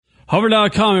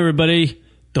Hover.com, everybody.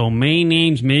 Domain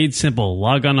names made simple.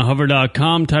 Log on to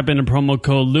hover.com, type in the promo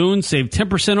code LUN, save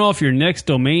 10% off your next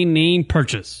domain name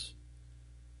purchase.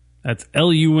 That's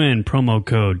LUN promo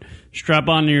code. Strap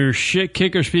on your shit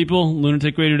kickers, people.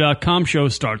 LunaticRadio.com show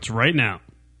starts right now.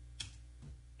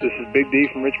 This is Big D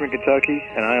from Richmond, Kentucky,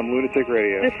 and I am Lunatic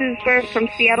Radio. This is Bert from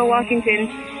Seattle, Washington,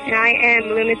 and I am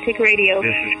Lunatic Radio.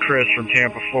 This is Chris from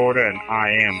Tampa, Florida, and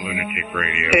I am Lunatic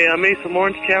Radio. Hey, I'm Ace from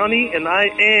Orange County, and I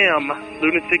am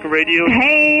Lunatic Radio.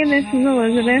 Hey, this is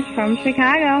Elizabeth from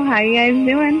Chicago. How you guys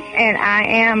doing? And I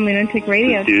am Lunatic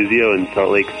Radio. This is Duzio in Salt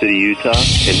Lake City, Utah,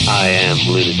 and I am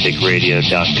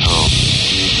lunaticradio.com.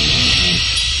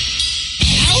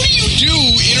 Do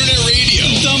internet radio.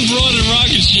 Dumb Broad and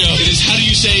Rocket Show. It is, how do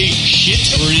you say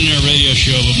shit? We're an internet radio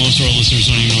show, but most of our listeners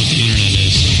don't even know what the internet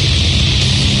is.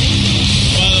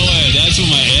 By the way, that's what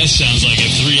my ass sounds like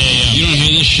at 3 a.m. You don't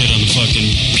hear this shit on the fucking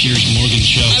Piers Morgan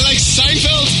show. I like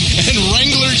Seinfeld and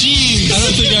Wrangler jeans. I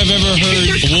don't think I've ever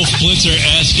heard Wolf Blitzer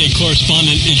ask a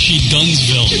correspondent, is she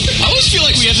Dunsville? I always feel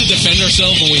like we have to defend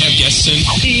ourselves when we have guests in.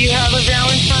 Do you have a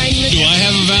Valentine? Do I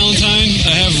have a Valentine?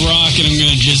 I have Rock, and I'm going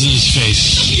to jizz in his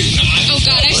face. You're not. Oh,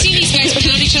 God, I've seen these guys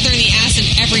pound each other in the ass in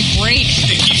every break.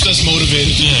 It keeps us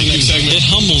motivated for the next segment. It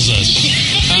humbles us.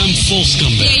 I'm full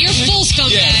scumbag. Yeah, you're full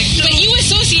scumbag. Yeah. But you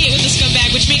associate with the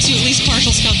scumbag, which makes you at least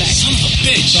partial scumbag. Son of a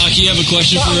bitch. Rock, you have a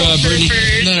question for Brittany?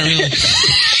 Not really.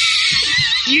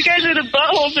 You guys are the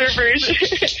butthole surfers.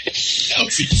 That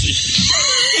was easy.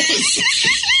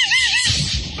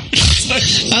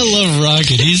 I love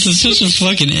Rocket. He's such a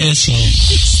fucking asshole.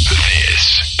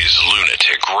 This is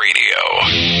Lunatic Radio.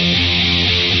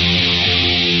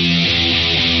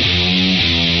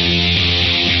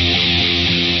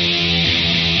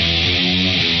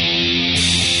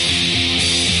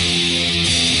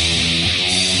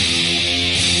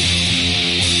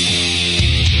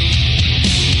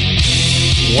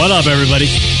 What up, everybody?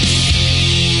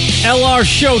 LR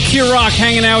Show, K-Rock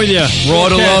hanging out with you. Raw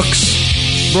Deluxe.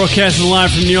 Broadcasting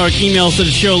live from New York. Emails to the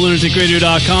show,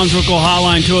 lunaticradio.com. Drunko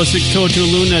Hotline,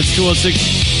 206-202-LUN. That's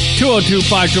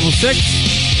 206-202-5666.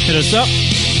 Hit us up.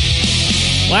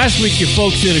 Last week, you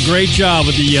folks did a great job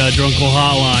with the Drunko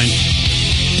Hotline.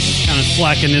 Kind of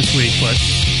slacking this week, but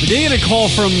we did get a call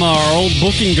from our old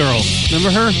booking girl.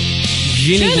 Remember her?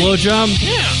 Jenny Blowjob?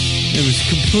 Yeah. It was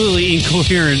completely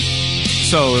incoherent.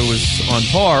 So it was on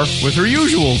par with her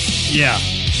usuals. Yeah. I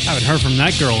haven't heard from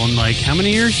that girl in like how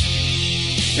many years?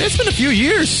 It's been a few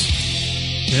years.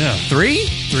 Yeah. 3,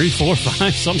 4,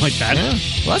 5, something like that. Yeah.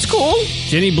 Well, that's cool.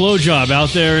 Jenny Blowjob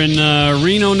out there in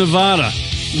Reno, Nevada.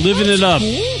 Living it up.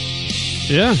 Cool.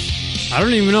 Yeah. I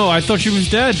don't even know. I thought she was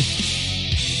dead.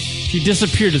 She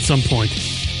disappeared at some point.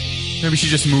 Maybe she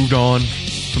just moved on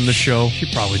from the show. She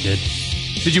probably did.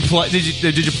 Did you play?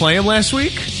 Did you play him last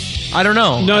week? I don't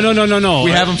know. No.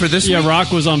 We have them for this week? Yeah,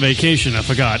 Rock was on vacation. I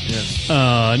forgot. Yes.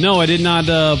 No, I did not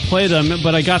play them,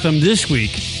 but I got them this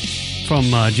week from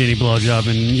Jenny Blowjob,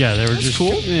 and yeah, they were That's just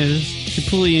cool. Yeah, just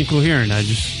completely incoherent.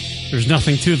 There's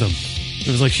nothing to them. It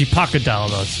was like she pocket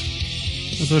dialed us.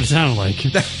 That's what it sounded like.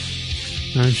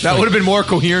 That would have been more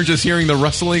coherent, just hearing the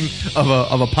rustling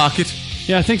of a pocket.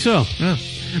 Yeah, I think so. Yeah.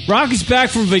 Rock is back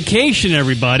from vacation,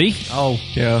 everybody. Oh,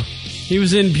 yeah. He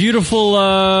was in beautiful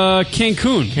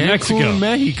Cancun, Mexico.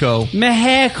 Mexico.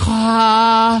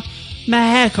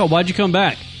 Mexico. Why'd you come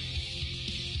back?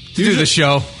 To do the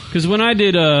show. Because when I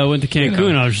went to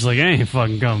Cancun, I was just like, I ain't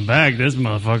fucking coming back, this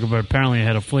motherfucker. But apparently I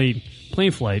had a plane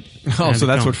flight. Oh, so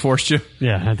that's what forced you?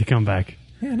 Yeah, I had to come back.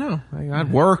 Yeah, no. I got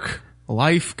work,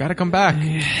 life, got to come back.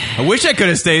 I wish I could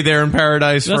have stayed there in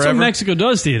paradise That's forever. what Mexico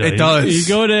does to you, though. It does. You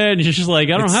go there and you're just like,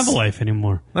 I don't have a life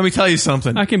anymore. Let me tell you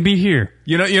something. I can be here.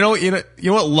 You know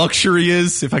what luxury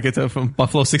is? If I get to from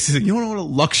Buffalo 66, you know what a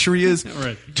luxury is?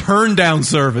 Right. Turn down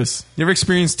service. You ever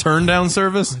experienced turn down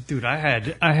service? Dude, I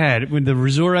had with the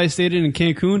resort I stayed in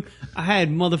Cancun, I had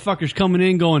motherfuckers coming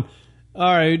in going,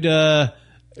 all right, fluff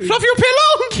your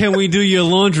pillow. Can we do your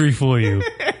laundry for you?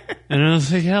 And I was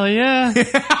like, hell yeah.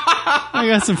 I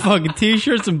got some fucking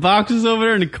t-shirts and boxes over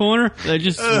there in the corner that I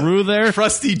just threw there.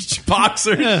 Crusty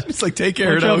boxers. Yeah. It's like, take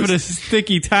care of Watch out those. for this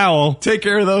sticky towel. Take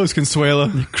care of those,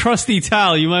 Consuela. Crusty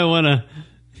towel. You might want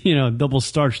to, double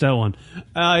starch that one.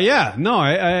 Yeah,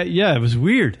 it was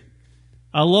weird.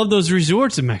 I love those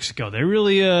resorts in Mexico. They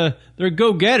really, they're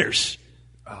go-getters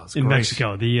in great.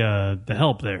 Mexico. The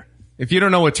help there. If you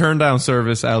don't know what turn down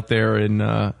service out there in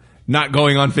not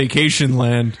going on vacation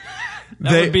land,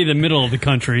 That would be the middle of the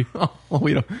country. Oh, well,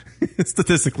 we don't.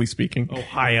 Statistically speaking,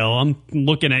 Ohio. I'm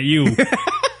looking at you.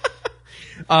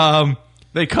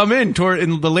 They come in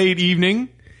the late evening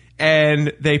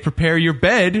and they prepare your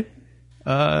bed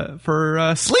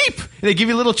sleep. They give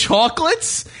you little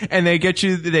chocolates, and they get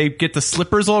the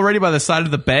slippers already by the side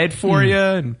of the bed for you.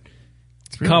 And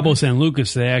Cabo San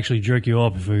Lucas, they actually jerk you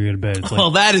off before you go to bed. It's like,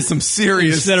 well, that is some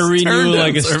serious. instead of reading you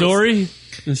like a service.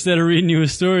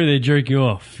 story, they jerk you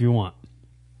off if you want.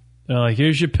 They're like,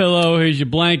 here's your pillow, here's your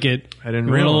blanket. I didn't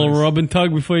You want a realize. little rub and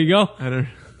tug before you go?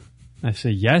 I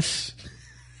say yes.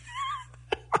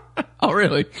 Oh,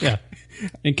 really? Yeah.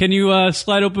 And can you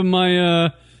slide open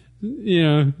my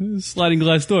sliding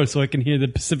glass door so I can hear the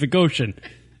Pacific Ocean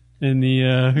and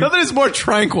the Nothing is more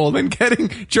tranquil than getting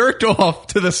jerked off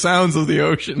to the sounds of the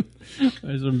ocean.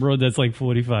 There's a road that's like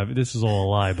 45. This is all a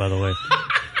lie, by the way.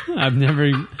 I've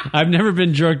never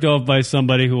been jerked off by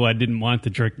somebody who I didn't want to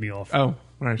jerk me off. Oh,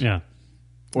 right. Yeah.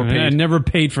 Or I paid. never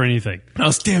paid for anything.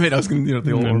 Oh, damn it! I was going to do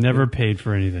the old. I've never paid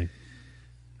for anything.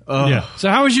 Yeah. So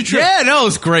how was your trip? Yeah, no, it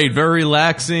was great. Very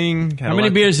relaxing. How many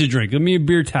beers did you drink? Give me a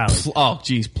beer tally. Oh,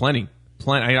 geez, plenty.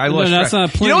 I No, lost that's track. not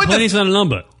plenty. You know what Plenty's not a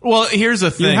number. Well, here's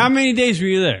the thing. How many days were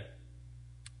you there?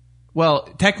 Well,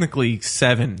 technically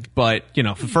 7, but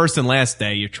for first and last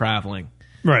day you're traveling,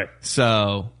 right?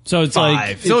 So it's 5.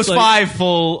 like So it's 5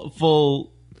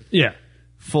 full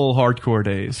hardcore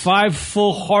days. 5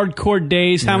 full hardcore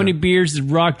days. How many beers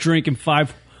did Rock drink in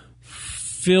 5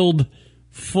 filled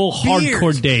full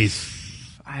hardcore days?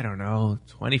 I don't know,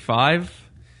 25.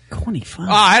 25.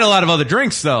 Oh, I had a lot of other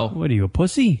drinks though. What are you, a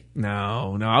pussy?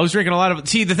 No, I was drinking a lot of.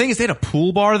 See, the thing is, they had a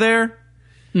pool bar there.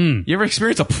 You ever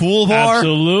experience a pool bar?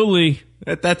 Absolutely.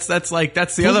 That's the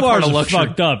Pool other part bars of are luxury.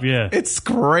 fucked up, yeah. It's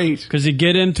great Because you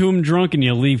get into them drunk and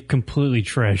you leave completely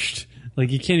trashed.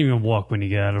 Like you can't even walk when you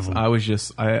get out of them. I was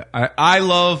just I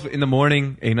love in the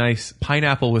morning a nice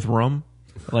pineapple with rum.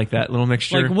 I like that little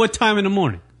mixture. Like what time in the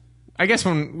morning? I guess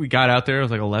when we got out there, it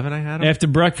was like 11. I had them. After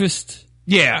breakfast?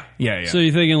 Yeah. So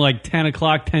you're thinking like 10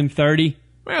 o'clock, 10:30?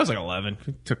 Well, it was like 11.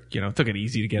 Took it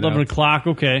easy to get 11 out. o'clock,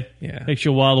 okay. Yeah. Takes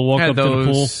you a while to walk up to the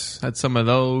pool. Had some of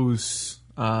those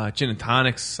gin and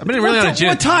tonics. I've been really on a gin.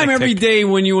 What and time tonic every kick. day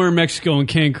when you were in Mexico and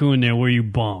Cancun there were you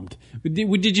bombed?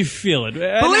 Did you feel it? Believe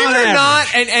it or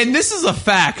not, and this is a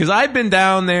fact because I've been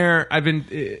down there. I've been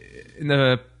in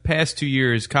the past 2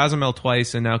 years, Cozumel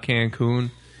twice, and now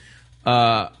Cancun.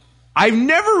 I've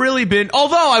never really been.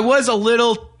 Although I was a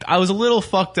little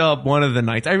fucked up one of the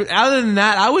nights. Other than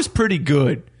that, I was pretty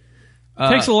good. It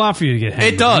takes a lot for you to get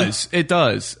hammered. It does. It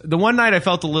does. The one night I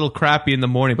felt a little crappy in the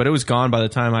morning, but it was gone by the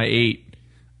time I ate.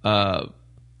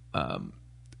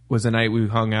 Was the night we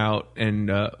hung out and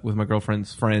with my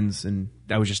girlfriend's friends, and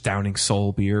I was just downing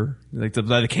Sol beer, like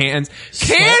the cans.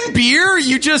 Canned beer?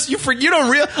 You don't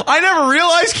real. I never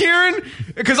realized, Kieran,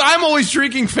 because I'm always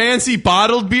drinking fancy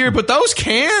bottled beer, but those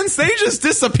cans, they just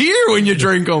disappear when you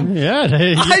drink them. Yeah,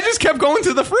 I just kept going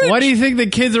to the fridge. Why do you think the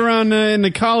kids around in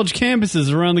the college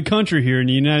campuses around the country here in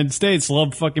the United States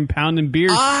love fucking pounding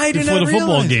beers before the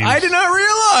football games? I did not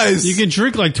realize. You can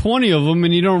drink like 20 of them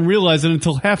and you don't realize it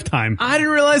until halftime. I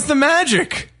didn't realize the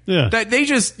magic. Yeah. That you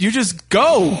just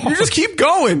go. You just keep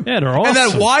going. Yeah, they're awesome.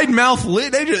 And that wide mouth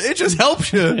lid, it just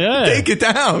helps you take it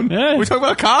down. Yeah. We talk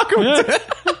about cock. Yeah.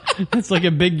 It's like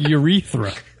a big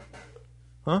urethra.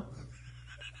 Huh?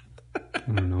 I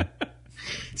don't know.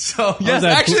 So, yes,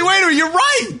 actually, wait a minute, you're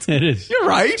right. It is. You're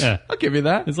right. Yeah. I'll give you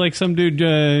that. It's like some dude,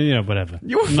 whatever.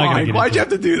 You were I'm not gonna fine. get Why'd into you have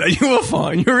to do that? You were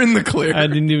fine. You're in the clear. I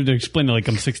didn't even explain it like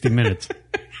I'm 60 Minutes.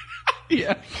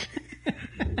 Yeah.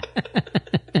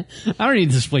 I don't need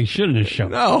to explain shit in this show.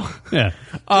 No. Yeah.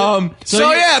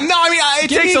 It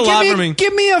takes a lot for me.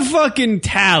 Give me a fucking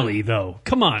tally, though.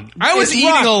 Come on. I was It's eating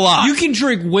Rock. a lot. You can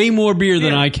drink way more beer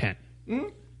than I can.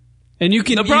 And you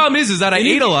can. The problem is that I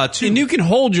ate a lot, too. And you can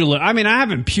hold your lip. I mean, I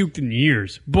haven't puked in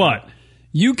years, but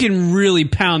you can really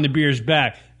pound the beers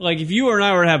back. Like, if you and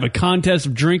I were to have a contest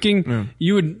of drinking,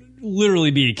 you would literally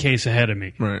be a case ahead of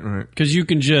me. Right. Because you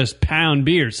can just pound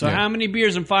beers. So how many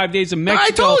beers in 5 days in Mexico?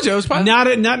 I told you. It was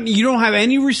not you don't have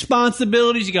any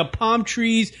responsibilities. You got palm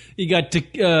trees. You got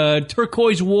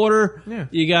turquoise water. Yeah.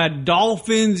 You got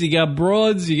dolphins. You got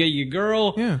broads. You got your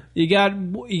girl. Yeah. You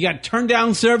got turn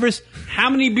down service. How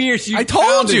many beers? I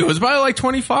told you. It was probably like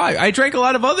 25. I drank a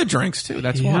lot of other drinks, too.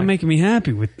 That's You're why. not making me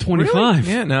happy with 25.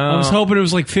 Really? Yeah, no. I was hoping it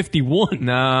was like 51.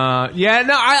 Nah. Yeah,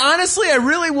 no, I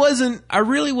really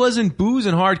wasn't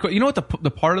boozing hardcore. You know what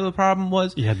the part of the problem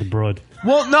was? You had the broad.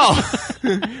 Well, no.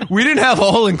 We didn't have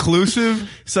all inclusive,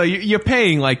 so you're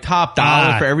paying like top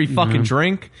dollar for every fucking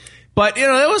drink. But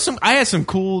I had some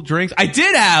cool drinks. I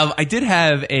did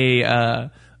have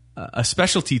a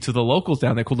specialty to the locals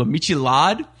down there called a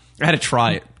Michelada. I had to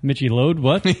try it. Mitchie Load,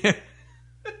 what?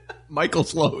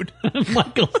 Michael's load.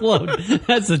 Michael's load.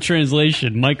 That's the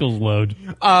translation. Michael's load.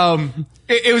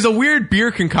 It was a weird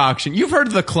beer concoction. You've heard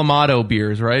of the Clamato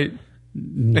beers, right?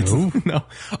 No. No.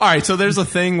 All right, so there's a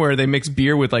thing where they mix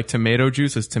beer with like tomato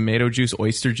juice, this tomato juice,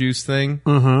 oyster juice thing.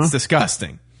 It's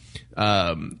disgusting.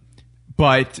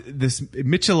 But this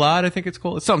Michelada, I think it's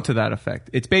called, it's something to that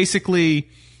effect. It's basically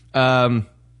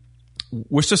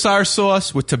Worcestershire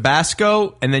sauce with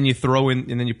Tabasco, and then you throw in,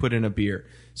 and then you put in a beer.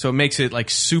 So it makes it like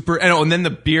super. And then the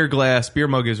beer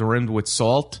mug is rimmed with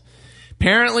salt.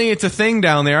 Apparently, it's a thing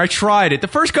down there. I tried it. The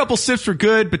first couple sips were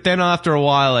good, but then after a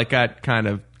while, it got kind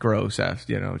of gross.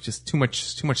 Just too much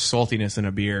saltiness in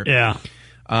a beer. Yeah.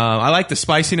 I like the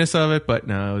spiciness of it, but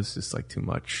no, it was just like too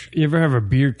much. You ever have a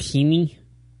beer teeny?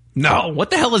 No,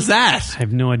 what the hell is that? I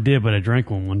have no idea, but I drank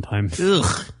one time.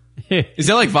 Ugh. Is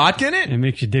there like vodka in it? It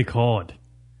makes your dick hard.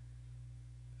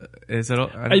 Is it?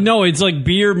 I know it's like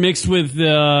beer mixed with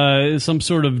some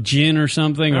sort of gin or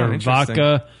something, or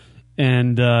vodka,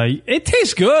 and it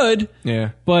tastes good.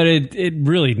 Yeah, but it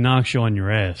really knocks you on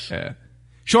your ass. Yeah,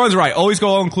 Sean's right. Always go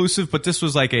all inclusive, but this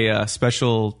was like a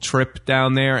special trip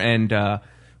down there, and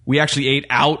we actually ate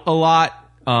out a lot.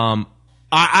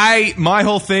 My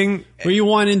whole thing. Where you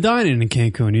wine and dining in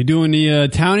Cancun? You doing the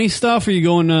towny stuff, or you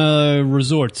going to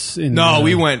resorts? We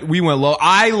went low.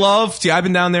 I've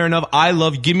been down there enough.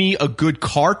 Give me a good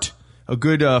cart, a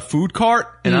good food cart,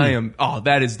 and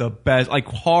that is the best, like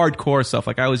hardcore stuff.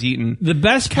 Like I was eating the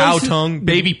best cow tongue,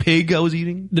 baby pig I was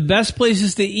eating. The best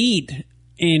places to eat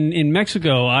in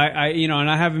Mexico, and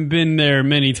I haven't been there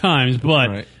many times, but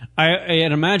Right. I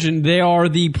imagine they are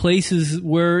the places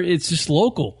where it's just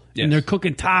local. Yes. And they're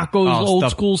cooking tacos,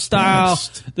 old school style.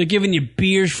 Best. They're giving you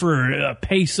beers for a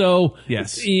peso.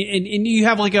 Yes. And you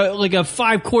have like a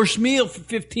 5-course meal for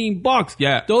 $15.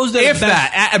 Yeah. Those are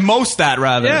at most that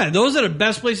rather. Yeah, those are the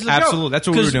best places to go. Absolutely. That's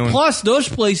what we were doing. Plus, those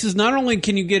places, not only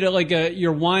can you get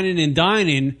your wining and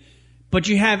dining, but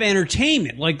you have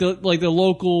entertainment. Like the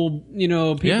local,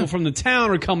 people from the town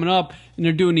are coming up and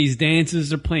they're doing these dances.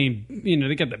 They're playing,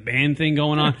 they got the band thing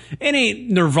going on. It ain't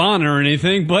Nirvana or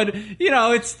anything, but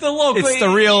it's the local. It's the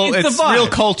real. It's the vibe. real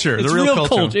culture. It's the real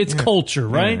culture. It's culture,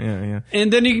 right? Yeah.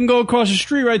 And then you can go across the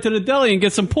street right to the deli and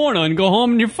get some porno and go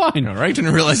home and you're fine. All right.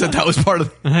 Didn't realize that was part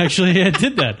of. Actually, I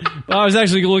did that. I was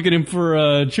actually looking in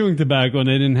for chewing tobacco and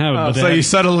they didn't have it. Oh, but so you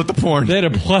settled with the porn. They had a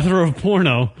plethora of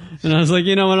porno. And I was like,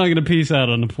 I'm not going to peace out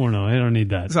on the porno. I don't need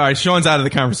that. Sorry, Sean's out of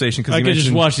the conversation because I could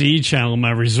just watch the E! Channel in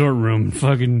my resort room and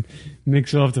fucking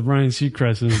mix off the Ryan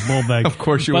Seacrest and his ball bag. Of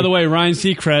course you would. By the way, Ryan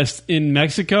Seacrest in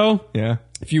Mexico, Yeah.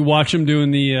 if you watch him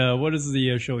doing the, what is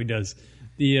the show he does?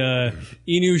 The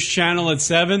E! News Channel at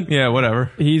 7. Yeah,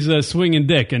 whatever. He's swinging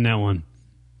dick in that one.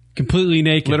 Completely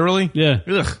naked. Literally? Yeah.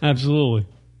 Ugh. Absolutely.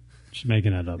 Just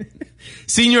making that up.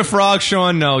 Senior Frog,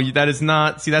 Sean, no, that is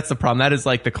not. See, that's the problem. That is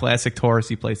like the classic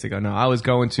touristy place to go. No, I was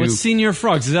going to. What's Senior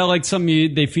Frogs? Is that like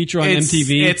something they feature on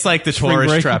MTV? It's like the Spring tourist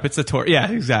break? trap. It's a tour. Yeah,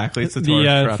 exactly. It's a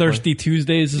tourist trap. Thirsty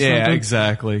Tuesdays or something? Yeah,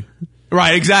 exactly.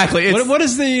 Right, exactly. It's, What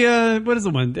is the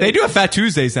one? they do have Fat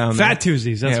Tuesdays down there. Fat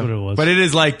Tuesdays, that's Yeah, what it was. But it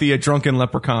is like the drunken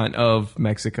leprechaun of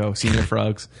Mexico, Senior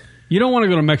Frogs. You don't want to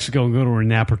go to Mexico and go to a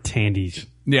Napper Tandy's.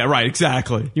 Yeah, right,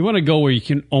 exactly. You want to go where you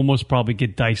can almost probably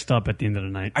get diced up at the end of the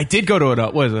night. I did go to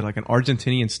what is it, like an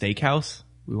Argentinian steakhouse?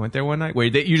 We went there one night where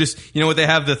you just, what they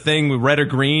have the thing with red or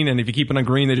green, and if you keep it on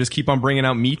green, they just keep on bringing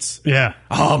out meats. Yeah.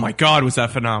 Oh my God, was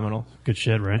that phenomenal. Good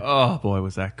shit, right? Oh boy,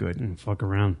 was that good. Fuck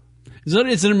around. Is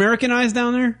it Americanized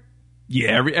down there?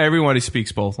 Yeah, everybody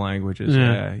speaks both languages.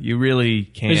 Yeah. You really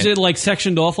can't. Is it like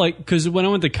sectioned off? Like, because when I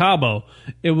went to Cabo,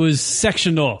 it was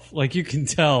sectioned off. Like you can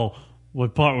tell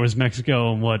what part was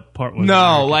Mexico and what part was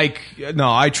America.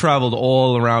 I traveled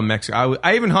all around Mexico.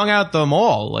 I even hung out at the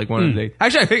mall like one of the days.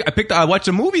 Actually, I watched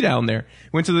a movie down there.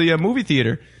 Went to the movie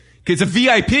theater. It's a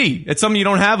VIP. It's something you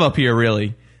don't have up here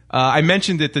really. I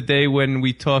mentioned it the day when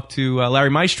we talked to Larry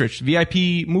Meistrich.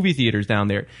 VIP movie theaters down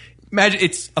there. Imagine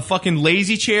it's a fucking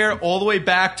lazy chair all the way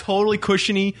back, totally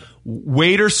cushiony,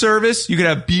 waiter service. You could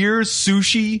have beers,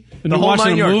 sushi, And the you're whole watching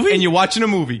 9 a yards, movie? and you're watching a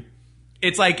movie.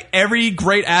 It's like every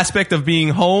great aspect of being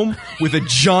home with a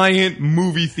giant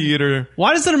movie theater.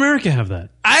 Why doesn't America have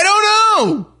that? I don't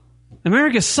know.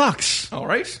 America sucks. All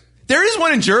right. There is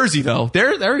one in Jersey, though.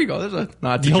 There you go. There's a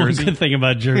nod to The only Jersey. good thing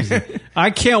about Jersey. I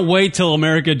can't wait till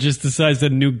America just decides to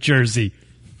nuke Jersey.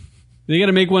 They got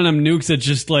to make one of them nukes that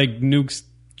just like nukes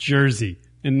Jersey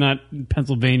and not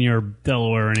Pennsylvania or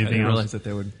Delaware or I anything didn't else. realize that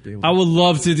they would be able I would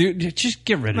love to do. Just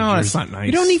get rid of Jersey. No, that's not nice.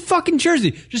 You don't need fucking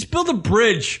Jersey. Just build a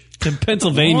bridge to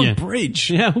Pennsylvania. Long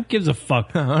bridge. Yeah, who gives a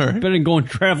fuck? All right. Better than going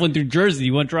traveling through Jersey.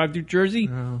 You want to drive through Jersey?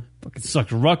 No. Fucking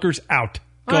sucks. Rutgers out.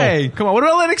 Go. Hey, come on. What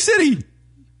about Atlantic City?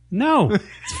 No,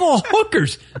 it's full of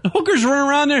hookers. The hookers running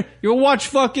around there. You ever watch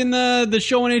fucking the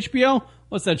show on HBO?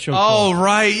 What's that show called? Oh,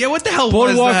 right. Yeah, what the hell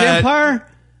Boardwalk was that? Empire?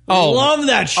 Oh, love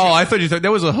that show. Oh, I thought you thought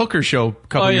that was a hooker show a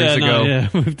couple years ago. Yeah,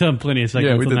 we've done plenty of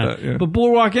segments we on did that. that, yeah. But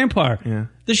Boardwalk Empire. Yeah.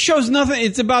 The show's nothing.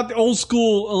 It's about the old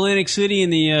school Atlantic City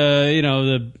and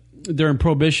the during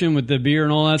Prohibition with the beer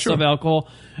and all that stuff, alcohol,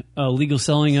 legal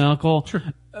selling of alcohol. Sure.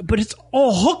 But it's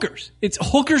all hookers. It's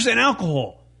hookers and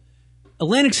alcohol.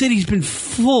 Atlantic City's been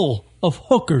full of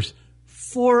hookers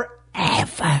forever.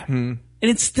 And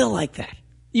it's still like that.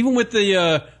 Even with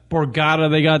the Borgata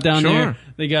they got down there.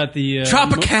 They got the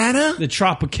Tropicana? The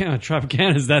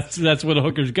Tropicana's that's where the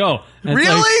hookers go. That's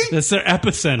Really? that's their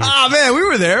epicenter. Oh, man, we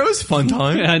were there. It was a fun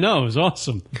time. Yeah, I know. It was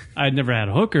awesome. I'd never had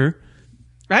a hooker.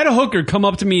 I had a hooker come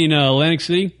up to me in Atlantic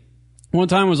City. One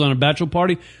time I was on a bachelor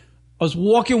party. I was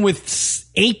walking with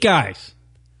 8 guys.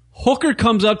 Hooker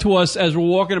comes up to us as we're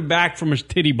walking back from a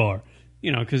titty bar.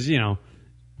 Because,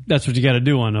 that's what you got to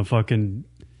do on a fucking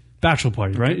bachelor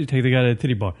party, right? You take the guy to a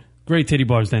titty bar. Great titty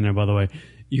bars down there, by the way.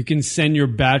 You can send your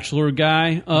bachelor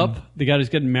guy up, the guy that's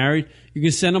getting married. You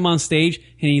can send him on stage,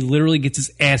 and he literally gets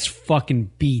his ass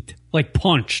fucking beat, like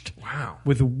punched. Wow.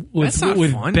 With That's not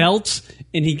fun. belts,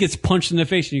 and he gets punched in the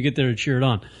face, and you get there to cheer it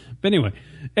on. But anyway,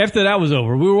 after that was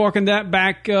over, we were walking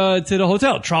back to the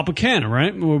hotel, Tropicana,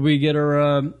 right? Where we get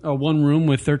our one room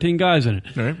with 13 guys in it.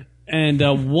 Right.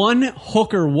 And one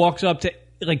hooker walks up to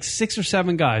like 6 or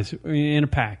 7 guys in a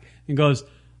pack and goes,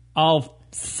 "I'll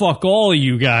fuck all of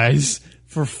you guys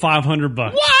for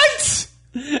 $500." What?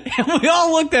 And we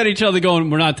all looked at each other going,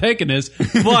 "We're not taking this,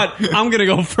 but I'm going to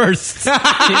go first."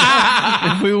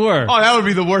 If we were. Oh, that would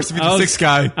be the worst to be the 6th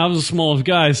guy. I was the smallest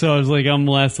guy, so I was like, I'm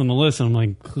last on the list. And I'm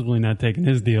like, clearly not taking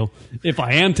his deal. If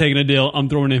I am taking a deal, I'm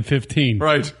throwing in 15.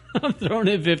 Right. I'm throwing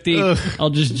in 15. Ugh. I'll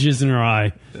just jizz in her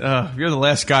eye. If you're the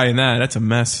last guy in that's a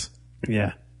mess.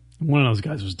 Yeah. One of those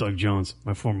guys was Doug Jones,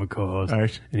 my former co-host. All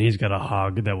right. And he's got a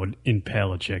hog that would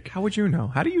impale a chick. How would you know?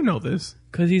 How do you know this?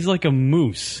 Because he's like a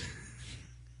moose.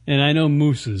 And I know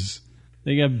mooses.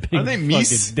 They got big Are they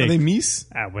meese? fucking dicks. Are they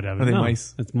meese? Whatever. Are they No,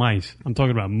 mice? It's mice. I'm talking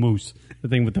about moose. The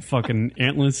thing with the fucking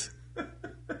antlers.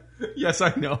 Yes,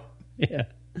 I know. Yeah.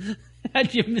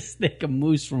 How'd you mistake a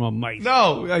moose from a mice?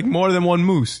 No, like more than one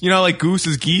moose. You know, like goose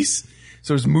is geese,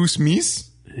 so it's moose meese.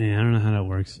 Yeah, I don't know how that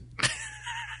works.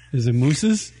 Is it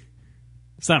mooses?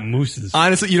 It's not mooses.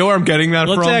 Honestly, you know where I'm getting that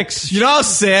from? You know how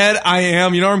sad I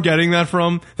am? You know where I'm getting that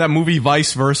from? That movie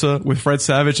Vice Versa with Fred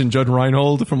Savage and Judge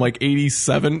Reinhold from like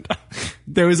 87.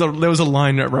 There was a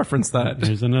line that referenced that.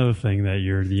 There's another thing that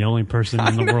you're the only person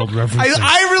in the world referencing.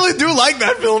 I really do like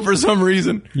that film for some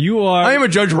reason. You are. I am a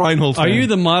Judge Reinhold fan. Are you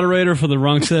the moderator for the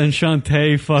Rungsa and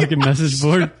Shantae fucking message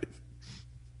board?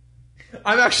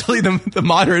 I'm actually the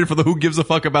moderator for the Who Gives a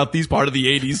Fuck About These part of the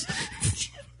 80s.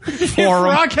 If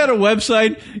Rock had a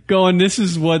website going, this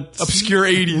is what obscure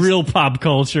 80s real pop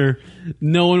culture,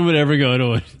 no one would ever go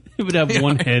to it. It would have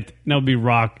one hit, and that would be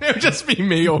Rock. It would just be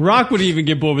me. Rock would even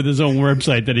get bored with his own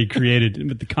website that he created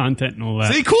with the content and all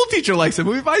that. See, Cool Teacher likes it.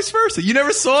 Movie Vice Versa. You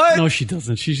never saw it? No, she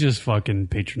doesn't. She's just fucking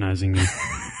patronizing me.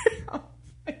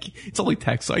 It's only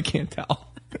text, so I can't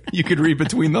tell. You could read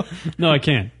between the... No, I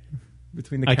can't.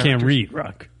 Between the I characters. can't read,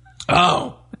 Rock.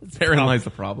 Oh, therein lies the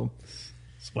problem.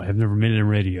 That's why I've never made it in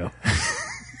radio.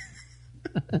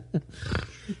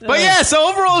 But yeah, so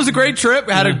overall it was a great trip.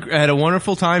 Had a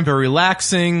wonderful time, very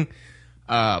relaxing.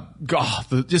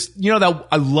 Just that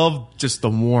I love just the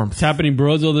warmth. Happening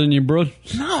broads other than your broad?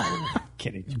 No, I'm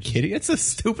kidding. I'm kidding. It's the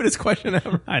stupidest question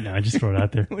ever. I know. I just throw it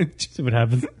out there. See what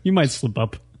happens. You might slip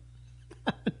up.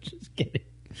 Just kidding.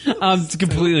 I'm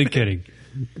completely kidding.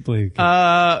 Completely kidding.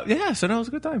 Yeah. So that was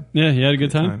a good time. Yeah, you had a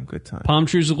good time. Good time. Palm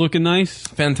trees are looking nice.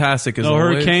 Fantastic as No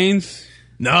always. hurricanes.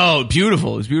 No,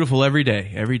 beautiful. It was beautiful every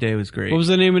day. Every day was great. What was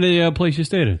the name of the place you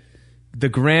stayed at? The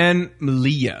Grand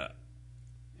Malia.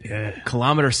 Yeah.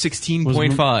 Kilometer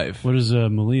 16.5. What does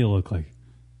Malia look like?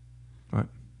 What?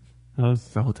 It's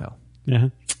the hotel. Yeah.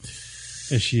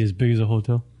 Is she as big as a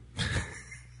hotel?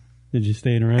 Did you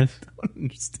stay in her ass? I don't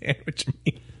understand what you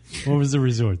mean. What was the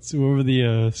resorts? What were the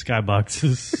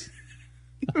skyboxes?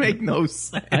 Make no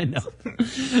sense. I know.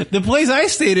 The place I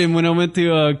stayed in when I went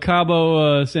to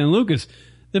Cabo San Lucas,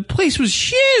 the place was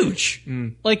huge.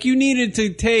 Like you needed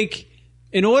to take,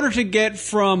 in order to get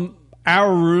from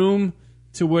our room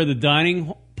to where the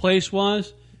dining place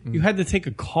was, you had to take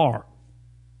a car.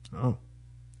 Oh.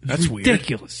 That's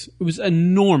ridiculous. It was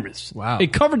enormous. Wow.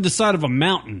 It covered the side of a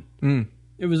mountain.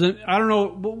 It was, I don't know,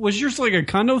 was yours like a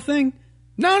condo thing?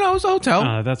 No, it was a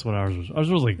hotel. That's what ours was. Ours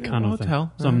was like a condo thing.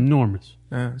 hotel. It's enormous.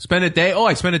 I spent a day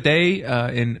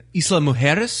in Isla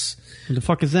Mujeres. What the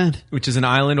fuck is that? Which is an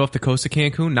island off the coast of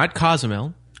Cancun. Not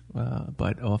Cozumel.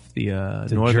 but off the The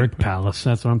northern Jerk Palace.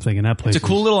 That's what I'm thinking. That place. It's a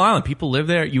cool little island. People live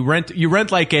there. You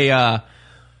rent like a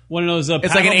one of those.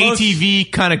 it's like an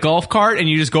ATV kind of golf cart, and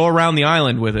you just go around the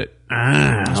island with it.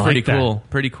 It's pretty cool.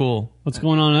 Pretty cool. What's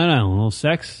going on in that island? A little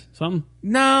sex? Something?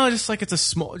 No, just like it's a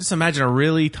small. Just imagine a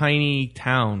really tiny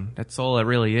town. That's all it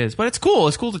really is. But it's cool.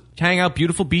 It's cool to hang out.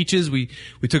 Beautiful beaches. We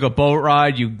took a boat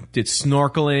ride. You did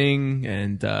snorkeling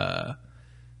and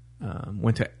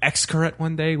went to Xcaret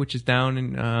one day, which is down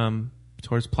in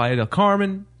towards Playa del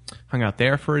Carmen. Hung out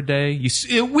there for a day.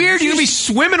 Weird. You can be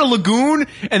swimming a lagoon,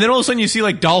 and then all of a sudden you see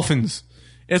like dolphins.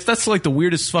 That's like the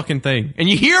weirdest fucking thing. And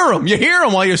you hear them. You hear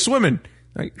them while you're swimming.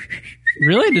 Like,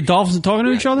 really? The dolphins are talking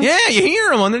to each other? Yeah, you hear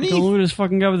them underneath. Look at this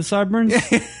fucking guy with the sideburns.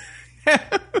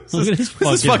 Look at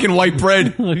his fucking white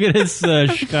bread. Look at his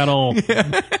scuttle.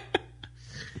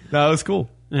 No, it was cool.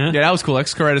 Yeah, that was cool.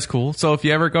 Xcaret is cool. So if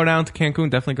you ever go down to Cancun,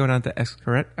 definitely go down to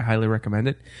Xcaret. I highly recommend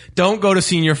it. Don't go to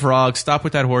Senior Frog. Stop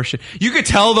with that horseshit. You could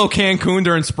tell, though, Cancun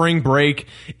during spring break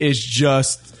is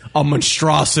just a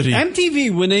monstrosity.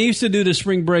 MTV, when they used to do the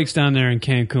spring breaks down there in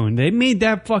Cancun, they made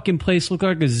that fucking place look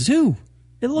like a zoo.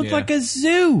 It looked like a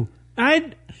zoo.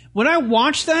 When I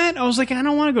watched that, I was like, I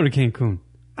don't want to go to Cancun.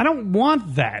 I don't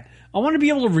want that. I want to be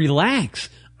able to relax.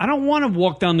 I don't want to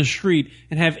walk down the street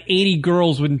and have 80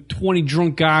 girls with 20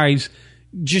 drunk guys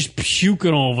just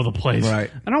puking all over the place.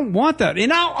 Right. I don't want that.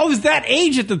 And I was that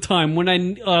age at the time when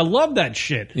I loved that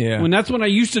shit. Yeah. When that's when I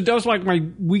used to, that was like my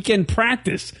weekend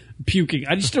practice, puking.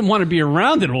 I just didn't want to be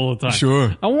around it all the time.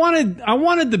 Sure. I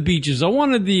wanted the beaches. I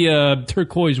wanted the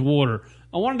turquoise water.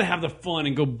 I wanted to have the fun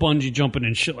and go bungee jumping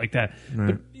and shit like that.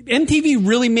 Right. But MTV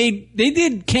really they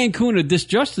did Cancun a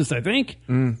disjustice, I think,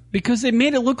 because they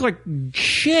made it look like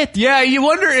shit. Yeah, you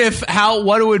wonder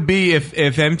what it would be if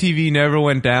MTV never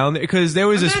went down, because there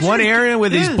was this one area where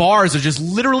these bars are just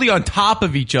literally on top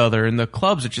of each other, and the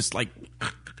clubs are just like,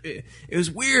 it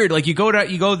was weird. Like you go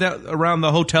down around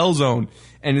the hotel zone,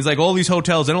 and it's like all these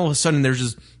hotels, and all of a sudden there's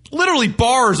just literally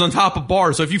bars on top of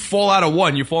bars. So if you fall out of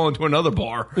one, you fall into another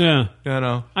bar. Yeah, you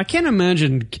know. I can't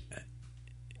imagine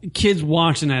kids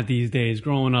watching that these days,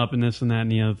 growing up and this and that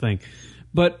and the other thing.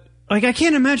 But like, I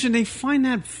can't imagine they find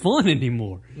that fun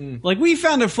anymore. Like, we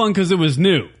found it fun because it was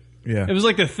new. Yeah, it was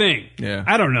like the thing. Yeah,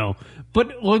 I don't know.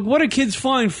 But like, what do kids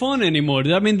find fun anymore?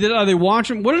 I mean, are they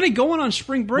watching? What are they going on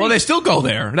spring break? Well, they still go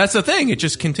there. That's the thing. It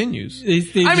just continues.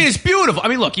 I mean, it's beautiful. I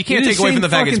mean, look, you can't take away from the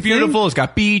fact it's beautiful. It's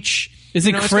got beach. Is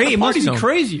it crazy? It must be zone.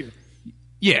 crazier.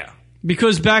 Yeah.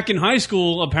 Because back in high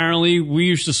school, apparently, we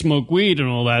used to smoke weed and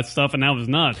all that stuff, and that was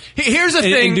not. Here's the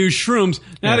thing. And do shrooms.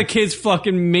 Now the kids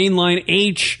fucking mainline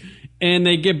H, and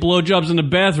they get blowjobs in the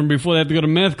bathroom before they have to go to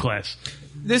math class.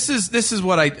 This is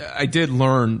what I did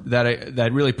learn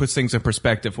that really puts things in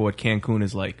perspective for what Cancun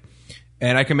is like.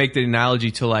 And I can make the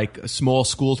analogy to like a small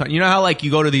school town. You know how like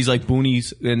you go to these like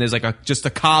boonies and there's like just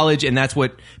a college, and that's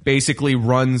what basically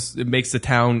makes the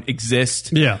town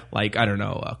exist. Yeah. Like, I don't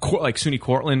know, like SUNY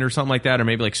Cortland or something like that, or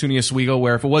maybe like SUNY Oswego,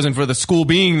 where if it wasn't for the school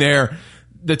being there,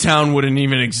 the town wouldn't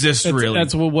even exist. Really.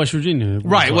 That's what West Virginia was.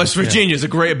 Right. West Virginia is a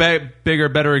great, bigger,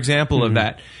 better example of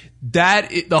that.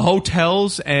 The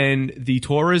hotels and the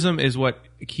tourism is what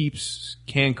keeps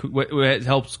Cancun, what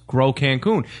helps grow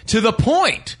Cancun to the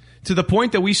point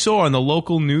that we saw on the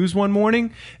local news one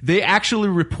morning. They actually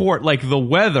report like the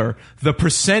weather, the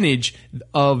percentage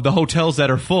of the hotels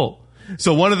that are full.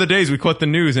 So one of the days we caught the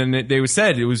news, and they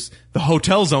said it was the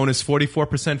hotel zone is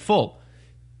 44% full,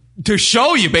 to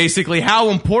show you basically how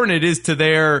important it is to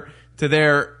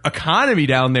their economy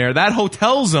down there. That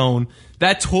hotel zone,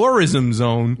 that tourism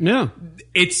zone. Yeah.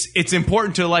 It's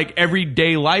important to like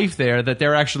everyday life there that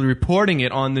they're actually reporting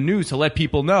it on the news to let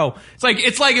people know. It's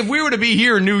like if we were to be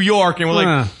here in New York and we're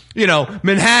like,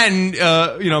 Manhattan,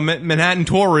 Manhattan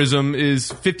tourism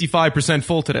is 55%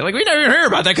 full today. Like, we never hear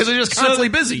about that because they're just constantly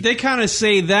busy. They kind of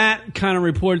say that kind of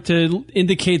report to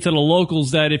indicate to the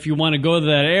locals that if you want to go to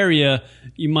that area,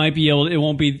 you might be able. It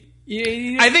won't be.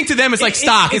 I think to them it's like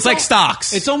stock. It's like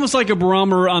stocks. It's almost like a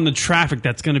barometer on the traffic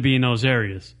that's going to be in those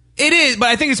areas. It is, but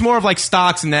I think it's more of like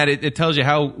stocks in that it tells you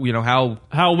how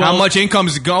much income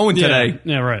is going today.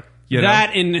 Yeah, right.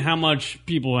 That and how many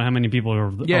people are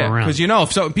around. Because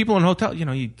if people in hotel,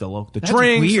 the that's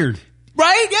drinks. Weird.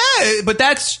 Right? Yeah, but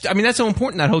that's so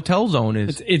important. That hotel zone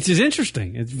is. It's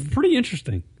interesting. It's pretty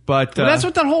interesting. But that's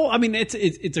what that whole. I mean, it's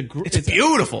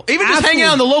beautiful. Even just hanging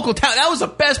out in the local town, that was the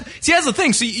best. See, that's the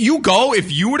thing. So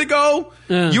if you were to go,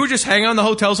 you would just hang out in the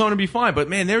hotel zone and be fine. But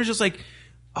man, there was just like.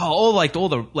 All the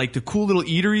cool little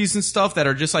eateries and stuff that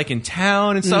are just like in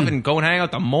town and stuff, and go and hang out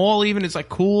at the mall even. It's like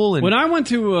cool. And when I went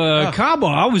to Cabo,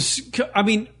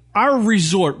 Our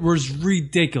resort was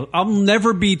ridiculous. I'll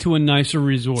never be to a nicer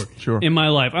resort in my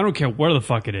life. I don't care where the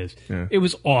fuck it is. Yeah. It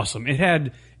was awesome.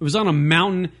 It was on a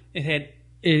mountain.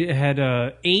 It had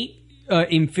 8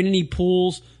 infinity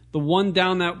pools. The one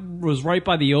down that was right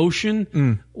by the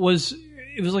ocean was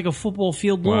like a football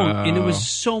field long, and there was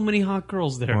so many hot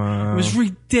girls there. It was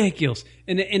ridiculous.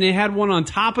 And it had one on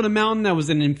top of the mountain that was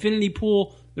an infinity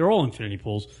pool. They're all infinity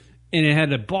pools. And it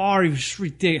had a bar. It was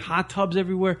ridiculous. Hot tubs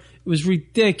everywhere. It was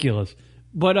ridiculous.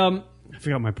 But I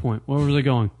forgot my point. Where was I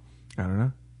going? I don't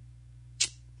know.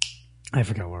 I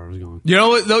forgot where I was going. You know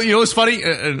what? Though, you know what's funny?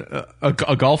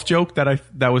 A golf joke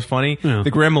that was funny. Yeah.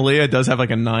 The Grand Malia does have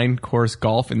like a 9-course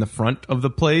golf in the front of the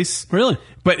place. Really?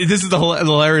 But this is the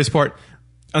hilarious part.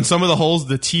 On some of the holes,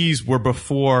 the tees were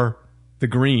before the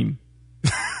green.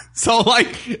 So,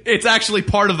 like, it's actually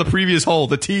part of the previous hole.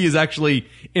 The tee is actually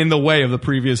in the way of the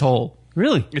previous hole.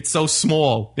 Really? It's so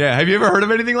small. Yeah. Have you ever heard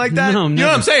of anything like that? No, you know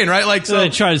what I'm saying, right? Like, so they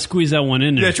tried to squeeze that one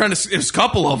in there. Yeah, it was a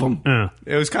couple of them. Yeah.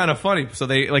 It was kind of funny. So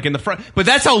they, like, in the front. But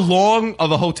that's how long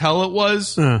of a hotel it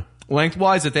was,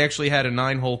 lengthwise, that they actually had a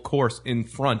 9-hole course in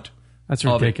front. That's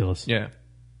ridiculous. Yeah.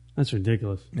 That's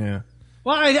ridiculous. Yeah.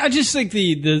 Well, I just think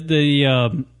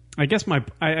I guess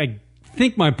I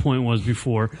think my point was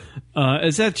before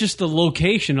is that just the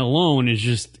location alone is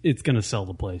just it's going to sell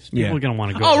the place. People are going to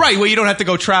want to go. Oh, there. right. Well, you don't have to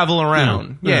go travel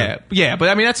around. Yeah. Yeah. But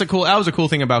I mean, that was a cool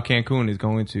thing about Cancun is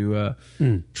going to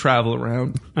travel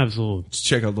around. Absolutely. Just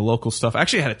check out the local stuff. I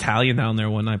actually had Italian down there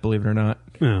one night, believe it or not.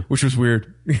 Yeah. Which was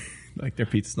weird. Like their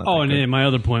pizza's not. Oh, that good. and my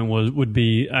other point would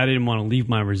be I didn't want to leave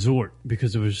my resort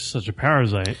because it was such a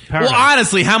paradise. Well,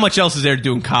 honestly, how much else is there to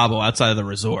do in Cabo outside of the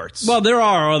resorts? Well, there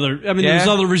are other. I mean, there's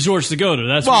other resorts to go to.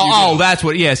 That's that's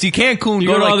what. Yeah, see, Cancun. You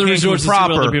go to like other Cancun resorts proper.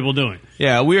 to see what other people doing.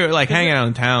 Yeah, we were like hanging out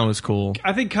in town was cool.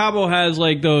 I think Cabo has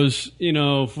like those,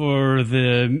 for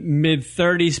the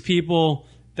mid-30s people.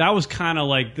 That was kind of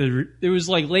like it was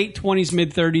like late 20s,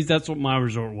 mid-30s. That's what my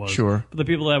resort was. Sure. But the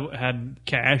people that had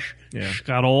cash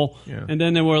got all. Yeah. And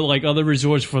then there were like other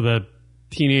resorts for the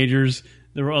teenagers.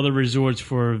 There were other resorts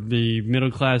for the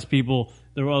middle-class people.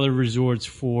 There were other resorts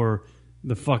for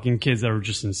the fucking kids that were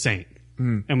just insane.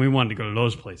 And we wanted to go to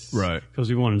those places. Right. Because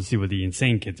we wanted to see what the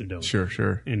insane kids are doing.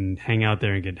 Sure. And hang out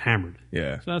there and get hammered.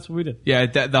 Yeah. So that's what we did. Yeah,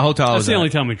 the hotel I That's was the at, only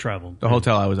time we traveled. The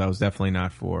hotel I was definitely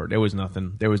not for. There was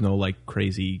nothing. There was no like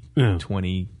crazy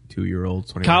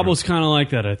 22-year-olds. Cabo's kind of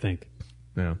like that, I think.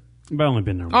 Yeah. But I've only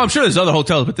been there once. Oh, I'm sure there's other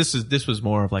hotels, but this was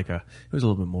more of like it was a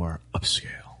little bit more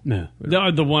upscale. Yeah.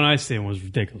 The one I stayed in was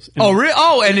ridiculous. Oh, really?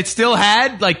 Oh, and it still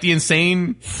had like the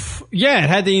insane. Yeah, it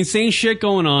had the insane shit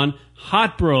going on.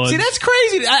 Hot broads. See, that's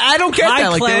crazy. I don't get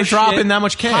that. Like they were dropping that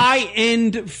much cash.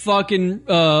 High-end fucking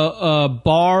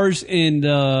bars and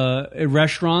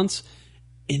restaurants.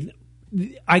 And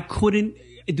I couldn't,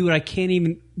 dude, I can't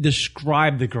even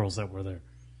describe the girls that were there.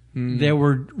 They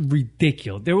were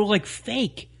ridiculous. They were like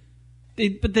fake.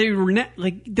 But they were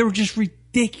they were just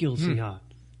ridiculously hot.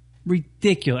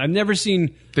 Ridiculous. I've never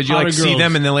seen. Did you like see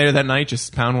them and then later that night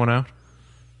just pound one out?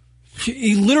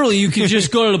 Literally, you could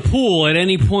just go to the pool at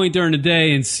any point during the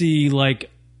day and see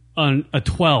like a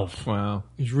 12. Wow.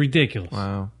 It's ridiculous.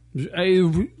 Wow.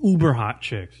 Uber hot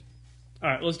chicks. All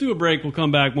right, let's do a break. We'll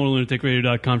come back. More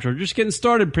lunaticradio.com. Show. Just getting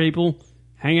started, people.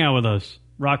 Hang out with us.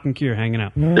 Rock and Kier hanging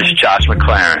out. This is Josh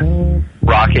McLaren.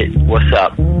 Rocket, what's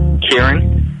up?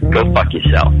 Kieran, go fuck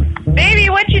yourself. Baby,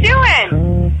 what you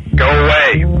doing? Go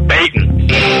away, baiting.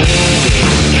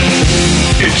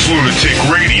 It's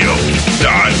lunaticradio.com.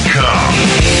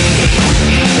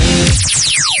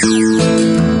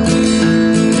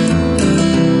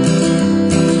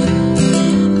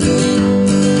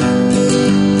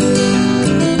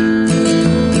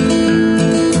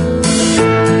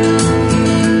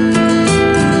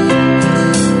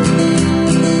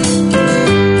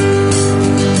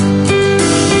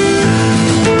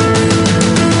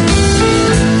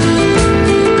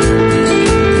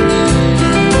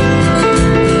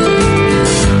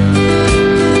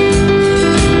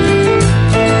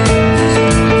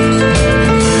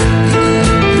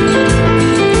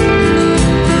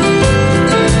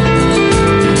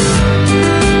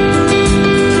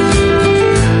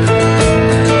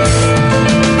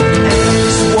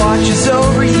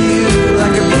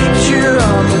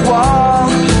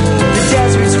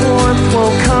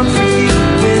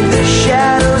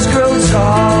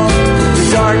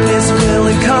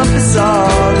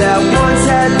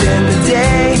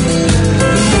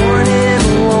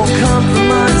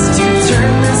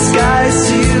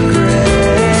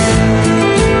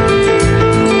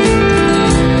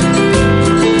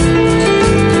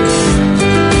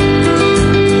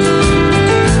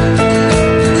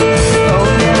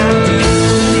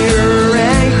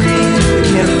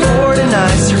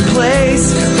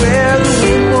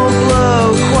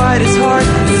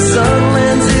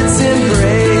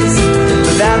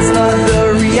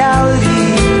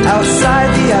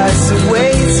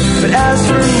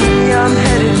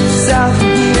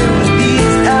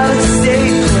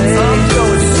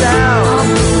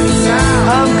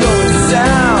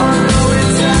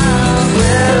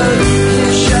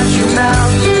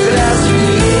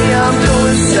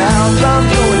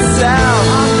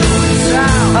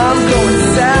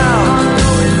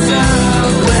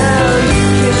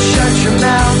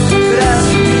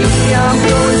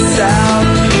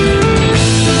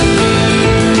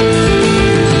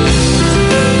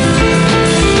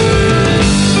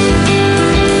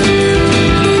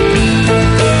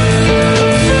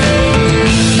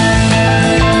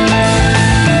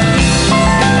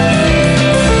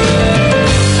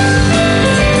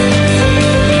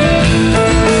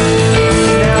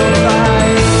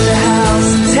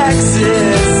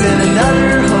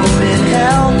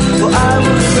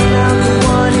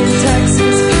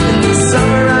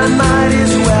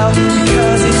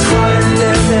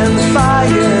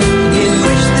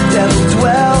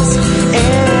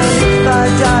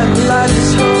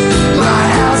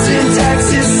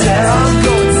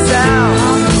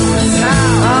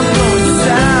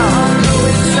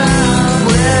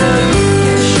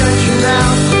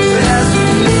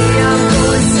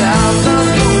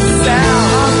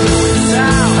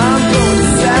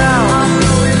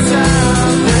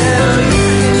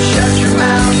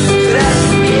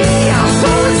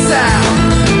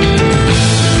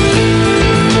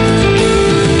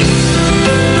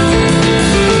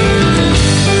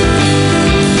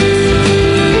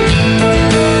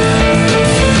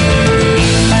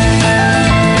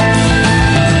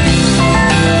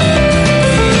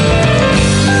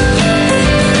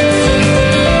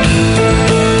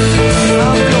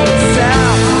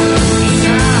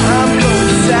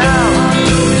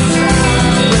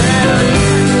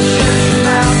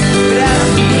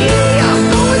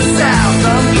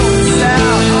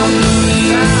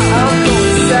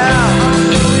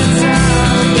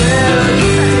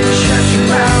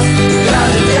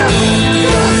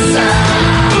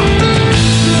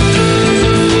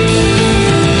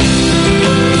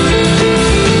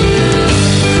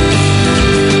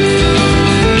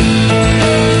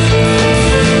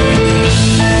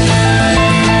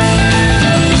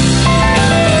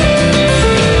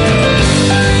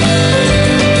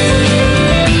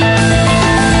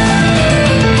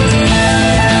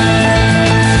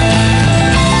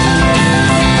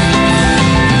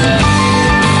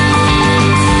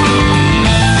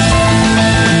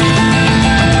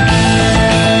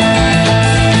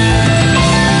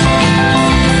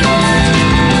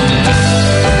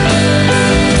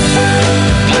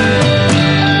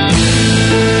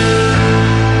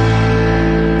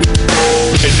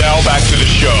 back to the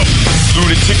show.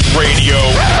 Lunatic Radio.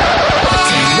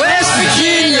 West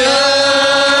Virginia.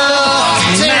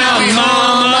 Now,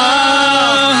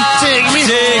 mama, take me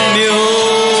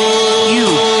home. You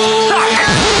suck.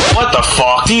 What the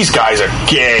fuck? These guys are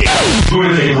gay.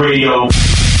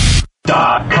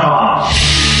 LunaticRadio.com.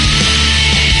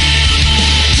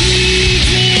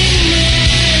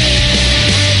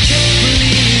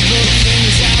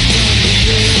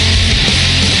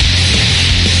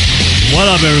 What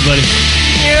up, everybody?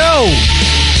 Yo!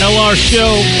 LR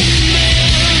Show.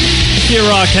 Here,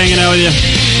 Rock hanging out with you.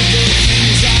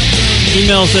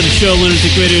 Email us at the show,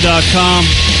 lunaticradio.com.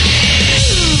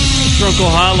 Drunkle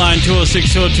Hotline,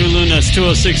 206-202-LUNA. That's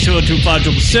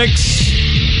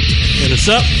 206-202-5666. Hit us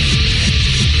up.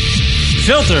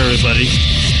 Filter, everybody.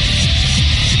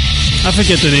 I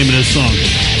forget the name of this song.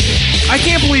 I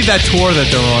can't believe that tour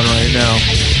that they're on right now.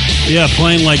 Yeah,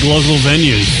 playing like local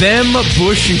venues. Them,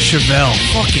 Bush, and Chevelle.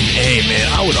 Fucking A, man.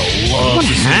 I would have loved What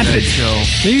to see happened? that show.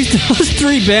 Those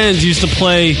three bands used to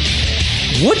play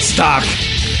Woodstock.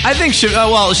 I think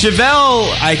Chevelle,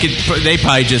 they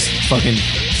probably just fucking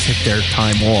took their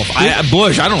time off.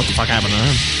 Bush, I don't know what the fuck happened to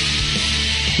him.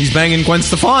 He's banging Gwen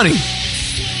Stefani.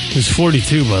 He's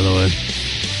 42, by the way.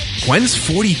 Gwen's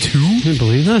 42? Can you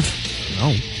believe that? No.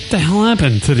 What the hell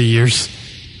happened to the years?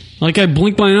 Like, I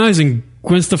blinked my eyes and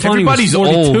Gwen Stefani Everybody's was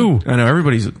 42. old. I know,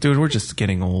 dude, we're just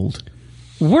getting old.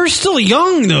 We're still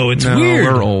young, though. It's weird.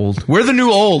 We're old. We're the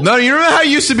new old. No, you remember how it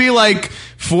used to be like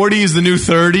 40 is the new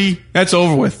 30? That's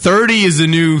over with. 30 is the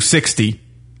new 60.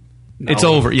 No. It's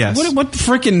over, yes. What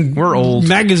freaking we're old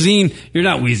magazine? You're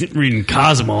not reading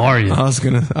Cosmo, are you?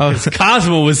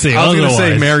 Cosmo would say I was going to otherwise.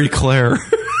 say Mary Claire.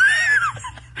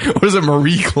 What is it,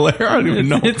 Marie Claire? I don't even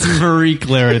know. It's Marie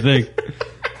Claire, I think.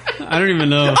 I don't even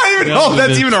know. I don't even know if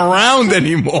that's even around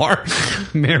anymore.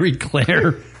 Mary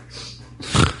Claire.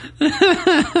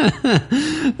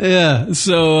 Yeah,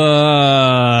 so,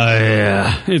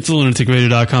 yeah. It's the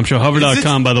lunaticradio.com show.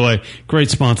 Hover.com, by the way. Great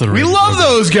sponsor. We love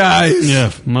those guys. Yeah,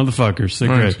 motherfuckers. They're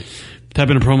great. Type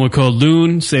in a promo code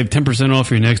LUN. Save 10% off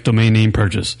your next domain name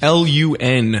purchase.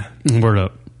 LUN. Word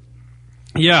up.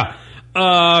 Yeah.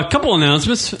 A couple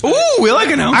announcements. Ooh, we like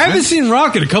announcements. I haven't seen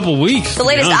Rock in a couple weeks. The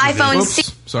latest iPhone.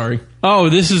 Oops, sorry. Oh,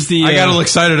 this is the. I got a little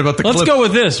excited about the clip. Let's go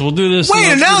with this. We'll do this.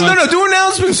 Wait, no, do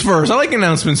announcements first. I like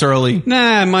announcements early.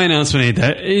 Nah, my announcement ain't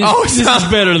that. This is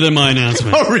better than my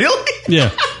announcement. Oh, really?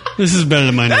 Yeah. This is better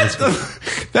than my announcement.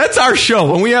 That's our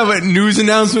show. When we have news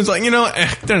announcements, like,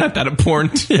 they're not that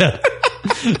important. Yeah.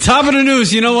 Top of the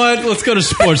news. You know what? Let's go to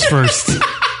sports first.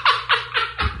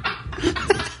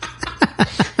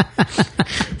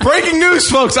 Breaking news,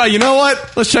 folks. You know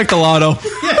what? Let's check the lotto.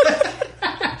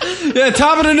 Yeah,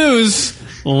 top of the news,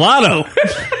 lotto.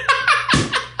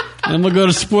 Then we'll go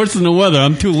to sports and the weather.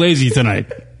 I'm too lazy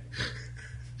tonight.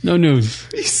 No news.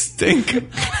 You stink.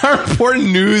 Our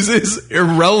important news is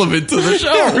irrelevant to the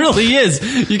show. It really is.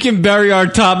 You can bury our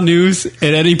top news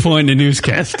at any point in the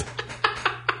newscast.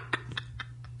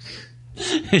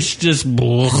 It's just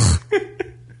blah. All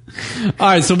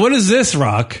right, so what is this,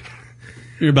 Rock?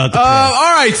 You're about to play.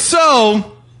 All right,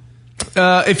 so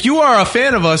if you are a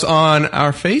fan of us on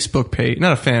our Facebook page,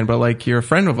 not a fan, but like you're a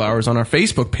friend of ours on our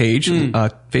Facebook page,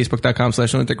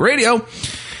 facebook.com/lunaticradio.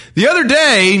 The other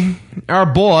day, our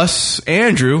boss,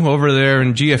 Andrew, over there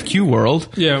in GFQ World.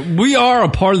 Yeah, we are a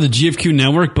part of the GFQ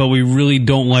network, but we really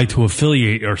don't like to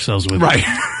affiliate ourselves with it.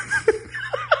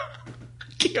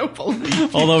 Can't believe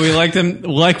it. Although we like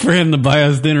for him to buy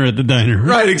us dinner at the diner.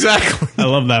 Right, exactly. I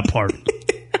love that part.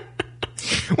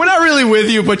 We're not really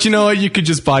with you, but you know what? You could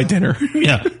just buy dinner.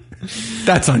 Yeah.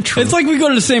 That's untrue. It's like we go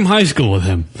to the same high school with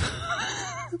him.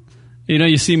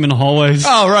 You see him in the hallways.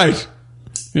 Oh, right.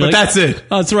 But like, that's it.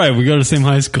 Oh, that's right. We go to the same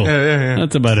high school. Yeah.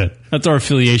 That's about it. That's our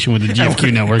affiliation with the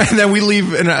GFQ network. And then we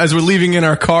leave, and as we're leaving in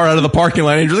our car out of the parking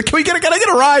lot, Andrew's like, can I get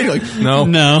a ride? You're like,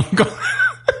 no. Go.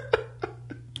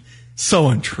 So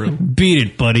untrue. Beat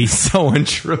it, buddy. So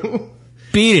untrue.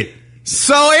 Beat it.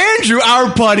 So Andrew,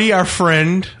 our buddy, our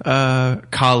friend,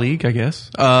 colleague, I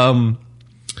guess,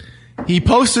 he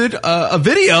posted a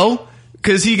video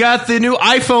because he got the new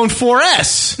iPhone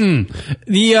 4S.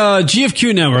 The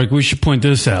GFQ network, we should point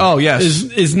this out. Oh, yes.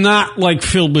 Is not like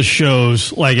filled with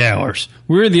shows like ours.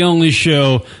 We're the only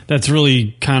show that's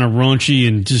really kind of raunchy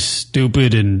and just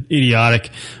stupid and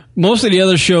idiotic. Most of the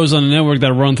other shows on the network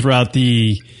that run throughout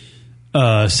the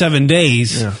 7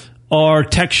 days are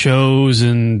tech shows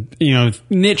and,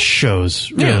 niche shows,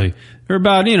 really. Yeah. They're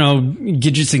about,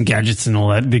 gadgets and gadgets and all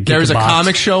that. There's a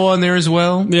comic show on there as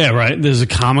well. Yeah, right. There's a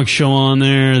comic show on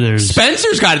there. There's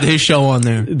Spencer's got his show on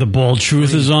there. The Bald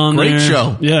Truth is on there. Great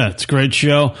show. Yeah, it's a great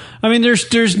show. I mean,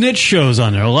 there's niche shows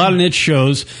on there. A lot of niche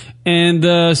shows.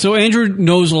 And so Andrew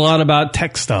knows a lot about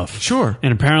tech stuff. Sure.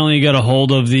 And apparently he got a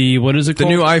hold of the, what is it The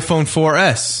called? new iPhone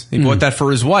 4S. He bought that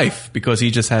for his wife because he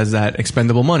just has that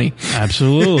expendable money.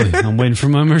 Absolutely. I'm waiting for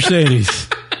my Mercedes.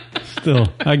 Still.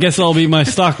 I guess I'll be my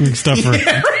stocking stuffer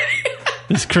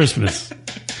this Christmas.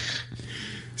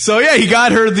 So yeah, he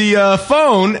got her the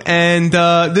phone, and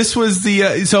this was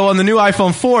the so on the new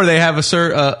iPhone 4 they have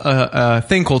a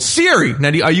thing called Siri. Now,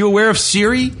 are you aware of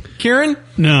Siri, Kieran?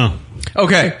 No.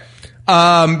 Okay.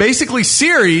 Basically,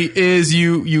 Siri is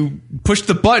you push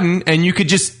the button and you could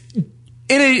just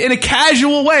in a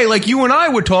casual way, like you and I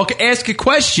would talk, ask a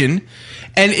question,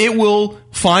 and it will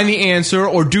find the answer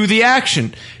or do the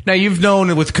action. Now, you've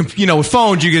known with with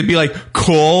phones, you could be like,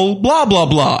 call blah blah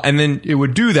blah, and then it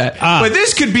would do that. But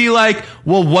this could be like,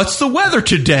 well, what's the weather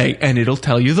today? And it'll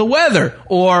tell you the weather.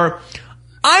 Or,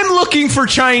 I'm looking for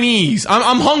Chinese.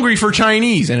 I'm hungry for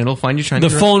Chinese, and it'll find you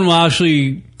Chinese. The phone will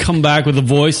actually come back with a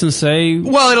voice and say,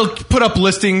 well, it'll put up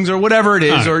listings or whatever it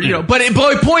is, or but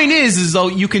the point is though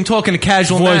you can talk in a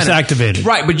casual voice manner. activated,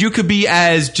 right? But you could be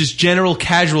as just general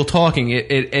casual talking.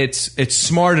 It's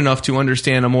smart enough to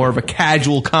understand a more of a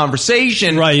casual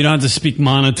conversation, right? You don't have to speak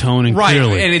monotone and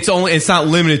clearly, and it's not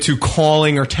limited to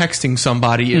calling or texting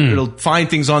somebody. It'll find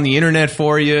things on the internet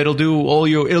for you. It'll do all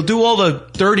the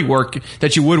dirty work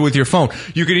that you would with your phone.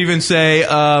 You could even say,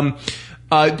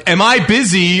 am I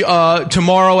busy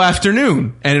tomorrow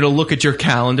afternoon? And it'll look at your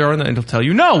calendar and it'll tell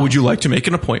you, no, would you like to make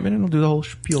an appointment? And it'll do the whole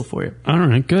spiel for you. All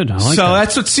right, good. I like so that.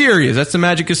 that's what Siri is. That's the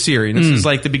magic of Siri. And this is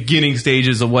like the beginning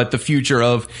stages of what the future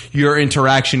of your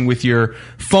interaction with your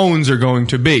phones are going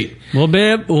to be.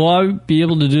 Will I be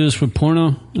able to do this with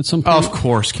porno at some point? Of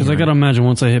course. Because I got to imagine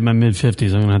once I hit my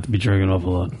mid-50s, I'm going to have to be jerking off a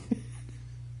lot.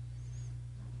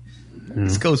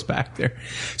 This goes back there.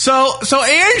 So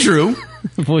Andrew...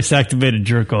 Voice-activated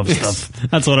jerk-off stuff.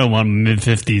 That's what I want in my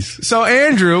mid-50s. So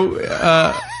Andrew,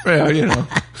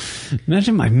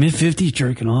 Imagine my mid-50s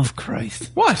jerking off.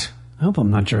 Christ. What? I hope I'm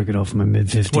not jerking off in my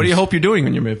mid-50s. What do you hope you're doing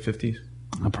in your mid-50s?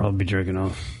 I'll probably be jerking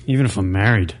off. Even if I'm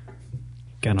married.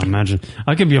 Can't imagine.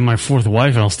 I could be on my fourth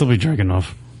wife and I'll still be jerking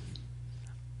off.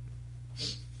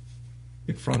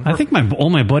 I think all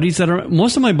my buddies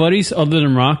most of my buddies other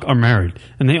than Rock are married,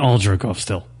 and they all jerk off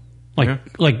still, like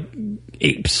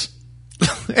apes.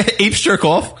 Apes jerk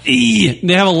off. They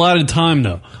have a lot of time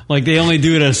though. Like they only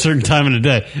do it at a certain time in the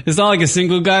day. It's not like a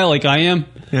single guy like I am.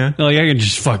 Yeah, like I can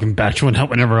just fucking batch one out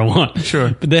whenever I want. Sure,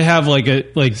 but they have like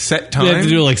a set time. They have to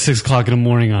do it like 6 o'clock in the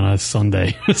morning on a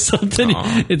Sunday or something.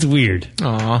 Aww. It's weird.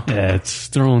 Aww. Yeah, it's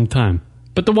their own time.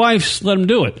 But the wives let them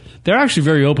do it. They're actually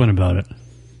very open about it.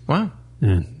 Wow.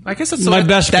 Yeah. I guess that's my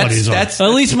best buddies are. At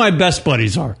least my best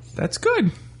buddies are. That's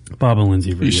good. Bob and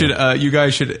Lindsay. You should. You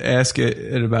guys should ask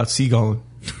it about seagulling.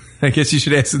 I guess you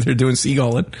should ask if they're doing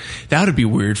seagulling. That would be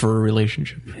weird for a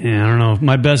relationship. Yeah, I don't know.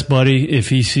 My best buddy, if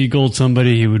he seagulled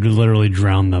somebody, he would literally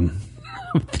drown them.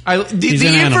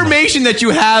 The information that you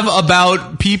have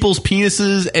about people's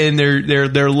penises and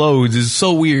their loads is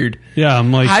so weird. Yeah,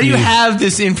 I'm like, how do you have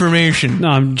this information? No,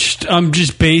 I'm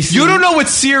just basing. You don't know what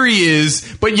Siri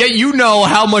is, but yet you know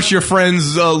how much your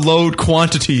friend's load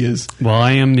quantity is. Well,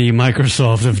 I am the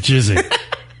Microsoft of jizzing.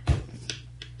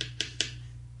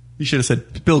 You should have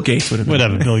said Bill Gates would have been.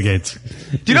 Whatever, Bill Gates.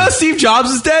 Do you know Steve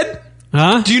Jobs is dead?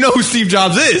 Huh? Do you know who Steve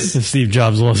Jobs is? Steve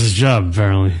Jobs lost his job,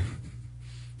 apparently.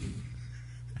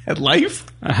 At Life?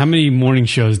 How many morning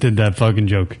shows did that fucking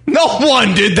joke? No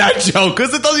one did that joke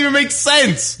because it doesn't even make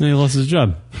sense. And he lost his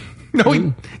job. No,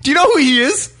 do you know who he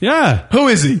is? Yeah. Who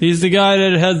is he? He's the guy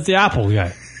that has the Apple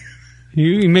guy.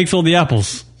 He makes all the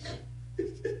apples.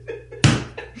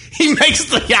 He makes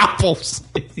the apples.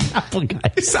 The Apple guy.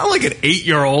 You sound like an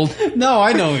 8-year-old. No,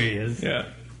 I know who he is. Yeah.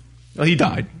 Well, he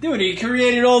died. Dude, he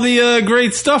created all the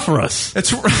great stuff for us.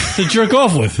 That's right. To jerk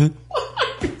off with.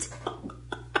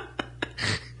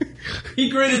 He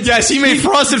created. Yes, he made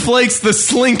Frosted Flakes, the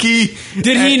Slinky.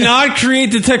 Did he not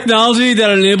create the technology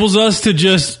that enables us to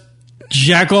just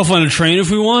jack off on a train if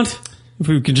we want? If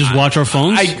we can just watch our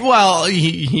phones?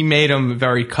 He made them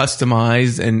very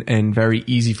customized and very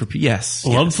easy for people. Yes. I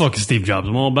love fucking Steve Jobs.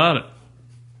 I'm all about it.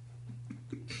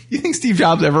 You think Steve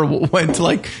Jobs ever went to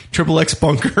like XXX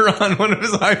bunker on one of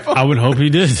his iPhones? I would hope he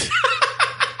did.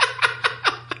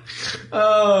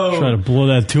 Oh. Try to blow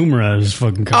that tumor out of his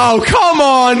fucking cock. Oh, come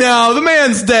on now. The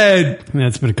man's dead. Yeah,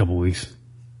 it's been a couple weeks.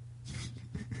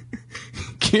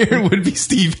 Kieran would be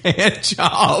Steve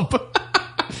Handjob.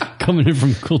 Coming in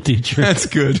from Cool Teacher. That's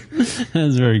good.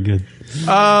 That's very good.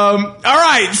 All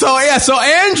right. So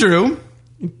Andrew,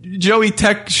 Joey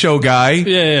Tech Show guy.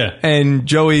 Yeah. And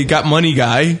Joey Got Money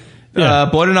guy. Yeah.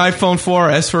 Bought an iPhone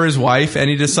 4S for his wife, and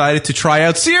he decided to try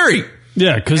out Siri.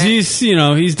 Yeah, because he's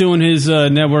doing his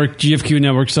network, GFQ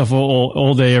network stuff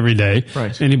all day, every day.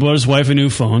 Right. And he bought his wife a new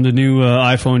phone, the new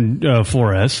iPhone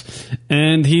 4S,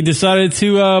 and he decided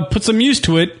to put some use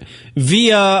to it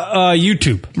via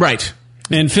YouTube. Right.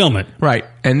 And film it. Right.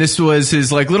 And this was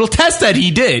his little test that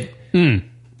he did.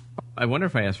 I wonder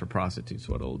if I ask for prostitutes,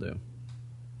 what it'll do.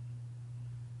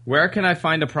 Where can I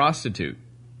find a prostitute?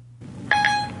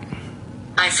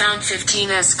 I found 15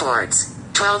 escorts.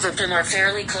 12 of them are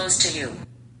fairly close to you.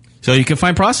 So you can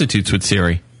find prostitutes with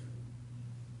Siri.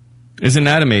 Isn't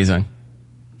that amazing?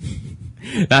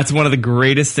 That's one of the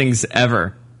greatest things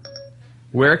ever.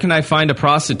 Where can I find a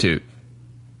prostitute?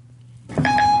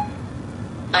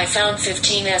 I found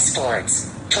 15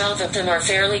 escorts. 12 of them are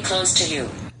fairly close to you.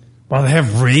 Well, they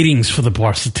have ratings for the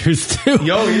prostitutes too.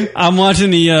 I'm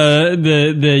watching the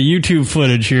YouTube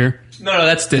footage here. No,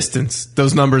 that's distance.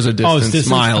 Those numbers are distance. Oh, it's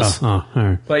distance? Miles. Oh, all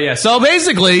right. But yeah, so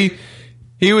basically,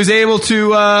 he was able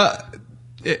to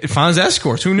find his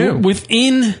escorts. Who knew?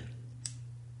 Within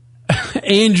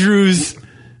Andrew's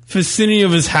vicinity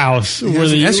of his house.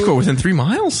 There's an escort within 3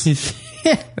 miles?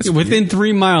 Within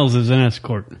 3 miles is an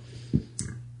escort.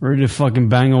 Ready to fucking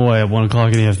bang away at 1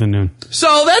 o'clock in the afternoon. So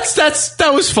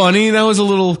that was funny. That was a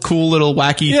little cool, little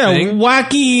wacky thing.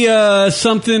 Wacky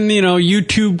something,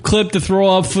 YouTube clip to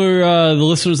throw up for the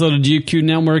listeners of the GQ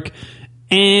network.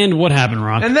 And what happened,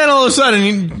 Rock? And then all of a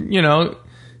sudden,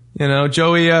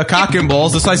 Joey Cock and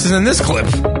Balls decides to send this clip.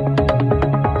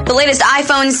 The latest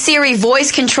iPhone Siri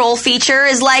voice control feature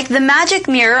is like the magic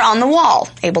mirror on the wall,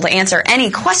 able to answer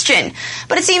any question.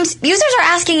 But it seems users are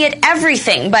asking it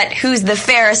everything, but who's the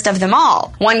fairest of them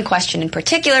all? One question in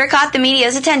particular caught the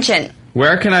media's attention.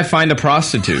 Where can I find a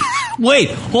prostitute?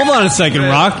 Wait, hold on a second,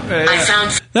 Rock.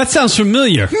 That sounds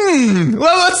familiar.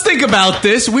 Well, let's think about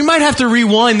this. We might have to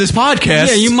rewind this podcast.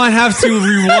 Yeah, you might have to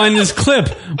rewind this clip.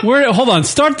 Hold on.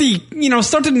 Start the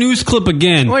news clip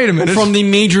again. Wait a minute. From the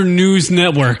major news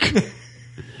network.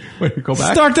 Wait, go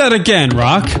back. Start that again,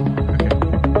 Rock.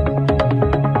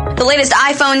 The latest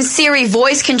iPhone Siri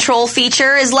voice control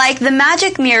feature is like the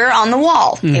magic mirror on the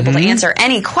wall, able to answer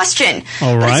any question.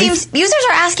 All right. But it seems users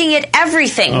are asking it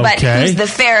everything, but who's the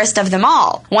fairest of them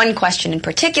all? One question in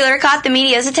particular caught the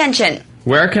media's attention.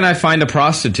 Where can I find a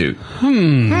prostitute? Hold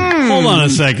on a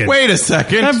second. Wait a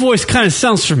second. That voice kind of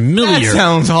sounds familiar. That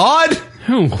sounds odd.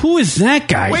 Who is that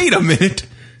guy? Wait a minute.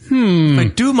 If I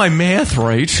do my math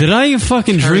right. Did I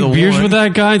fucking drink beers with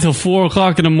that guy until 4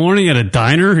 o'clock in the morning at a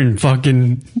diner and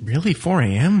fucking... Really? 4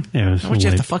 a.m.? Yeah, it was How much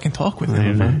you have to fucking talk with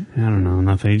him? I don't know,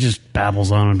 nothing. He just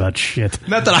babbles on about shit.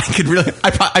 Not that I could really...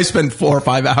 I spend 4 or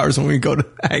 5 hours when we go to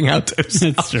hang out to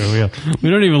himself. That's true. We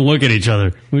don't even look at each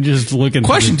other. We just look at...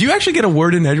 Question, do you actually get a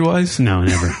word in edgewise? No,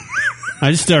 never.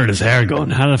 I just stared at his hair going,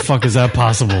 how the fuck is that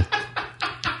possible?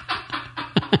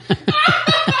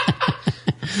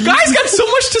 Guy's got so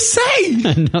much to say.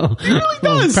 I know. He really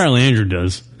does. Apparently Andrew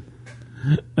does.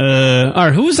 All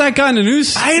right, who was that guy in the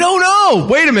news? I don't know.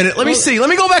 Wait a minute. Let me see. Let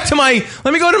me go to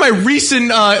my recent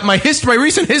my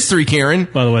recent history, Karen.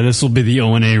 By the way, this will be the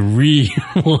O&A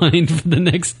rewind for the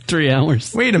next 3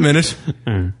 hours. Wait a minute.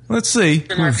 Let's see.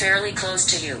 Them are fairly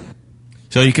close to you.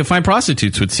 So you can find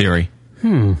prostitutes with Siri.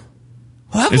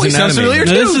 Well, that voice sounds familiar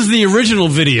too. This is the original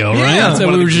video, right? Yeah. That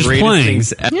we were just playing.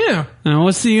 Yeah. Now,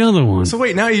 what's the other one? So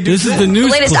wait, now you do this. Is the news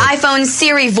The latest clip. iPhone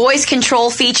Siri voice control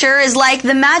feature is like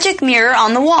the magic mirror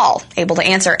on the wall, able to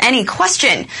answer any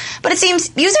question. But it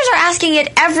seems users are asking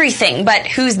it everything, but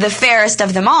who's the fairest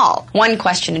of them all? One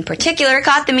question in particular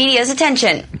caught the media's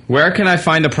attention. Where can I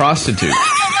find a prostitute?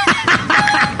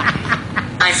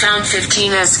 I found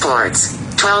 15 escorts.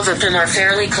 12 of them are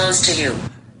fairly close to you.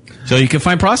 So you can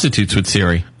find prostitutes with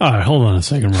Siri. All right, hold on a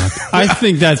second, Rob. I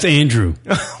think that's Andrew.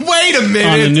 Wait a minute.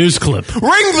 On the news clip. Ring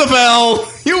the bell.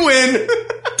 You win.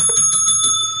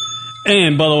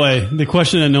 And, by the way, the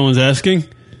question that no one's asking,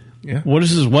 what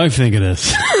does his wife think of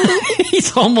this? He's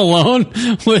home alone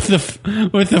with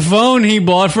the phone he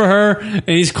bought for her, and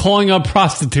he's calling up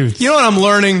prostitutes. You know what I'm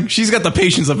learning? She's got the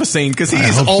patience of a saint because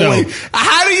he's hope always. so.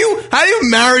 How do you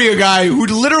marry a guy who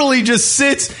literally just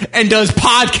sits and does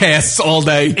podcasts all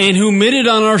day and who admitted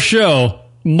on our show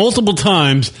multiple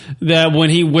times that when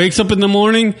he wakes up in the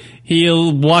morning,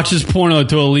 he'll watch his porno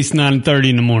until at least 9:30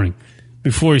 in the morning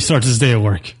before he starts his day at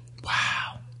work.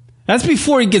 Wow, that's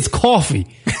before he gets coffee.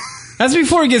 That's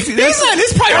before he gets...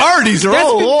 His priorities are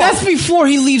all off. That's before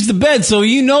he leaves the bed. So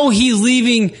you know he's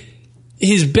leaving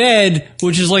his bed,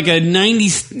 which is like a 90...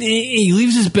 He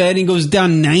leaves his bed and goes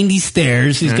down 90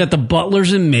 stairs. He's got the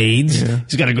butlers and maids. Yeah.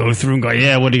 He's got to go through and go,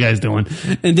 what are you guys doing?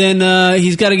 And then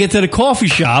he's got to get to the coffee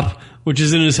shop which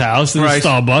is in his house, and Right.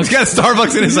 Starbucks. He's got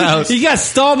Starbucks in his house. He got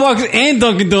Starbucks and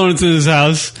Dunkin' Donuts in his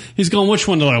house. He's going, which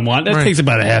one do I want? That Right. takes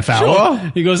about a half hour.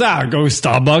 Sure. He goes, go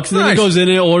Starbucks. And then he Nice. goes in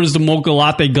and orders the mocha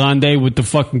latte grande with the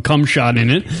fucking cum shot in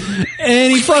it.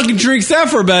 And he fucking drinks that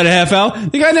for about a half hour.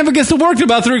 The guy never gets to work till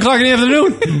about 3 o'clock in the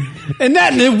afternoon. And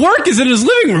the work is in his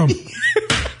living room.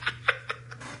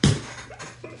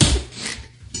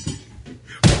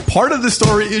 Part of the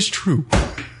story is true.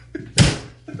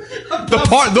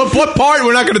 What part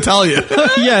we're not going to tell you.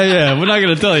 yeah, we're not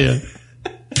going to tell you.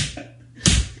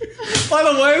 By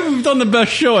the way, we've done the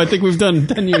best show I think we've done in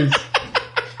 10 years.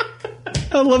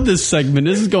 I love this segment.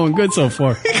 This is going good so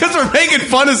far. Because we're making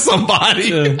fun of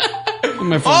somebody.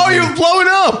 Oh, you're blowing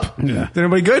up. Yeah. Is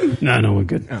everybody good? No, we're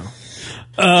good.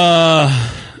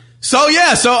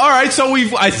 So all right. So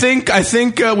I think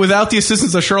without the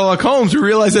assistance of Sherlock Holmes, we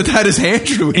realize that is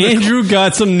Andrew. Andrew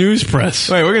got some news press.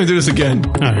 Wait, we're gonna do this again.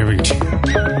 Oh, here we go.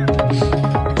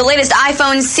 The latest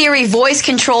iPhone Siri voice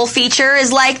control feature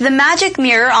is like the magic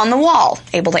mirror on the wall,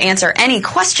 able to answer any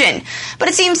question. But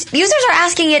it seems users are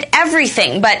asking it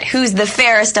everything, but who's the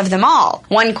fairest of them all?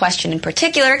 One question in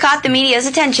particular caught the media's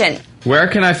attention. Where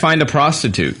can I find a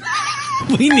prostitute?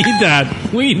 We need that.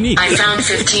 I found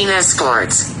 15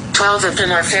 escorts. 12 of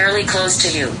them are fairly close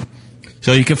to you.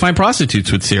 So you can find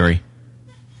prostitutes with Siri.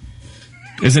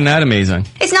 Isn't that amazing?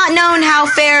 It's not known how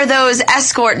fair those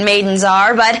escort maidens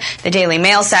are, but the Daily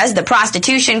Mail says the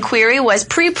prostitution query was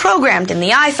pre-programmed in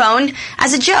the iPhone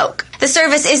as a joke. The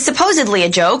service is supposedly a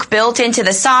joke built into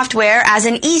the software as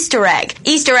an Easter egg.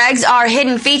 Easter eggs are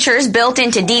hidden features built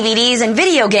into DVDs and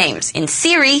video games. In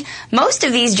Siri, most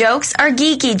of these jokes are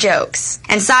geeky jokes.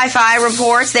 And Sci-Fi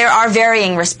reports there are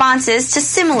varying responses to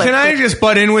similar... Can I just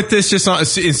butt in with this?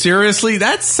 Seriously,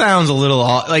 that sounds a little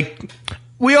odd. Like...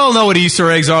 We all know what Easter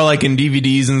eggs are like in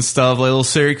DVDs and stuff, like little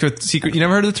secret. You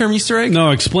never heard of the term Easter egg? No,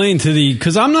 explain to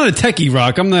because I'm not a techie,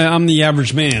 Rock. I'm the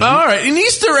average man. All right, an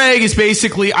Easter egg is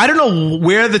basically, I don't know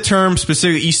where the term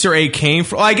specific Easter egg came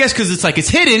from. Well, I guess because it's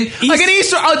hidden. Like an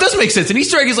Easter, it does make sense. An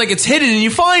Easter egg is like it's hidden and you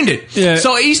find it. Yeah.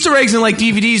 So Easter eggs in like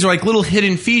DVDs are like little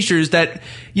hidden features that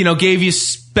gave you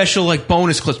special like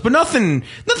bonus clips, but nothing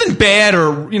bad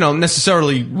or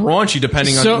necessarily raunchy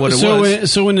depending on what it was.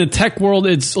 So in the tech world,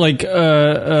 it's like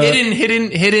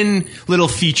hidden little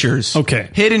features. Okay,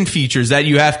 hidden features that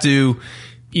you have to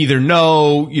either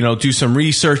know, do some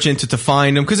research into to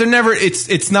find them because they're never.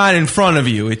 It's not in front of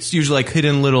you. It's usually like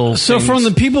hidden little. So things. from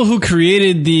the people who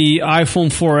created the iPhone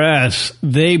 4S,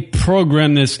 they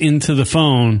programmed this into the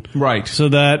phone, right? So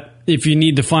that if you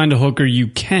need to find a hooker, you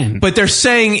can. But they're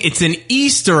saying it's an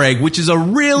Easter egg, which is a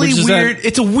really weird.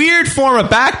 It's a weird form of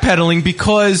backpedaling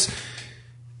because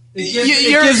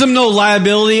it gives them no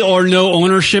liability or no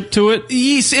ownership to it.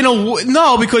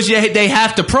 No, because they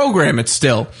have to program it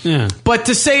still. Yeah. But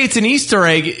to say it's an Easter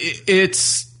egg,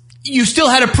 you still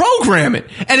had to program it,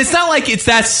 and it's not like it's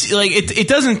that like it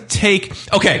doesn't take.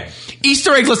 Okay,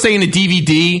 Easter eggs. Let's say in a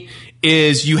DVD.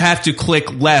 Is you have to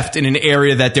click left in an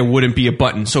area that there wouldn't be a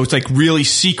button. So it's like really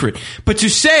secret. But to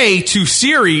say to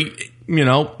Siri,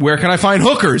 where can I find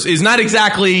hookers is not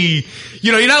exactly,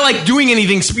 you're not like doing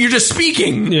anything. You're just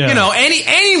speaking. Yeah.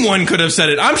 Anyone could have said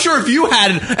it. I'm sure if you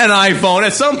had an iPhone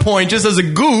at some point, just as a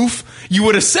goof, you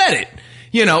would have said it.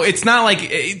 It's not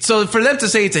like, so for them to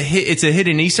say it's a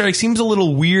hidden Easter egg seems a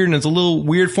little weird, and it's a little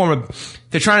weird form of,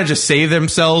 they're trying to just save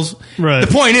themselves. Right.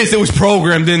 The point is, it was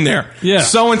programmed in there. Yeah.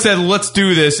 Someone said, let's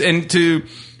do this. And to,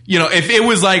 if it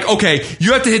was like, okay,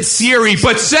 you have to hit Siri,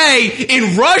 but say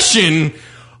in Russian,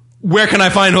 where can I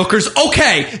find hookers?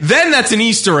 Okay, then that's an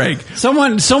Easter egg.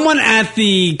 Someone at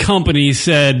the company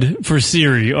said for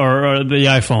Siri or the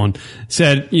iPhone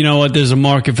said, you know what, there's a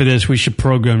market for this. We should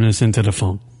program this into the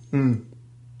phone.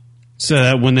 So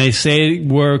that when they say,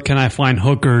 where can I find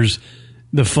hookers,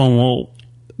 the phone will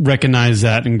recognize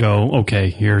that and go,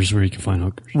 okay, here's where you can find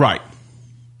hookers. Right.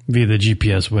 Via the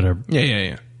GPS, whatever.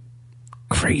 Yeah.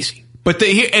 Crazy. But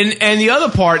the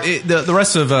other part, the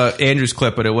rest of Andrew's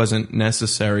clip, but it wasn't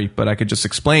necessary, but I could just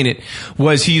explain it,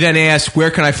 was he then asked, where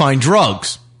can I find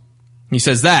drugs? He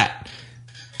says that.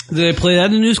 Did they play that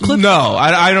in the news clip? No,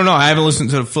 I don't know. I haven't listened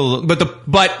to the full, but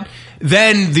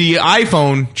then the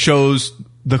iPhone shows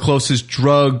the closest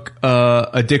drug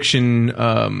addiction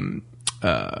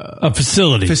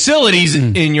facilities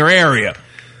in your area.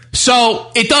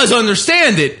 So it does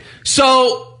understand it.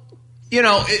 So,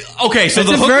 okay, so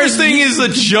the hookers thing is a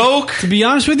joke. To be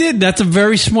honest with you, that's a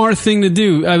very smart thing to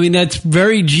do. I mean, that's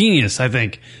very genius, I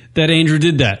think, that Andrew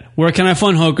did that. Where can I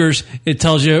find hookers? It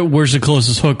tells you where's the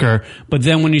closest hooker. But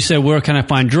then when you say, where can I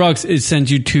find drugs? It sends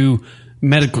you to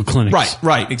medical clinics.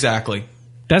 Right, exactly.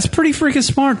 That's pretty freaking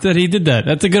smart that he did that.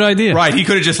 That's a good idea. Right. He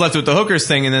could have just left it with the hookers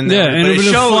thing, and then Yeah, and it would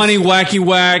have been a funny wacky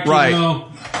whack. Right. You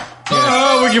know?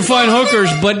 Oh, we can find hookers,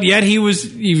 but yet he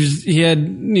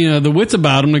had the wits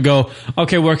about him to go,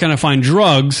 okay, where can I find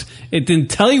drugs? It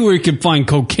didn't tell you where you could find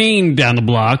cocaine down the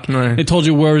block. Right. It told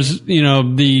you where's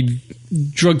the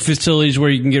drug facilities where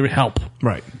you can get help.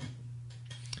 Right.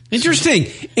 Interesting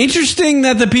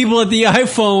that the people at the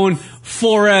iPhone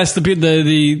 4S,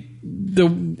 the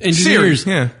engineers,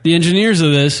 the engineers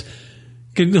of this,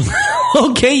 could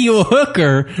okay you a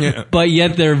hooker, but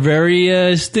yet they're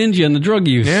very stingy on the drug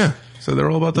use. Yeah, so they're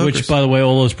all about the hookers. Which, by the way,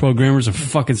 all those programmers are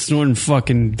fucking snorting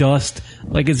fucking dust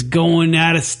like it's going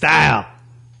out of style.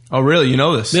 Oh, really? You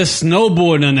know this? They're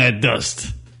snowboarding on that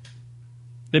dust.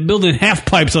 They're building half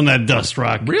pipes on that dust,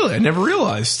 Rock. Really? I never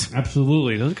realized.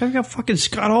 Absolutely. Those guys got fucking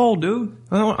Scott Hall, dude.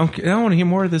 I want to hear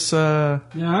more of this. Yeah,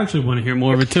 I actually want to hear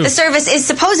more of it, too. The service is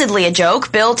supposedly a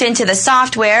joke built into the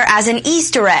software as an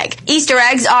Easter egg. Easter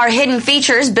eggs are hidden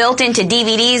features built into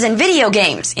DVDs and video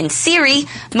games. In Siri,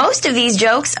 most of these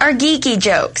jokes are geeky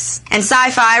jokes. And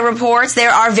Sci-Fi reports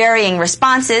there are varying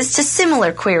responses to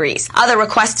similar queries. Other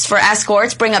requests for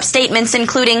escorts bring up statements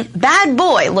including bad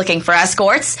boy looking for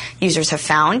escorts, users have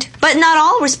found. But not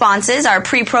all responses are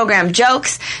pre-programmed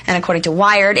jokes, and according to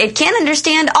Wired, it can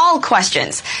understand all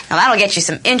questions. Now that'll get you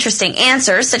some interesting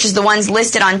answers, such as the ones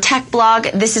listed on tech blog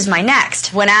This Is My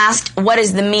Next. When asked, what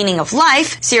is the meaning of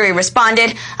life, Siri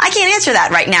responded, I can't answer that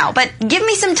right now, but give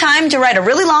me some time to write a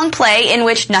really long play in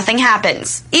which nothing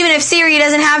happens. Even if Siri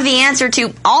doesn't have the answer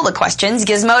to all the questions,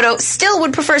 Gizmodo still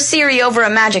would prefer Siri over a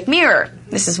magic mirror.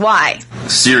 This is why.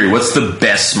 Siri, what's the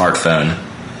best smartphone?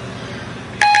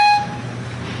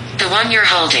 The one you're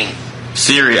holding.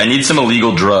 Siri, I need some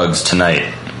illegal drugs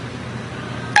tonight.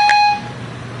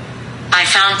 I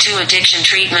found 2 addiction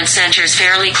treatment centers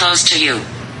fairly close to you.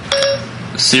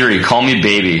 Siri, call me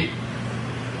baby.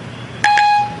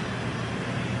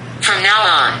 From now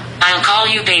on, I'll call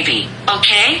you baby,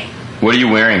 okay? What are you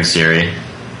wearing, Siri?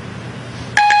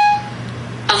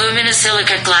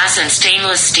 Aluminosilicate glass and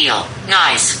stainless steel.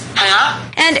 Nice,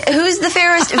 huh? And who's the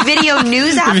fairest video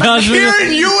news app?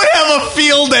 Karen, you would have a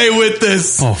field day with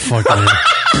this. Oh, fuck man.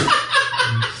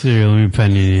 Siri, let me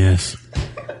pen you in the ass.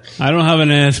 I don't have an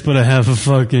ass, but I have a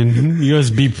fucking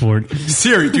USB port.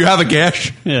 Siri, do you have a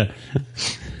gash? Yeah.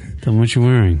 Tell me what you're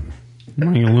wearing.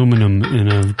 I'm wearing aluminum in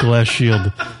a glass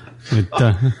shield. With,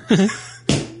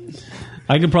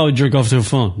 I could probably jerk off to a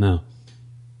phone now.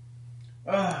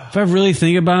 If I really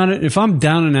think about it, if I'm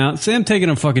down and out, say I'm taking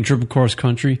a fucking trip across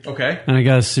country. Okay. And I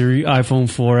got a Siri iPhone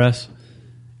 4S,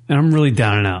 and I'm really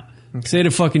down and out. Okay. Say to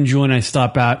fucking join, I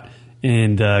stop out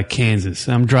in Kansas.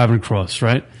 I'm driving across,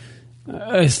 right?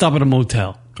 I stop at a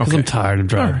motel because I'm tired of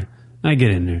driving. Right. I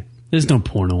get in there. There's no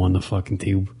porno on the fucking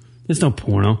tube. There's no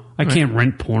porno. I can't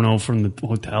rent porno from the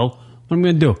hotel. What am I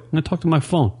going to do? I'm going to talk to my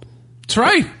phone. That's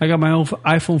right. I got my old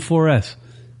iPhone 4S.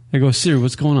 I go, Siri,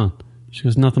 what's going on? She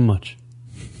goes, nothing much.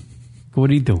 I go, what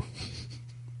are you doing?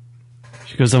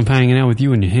 She goes, I'm hanging out with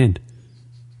you in your hand.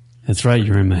 That's right,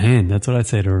 you're in my hand. That's what I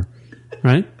say to her.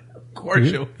 Right? Of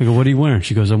course you. I go, what are you wearing?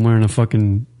 She goes, I'm wearing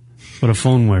what a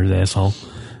phone wears, asshole.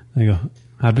 I go,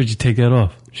 how about you take that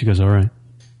off? She goes, all right.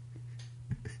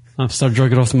 I'll start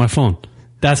jerking off to my phone.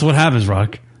 That's what happens,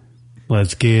 Rock.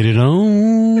 Let's get it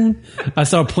on. I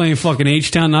start playing fucking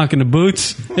H-Town, knocking the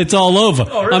boots. It's all over.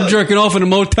 Oh, really? I'm jerking off in a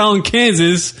motel in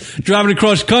Kansas, driving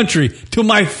across country to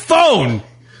my phone.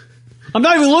 I'm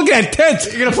not even looking at tents.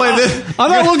 You're going to play this?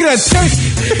 I'm not looking at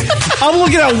tents. I'm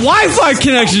looking at Wi-Fi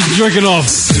connections jerking off.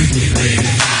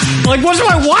 Like, what's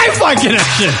my Wi-Fi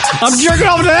connection? I'm jerking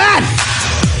off to that.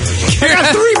 I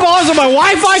got 3 bars on my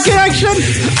Wi-Fi connection.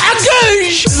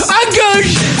 Agoosh!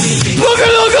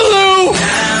 Boogaloo!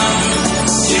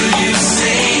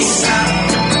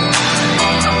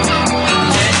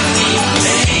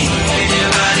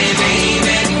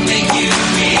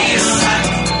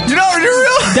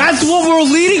 That's what we're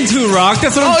leading to, Rock.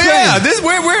 That's what I'm saying. Oh,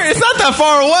 yeah. We're, it's not that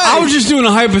far away. I was just doing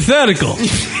a hypothetical.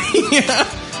 Yeah.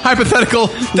 Hypothetical.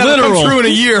 That'll come true in a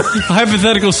year.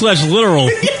 Hypothetical / literal.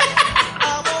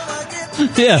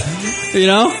 Yeah. You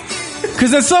know?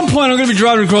 Because at some point I'm going to be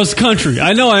driving across the country.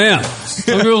 I know I am. I'm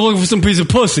going to go looking for some piece of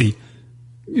pussy.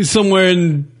 Somewhere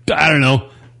in, I don't know,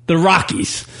 the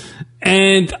Rockies.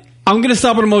 And I'm going to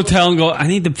stop at a motel and go, I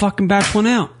need to fucking batch one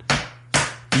out.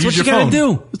 That's what you gotta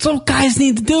do. That's all guys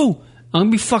need to do. I'm gonna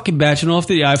be fucking batching off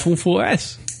to the iPhone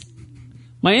 4S.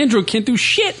 My Android can't do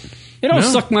shit. It don't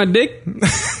suck my dick.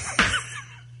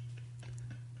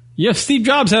 Yeah, Steve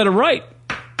Jobs had it right.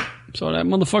 So that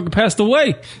motherfucker passed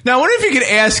away. Now, I wonder if you could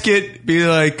ask it, be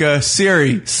like,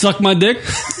 Siri. Suck my dick?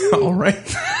 All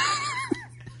right.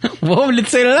 What would it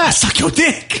say to that? I suck your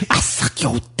dick. I suck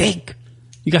your dick.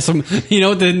 You got some, you know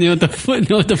what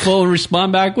the phone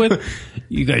respond back with?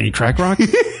 You got any track rock?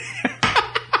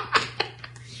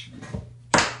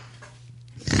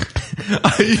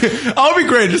 I'll be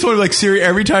great. I just want to like Siri,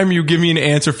 every time you give me an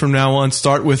answer from now on,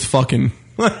 start with fucking.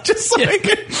 Just like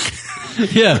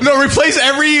yeah. No, replace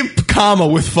every comma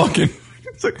with fucking.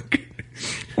 It's like,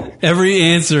 every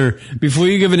answer before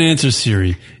you give an answer,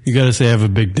 Siri, you got to say I have a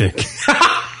big dick.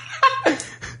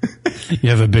 You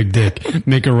have a big dick.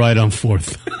 Make a right on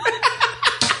 4th.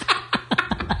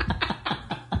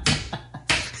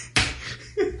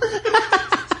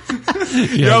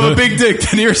 You have a big dick.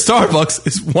 The nearest Starbucks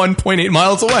is 1.8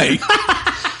 miles away.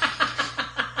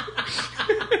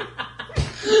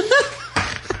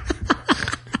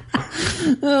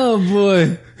 Oh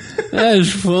boy, that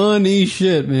is funny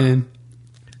shit, man.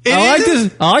 I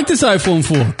like this iPhone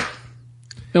 4.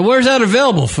 Now, where's that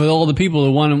available for all the people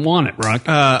that want it, Rock?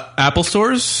 Apple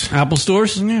stores. Apple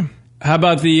stores. Yeah. How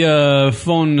about the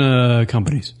phone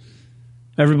companies?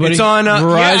 Everybody. It's on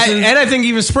Verizon, and I think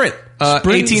even Sprint.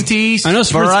 AT&T, I know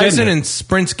Sprint's getting Verizon, it. and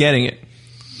Sprint's getting it.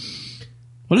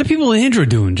 What are people in Android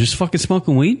doing? Just fucking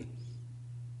smoking weed?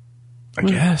 I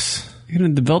guess. You're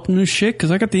gonna develop new shit?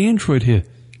 Because I got the Android here.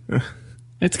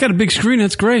 It's got a big screen.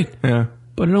 That's great. Yeah.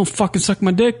 But it don't fucking suck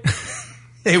my dick.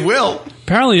 It will.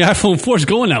 Apparently, iPhone 4 is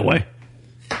going that way.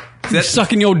 That's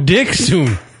sucking your dick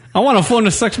soon. I want a phone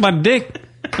that sucks my dick.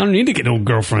 I don't need to get no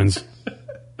girlfriends.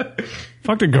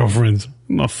 Fuck the girlfriends.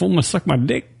 My phone must suck my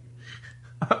dick.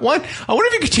 I wonder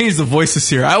if you could change the voices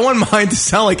here. I want mine to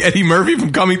sound like Eddie Murphy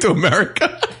from Coming to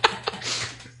America.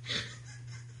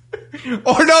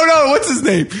 Or no, what's his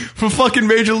name? From fucking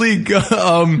Major League. Bob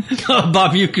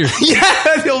Uecker.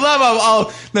 Yeah,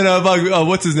 no,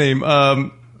 what's his name?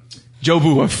 Joe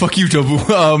Boo. Fuck you, Joe Boo.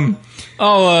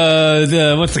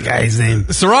 What's the guy's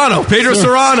name? Serrano. Pedro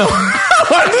Serrano.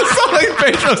 Why does it sound like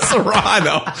Pedro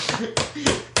Serrano?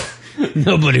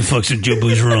 Nobody fucks with Joe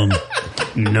Boo's room.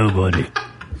 Nobody.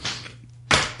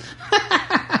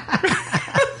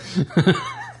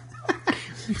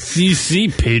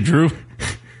 CC, Pedro.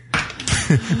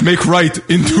 Make right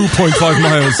in 2.5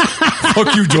 miles.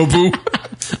 Fuck you, Joe Boo.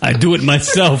 I do it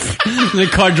myself. The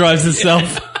car drives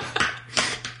itself.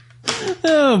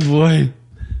 Oh, boy.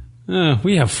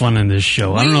 We have fun in this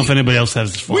show. I don't know if anybody else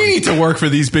has fun. We need to work for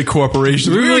these big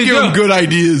corporations. We really give them good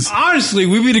ideas. Honestly,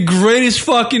 we'd be the greatest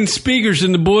fucking speakers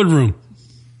in the boardroom.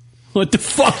 What the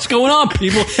fuck's going on,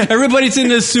 people? Everybody's in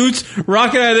their suits,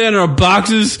 rocking out there in our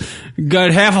boxes,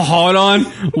 got half a heart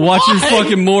on, watching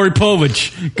fucking Maury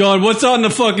Povich. Going, what's on the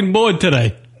fucking board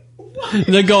today?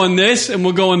 They're going this, and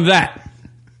we're going that.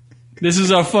 This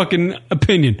is our fucking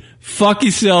opinion. Fuck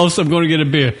yourselves, I'm going to get a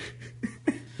beer.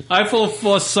 iPhone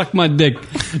 4, suck my dick.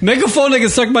 Make a phone that can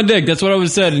suck my dick. That's what I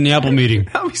was said in the Apple meeting.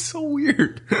 That would be so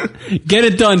weird. Get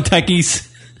it done, techies.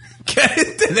 Get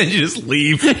it, and then you just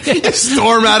leave. You just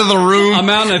storm out of the room. I'm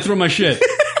out and I throw my shit.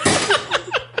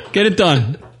 Get it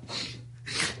done.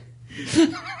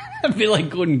 I feel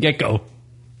like Gordon Gekko.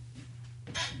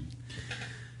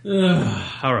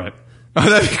 All right. Oh,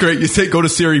 that'd be great. You say, go to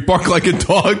Siri, bark like a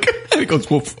dog. And it goes,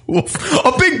 woof, woof.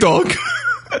 A big dog.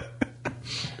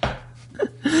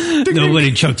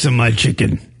 Nobody chucks on my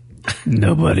chicken.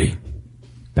 Nobody.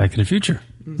 Back to the Future.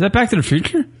 Is that Back to the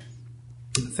Future?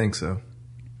 I think so.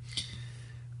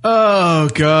 Oh,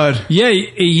 God. Yeah,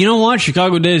 you know what?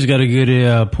 Chicago Days got a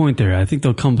good point there. I think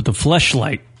they'll come with the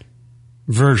fleshlight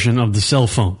version of the cell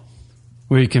phone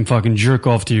where you can fucking jerk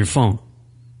off to your phone.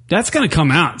 That's going to come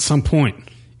out at some point.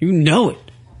 You know it.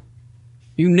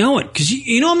 You know it. Because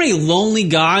you know how many lonely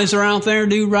guys are out there,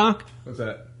 dude, Rock? What's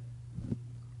that?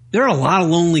 There are a lot of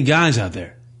lonely guys out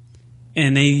there.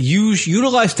 And they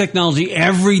utilize technology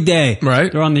every day.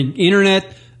 Right. They're on the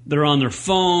internet. They're on their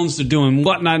phones. They're doing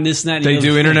whatnot, this and that. They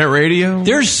do internet radio?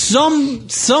 There's some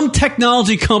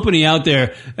technology company out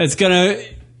there that's going to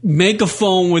make a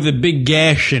phone with a big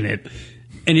gash in it.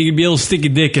 And you can be able to stick a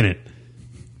dick in it.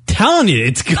 Telling you,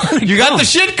 it's going to You got the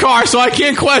shit car, so I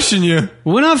can't question you.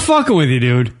 We're not fucking with you,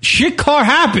 dude. Shit car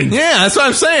happened. Yeah, that's what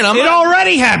I'm saying. It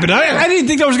already happened. I didn't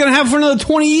think that was going to happen for another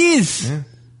 20 years. Yeah.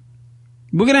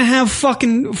 We're going to have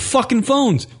fucking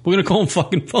phones. We're going to call them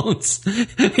fucking phones.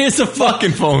 Here's a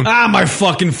fucking phone. My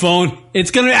fucking phone.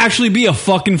 It's going to actually be a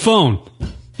fucking phone.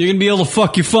 You're going to be able to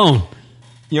fuck your phone.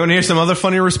 You want to hear some other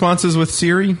funny responses with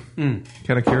Siri? Kind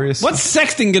of curious. What's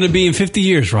sexting going to be in 50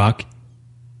 years, Rock?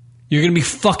 You're going to be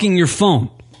fucking your phone.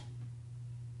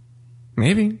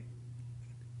 Maybe.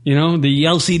 You know, the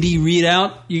LCD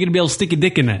readout, you're going to be able to stick a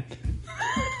dick in that.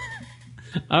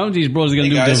 I don't think these bros are going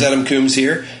to Hey do guys, different. Adam Coombs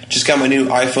here. Just got my new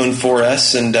iPhone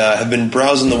 4S and have been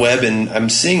browsing the web, and I'm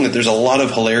seeing that there's a lot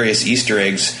of hilarious Easter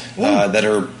eggs that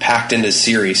are packed into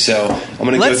Siri. So I'm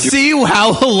going to go Let's through. see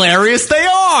how hilarious they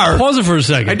are. Pause it for a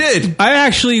second. I did. I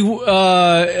actually,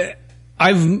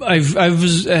 I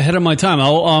was ahead of my time.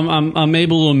 I'm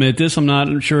able to admit this. I'm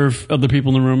not sure if other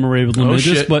people in the room are able to admit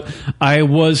this, shit. but I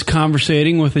was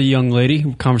conversating with a young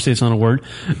lady. Conversate's not a word.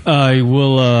 I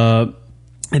will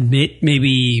admit,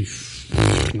 maybe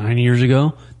 9 years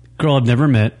ago, girl I've never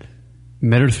met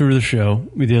her through the show.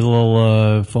 We did a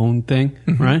little phone thing,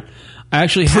 right? I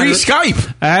actually had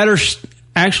Pre-Skype. I had her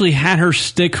actually had her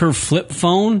stick her flip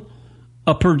phone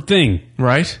up her thing,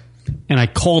 right? And I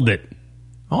called it.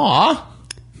 Aw.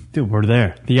 Dude, we're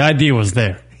there. The idea was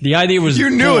there. The idea was You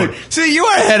knew born. it. See, you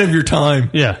were ahead of your time.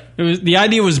 Yeah, it was. The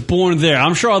idea was born there.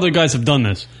 I'm sure other guys have done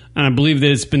this, and I believe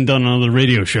that it's been done on other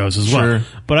radio shows as well. Sure.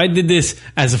 But I did this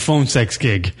as a phone sex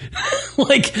gig.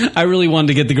 Like, I really wanted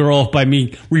to get the girl off by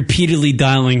me repeatedly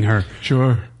dialing her.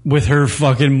 Sure. With her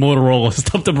fucking Motorola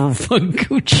stuffed up her fucking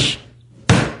cooch.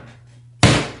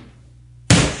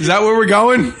 Is that where we're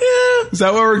going? Yeah. Is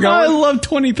that where we're going? I love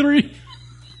 23.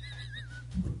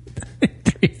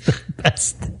 23 is the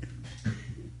best.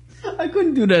 I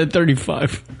couldn't do that at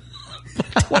 35.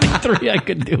 But 23, I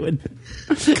could do it.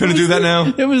 Couldn't do that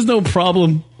now? It was no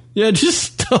problem. Yeah,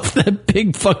 just stuff that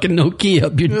big fucking Nokia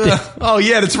up your dick. Oh,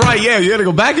 yeah, that's right. Yeah, you had to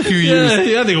go back a few years. Yeah,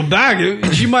 you had to go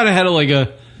back. She might have had like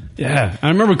a... Yeah, I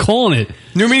remember calling it.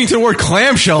 You're meaning to the word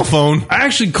clamshell phone. I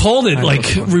actually called it like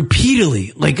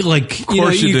repeatedly. Like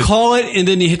you call it and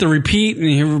then you hit the repeat and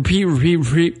you hit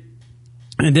repeat.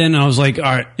 And then I was like, all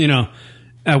right,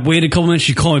 I waited a couple minutes.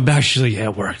 She called me back. She's like, yeah,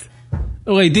 it worked.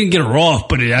 Well, I didn't get her off,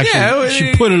 but it actually,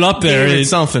 she put it up there. Gave it It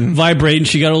something. vibrated and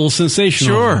she got a little sensation.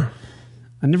 Sure.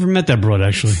 I never met that broad,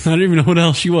 actually. I don't even know what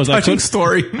else she was. Touching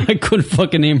story. I couldn't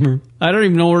fucking name her. I don't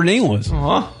even know what her name was.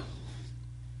 Uh-huh.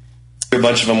 A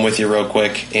bunch of them with you real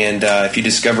quick, and if you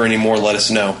discover any more, let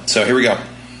us know. So here we go.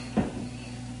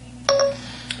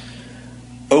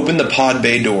 Open the pod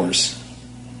bay doors.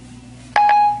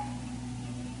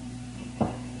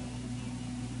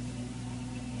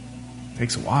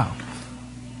 Takes a while.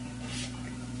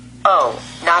 Oh,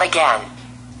 not again.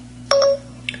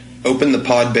 Open the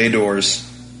pod bay doors.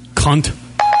 Cunt.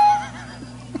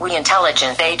 We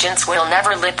intelligence agents will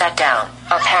never live that down,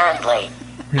 apparently.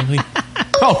 Really?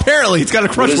 Oh, apparently it's got a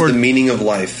crush What is word. the meaning of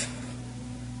life?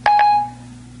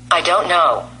 I don't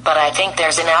know, but I think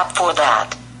there's an app for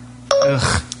that.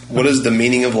 Ugh. What is the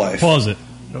meaning of life? Pause it.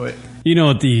 No, wait. You know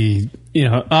what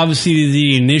obviously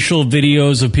the initial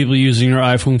videos of people using their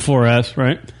iPhone 4S,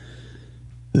 right?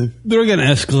 They're going to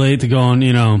escalate to going,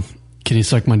 can you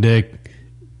suck my dick?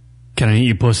 Can I eat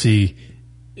your pussy?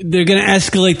 They're going to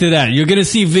escalate to that. You're going to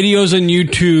see videos on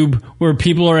YouTube where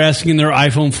people are asking their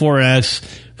iPhone 4S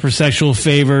for sexual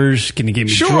favors. Can you give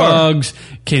me drugs?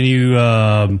 Can you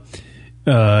call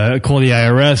the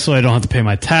IRS so I don't have to pay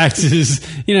my taxes?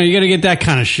 You're going to get that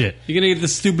kind of shit. You're going to get the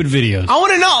stupid videos. I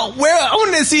want to know I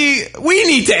want to see. We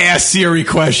need to ask Siri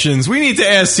questions. We need to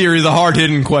ask Siri the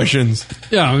hard-hitting questions.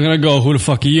 Yeah, I'm going to go, who the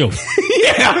fuck are you?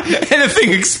 Yeah, and the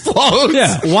thing explodes.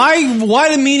 Yeah,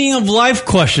 why the meaning of life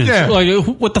questions? Yeah. Like,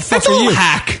 what the fuck That's are a you?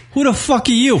 hack. Who the fuck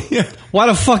are you? Yeah. Why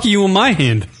the fuck are you in my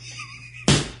hand?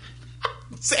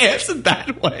 It's answered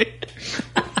that way.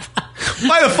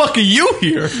 Why the fuck are you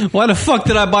here? Why the fuck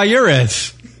did I buy your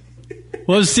ass?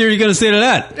 What's Siri going to say to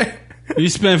that? You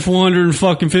spent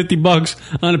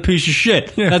 $450 on a piece of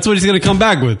shit. Yeah. That's what he's going to come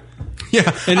back with. Yeah.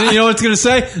 And then you know what it's going to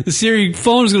say? The Siri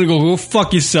phone's going to go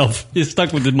fuck yourself. You're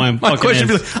stuck with my fucking question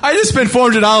ass. would be, I just spent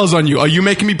 $400 on you. Are you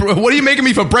making me? What are you making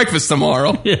me for breakfast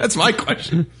tomorrow? Yeah. That's my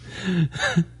question.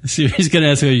 Siri's going to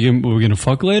ask, we're going to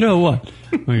fuck later or what?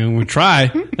 We're going to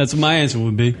try. That's what my answer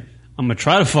would be. I'm going to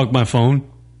try to fuck my phone.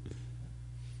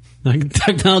 Like,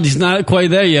 technology's not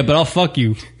quite there yet, but I'll fuck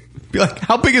you. Be like,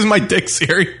 how big is my dick,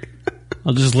 Siri?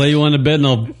 I'll just lay you on the bed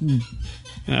and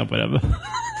whatever.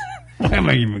 Why am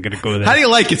I even going to go there? How do you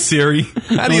like it, Siri?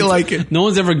 How do you like it? No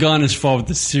one's ever gone as far with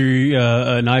the Siri,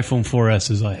 an iPhone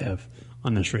 4S as I have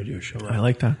on this radio show. Right? I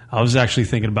like that. I was actually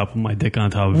thinking about putting my dick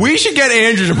on top of it. We should get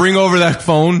Andrew to bring over that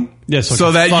phone. Yeah,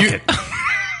 so that fuck you.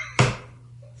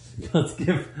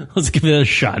 It. Let's give it a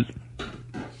shot.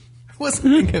 I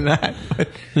wasn't thinking that. But.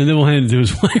 And then we'll hand it to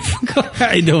his wife.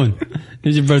 How you doing?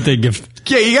 Here's your birthday gift.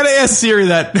 Yeah, you gotta ask Siri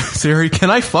that. Siri, can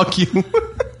I fuck you?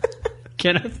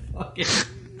 Can I fuck it?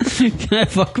 Can I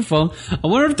fuck a phone? I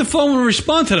wonder if the phone will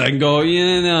respond to that and go,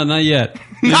 yeah, no, not yet.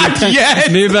 Maybe Not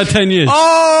yet? Maybe about 10 years.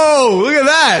 Oh, look at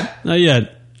that. Not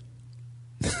yet.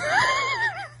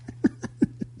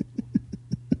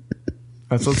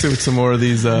 Let's see what some more of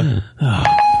these. 42.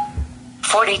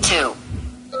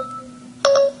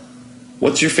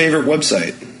 What's your favorite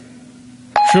website?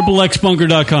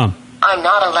 XXXBunker.com. I'm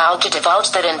not allowed to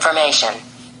divulge that information.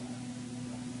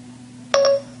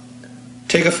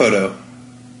 Take a photo.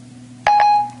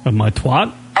 Of my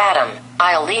twat? Adam,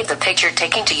 I'll leave the picture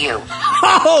taken to you.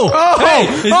 Oh!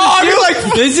 Hey, I'll be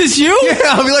like, is this you? Yeah,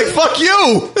 I'll be like, fuck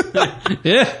you.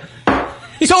 Yeah.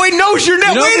 So it knows your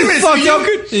name. Wait a minute. So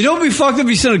You don't be fucked up if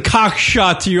you send a cock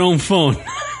shot to your own phone.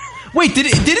 Wait, did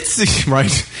it say,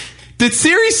 right? Did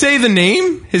Siri say the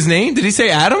name? His name? Did he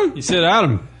say Adam? He said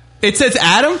Adam. It says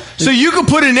Adam? So you could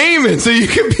put a name in, so you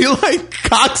could be like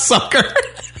cocksucker.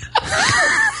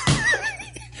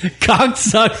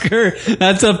 Cocksucker.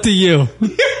 That's up to you.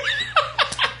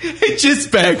 Hey,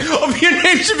 jizzbag. Oh, your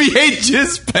name should be Hey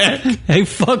Jizzbag. Hey,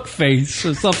 fuckface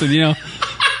or something, you know.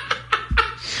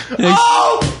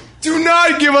 Oh! Do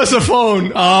not give us a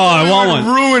phone. Oh, I want one.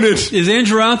 Ruin it. Is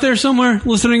Andrew out there somewhere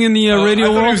listening in the radio I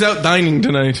thought world? he was out dining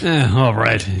tonight. All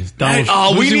right.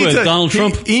 Donald, we who's he need with? to, Donald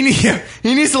Trump? He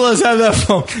needs to let us have that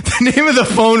phone. The name of the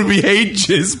phone would be Hey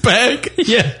Jizzbag.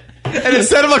 Yeah. And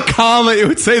instead of a comma, it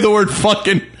would say the word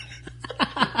fucking.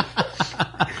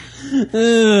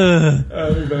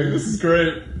 This is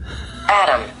great.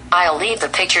 Adam, I'll leave the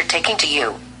picture taken to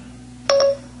you.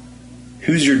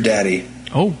 Who's your daddy?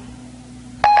 Oh.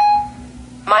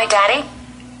 My daddy?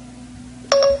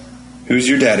 Who's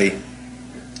your daddy?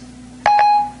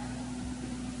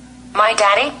 My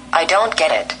daddy? I don't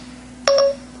get it.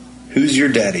 Who's your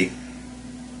daddy?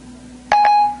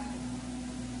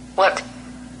 What?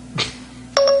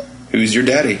 Who's your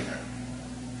daddy?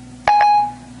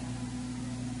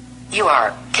 You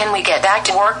are. Can we get back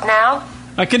to work now?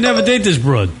 I could never date this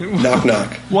broad. Knock,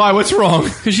 knock. Why? What's wrong?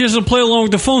 Because she doesn't play along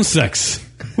with the phone sex.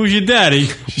 Who's your daddy?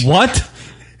 What?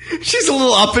 She's a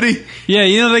little uppity. Yeah,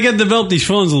 you know, they got to develop these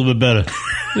phones a little bit better.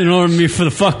 In order for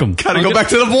the fuck them. Gotta go back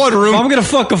to the boardroom. If I'm gonna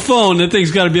fuck a phone, that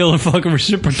thing's gotta be able to fucking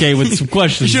reciprocate with some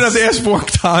questions. You should have to ask 4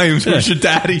 times. Who's your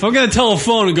daddy? If I'm gonna tell a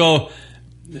phone and go,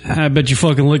 I bet you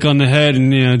fucking lick on the head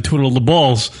and twiddle the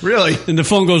balls. Really? And the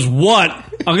phone goes, what?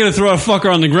 I'm gonna throw a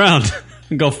fucker on the ground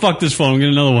and go, fuck this phone, get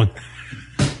another one.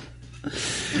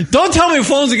 Don't tell me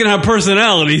phones are gonna have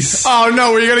personalities. Oh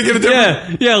no, you're gonna get a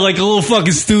different. Yeah, like a little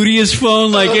fucking studious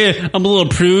phone. Like, hey, I'm a little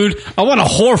prude. I want a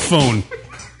whore phone.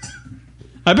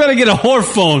 I better get a whore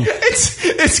phone.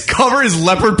 Its cover is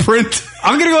leopard print.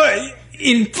 I'm gonna go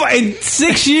in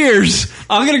 6 years.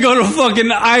 I'm gonna go to fucking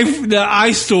the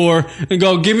iStore and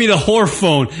go, give me the whore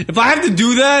phone. If I have to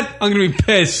do that, I'm gonna be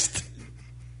pissed.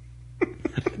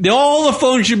 All the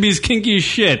phones should be as kinky as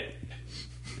shit.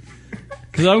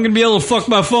 Because I'm going to be able to fuck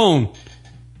my phone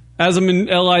as I'm in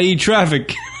LIE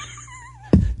traffic.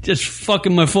 Just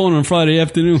fucking my phone on Friday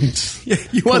afternoons. Yeah,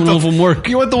 you want the from work.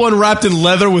 You want the one wrapped in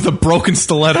leather with a broken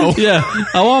stiletto. Yeah,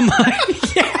 I want my.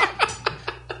 Yeah.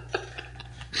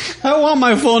 I want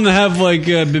my phone to have like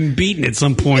been beaten at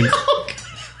some point.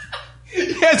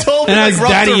 Yeah, it's all and like has rubbed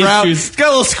daddy around. issues. It's got a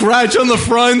little scratch on the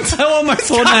front. I want my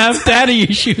phone to have daddy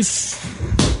issues.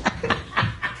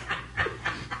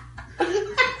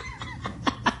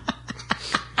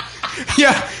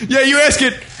 Yeah, you ask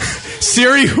it,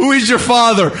 Siri, who is your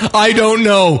father? I don't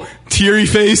know. Teary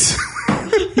face.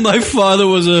 My father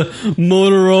was a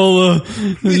Motorola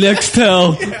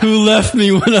Nextel who left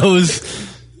me when I was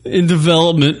in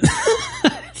development.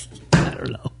 I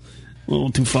don't know. A little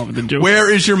too far with the joke.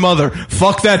 Where is your mother?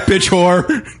 Fuck that bitch whore.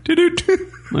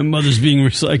 My mother's being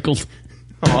recycled.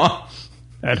 Aw.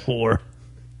 That whore.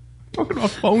 Talking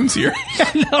about phones here.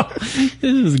 I know. This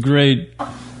is great.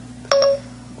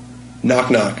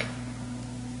 Knock, knock.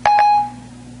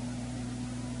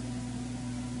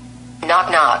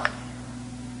 Knock, knock.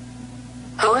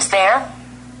 Who's there?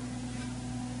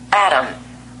 Adam.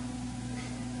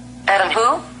 Adam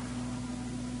who?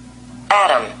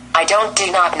 Adam, I don't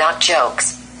do knock knock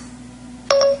jokes.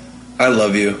 I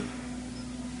love you.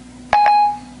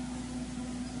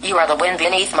 You are the wind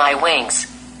beneath my wings.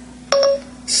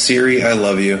 Siri, I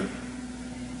love you.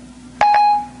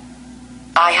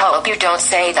 I hope you don't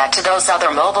say that to those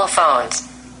other mobile phones.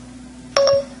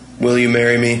 Will you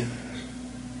marry me?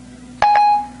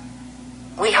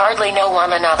 We hardly know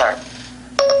one another.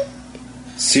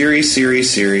 Siri, Siri,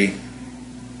 Siri.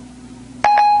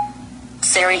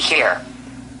 Siri here.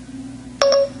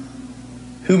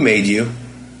 Who made you?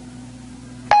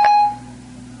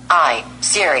 I,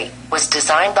 Siri, was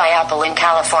designed by Apple in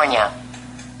California.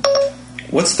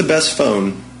 What's the best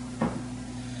phone?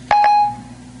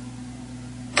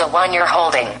 The one you're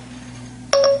holding.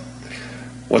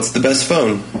 What's the best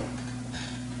phone?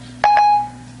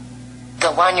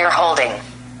 The one you're holding.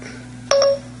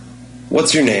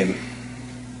 What's your name?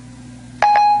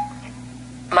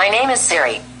 My name is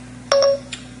Siri.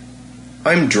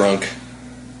 I'm drunk.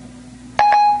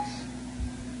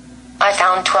 I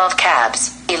found 12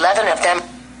 cabs. 11 of them.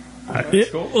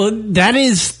 Well, that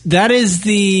is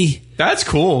the. That's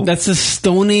cool. That's a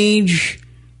Stone Age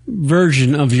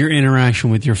version of your interaction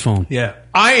with your phone. Yeah.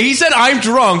 He said, I'm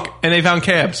drunk, and they found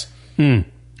cabs.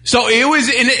 So it was,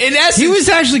 in essence, he was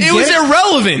actually. It was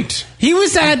irrelevant. He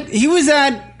was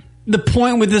at the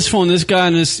point with this phone. This guy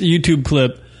in this YouTube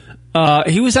clip.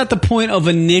 He was at the point of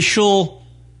initial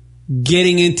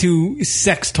getting into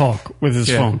sex talk with his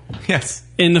phone. Yes.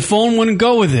 And the phone wouldn't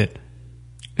go with it.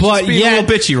 But being a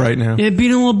little bitchy right now. Yeah,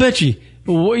 being a little bitchy.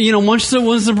 You know, once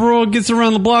the bro gets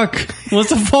around the block, once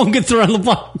the phone gets around the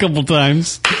block a couple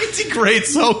times. It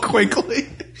degrades so quickly.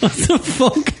 Once the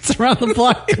phone gets around the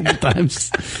block a couple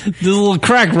times, there's a little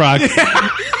crack rock.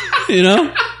 You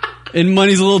know? And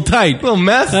money's a little tight. Little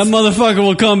meth. That motherfucker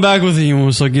will come back with, you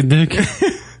want to suck your dick?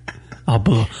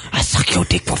 I suck your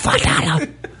dick for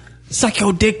 $5. Suck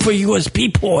your for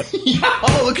USB port.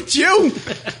 Oh, look at you.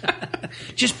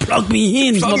 Just plug me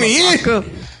in, motherfucker.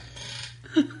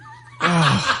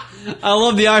 I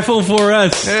love the iPhone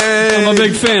 4S. Hey. I'm a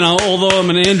big fan, although I'm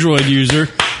an Android user.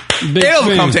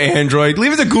 It'll come to Android.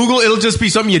 Leave it to Google. It'll just be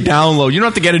something you download. You don't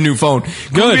have to get a new phone.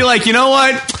 Good. Be like, you know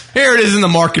what? Here it is in the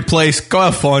marketplace. Go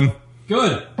have fun.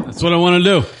 Good. That's what I want to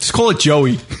do. Just call it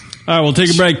Joey. All right, we'll take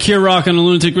a break. Kier Rock on the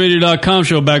lunaticradio.com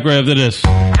show. Back right after this.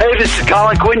 Hey, this is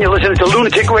Colin Quinn. You're listening to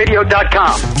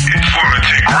lunaticradio.com.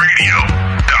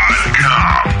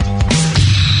 lunaticradio.com.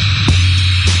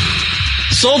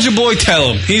 Soulja Boy,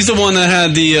 tell him. He's the one that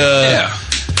had the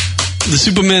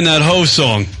Superman That Ho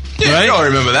song. Yeah, right? I don't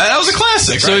remember that. That was a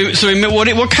classic. Right? So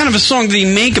what kind of a song did he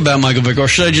make about Michael Vick, or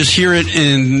should I just hear it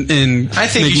and I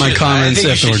think make my comments I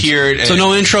think afterwards? You should hear it. So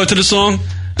no intro to the song.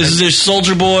 This is their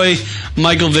Soulja Boy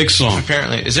Michael Vick song.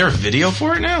 Apparently, is there a video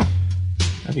for it now?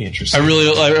 That'd be interesting. I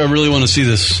really want to see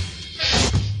this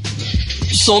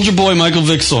Soulja Boy Michael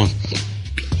Vick song.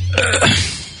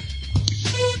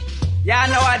 Y'all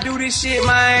know I do this shit,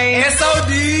 man.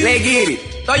 SOD. Let's get it.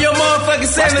 Throw your motherfucking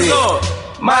sevens up.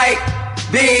 Mike,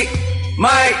 Dick,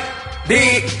 Mike,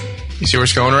 Dick. You see where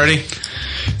it's going already?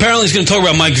 Apparently he's going to talk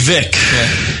about Mike Vick. Yeah.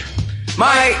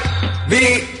 Mike,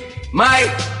 Vick,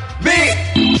 Mike, Vick,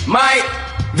 Mike,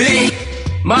 Vick,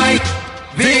 Mike,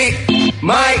 Vick,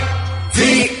 Mike,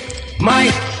 Vick,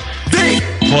 Mike, Vick.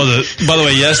 By the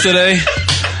way, yesterday,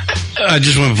 I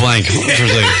just went blank for a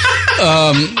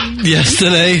second.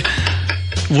 Yesterday,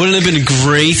 wouldn't it have been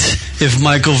great if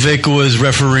Michael Vick was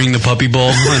refereeing the Puppy Bowl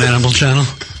on Animal Channel?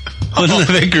 Wouldn't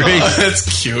that be great? Oh,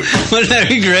 that's cute. Wouldn't that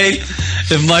be great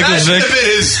if Michael that Vick? That should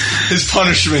have been his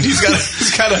punishment.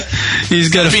 He's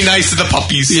got to be nice to the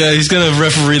puppies. Yeah, he's got to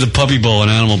referee the Puppy Bowl on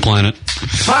Animal Planet.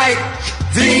 Mike,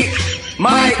 Vick,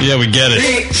 Mike. Yeah, we get it.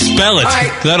 Vick, spell it.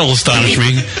 Mike, that'll astonish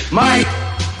me. Mike,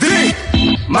 Vick,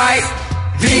 Mike,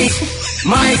 Vick,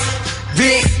 Mike,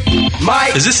 Vick,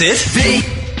 Mike. Is this it? Vick,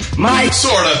 Mike,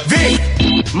 sort of. Vick,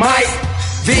 Mike,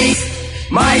 Vick,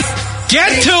 Mike.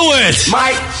 Get to it.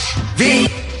 Mike,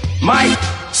 Vick, Mike,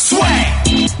 swag.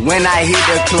 When I hit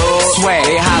the club, swag.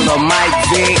 They holler Mike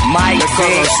Vick, Mike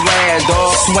Vick, swag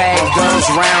dog, swag goes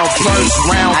round, first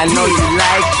round. I know you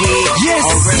like it. Yes,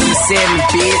 I'm representing,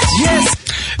 bitch. Yes.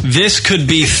 This could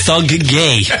be Thug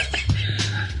Gay.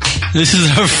 This is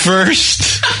our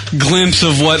first glimpse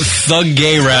of what Thug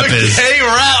Gay rap is. Gay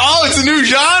rap? Oh, it's a new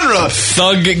genre.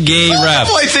 Thug Gay rap.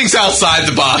 Boy thinks outside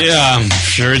the box. Yeah, I'm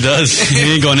sure it does. He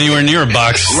ain't going anywhere near a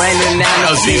box. Raining down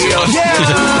the field.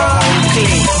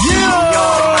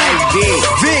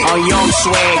 On young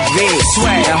swag Vic.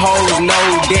 Swag. And hoes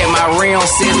know that my rim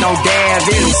sitting on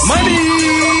Davis. Money.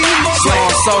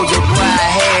 Young soldier boy, I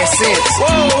had sense.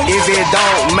 Whoa. If it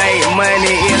don't make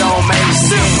money, it don't make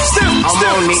sense. I'm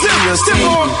on the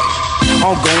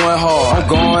I'm going hard.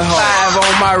 Five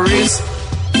on my wrist.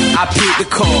 I pick the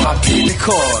card.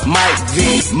 Mike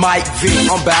Vick.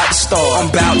 I'm about to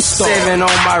start. 7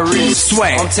 on my wrist.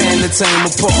 Swag. I'm tearing the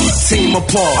team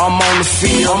apart. I'm on the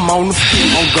field. I'm going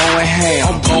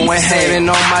ham. 7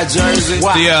 on my jersey.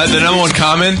 Wow. The number one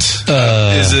comment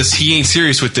is this: he ain't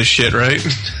serious with this shit, right?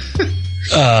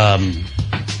 I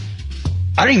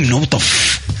don't even know what the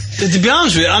to be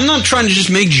honest with you, I'm not trying to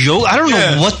just make jokes. I don't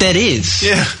know what that is.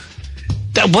 Yeah.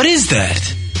 What is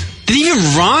that? Did he even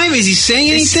rhyme? Is he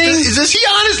saying anything? Is he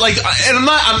honest? Like, and I'm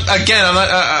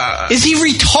not. Is he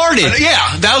retarded?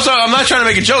 Yeah, that was. I'm not trying to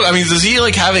make a joke. I mean, does he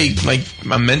have a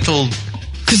mental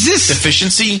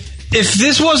deficiency? If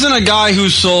this wasn't a guy who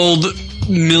sold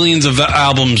millions of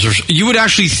albums, you would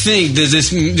actually think that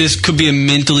this could be a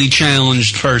mentally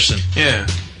challenged person. Yeah.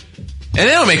 and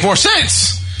it'll make more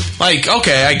sense. Like,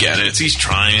 okay, I get it. He's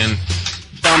trying.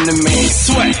 I'm the man,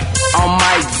 sweat. I'm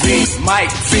Mike Vick.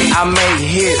 I make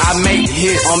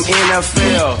hits. I'm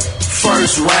NFL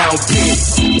first round pick.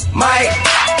 Mike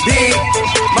Vick.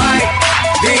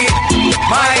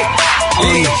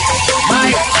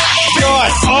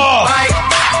 Shut up.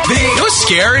 You know what's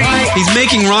scary? He's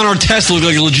making Ron Artest look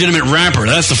like a legitimate rapper.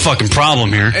 That's the fucking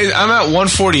problem here. I'm at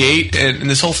 148, and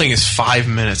this whole thing is 5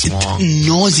 minutes long.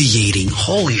 Nauseating.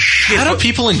 Holy shit. How do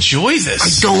people enjoy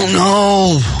this? I don't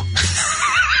know.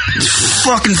 It's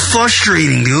fucking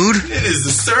frustrating, dude. It is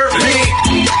disturbing.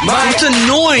 What's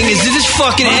annoying is that this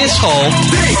fucking asshole.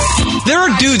 There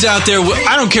are dudes out there.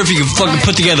 I don't care if you can fucking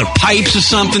put together pipes or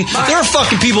something. There are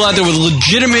fucking people out there with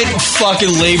legitimate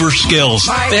fucking labor skills.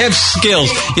 They have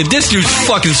skills. Yet this dude's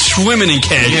fucking swimming in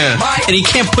cash, and he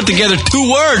can't put together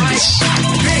 2 words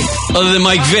other than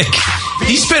Mike Vick.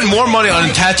 He spent more money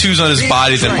on tattoos on his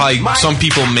body than probably some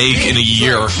people make in a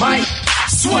year.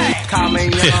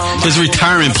 His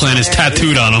retirement plan is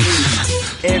tattooed on him.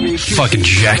 Fucking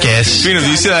jackass. Speaking of,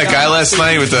 did you see that guy last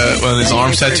night with one of his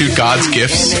arms tattooed? God's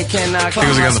gifts. I think it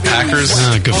was like on the Packers.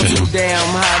 Good for him. Damn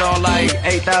hot on like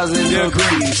 8,000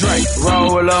 degrees.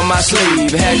 Roll up my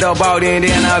sleeve, had the ball in,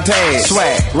 then I pass.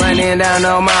 Swag, running down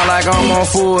the mile like I'm on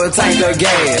full tank of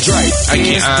gas. I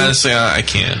can't, honestly, I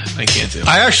can't do it.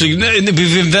 I actually,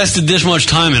 we've invested this much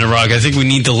time in it, Rock. I think we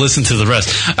need to listen to the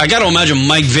rest. I got to imagine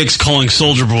Mike Vick's calling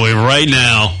Soulja Boy right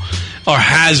now. Or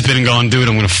has been going, dude,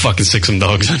 I'm going to fucking sick some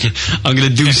dogs on you. I'm going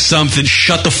to do something.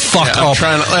 Shut the fuck up.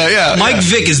 Mike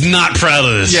Vick is not proud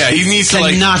of this. Yeah, he needs to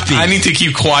not be. I need to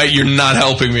keep quiet. You're not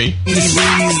helping me.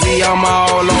 Easy, I'm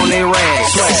all on the rag.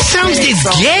 It sounds it's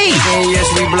gay.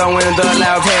 Yes, we blowing the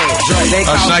loud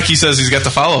tag. Nike says he's got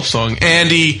the follow-up song.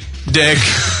 Andy, Dick,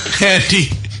 Andy.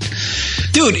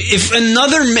 Dude, if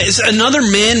another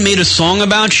man made a song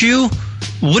about you,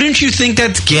 wouldn't you think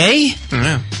that's gay?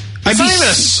 Yeah. It's not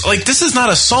even this is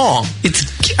not a song.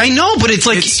 I know, but it's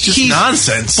like it's just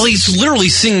nonsense. Well, he's literally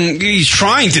singing. He's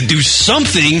trying to do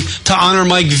something to honor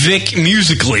Mike Vick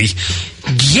musically.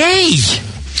 Gay.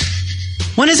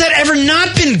 When has that ever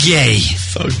not been gay?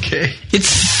 Thug gay.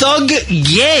 It's thug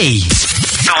gay.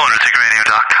 The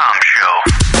LunaticRadio.com show.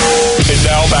 And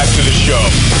now back to the show.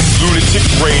 Lunatic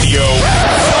Radio.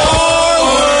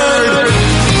 Forward.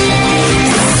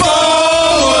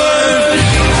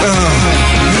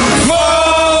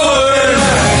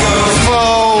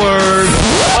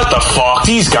 Fuck,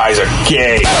 these guys are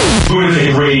gay.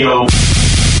 LunaticRadio.com.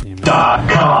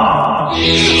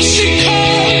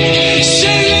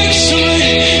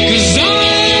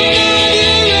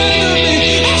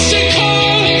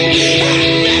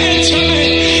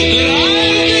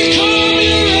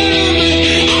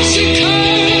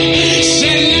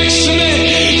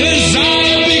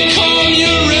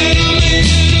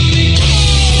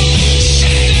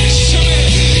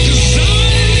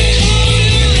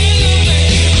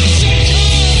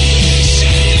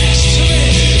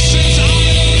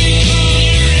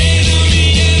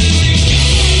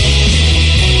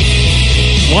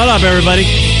 What up, everybody?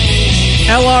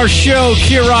 LR Show,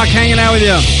 Kier Rock hanging out with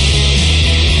you.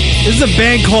 This is a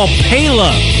band called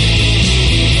Pela.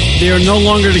 They are no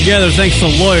longer together thanks to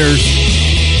lawyers,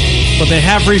 but they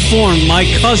have reformed. My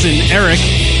cousin, Eric,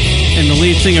 and the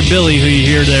lead singer, Billy, who you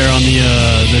hear there on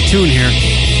the tune here,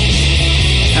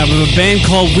 have a band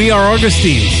called We Are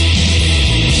Augustines.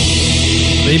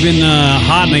 They've been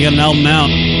hot, and they got an album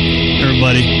out,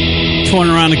 everybody.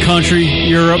 Touring around the country,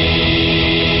 Europe.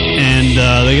 And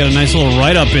they got a nice little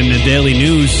write-up in the Daily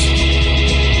News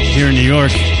here in New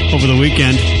York over the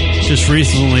weekend, just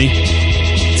recently.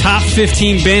 Top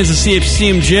 15 bands of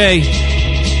CMJ.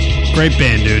 Great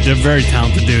band, dude. They're very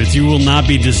talented dudes. You will not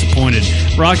be disappointed.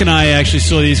 Rock and I actually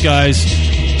saw these guys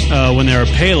when they were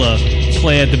Pela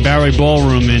play at the Bowery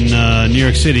Ballroom in New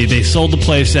York City. They sold the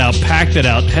place out, packed it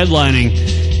out, headlining,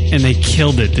 and they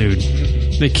killed it, dude.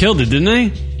 They killed it, didn't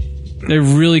they? They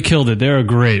really killed it. They're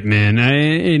great, man.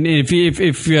 And if you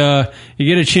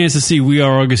get a chance to see We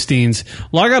Are Augustines,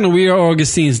 log on to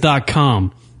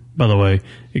weareaugustines.com, by the way.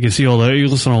 You can see you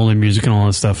listen to all their music and all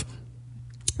that stuff.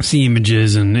 See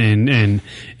images and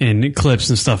clips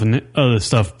and stuff and other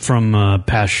stuff from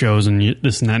past shows and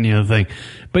this and that and the other thing.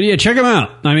 But yeah, check them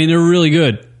out. I mean, they're really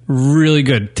good. Really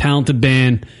good. Talented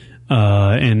band.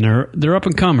 And they're up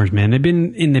and comers, man. They've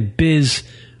been in the biz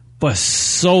for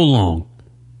so long.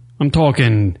 I'm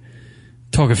talking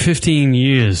 15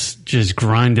 years just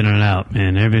grinding it out,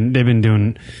 man. They've been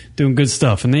doing good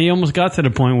stuff, and they almost got to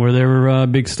the point where they were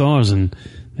big stars, and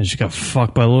they just got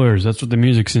fucked by lawyers. That's what the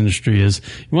music industry is.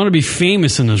 You want to be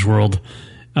famous in this world,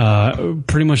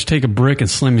 pretty much take a brick and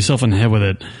slam yourself in the head with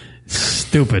it,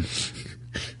 Stupid.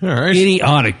 All right.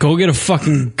 Idiotic. Go get a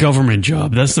fucking government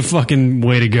job. That's the fucking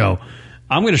way to go.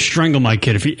 I'm going to strangle my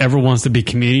kid if he ever wants to be a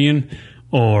comedian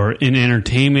or in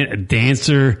entertainment, a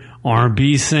dancer,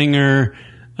 R&B singer,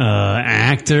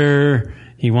 actor.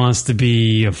 He wants to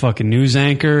be a fucking news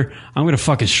anchor. I'm going to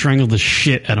fucking strangle the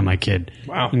shit out of my kid.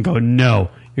 Wow. And go,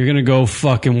 no, you're going to go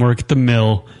fucking work at the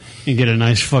mill and get a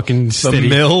nice fucking steady... The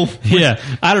mill? Yeah.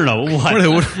 I don't know.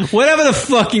 Whatever the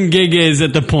fucking gig is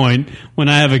at the point when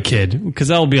I have a kid, because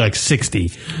that'll be like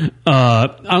 60.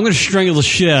 I'm going to strangle the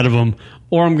shit out of him,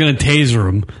 or I'm going to taser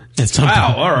him. At some Wow,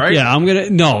 point. all right. Yeah, I'm going to...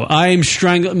 No, I am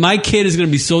strangling... My kid is going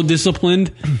to be so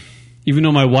disciplined... Even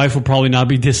though my wife will probably not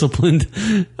be disciplined.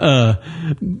 But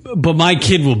my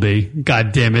kid will be.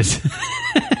 God damn it.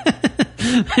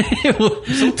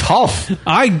 So tough.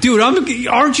 Aren't you going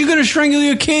to strangle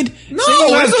your kid?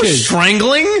 No, there's no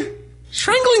strangling.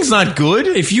 Strangling's not good.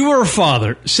 If you were a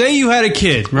father, say you had a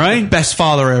kid, right? Best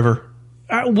father ever.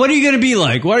 What are you going to be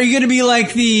like? What are you going to be like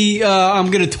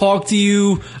I'm going to talk to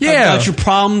you about your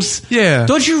problems? Yeah.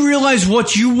 Don't you realize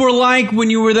what you were like when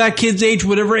you were that kid's age,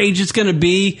 whatever age it's going to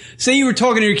be? Say you were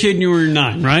talking to your kid and you were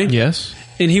 9, right? Yes.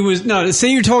 And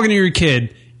say you're talking to your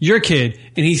kid,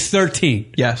 and he's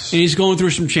 13. Yes. And he's going through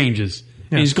some changes.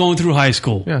 Yes. And he's going through high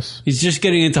school. Yes. He's just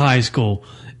getting into high school.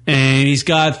 And he's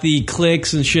got the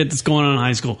cliques and shit that's going on in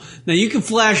high school. Now, you can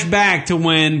flash back to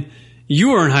when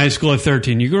you were in high school at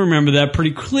 13. You can remember that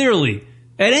pretty clearly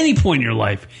at any point in your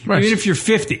life. Right. Even if you're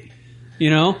 50,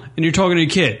 and you're talking to a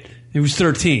kid who was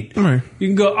 13. Right. You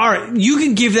can go, all right, you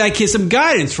can give that kid some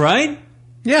guidance, right?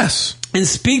 Yes. And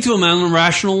speak to him on a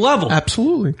rational level.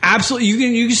 Absolutely. Absolutely.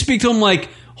 You can speak to him like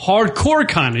hardcore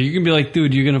kind of. You can be like,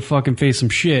 dude, you're going to fucking face some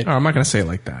shit. Oh, I'm not going to say it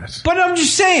like that. But I'm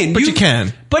just saying. But you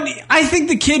can. But I think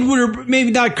the kid would,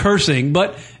 maybe not cursing,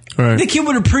 but Right. the kid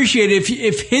would appreciate it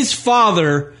if his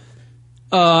father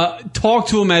talked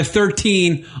to him at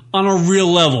 13 on a real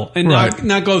level and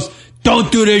not goes,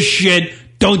 don't do this shit,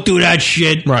 don't do that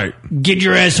shit. Right. Get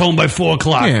your ass home by 4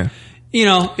 o'clock. Yeah.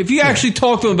 If you actually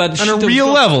talk to him about the On shit a real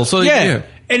level. So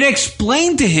and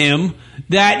explain to him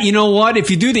that, you know what,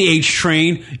 if you do the H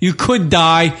train, you could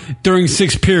die during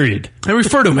 6th period. I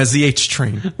refer to him as the H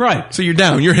train. Right. So you're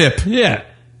down, you're hip. Yeah.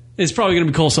 It's probably going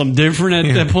to be called something different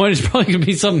at that point. It's probably going to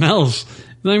be something else.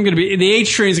 It's not even going to be, the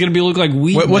H train is going to look like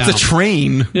weed. What's now. a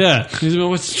train? Yeah. He's like,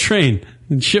 what's a train?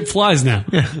 And shit flies now.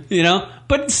 Yeah.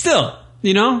 But still, are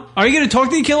you going to talk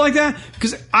to your kid like that?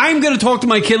 Because I'm going to talk to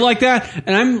my kid like that,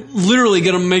 and I'm literally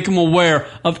going to make him aware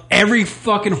of every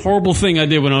fucking horrible thing I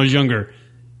did when I was younger.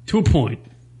 To a point.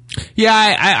 Yeah,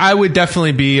 I would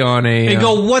definitely be on a... And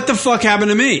go, what the fuck happened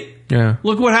to me? Yeah.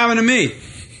 Look what happened to me.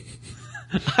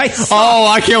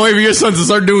 I can't wait for your son to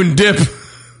start doing dip.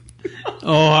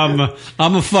 I'm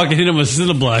a fucking hit him with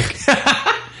Cinderblock.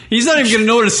 He's not even going to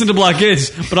know what a Cinderblock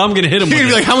is, but I'm going to hit him You're with going to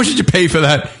be it. like, how much did you pay for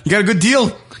that? You got a good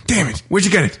deal? Damn it. Where'd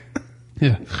you get it?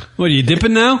 Yeah. What, are you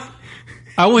dipping now?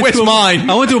 Where's mine?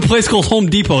 I went to a place called Home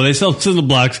Depot. They sell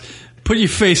Cinderblocks. Put your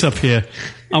face up here.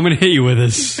 I'm going to hit you with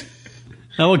this.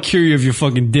 That will cure you of your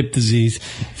fucking dip disease.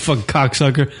 Fucking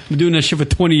cocksucker. I've been doing that shit for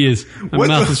 20 years. My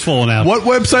mouth is falling out. What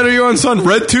website are you on, son?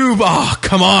 RedTube? Oh,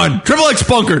 come on. Triple X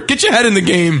Bunker. Get your head in the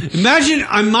game. Imagine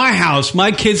on my house,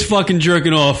 my kid's fucking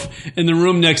jerking off in the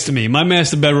room next to me, my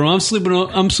master bedroom. I'm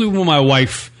sleeping with my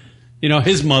wife,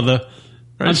 his mother.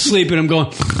 Right. I'm sleeping. I'm going,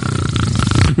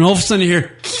 and all of a sudden you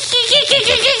hear,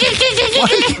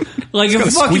 like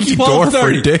a fucking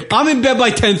 12:30. I'm in bed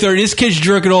by 10:30. This kid's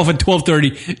jerking off at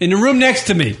 12:30 in the room next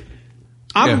to me.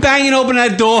 I'm banging open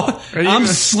that door. I'm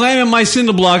slamming my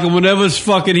cinder block and whatever's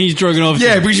fucking he's jerking off.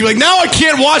 Yeah, because you're like, now I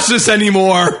can't watch this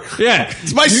anymore. Yeah.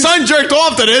 My son jerked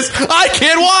off to this. I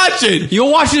can't watch it. You're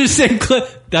watching the same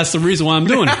clip. That's the reason why I'm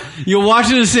doing it. You're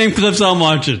watching the same clips I'm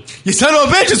watching. You son of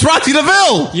a bitch, it's Rocky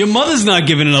DeVille. Your mother's not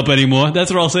giving it up anymore.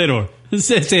 That's what I'll say to her.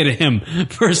 Say to him,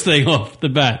 first thing off the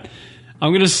bat.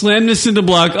 I'm going to slam this cinder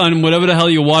block on whatever the hell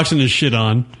you're watching this shit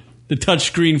on. The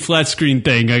touchscreen, flat screen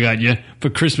thing I got you for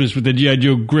Christmas with the G.I.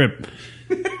 Joe grip.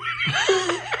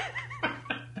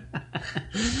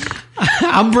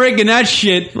 I'm breaking that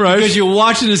shit because you're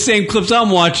watching the same clips I'm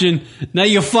watching. Now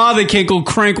your father can't go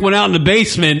crank one out in the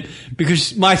basement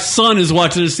because my son is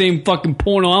watching the same fucking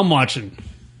porno I'm watching.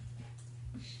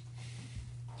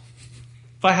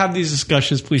 If I have these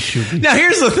discussions, please shoot me. Now,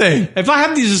 here's the thing. If I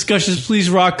have these discussions, please,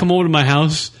 Rock, come over to my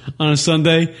house on a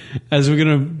Sunday as we're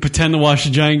going to pretend to watch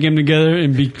the Giant game together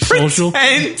and be social.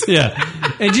 Yeah.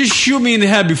 And just shoot me in the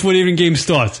head before the even game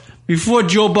starts. Before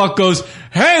Joe Buck goes,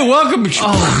 hey, welcome.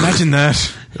 Oh, imagine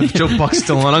that. If Joe Buck's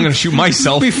still on, I'm going to shoot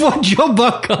myself. Before Joe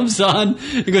Buck comes on,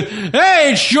 he goes,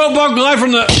 hey, it's Joe Buck live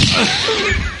from the...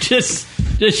 just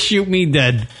Just shoot me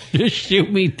dead. Just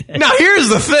shoot me dead. Now, here's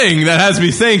the thing that has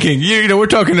me thinking. You know, we're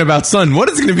talking about son. What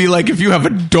is it going to be like if you have a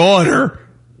daughter?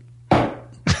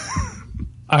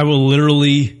 I will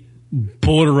literally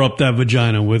border up that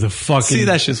vagina with a fucking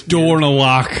that's just door and a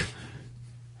lock.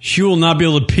 She will not be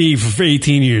able to pee for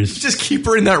 18 years. Just keep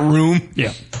her in that room.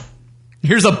 Yeah.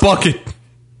 Here's a bucket.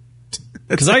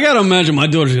 Because I got to imagine my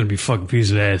daughter's going to be a fucking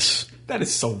piece of ass. That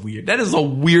is so weird. That is the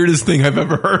weirdest thing I've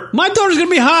ever heard. My daughter's going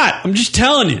to be hot. I'm just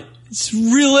telling you. It's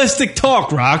realistic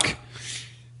talk, Rock.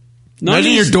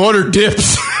 Imagine your daughter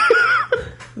dips.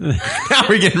 Now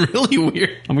we're getting really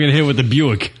weird. I'm going to hit it with the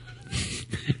Buick.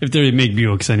 If they make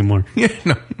Buicks anymore. Yeah,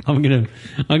 no. I'm gonna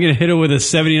hit her with a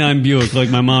 79 Buick like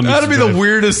my mom used That'd to be drive. the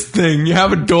weirdest thing. You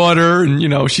have a daughter, and you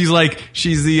know she's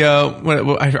the.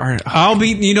 I'll be.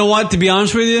 You know what? To be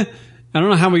honest with you, I don't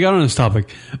know how we got on this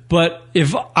topic, but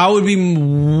if I would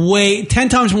be 10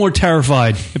 times more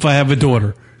terrified if I have a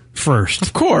daughter first.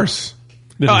 Of course.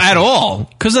 At all.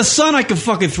 Because a son I can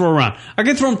fucking throw around. I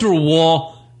can throw him through a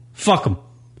wall. Fuck him.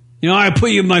 You know, I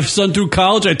put my son through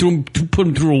college. I put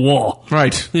him through a wall.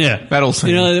 Right. Yeah. That old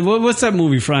saying. You know, what's that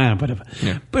movie? Whatever.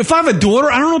 Yeah. But if I have a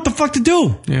daughter, I don't know what the fuck to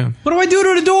do. Yeah. What do I do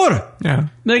to the daughter? Yeah.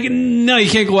 Like, no,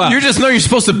 you can't go out. You just know you're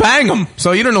supposed to bang them,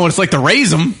 so you don't know what it's like to raise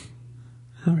them.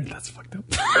 All right, that's fucked up.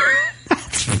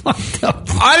 That's fucked up.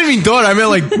 I didn't mean daughter. I meant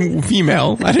like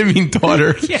female. I didn't mean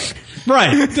daughter. Yeah. Right.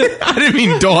 I didn't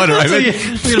mean daughter. I meant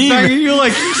female. You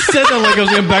like said that like I was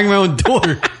going to bang my own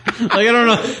daughter. Like, I don't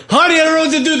know. Honey, I don't know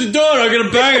what to do with the daughter. I'm going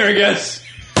to bang her, I guess.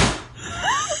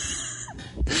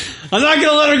 I'm not going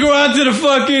to let her go out to the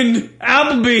fucking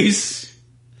Applebee's.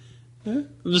 I'm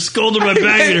just scolding her by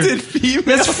banging her.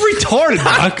 That's retarded,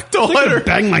 Doc. Daughter.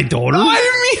 Bang my daughter. No, I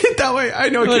didn't mean it that way. I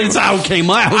know It's how it came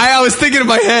out. I was thinking in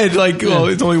my head, like, oh,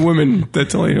 it's only women.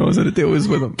 That's all he knows that it was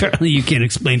with them. Apparently you can't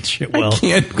explain shit well. I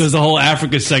can't. Because the whole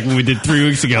Africa segment we did 3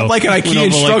 weeks ago. Like an IKEA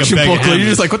instruction booklet. You're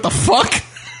just like, what the fuck?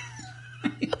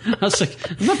 I was like,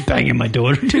 I'm not banging my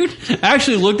daughter, dude. I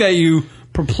actually looked at you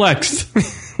perplexed.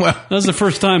 Well, that was the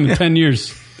first time in 10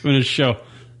 years doing this show.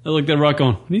 I looked at Rock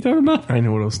on. What are you talking about? I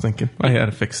know what I was thinking. I had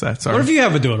to fix that. Sorry. What if you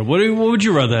have a daughter? What would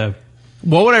you rather have?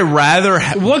 What would I rather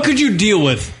have? What could you deal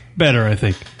with better, I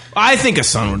think? I think a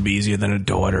son would be easier than a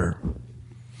daughter.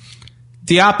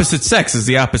 The opposite sex is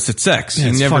the opposite sex.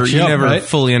 Yeah, you never right?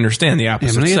 fully understand the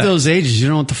opposite when you sex. get those ages, you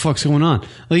don't know what the fuck's going on.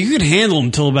 Like, you could handle them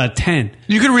until about 10.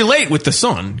 You could relate with the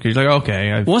son. You're like,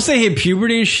 okay. Once they hit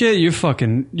puberty and shit, you're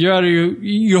out of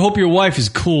you hope your wife is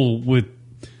cool with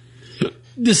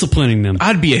disciplining them.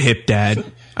 I'd be a hip dad.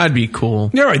 I'd be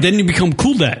cool. Yeah, right. Then you become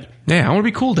cool dad. Yeah, I want to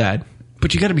be cool dad.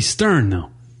 But you got to be stern,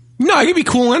 though. No, I can be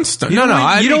cool and stern. You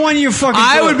don't want your fucking...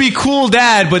 I would be cool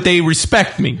dad, but they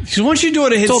respect me. So once your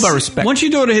daughter hits... It's all about respect. Once your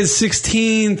daughter hits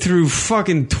 16 through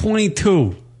fucking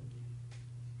 22,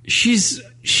 she's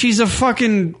a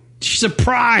fucking... She's a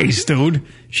prize, dude.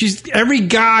 She's every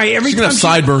guy. She's gonna have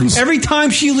sideburns. Every time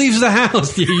she leaves the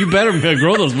house, you better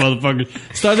grow those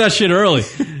motherfuckers. Start that shit early.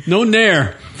 No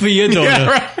nair for your daughter. Yeah,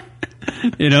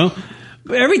 right. You know,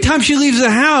 but every time she leaves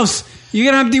the house, you're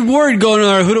gonna have to be worried going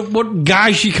on her. What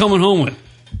guy she coming home with?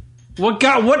 What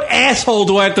asshole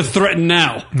do I have to threaten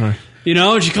now? Right. You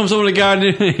know, she comes home with a guy.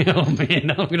 Oh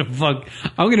man,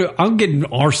 I'm getting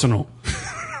arsenal.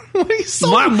 What are you so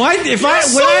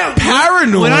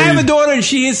paranoid? When I have a daughter and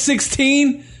she is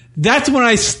 16, that's when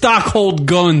I stockhold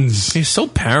guns. You're so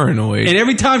paranoid. And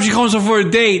every time she comes over for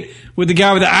a date with the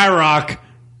guy with the IROC,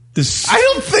 I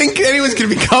don't think anyone's going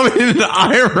to be coming in an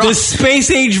IROC. The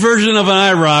space age version of an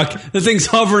IROC. The thing's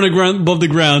hovering above the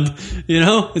ground. You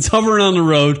know, it's hovering on the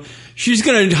road. She's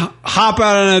going to hop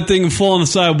out on that thing and fall on the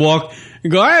sidewalk.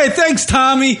 And go, hey, thanks,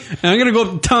 Tommy. And I'm going to go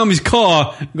up to Tommy's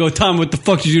car and go, Tommy, what the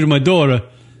fuck did you do to my daughter?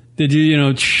 Did you,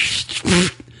 and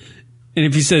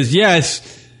if he says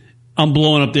yes, I'm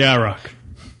blowing up the IROC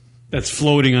that's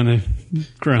floating on the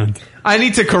ground. I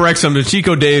need to correct something.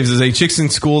 Chico Daves is a chicks in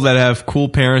school that have cool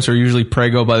parents are usually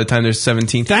preggo by the time they're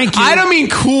 17. Thank you. I don't mean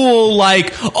cool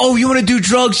like, oh, you want to do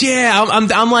drugs? Yeah,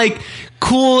 I'm like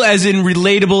cool as in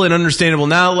relatable and understandable.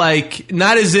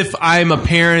 Not as if I'm a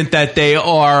parent that they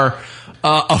are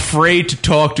afraid to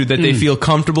talk to, that they feel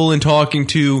comfortable in talking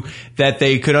to, that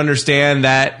they could understand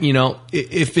that, you know,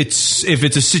 if it's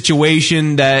a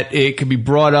situation that it could be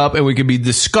brought up and we could be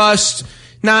discussed,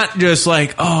 not just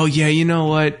like, oh yeah, you know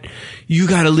what, you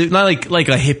gotta live, not like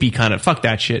a hippie kind of, fuck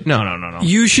that shit. No.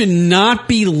 You should not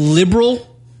be liberal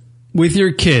with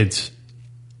your kids.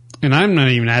 And I'm not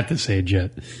even at this age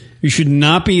yet. You should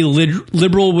not be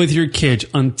liberal with your kids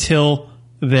until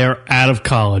they're out of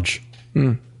college.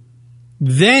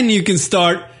 Then you can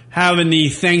start having the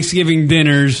Thanksgiving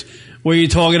dinners where you're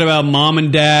talking about mom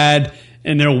and dad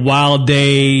in their wild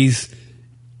days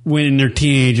when they're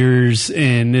teenagers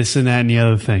and this and that and the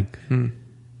other thing.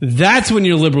 That's when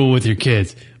you're liberal with your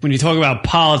kids. When you talk about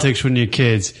politics with your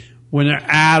kids, when they're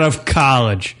out of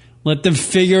college, let them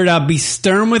figure it out. Be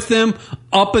stern with them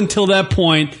up until that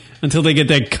point, until they get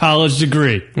that college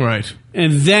degree. Right.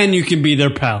 And then you can be their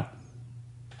pal.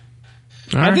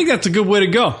 I think that's a good way to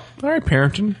go. All right,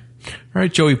 parenting. All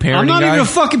right, Joey, parenting. I'm not guy. even a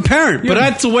fucking parent, but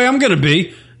that's the way I'm going to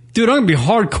be. Dude, I'm going to be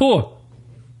hardcore.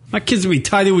 My kids will be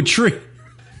tied to a tree.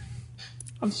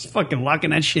 I'm just fucking locking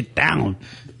that shit down.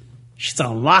 She's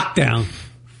on lockdown.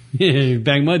 Yeah, you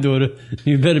bang my daughter,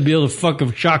 you better be able to fuck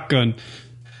a shotgun.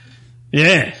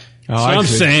 Yeah. That's what I'm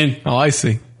saying. Oh, I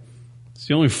see. It's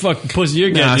the only fucking pussy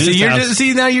you're getting.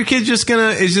 See, now your kid's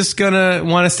is just gonna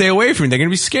want to stay away from you. They're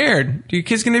gonna be scared. Your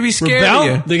kid's gonna be scared of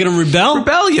you. They're gonna rebel?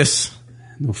 Rebellious.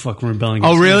 No fucking rebelling.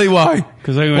 Oh, really? Why?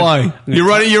 Because why?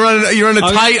 You're on a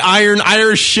tight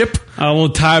Irish ship. I will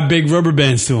tie big rubber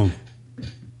bands to them.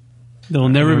 They'll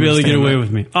never be able to get away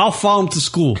with me. I'll follow them to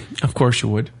school. Of course you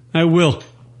would. I will.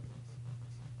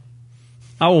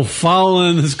 I will follow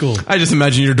them to school. I just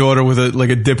imagine your daughter with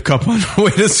a dip cup on her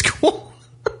way to school.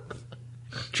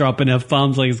 Dropping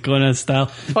F-bombs like it's going out of style.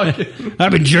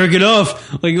 I've been jerking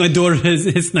off. Like my daughter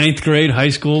hits 9th grade, high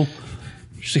school.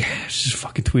 She's just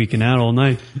fucking tweaking out all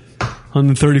night.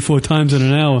 134 times in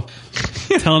an hour.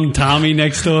 Telling Tommy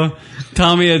next door.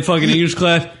 Tommy had fucking English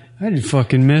class. I just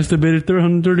fucking masturbated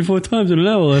 134 times in an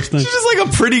hour last night. She's just like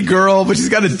a pretty girl, but she's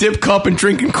got a dip cup and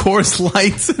drinking Coors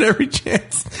Lights at every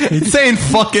chance. Saying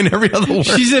fucking every other word.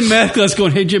 She's in math class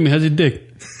going, hey, Jimmy, how's your dick?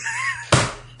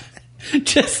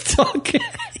 Just talking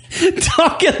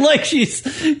like she's,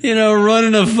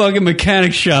 running a fucking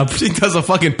mechanic shop. She does a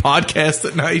fucking podcast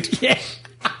at night. Yeah.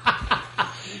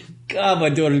 God, my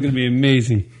daughter's going to be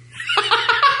amazing.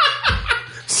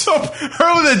 So,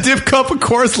 her with a dip cup, a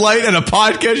Coors Light, and a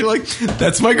podcast, you're like,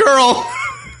 that's my girl.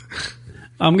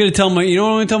 I'm going to tell you know what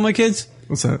I'm going to tell my kids?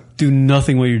 What's that? Do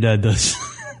nothing what your dad does.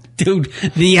 Dude,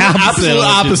 the opposite. Absolute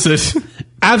opposite.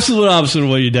 Absolute opposite of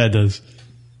what your dad does.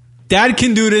 Dad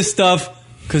can do this stuff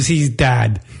because he's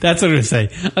dad. That's what I'm going to say.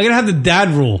 I'm going to have the dad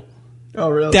rule. Oh,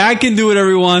 really? Dad can do whatever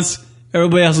he wants.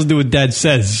 Everybody else will do what dad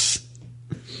says.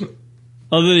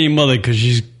 Other than your mother, because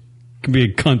she's can be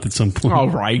a cunt at some point. All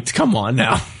right, come on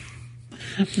now.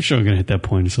 I'm sure I'm going to hit that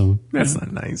point or something. That's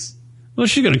not nice. Well,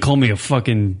 she's going to call me a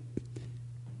fucking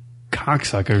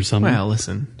cocksucker or something. Well,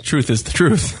 listen. The truth is the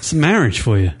truth. It's marriage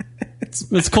for you.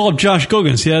 Let's call up Josh Gogan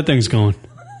and see how that thing's going.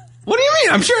 What do you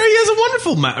mean? I'm sure he has a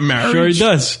wonderful marriage. Sure he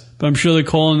does. But I'm sure they're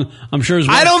calling. I'm sure his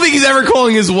wife. I don't think he's ever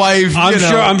calling his wife.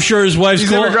 I'm sure his wife's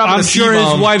calling. I'm sure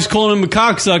his wife's calling him a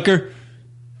cocksucker.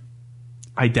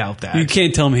 I doubt that. You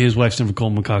can't tell me his wife's never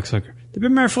called him a cocksucker. They've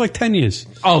been married for like 10 years.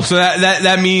 Oh, so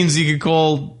that means you could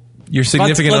call your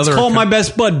significant other. Let's call my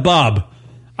best bud Bob.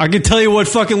 I can tell you what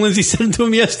fucking Lindsay said to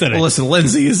him yesterday. Well, listen,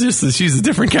 Lindsay is she's a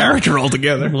different character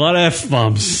altogether. A lot of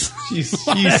F-bombs. She's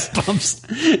F-bombs.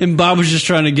 And Bob was just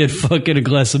trying to get fucking a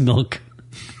glass of milk.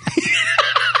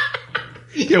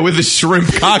 Yeah, with a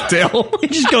shrimp cocktail. He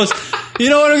just goes, you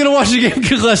know what, I'm going to watch the game,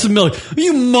 get a glass of milk.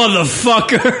 You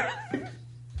motherfucker.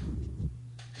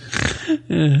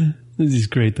 Yeah, Lindsay's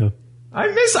great, though. I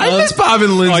miss Bob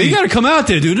and Lindsay. Oh, you got to come out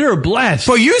there, dude. They're a blast.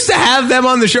 But you used to have them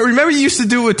on the show. Remember you used to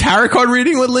do a tarot card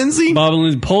reading with Lindsay? Bob and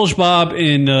Lindsay. Polish Bob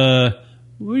and,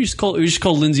 we used to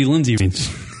call Lindsay.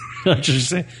 I just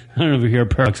say, I don't know if you hear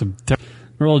paradox.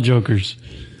 They're all jokers.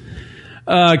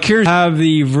 Kieran have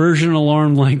the version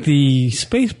alarm like the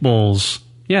Spaceballs.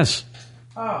 Yes.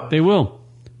 Oh. They will.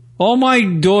 All my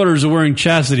daughters are wearing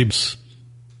chastity belts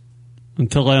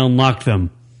until I unlock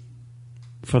them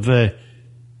for the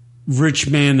rich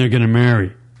man they're going to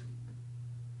marry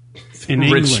in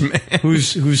England,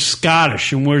 who's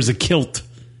Scottish and wears a kilt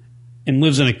and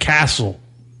lives in a castle.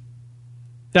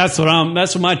 That's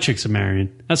what my chicks are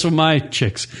marrying. That's what my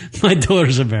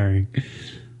daughters are marrying.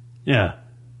 Yeah.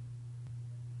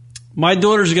 My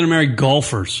daughters are going to marry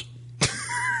golfers.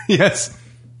 Yes.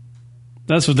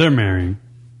 That's what they're marrying.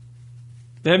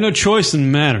 They have no choice in the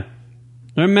matter.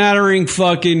 They're marrying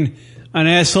fucking an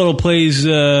asshole who plays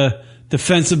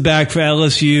defensive back for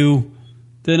LSU.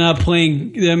 They're not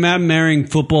marrying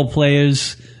football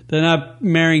players. They're not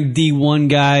marrying D1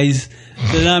 guys.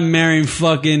 They're not marrying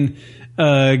fucking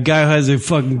guy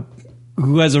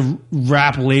who has a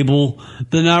rap label.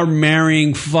 They're not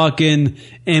marrying fucking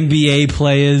NBA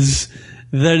players.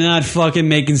 They're not fucking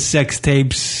making sex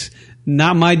tapes.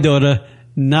 Not my daughter.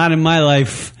 Not in my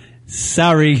life.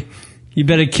 Sorry. You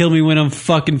better kill me when I'm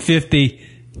fucking 50.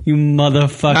 You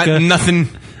motherfucker. Nothing.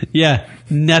 Yeah.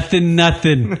 Nothing.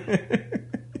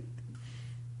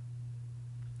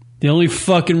 The only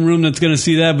fucking room that's going to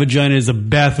see that vagina is a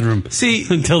bathroom. See,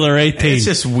 until they're 18. It's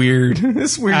just weird.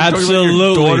 It's weird. Absolutely.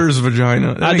 Your daughter's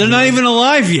vagina. They're not even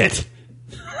alive yet.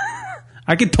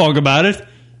 I could talk about it.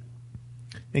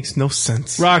 Makes no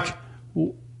sense. Rock,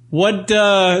 what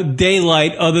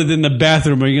daylight other than the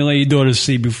bathroom are you going to let your daughter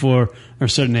see before a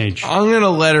certain age? I'm going to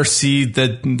let her see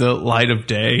the light of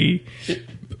day.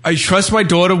 I trust my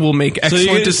daughter will make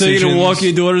excellent decisions. So you're going to walk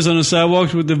your daughters on the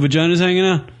sidewalks with the vaginas hanging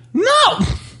out? No!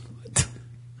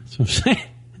 That's what I'm saying.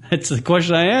 That's the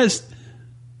question I asked.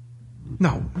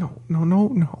 No.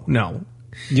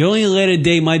 The only light of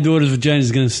day my daughter's vagina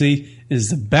is going to see is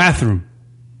the bathroom.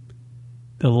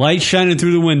 The light shining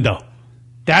through the window.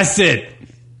 That's it.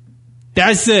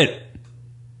 I'm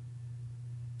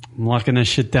locking that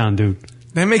shit down, dude.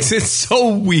 That makes it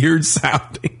so weird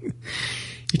sounding.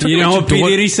 You know what P.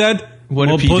 Diddy said? What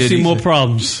more did P. pussy, Diddy more say?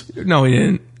 problems. No, he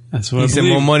didn't. That's what he said.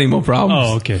 believe. More money, more problems.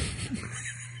 Oh, okay.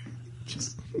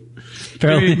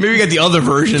 Maybe we got the other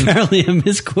version. Apparently, I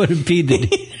misquoted P.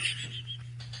 Diddy.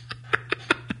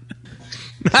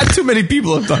 Not too many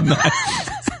people have done that.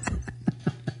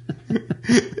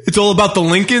 It's all about the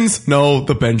Lincolns? No,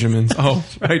 the Benjamins. Oh,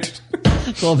 right.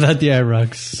 It's all about the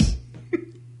IROCs.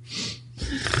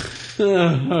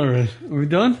 All right. Are we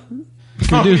done?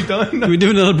 Are we done? Can we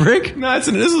do another break? No, this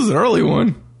is an early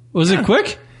one. Was it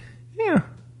quick? Yeah.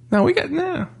 No, we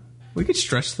could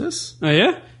stretch this. Oh,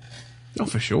 yeah? Oh,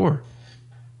 for sure.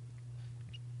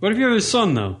 What if you have a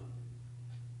son, though?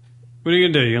 What are you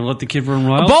going to do? You going to let the kid run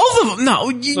wild? Both of them. No,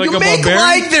 you Like a make barbarian?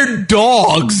 like they're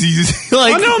dogs.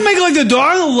 Like, I don't make like the dog.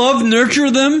 I love, nurture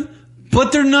them,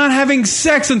 but they're not having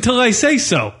sex until I say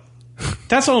so.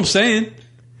 That's all I'm saying.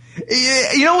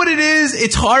 You know what it is?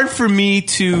 It's hard for me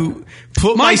to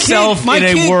put myself in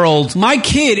a world. My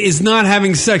kid is not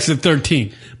having sex at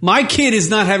 13. My kid is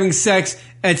not having sex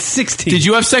at 16. Did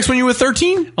you have sex when you were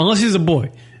 13? Unless he's a boy.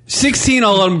 16,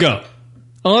 I'll let him go.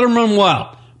 I'll let him run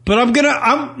wild. But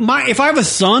if I have a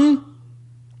son,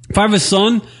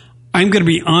 I'm gonna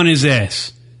be on his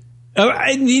ass.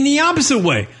 In the opposite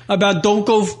way about don't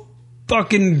go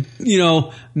fucking,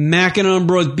 macking on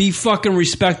bros. Be fucking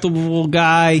respectable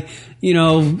guy.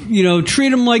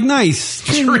 Treat him like nice.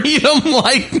 Treat him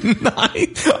like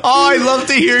nice. Oh, I love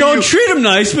to hear Don't treat him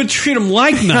nice, but treat him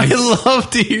like nice. I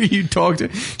love to hear you talk to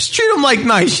him. Just treat him like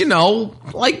nice,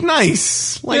 like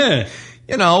nice. Like,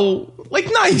 like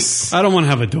nice. I don't want to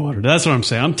have a daughter. That's what I'm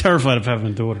saying. I'm terrified of having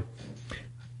a daughter.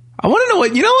 I want to know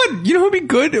what, you know who'd be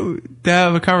good to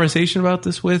have a conversation about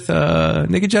this with,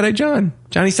 Naked Jedi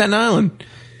Johnny Staten Island.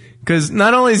 Because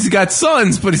not only has he got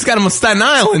sons, but he's got them on Staten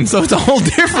Island, so it's a whole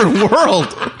different world.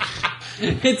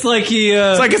 It's like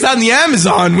it's like it's out in the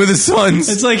Amazon with his sons.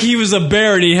 It's like he was a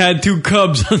bear and he had 2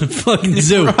 cubs on the fucking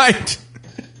zoo. Right.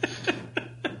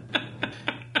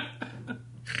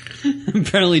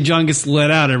 Apparently John gets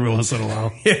let out every once in a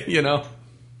while. Yeah,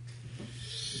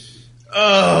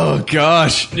 Oh,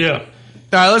 gosh. Yeah. All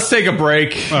right, let's take a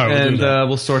break, All right, and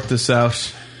we'll sort this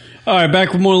out. All right,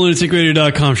 back with more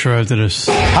lunaticradio.com show after this.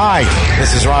 Hi,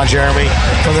 this is Ron Jeremy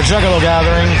from the Juggalo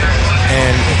Gathering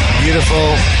in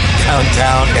beautiful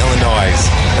downtown Illinois,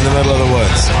 in the middle of the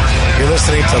woods. You're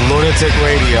listening to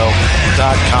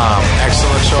lunaticradio.com.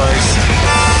 Excellent choice.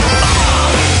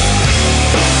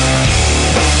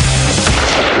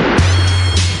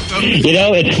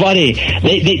 It's funny.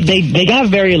 They got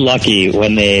very lucky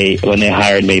when they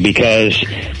hired me because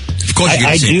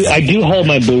I do hold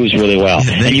my booze really well,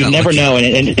 and you never know.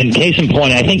 And in case in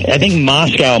point, I think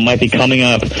Moscow might be coming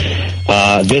up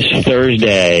this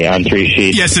Thursday on 3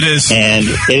 Sheets. Yes, it is. And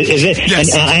is it?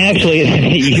 Yes. And I actually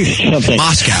used something.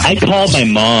 Moscow. I called my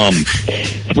mom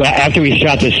after we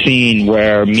shot this scene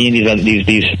where me and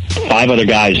these 5 other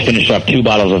guys finished up 2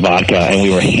 bottles of vodka, and we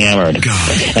were hammered.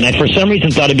 God. And I, for some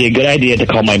reason, thought it'd be a good idea to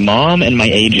call my mom and my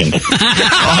agent.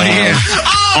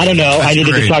 I don't know. I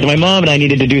needed to talk to my mom, and I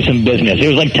needed to do some business. It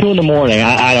was like 2 a.m.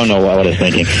 I don't know what I was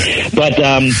thinking. But,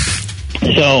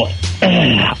 so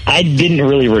I didn't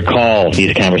really recall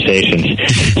these conversations.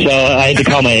 So I had to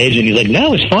call my agent. He's like,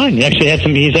 no, it's fine. He actually had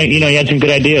some, he's like, he had some good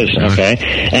ideas. Okay.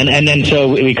 And then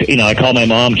so I called my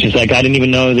mom. She's like, I didn't even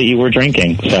know that you were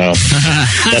drinking. So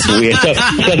that's weird. So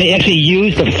they actually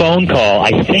used the phone call.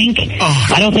 I don't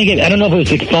know if it was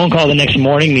the phone call the next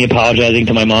morning, me apologizing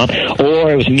to my mom, or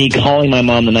it was me calling my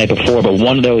mom the night before, but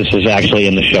one of those was actually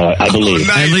in the show, I believe.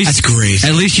 At least, that's great.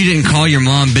 At least you didn't call your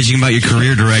mom bitching about your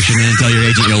career direction and then tell your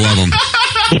agent you'll love him.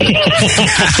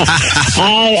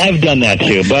 I've done that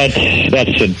too, but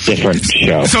that's a different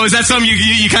show. So is that something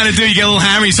you kind of do? You get a little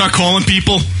hammer, you start calling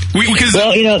people?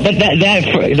 Well,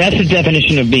 that's the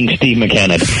definition of being Steve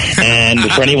McKenna. And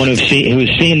for anyone who's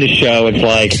seen the show, it's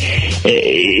like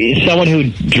someone who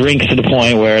drinks to the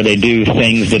point where they do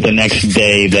things that the next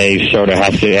day they sort of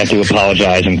have to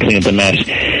apologize and clean up the mess.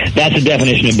 That's the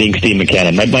definition of being Steve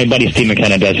McKenna. My buddy Steve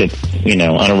McKenna does it,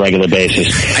 on a regular basis.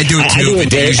 I do it too.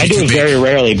 I do it very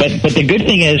rarely. But the good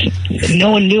thing is,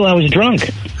 no one knew I was drunk.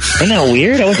 Isn't that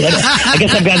weird? I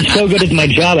guess I've gotten so good at my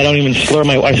job, I don't even slur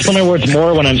my words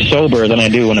more when I'm sober than I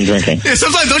do when I'm drinking. Yeah,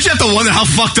 sometimes don't you have to wonder how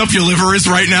fucked up your liver is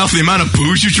right now for the amount of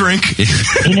booze you drink?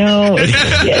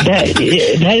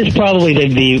 That is probably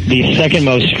the second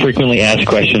most frequently asked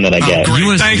question that I get.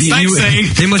 Thanks, Zane.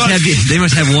 They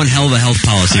must have one hell of a health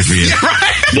policy for you.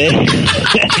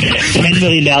 $10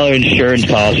 million insurance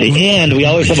policy, and we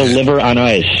always have a liver on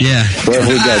ice. Yeah, wherever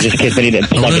we go, just in case we need to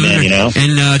plug it in,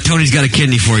 And Tony's got a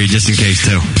kidney for you, just in case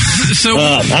too. So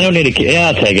I don't need a kidney. Yeah,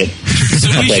 I'll take it. So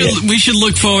we should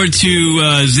look forward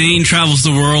to Zane travels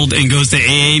the world and goes to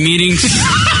AA meetings.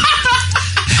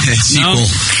 Sequel. No?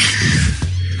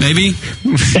 Maybe.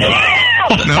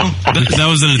 No, that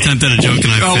was an attempt at a joke,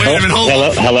 and I failed. Wait a minute,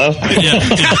 hello.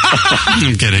 Yeah.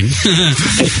 I'm kidding.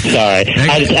 Sorry,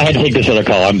 I had to take this other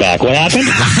call. I'm back. What happened?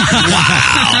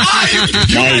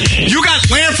 Nice. You got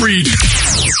Lampreed.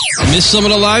 Missed some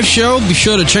of the live show? Be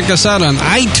sure to check us out on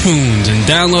iTunes and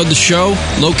download the show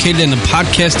located in the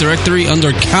podcast directory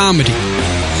under comedy.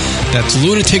 That's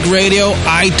Lunatic Radio,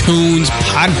 iTunes,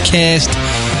 podcast,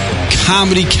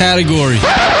 comedy category.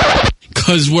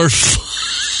 Because we're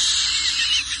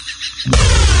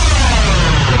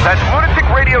That's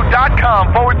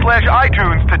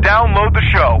lunaticradio.com/iTunes to download the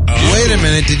show. Wait a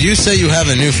minute, did you say you have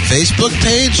a new Facebook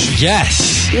page?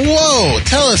 Yes. Whoa,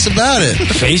 tell us about it.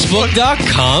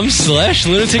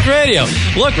 Facebook.com/Lunatic Radio.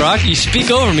 Look, Rock, you speak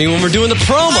over me when we're doing the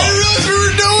promo. I realized we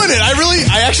were doing it.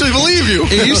 I actually believe you.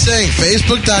 Are you saying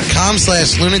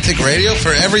Facebook.com/Lunatic Radio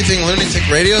for everything Lunatic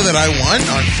Radio that I want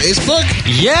on Facebook?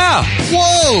 Yeah.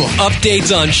 Whoa.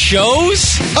 Updates on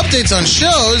shows.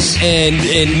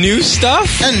 And new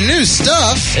stuff.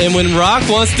 And when Rock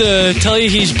wants to tell you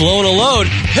he's blowing a load,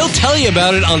 he'll tell you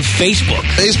about it on Facebook.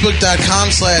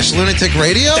 Facebook.com/Lunatic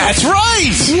Radio? That's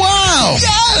right! Wow!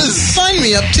 Yes! Sign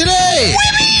me up today!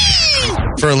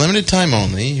 For a limited time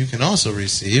only, you can also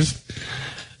receive...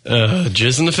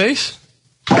 jizz in the face?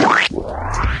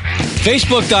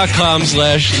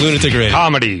 Facebook.com/Lunatic Radio.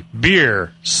 Comedy,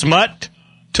 beer, smut,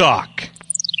 talk.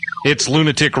 It's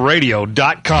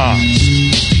lunaticradio.com.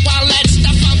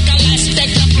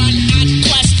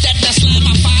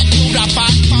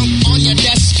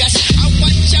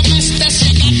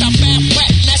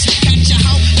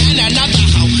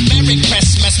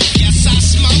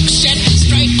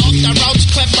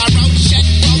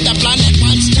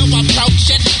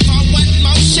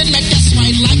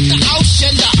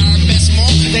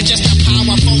 Just a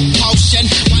powerful potion.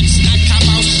 Once the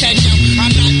commotion, yo, I'm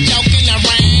not joking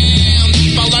around.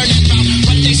 People learning about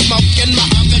what they smoking. My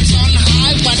oven's on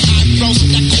high when I roast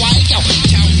the quail.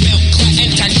 Tell Bill Clinton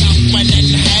to go and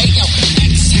inhale.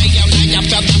 Exhale, now you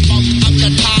feel the funk of the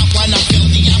time when I feel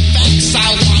the effects.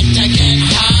 I want to get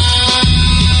high.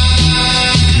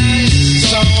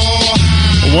 So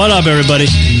high. What up, everybody?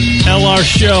 LR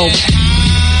Show.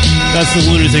 That's the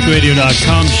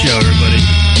lunaticradio.com show, everybody.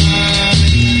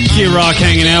 Key Rock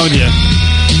hanging out with you.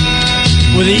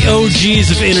 We're the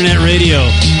OGs of internet radio.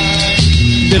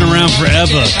 Been around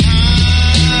forever.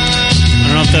 I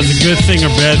don't know if that's a good thing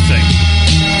or bad thing.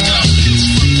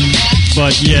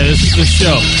 But yeah, this is the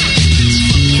show.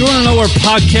 If you want to know where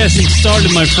podcasting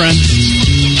started, my friends,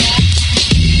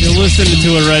 you're listening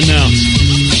to it right now.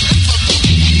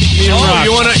 You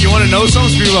want to know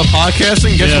something? Speaking about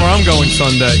podcasting, guess where I'm going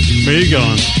Sunday? Where are you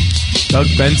going? Doug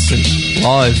Benson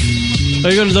live. Are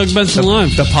you going to Doug Benson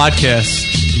live? The podcast.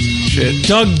 Shit.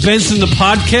 Doug Benson, the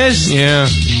podcast? Yeah.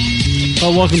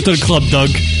 Oh, welcome to the club,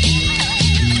 Doug.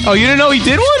 Oh, you didn't know he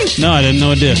did one? No, I didn't know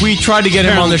I did. We tried to get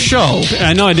him on the show.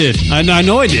 I know I did. I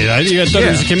know I did. I thought he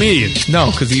was a comedian.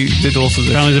 No, because he did also the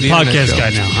Apparently he's a podcast show.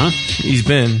 guy now, huh? He's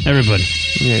been. Everybody.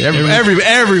 Yeah,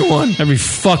 everyone. Every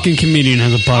fucking comedian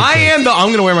has a podcast. I'm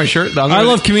going to wear my shirt. I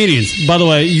love comedians. By the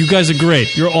way, you guys are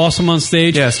great. You're awesome on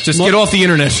stage. Yes, just get off the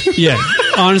internet. Yeah.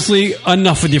 Honestly,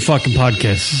 enough with your fucking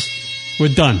podcasts.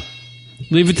 We're done.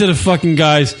 Leave it to the fucking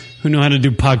guys who know how to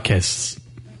do podcasts.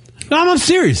 No, I'm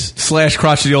serious. /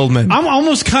 crotchety old men. I'm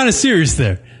almost kind of serious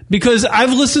there. Because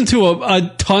I've listened to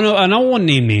a ton of... I don't want to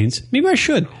name names. Maybe I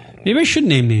should. Maybe I should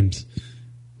name names.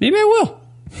 Maybe I will.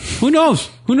 Who knows?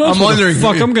 Who knows I'm where wondering the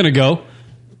fuck I'm going to go?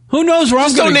 Who knows where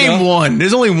I'm going to go? Just don't name one.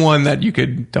 There's only one that you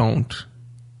don't.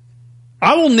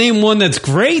 I will name one that's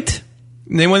great.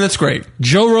 Name one that's great.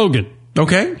 Joe Rogan.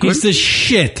 Okay, good. He's the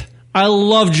shit. I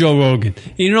love Joe Rogan.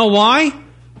 You know why?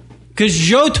 Because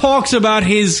Joe talks about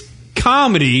his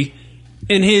comedy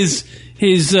in his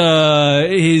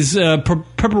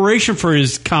preparation for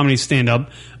his comedy stand-up,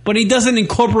 but he doesn't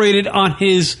incorporate it on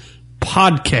his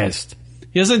podcast.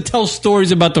 He doesn't tell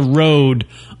stories about the road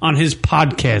on his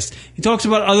podcast. He talks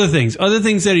about other things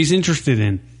that he's interested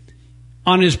in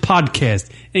on his podcast,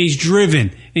 and he's driven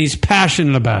and he's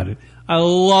passionate about it. I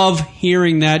love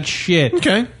hearing that shit.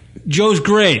 Okay. Joe's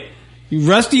great. The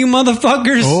rest of you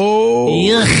motherfuckers,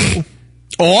 oh,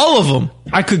 all of them.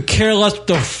 I could care less what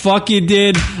the fuck you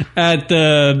did at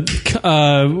the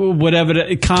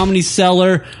the Comedy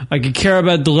Cellar. I could care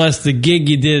about the gig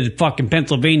you did at fucking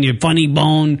Pennsylvania Funny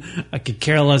Bone. I could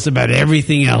care less about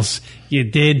everything else you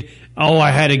did. Oh,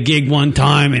 I had a gig one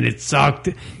time and it sucked.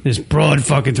 This broad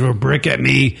fucking threw a brick at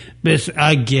me.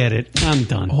 I get it. I'm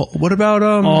done. What about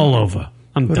all over?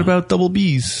 I'm what done. about Double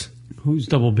B's? Who's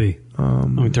Double B? Let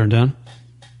me turn down.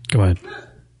 Go ahead.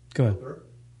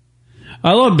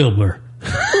 I love Bill Burr.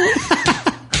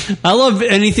 I love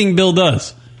anything Bill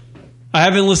does. I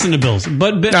haven't listened to Bill's,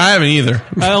 but I haven't either.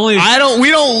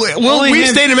 We've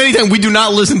stated many times we do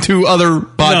not listen to other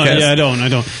podcasts. No, yeah, I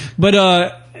don't. But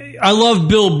I love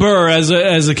Bill Burr as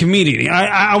a comedian.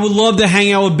 I would love to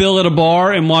hang out with Bill at a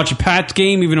bar and watch a Pats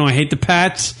game, even though I hate the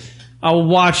Pats. I will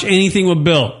watch anything with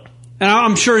Bill. And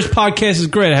I'm sure his podcast is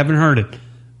great. I haven't heard it.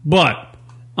 But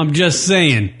I'm just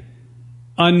saying,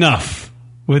 enough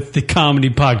with the comedy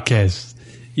podcast.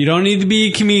 You don't need to be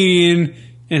a comedian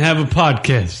and have a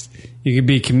podcast. You can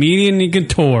be a comedian and you can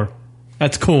tour.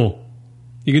 That's cool.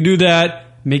 You can do that,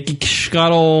 make you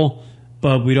scuttle,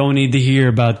 but we don't need to hear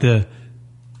about the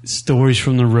stories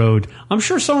from the road. I'm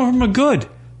sure some of them are good.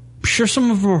 I'm sure some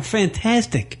of them are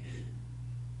fantastic.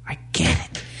 I get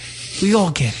it. We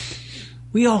all get it.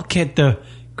 We all get the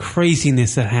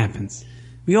craziness that happens.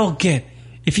 We all get,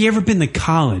 if you ever been to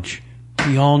college,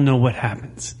 we all know what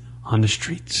happens on the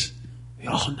streets. We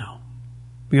all know.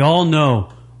 We all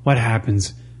know what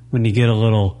happens when you get a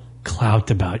little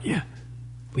clout about you.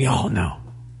 We all know.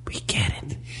 We get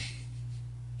it.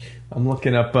 I'm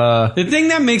looking up... The thing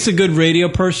that makes a good radio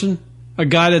person, a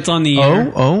guy that's on the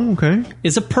air... Oh, okay.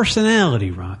 ...is a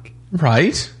personality, Rock.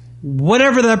 Right.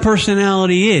 Whatever that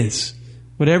personality is,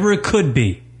 whatever it could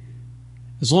be,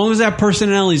 as long as that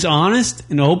personality's honest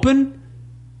and open,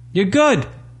 you're good.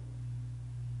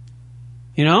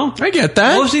 You know? I get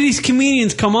that. Most of these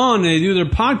comedians come on and they do their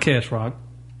podcast, Rock.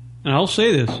 And I'll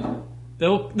say this.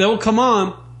 They'll come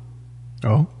on.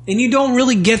 Oh. And you don't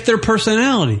really get their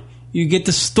personality. You get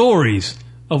the stories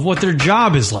of what their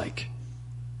job is like.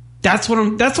 That's what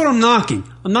I'm knocking.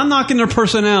 I'm not knocking their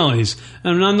personalities.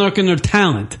 And I'm not knocking their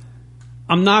talent.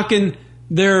 I'm knocking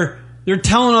they're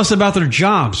telling us about their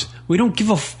jobs. We don't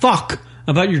give a fuck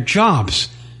about your jobs.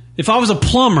 If I was a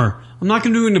plumber, I'm not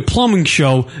going to do a plumbing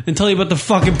show and tell you about the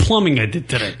fucking plumbing I did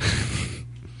today.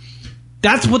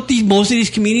 That's what most of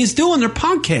these comedians do on their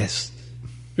podcasts.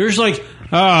 They're just like,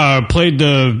 I played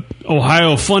the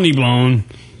Ohio Funny Bone,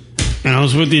 and I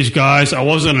was with these guys. I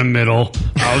was in the middle.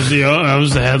 I was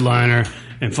the headliner,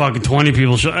 and fucking 20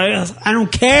 people showed. I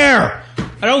don't care.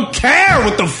 I don't care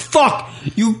what the fuck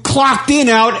you clocked in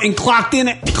out and clocked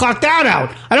out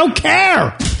out. I don't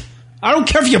care. I don't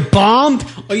care if you bombed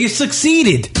or you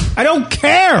succeeded. I don't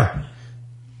care.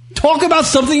 Talk about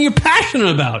something you're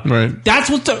passionate about. Right. That's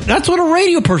what a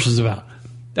radio person's about.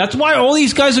 That's why all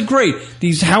these guys are great.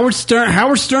 Howard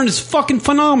Stern is fucking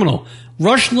phenomenal.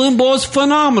 Rush Limbaugh is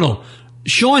phenomenal.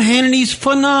 Sean Hannity's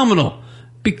phenomenal.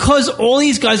 Because all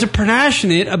these guys are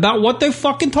passionate about what they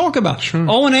fucking talk about. Sure.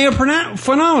 O&A are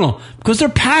phenomenal. Because they're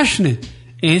passionate.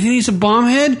 Anthony's a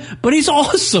bombhead, but he's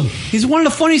awesome. He's one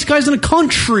of the funniest guys in the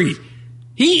country.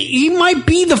 He might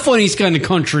be the funniest guy in the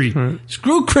country. Right.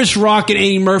 Screw Chris Rock and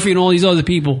Eddie Murphy and all these other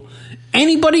people.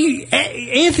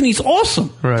 Anthony's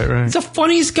awesome. Right. He's the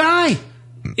funniest guy.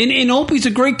 And Opie's a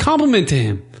great compliment to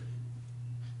him.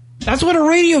 That's what a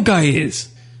radio guy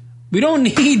is. We don't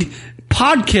need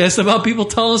podcasts about people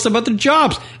telling us about their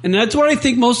jobs. And that's what I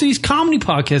think most of these comedy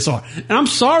podcasts are. And I'm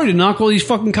sorry to knock all these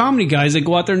fucking comedy guys that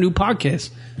go out there and do podcasts.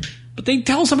 But they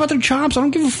tell us about their jobs. I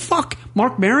don't give a fuck.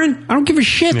 Mark Maron, I don't give a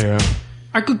shit. Yeah.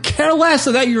 I could care less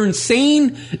that you're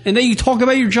insane and that you talk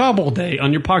about your job all day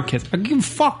on your podcast. I don't give a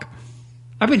fuck.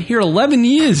 I've been here 11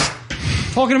 years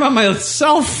talking about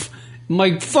myself,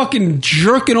 my fucking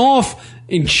jerking off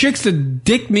and chicks that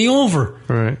dick me over.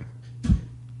 Right.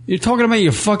 You're talking about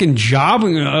your fucking job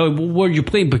and what you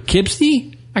playing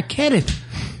Poughkeepsie? I get it.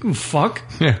 Give a fuck.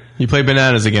 Yeah. You play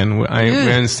bananas again. I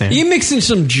understand. You mix in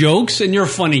some jokes and you're a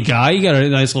funny guy. You got a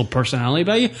nice little personality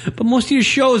about you. But most of your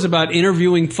show is about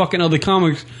interviewing fucking other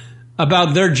comics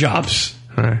about their jobs.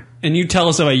 Right. And you tell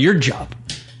us about your job.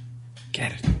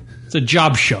 Get it. It's a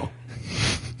job show.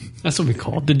 That's what we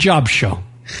call it, the job show.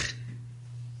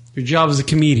 Your job as a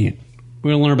comedian.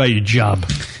 We're going to learn about your job.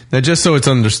 Now, just so it's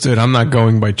understood, I'm not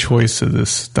going by choice to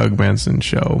this Doug Benson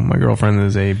show. My girlfriend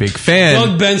is a big fan.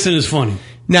 Doug Benson is funny.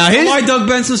 Now, You know why Doug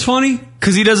Benson's funny?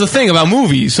 Because he does a thing about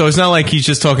movies, so it's not like he's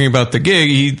just talking about the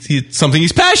gig. It's something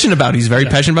he's passionate about. He's very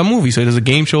passionate about movies, so he does a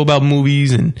game show about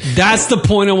movies, and that's the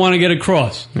point I want to get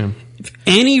across. Yeah. If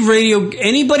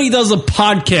anybody does a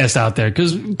podcast out there,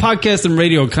 because podcast and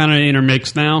radio kind of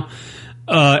intermixed now.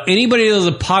 Anybody that does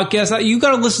a podcast out, you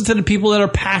got to listen to the people that are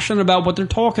passionate about what they're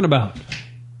talking about.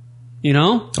 You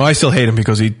know? Oh, I still hate him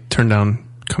because he turned down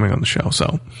coming on the show,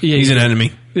 so Yeah, he's an yeah.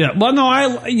 enemy. Yeah, well,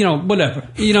 no, whatever.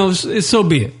 So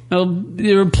be it.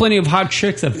 There are plenty of hot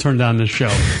chicks that have turned down this show,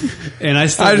 and I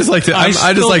still, I just like going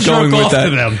jerk with off that.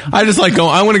 to them. I just like going.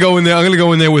 I want to go in there. I'm going to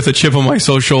go in there with a chip on my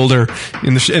shoulder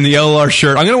in the LR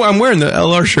shirt. I'm wearing the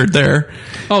LR shirt there.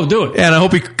 Oh, do it. And I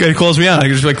hope he calls me out. I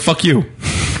can just be like, "Fuck you."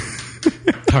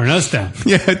 Turn us down.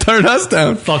 Yeah, turn us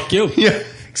down. Fuck you. Yeah,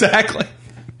 exactly.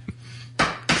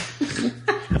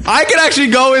 I could actually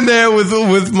go in there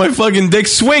with my fucking dick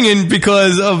swinging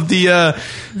because of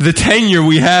the tenure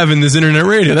we have in this internet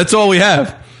radio. That's all we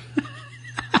have.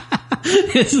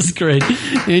 This is great.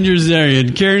 Andrew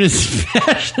Zarian. Karen is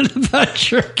passionate about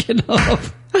jerking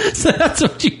off. So that's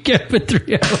what you get for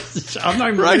 3 hours. I'm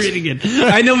not even reading it.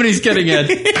 I know what he's getting at.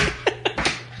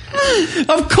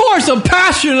 Of course, I'm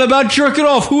passionate about jerking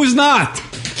off. Who is not?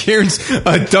 Kieran's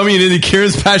dummy and Indy.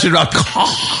 Kieran's passionate about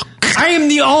cock. I am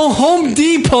the old Home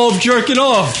Depot of jerking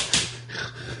off.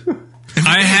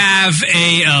 I have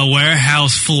a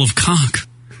warehouse full of cock.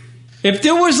 If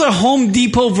there was a Home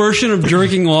Depot version of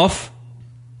jerking off,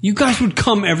 you guys would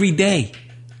come every day.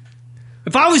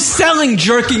 If I was selling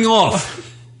jerking off,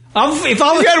 if I was,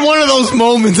 you had one of those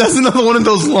moments. That's another one of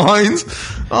those lines.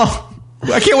 Oh,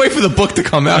 I can't wait for the book to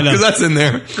come out because that's in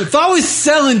there. If I was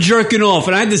selling jerking off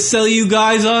and I had to sell you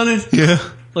guys on it, yeah.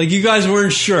 Like you guys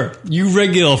weren't sure. You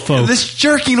regular folks. This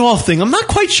jerking off thing, I'm not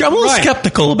quite sure. I'm a little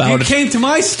skeptical about it. You came to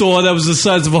my store that was the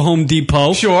size of a Home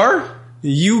Depot. Sure.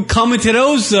 You come into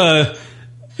those,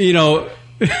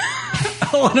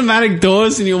 automatic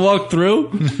doors and you walk through.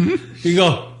 Mm-hmm. You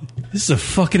go, this is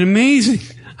fucking amazing.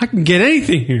 I can get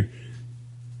anything here.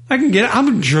 I'm going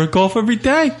to jerk off every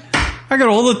day. I got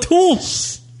all the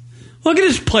tools. Look at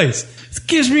this place. It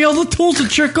gives me all the tools to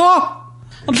jerk off.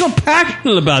 I'm so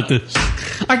passionate about this.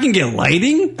 I can get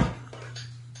lighting.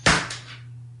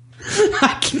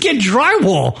 I can get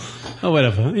drywall. Oh,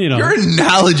 whatever. Your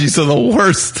analogies are the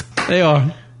worst. They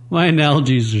are. My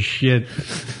analogies are shit.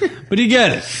 But you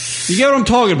get it. You get what I'm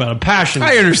talking about. I'm passionate.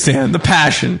 I understand. The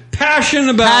passion. Passion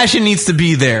needs to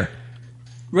be there.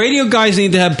 Radio guys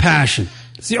need to have passion.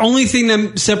 It's the only thing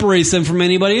that separates them from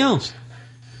anybody else.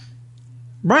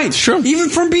 Right. Sure. Even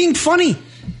from being funny.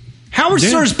 Howard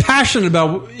Stern's passionate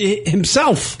about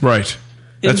himself. Right.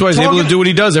 That's why he's able to do what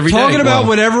he does every day. Talking about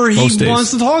whatever he most days.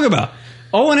 wants to talk about.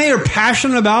 O and A are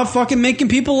passionate about fucking making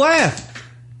people laugh.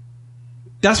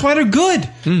 That's why they're good.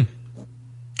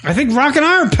 I think Rock and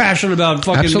I are passionate about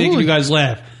fucking making you guys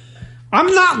laugh.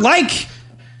 I'm not like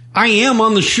I am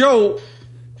on the show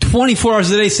 24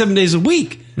 hours a day, 7 days a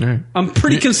week. Right. I'm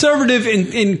pretty conservative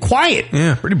and quiet.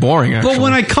 Yeah, pretty boring, actually. But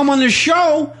when I come on the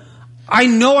show, I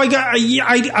know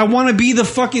I want to be the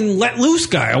fucking let loose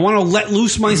guy. I want to let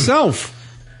loose myself.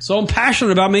 So I'm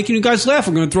passionate about making you guys laugh.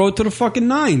 I'm going to throw it to the fucking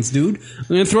 9s, dude. I'm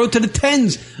going to throw it to the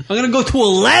 10s. I'm going to go to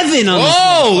 11 on this.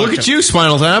 Oh, look at you,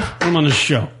 Spinal Tap. I'm on the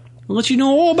show. I'll let you know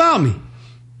all about me.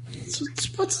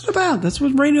 What's it about? That's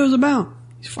what radio's about.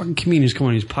 These fucking comedians come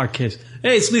on these podcasts.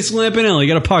 Hey, it's Lisa Lampanelli.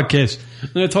 You got a podcast.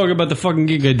 I'm going to talk about the fucking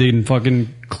gig I did in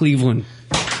fucking Cleveland.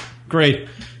 Great.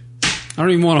 I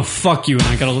don't even want to fuck you and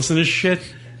I got to listen to this shit.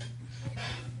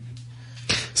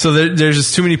 So there's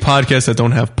just too many podcasts that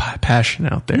don't have passion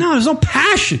out there. No, there's no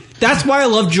passion. That's why I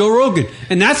love Joe Rogan.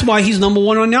 And that's why he's number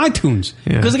one on iTunes.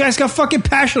 Because the guy's got fucking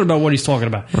passion about what he's talking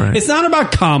about. Right. It's not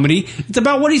about comedy. It's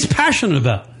about what he's passionate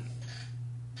about.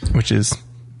 Which is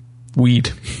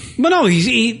weed. But no,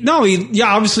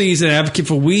 obviously he's an advocate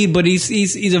for weed, but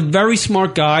he's a very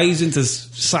smart guy. He's into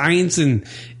science and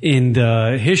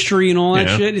history and all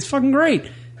that shit. It's fucking great.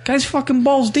 Guy's fucking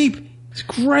balls deep. It's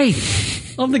great.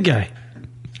 Love the guy.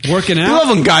 Working out. You love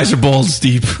when guys are balls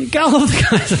deep. You gotta love the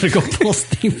guys that go balls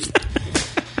deep.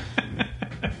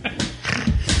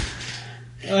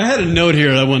 I had a note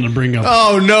here that I wanted to bring up.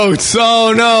 Oh, notes.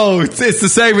 Oh, no. It's the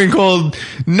segment called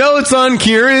Notes on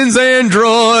Kieran's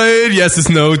Android. Yes, it's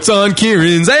Notes on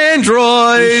Kieran's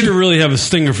Android. We should really have a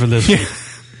stinger for this.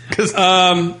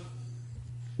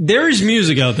 There is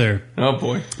music out there. Oh,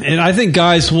 boy. And I think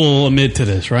guys will admit to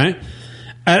this, right?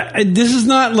 This is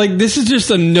not like this is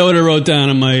just a note I wrote down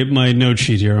on my note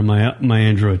sheet here on my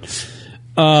Android.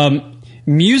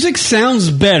 Music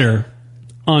sounds better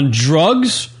on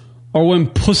drugs or when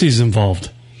pussy's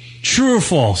involved. True or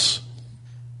false?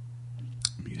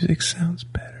 Music sounds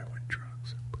better when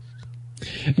drugs are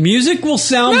pussy. Music will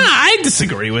sound. Nah, I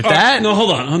disagree with that. No,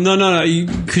 hold on. No.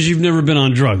 Because you've never been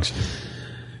on drugs.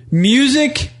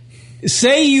 Music.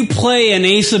 Say you play an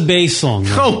Ace of Base song.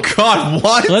 Right? Oh God,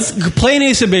 what? Let's play an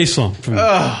Ace of Base song for me.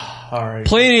 All right.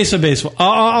 Play an Ace of Base.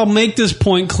 I'll make this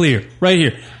point clear right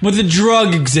here with the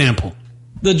drug example.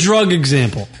 The drug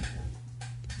example.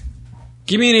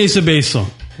 Give me an Ace of Base song.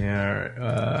 Yeah.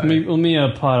 All right. Let me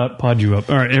pod you up.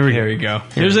 All right. Here we go.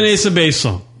 Here's an Ace of Base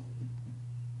song.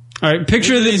 All right.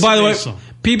 Picture this. By the way,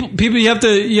 people, you have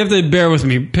to bear with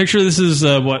me. Picture this is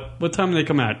what time did they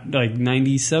come out? Like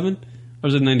 97 or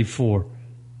was it 94?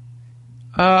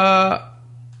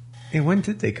 Hey, when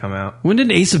did they come out? When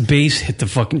did Ace of Base hit the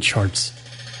fucking charts?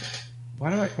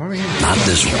 Why am I hearing Not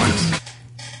this one.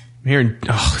 I'm hearing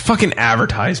fucking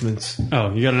advertisements.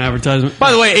 Oh, you got an advertisement?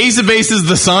 By the way, Ace of Base is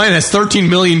the sign has 13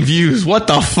 million views. What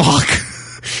the fuck?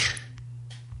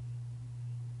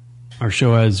 Our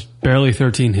show has barely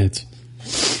 13 hits.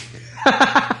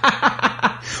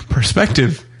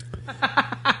 Perspective.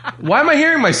 Why am I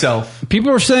hearing myself?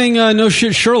 People are saying no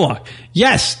shit Sherlock.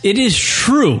 Yes, it is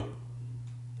true.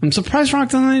 I'm surprised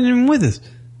Rock's not even with us.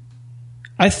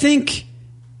 I think,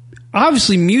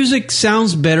 obviously, music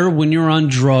sounds better when you're on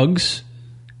drugs.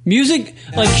 Music,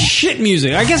 like shit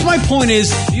music. I guess my point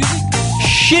is,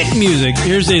 shit music.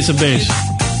 Here's Ace of Base.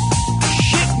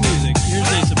 Shit music.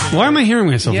 Here's Ace of Base. Why am I hearing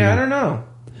myself? Yeah, again? I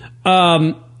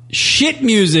don't know. Shit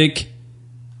music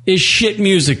is shit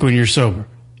music when you're sober.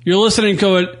 You're listening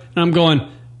to it, and I'm going,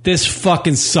 this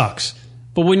fucking sucks.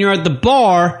 But when you're at the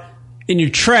bar, and you're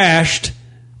trashed,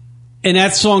 and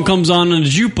that song comes on the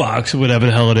jukebox, or whatever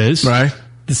the hell it is, right?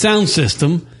 The sound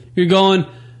system, you're going,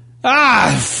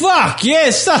 fuck, yeah,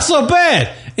 it's not so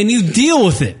bad. And you deal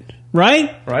with it,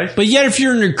 right? Right. But yet if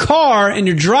you're in your car and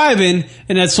you're driving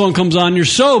and that song comes on, you're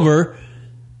sober,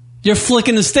 you're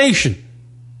flicking the station,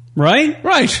 right?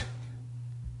 Right.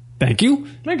 Thank you.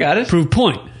 I got it. Proof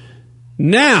point.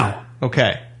 Now.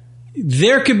 Okay.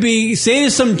 There could be, say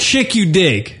there's some chick you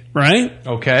dig, right?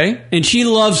 Okay. And she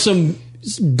loves some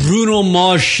Bruno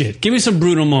Mars shit. Give me some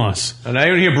Bruno Mars. And I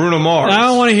don't hear Bruno Mars. I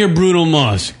don't want to hear Bruno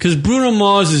Mars because Bruno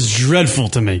Mars is dreadful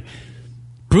to me.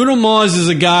 Bruno Mars is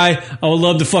a guy I would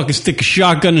love to fucking stick a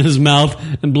shotgun in his mouth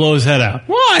and blow his head out.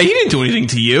 Why? He didn't do anything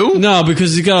to you. No,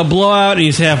 because he's got a blowout and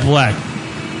he's half black.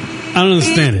 I don't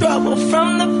understand it. From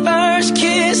the first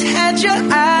kiss, had your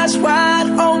eyes wide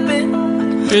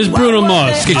open. Here's Bruno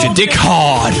Mars. Get your dick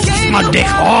hard. My dick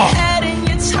hard.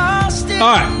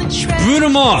 All right, Bruno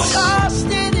Mars.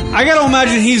 I got to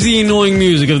imagine he's the annoying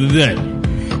music of the day,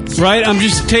 right? I'm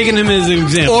just taking him as an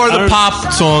example. Or the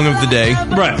pop song of the day.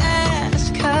 Right.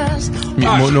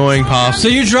 Annoying pop. So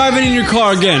you're driving in your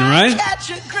car again, right?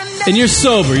 And you're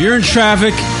sober. You're in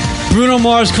traffic. Bruno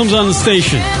Mars comes on the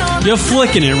station. You're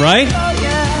flicking it, right?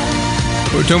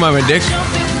 We're talking about my dick?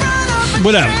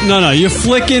 Whatever. No. You're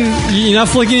flicking. You're not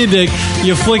flicking your dick.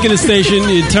 You're flicking the station.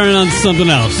 You turn on something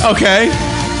else. Okay.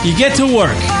 You get to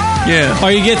work. Yeah.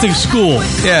 Or you get to school.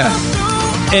 Yeah.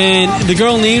 And the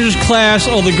girl in the English class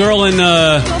or the girl in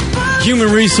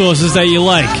human resources that you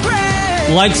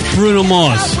likes Bruno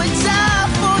Mars.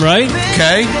 Right?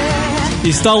 Okay.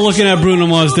 You start looking at Bruno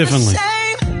Mars differently.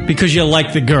 Because you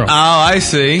like the girl. Oh, I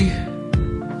see.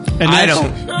 And I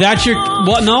don't. That's your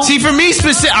what? No. See, for me,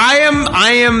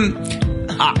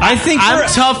 I think I'm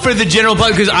tough for the general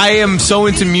public because I am so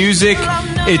into music.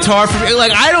 It's hard for me.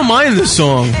 Like, I don't mind the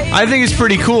song. I think it's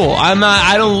pretty cool. I'm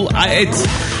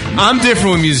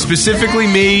different with music. Specifically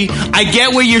me. I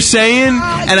get what you're saying,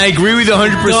 and I agree with you 100%.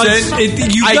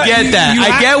 I get that.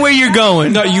 I get where you're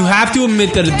going. No, you have to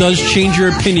admit that it does change your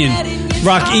opinion.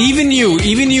 Rock, even you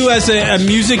as a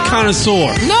music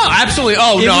connoisseur. No, absolutely.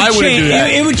 Oh, no, I wouldn't do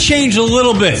that. It would change a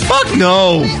little bit. Fuck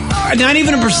no. Not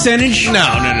even a percentage? No.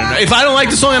 If I don't like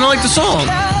the song, I don't like the song.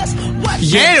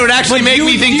 Yeah, and it would actually make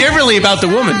me think differently about the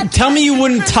woman. Tell me you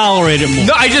wouldn't tolerate it more.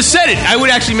 No, I just said it. I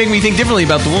would actually make me think differently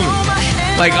about the woman.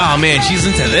 Like, oh man, she's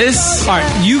into this. All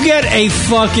right, you get a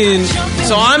fucking.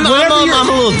 So I'm a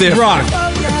little different. Rock,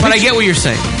 but I get what you're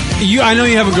saying. I know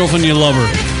you have a girlfriend you love her,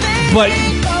 but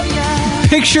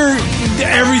picture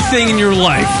everything in your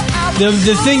life,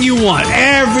 the thing you want,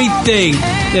 everything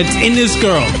that's in this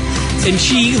girl, and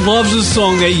she loves a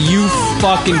song that you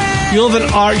fucking. You love an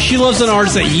art. She loves an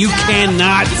artist that you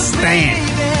cannot stand.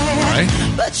 Right.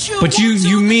 But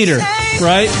you meet her,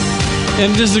 right?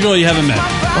 And this is a girl you haven't met.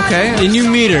 Okay. And you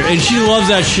meet her, and she loves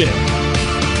that shit.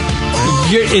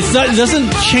 it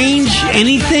doesn't change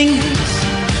anything.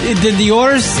 The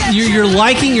artist, your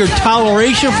liking, your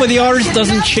toleration for the artist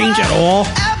doesn't change at all.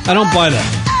 I don't buy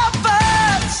that.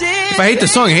 If I hate the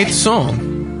song, I hate the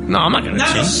song. No, I'm not going to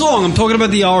change. Not the song. I'm talking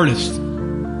about the artist.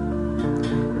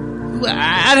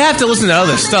 I'd have to listen to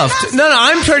other stuff. No,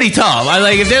 I'm pretty tough. I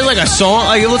like if there's like a song.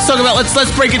 Like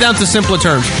let's break it down to simpler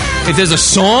terms. If there's a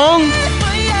song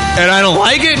and I don't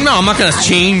like it, no, I'm not gonna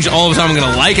change all of a sudden. I'm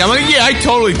gonna like it. I'm like, yeah, I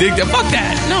totally dig that. Fuck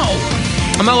that. No,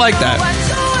 I'm not like that.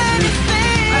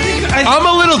 I'm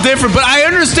a little different, but I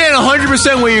understand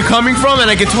 100% where you're coming from, and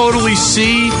I can totally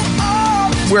see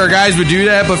where guys would do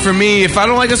that. But for me, if I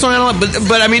don't like a song, I don't like.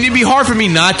 But I mean, it'd be hard for me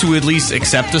not to at least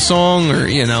accept a song, or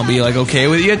be like okay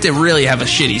with it. You have to really have a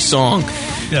shitty song.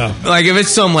 Yeah. Like if it's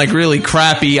some like really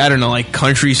crappy, I don't know, like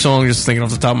country song. Just thinking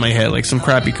off the top of my head, like some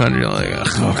crappy country. Like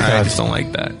I just don't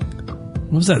like that.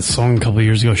 What was that song a couple of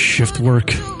years ago? Shift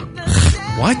Work.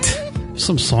 What?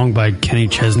 Some song by Kenny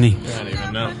Chesney. I don't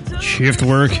even know. Shift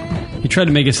Work. He tried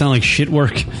to make it sound like shit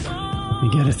work.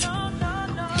 You get it.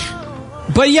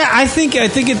 But yeah, I think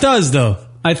it does though.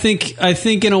 I think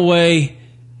in a way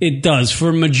it does for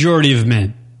a majority of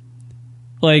men.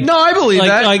 Like no, I believe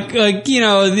that. Like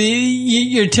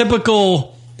your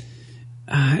typical.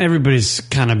 Everybody's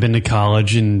kind of been to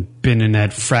college and been in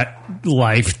that frat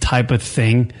life type of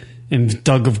thing and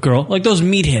dug of girl, like those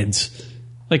meatheads,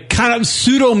 like kind of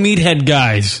pseudo meathead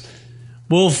guys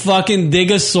will fucking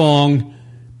dig a song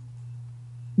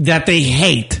that they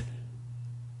hate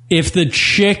if the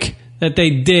chick that they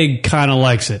dig kind of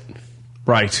likes it.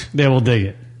 Right. They will dig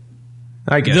it.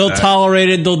 I get They'll that. tolerate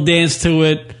it. They'll dance to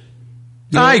it.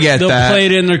 I get they'll that. They'll play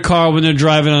it in their car when they're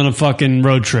driving on a fucking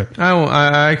road trip.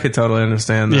 I could totally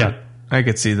understand that. Yeah. I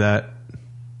could see that.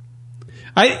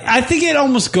 I think it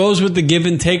almost goes with the give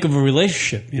and take of a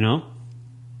relationship, you know?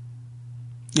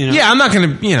 Yeah, I'm not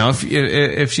going to,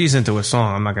 if she's into a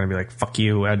song, I'm not going to be like, fuck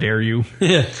you, how dare you.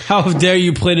 Yeah, how dare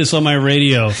you play this on my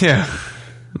radio? Yeah.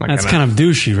 That's kind of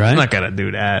douchey, right? I'm not going to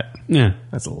do that. Yeah.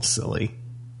 That's a little silly.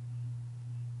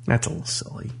 Mm. I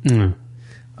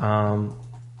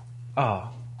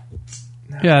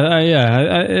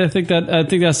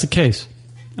think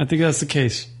that's the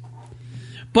case.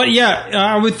 But yeah,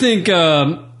 I would think.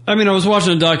 I was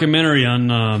watching a documentary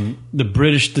on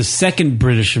the second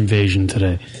British invasion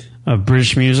today of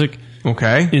British music.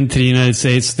 Okay, into the United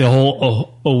States, the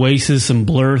whole Oasis and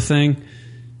Blur thing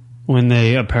when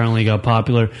they apparently got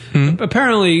popular. Mm-hmm.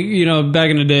 Apparently, back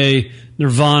in the day,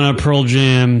 Nirvana, Pearl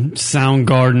Jam,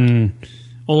 Soundgarden,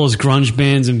 all those grunge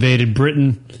bands invaded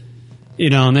Britain.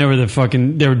 And they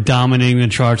were dominating the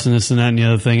charts and this and that and the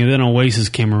other thing. And then Oasis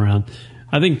came around.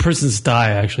 I think Princess Di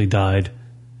actually died.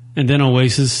 And then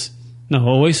Oasis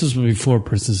was before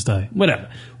Princess Di.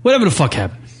 Whatever the fuck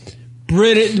happened.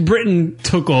 Britain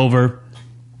took over.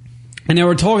 And they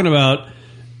were talking about,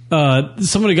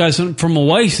 some of the guys from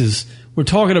Oasis were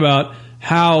talking about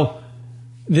how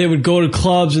they would go to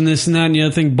clubs and this and that and the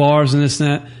other thing, bars and this and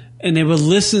that. And they would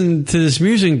listen to this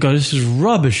music and go, this is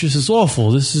rubbish. This is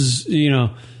awful. This is,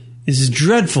 this is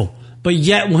dreadful. But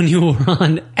yet when you were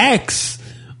on X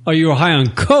or you were high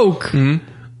on Coke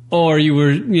or you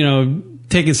were,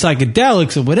 taking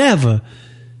psychedelics or whatever,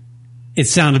 it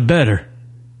sounded better.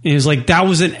 And it was like, that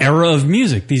was an era of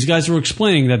music. These guys were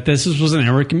explaining that this was an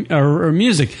era of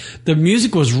music. The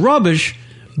music was rubbish,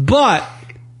 but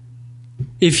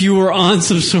if you were on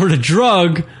some sort of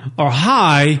drug or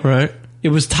high, right, it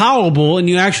was tolerable, and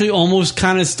you actually almost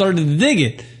kind of started to dig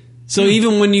it. So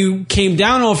even when you came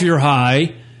down off your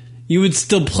high, you would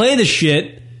still play the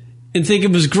shit and think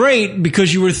it was great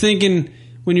because you were thinking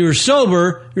when you were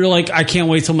sober, you're like, I can't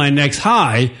wait till my next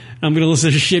high. I'm going to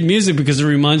listen to shit music because it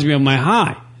reminds me of my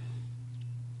high.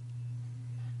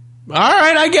 All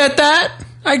right, I get that.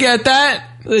 I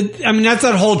mean, that's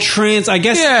that whole trance. I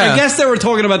guess they were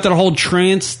talking about that whole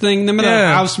trance thing. Remember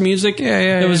that house music?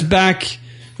 Yeah. That was back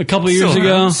a couple of years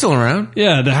ago. Still around.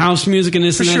 Yeah, the house music and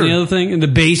this and that and the other thing. And the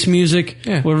bass music,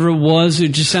 whatever it was, it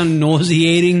just sounded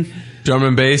nauseating. Drum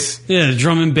and bass. Yeah,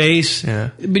 drum and bass.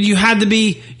 Yeah. But you had to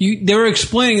be, they were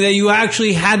explaining that you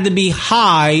actually had to be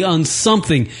high on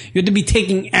something. You had to be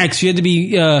taking X. You had to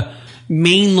be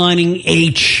mainlining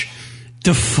H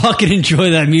to fucking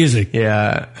enjoy that music.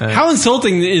 Yeah. How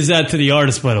insulting is that to the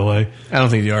artist, by the way? I don't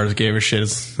think the artist gave a shit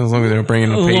as long as they were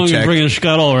bringing a As long as paycheck. you're bringing a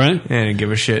scuttle, right? Yeah, didn't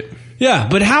give a shit. Yeah,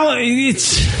 but how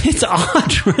it's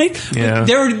odd, right? Yeah.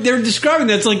 They're describing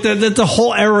that's like that's a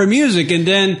whole era of music, and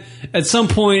then at some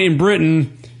point in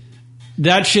Britain,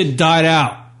 that shit died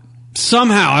out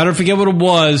somehow. I don't forget what it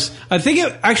was. I think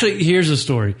it actually. Here's the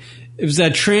story. It was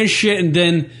that trans shit, and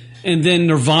then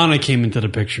Nirvana came into the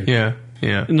picture. Yeah.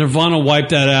 And Nirvana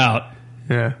wiped that out,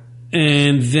 Yeah.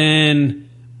 And then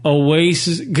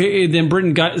Oasis, then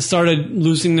Britain started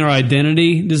losing their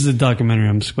identity. This is a documentary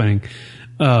I'm explaining.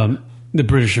 The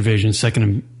British invasion,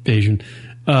 second invasion.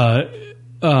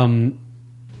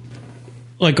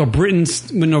 Like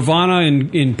Britain's, when Nirvana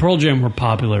and Pearl Jam were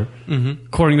popular,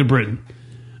 according to Britain,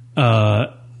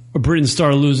 Britain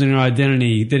started losing their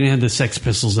identity. They didn't have the Sex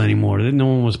Pistols anymore. No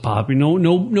one was popular.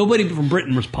 Nobody from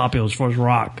Britain was popular as far as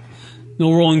rock.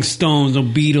 No Rolling Stones, no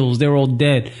Beatles. They were all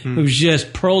dead. It was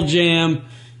just Pearl Jam,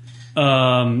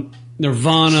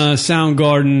 Nirvana,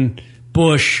 Soundgarden,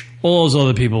 Bush, all those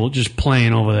other people just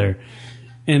playing over there.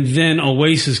 And then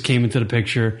Oasis came into the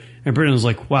picture, and Britain was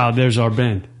like, "Wow, there's our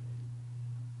band.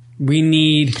 We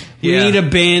need a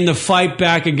band to fight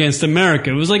back against America."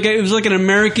 It was like an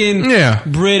American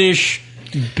British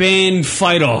band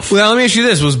fight off. Well, let me ask you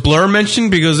this: was Blur mentioned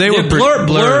because they were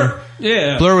Blur?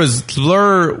 Yeah, Blur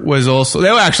was also,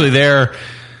 they were actually there.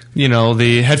 You know,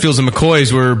 the Hetfields and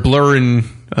McCoys were Blur and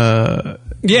Blur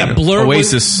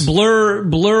Oasis.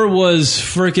 Blur was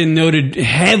freaking noted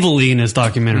heavily in this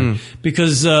documentary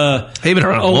because they've been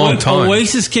around a long time.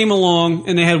 Oasis came along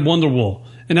and they had Wonderwall.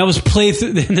 And that was played through,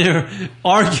 and they're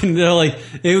arguing. They're like,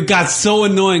 it got so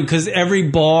annoying because every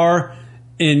bar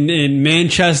in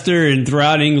Manchester and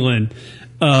throughout England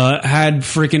had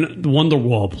freaking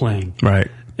Wonderwall playing. Right.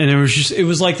 And it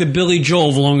was like the Billy Joel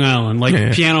of Long Island,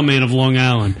 like Piano Man of Long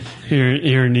Island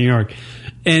here in New York.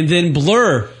 And then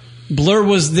Blur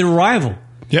was their rival.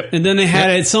 Yep. And then they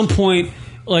had at some point,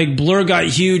 like Blur got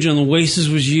huge and Oasis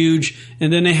was huge,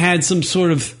 and then they had some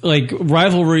sort of like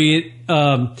rivalry.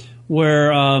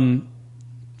 Where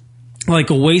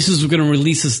like Oasis was going to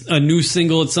release a new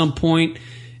single at some point,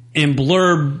 and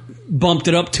Blur bumped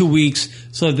it up 2 weeks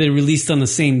so that they released on the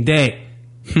same day.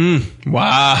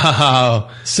 Wow.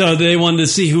 So they wanted to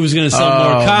see who was going to sell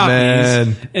more copies.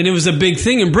 Man. And it was a big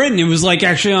thing in Britain. It was like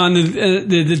actually on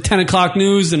the 10 o'clock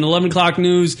news and 11 o'clock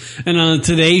news and on the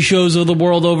Today shows of the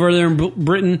world over there in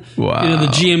Britain. Wow. You know, the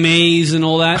GMAs and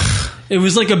all that. It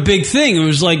was like a big thing. It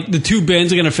was like the two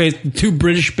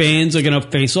British bands are going to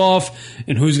face off,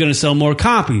 and who's going to sell more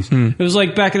copies. It was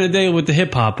like back in the day with the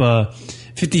hip hop.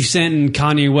 50 Cent and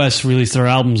Kanye West released their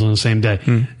albums on the same day,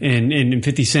 and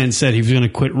 50 Cent said he was going to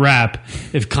quit rap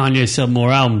if Kanye sold more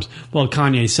albums. Well,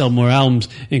 Kanye sold more albums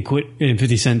and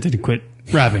 50 Cent didn't quit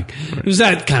rapping. It was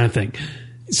that kind of thing.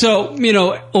 So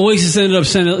Oasis ended up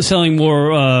selling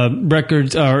more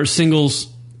records or singles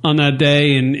on that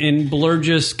day, and Blur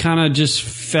just kind of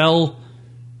fell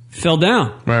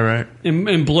down. Right.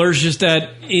 And Blur's just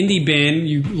that indie band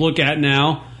you look at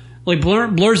now. Like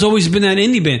Blur's always been that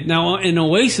indie band. Now, and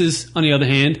Oasis, on the other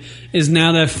hand, is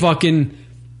now that fucking,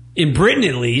 in Britain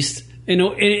at least.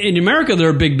 In America, they're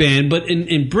a big band, but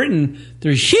in Britain,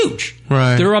 they're huge.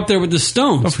 Right. They're up there with the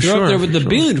Stones. They're up there with the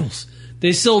Beatles.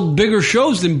 They sold bigger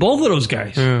shows than both of those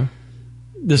guys. Yeah.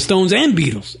 The Stones and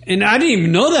Beatles. And I didn't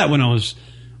even know that when I was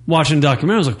watching the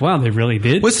documentary. I was like, wow, they really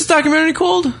did. What's this documentary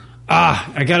called?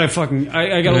 I gotta look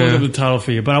up the title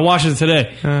for you. But I watched it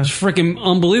today. It's freaking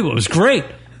unbelievable. It was great.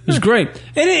 It was great.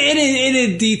 And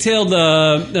it detailed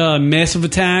Massive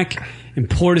Attack and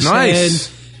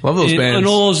Portishead. Love those bands. And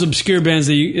all those obscure bands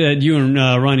that you and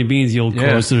Ronnie Beans, the old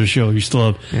co-host of the show, used to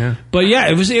love. Yeah. But yeah,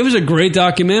 it was a great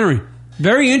documentary.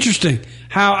 Very interesting.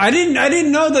 How I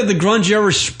didn't know that the grunge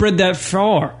era spread that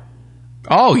far.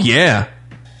 Oh yeah.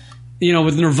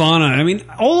 With Nirvana. I mean,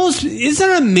 all those. Isn't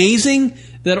it amazing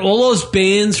that all those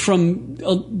bands from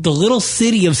the little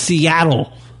city of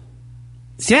Seattle.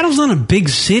 Seattle's not a big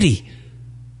city,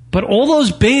 but all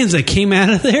those bands that came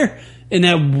out of there in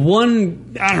that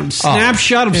one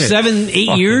snapshot of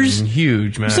 7-8 years,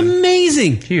 huge, man. It's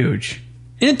amazing, huge,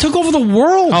 and it took over the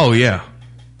world. Oh yeah,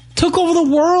 took over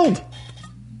the world.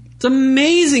 It's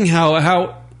amazing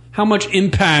how much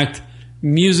impact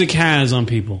music has on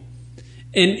people.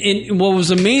 And what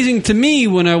was amazing to me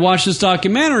when I watched this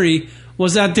documentary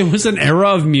was that there was an era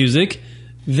of music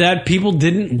that people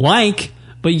didn't like,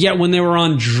 but yet when they were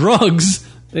on drugs,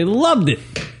 they loved it.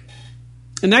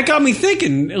 And that got me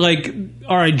thinking, like,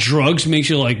 all right, drugs makes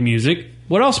you like music.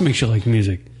 What else makes you like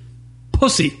music?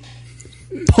 Pussy.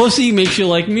 Pussy makes you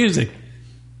like music.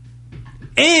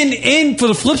 And for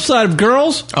the flip side of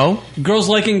girls, girls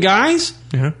liking guys,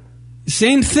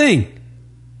 same thing.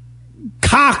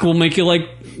 Cock will make you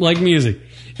like music.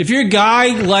 If your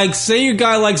guy say your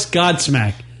guy likes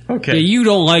Godsmack, okay, you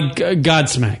don't like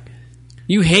Godsmack.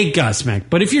 You hate Godsmack.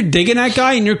 But if you're digging that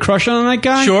guy and you're crushing on that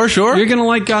guy, sure, you're gonna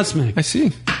like Godsmack. I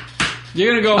see.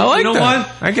 You're gonna go. I like you know that.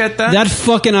 what? I get that. That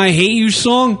fucking "I Hate You"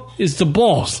 song is the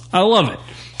balls. I love it.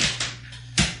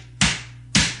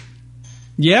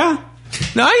 Yeah.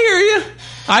 No, I hear you.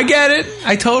 I get it.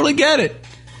 I totally get it.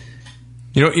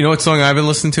 You know what song I've been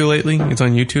listening to lately? It's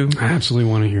on YouTube. I absolutely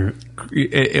want to hear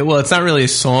it. Well, it's not really a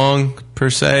song per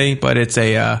se, but it's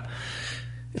a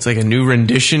it's like a new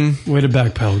rendition. Way to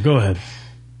backpedal. Go ahead.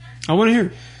 I want to hear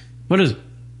it. What is it?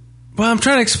 Well, I'm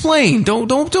trying to explain. Don't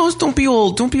be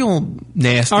all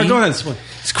nasty. All right, go ahead. Explain.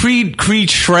 It's Creed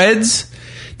Shreds.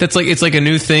 It's like a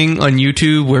new thing on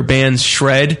YouTube where bands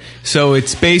shred. So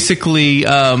it's basically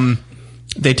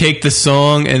they take the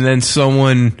song and then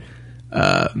someone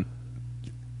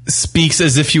speaks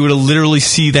as if you were to literally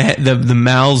see the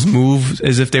mouths move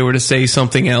as if they were to say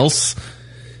something else.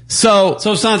 So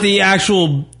it's not the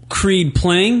actual Creed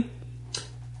playing?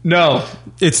 No,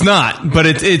 it's not. But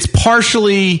it's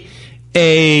partially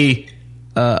a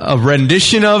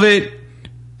rendition of it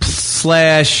 /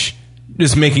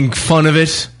 just making fun of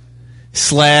it /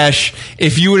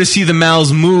 if you were to see the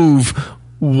mouths move,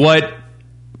 what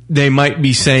they might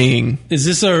be saying. Is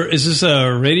this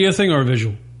a radio thing or a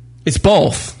visual? It's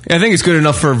both. I think it's good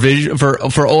enough for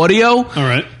audio. All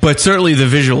right, but certainly the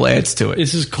visual adds to it.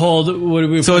 This is called what are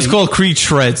we? So it's called Creed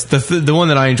Shreds. The one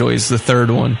that I enjoy is the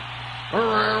third one.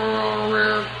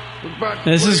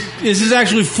 This is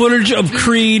actually footage of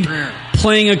Creed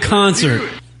playing a concert.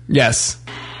 Yes.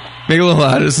 Make it a little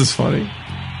louder. This is funny.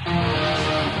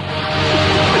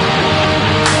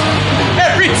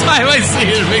 Every time I see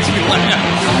it, it makes me laugh.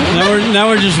 Now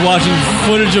we're just watching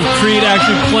footage of Creed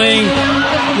actually playing.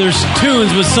 There's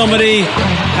tunes, but somebody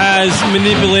has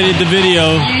manipulated the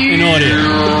video in audio.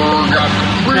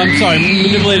 I'm sorry,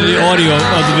 manipulated the audio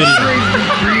of the video.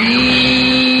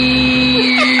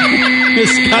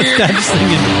 Scott Stapp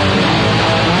singing.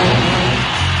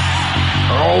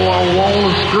 All I want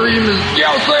to scream is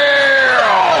Kelsey!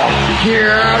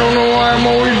 Yeah, I don't know why I'm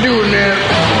always doing that.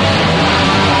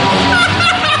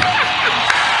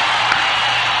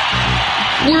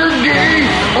 We're gay,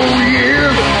 oh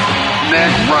yeah,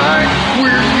 that's right,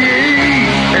 we're gay,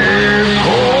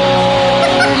 asshole,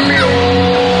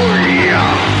 yeah.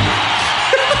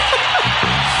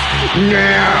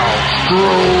 Now,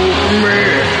 stroke me,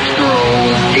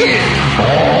 stroke it.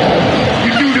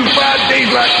 You do the 5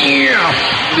 days like, yeah,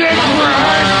 that's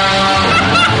right.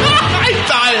 I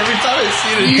die every time I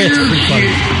see it. It's pretty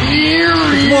funny.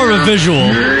 It's more of a visual.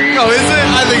 Oh, is it?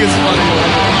 I think it's funny.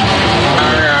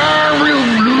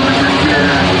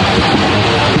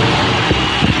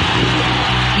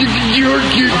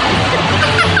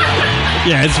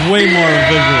 Yeah, it's way more of a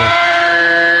visual.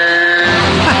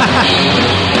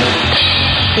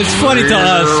 It's funny to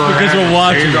us because we're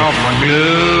watching.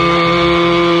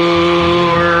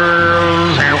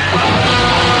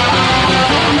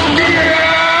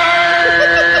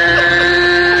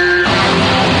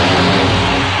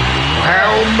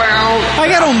 I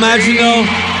gotta imagine though.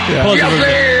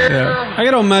 Yeah. I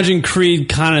gotta imagine Creed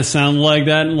kind of sound like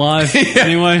that live.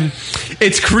 Anyway,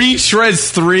 it's Creed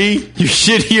Shreds 3. You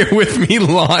should hear with me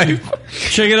live.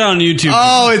 Check it out on YouTube.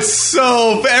 Oh, it's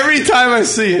so. Every time I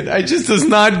see it, it just does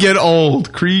not get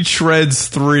old. Creed Shreds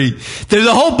 3. There's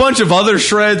a whole bunch of other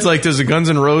shreds, like there's a Guns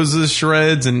N' Roses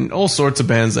shreds and all sorts of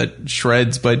bands that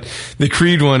shreds, but the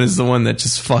Creed one is the one that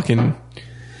just fucking.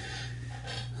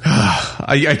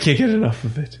 I can't get enough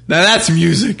of it. Now that's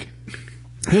music.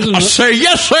 I say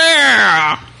yes,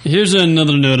 sir. Here's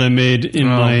another note I made in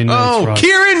my notes. Rock.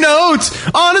 Kieran notes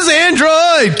on his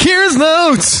Android. Kieran's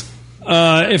notes.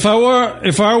 If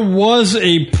I was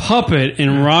a puppet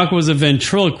and Rock was a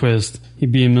ventriloquist,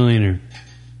 he'd be a millionaire.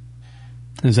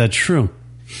 Is that true?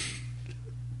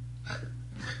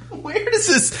 Where does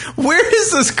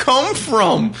this come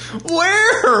from?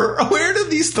 Where do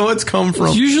these thoughts come from?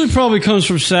 It usually probably comes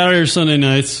from Saturday or Sunday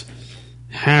nights.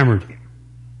 Hammered.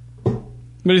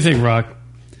 What do you think, Rock?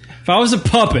 If I was a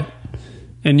puppet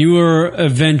and you were a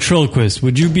ventriloquist,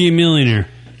 would you be a millionaire?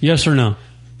 Yes or no?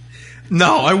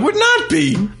 No, I would not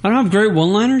be. I don't have great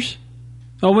one-liners?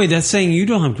 Oh, wait, that's saying you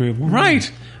don't have great one-liners.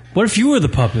 Right. What if you were the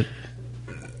puppet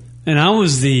and I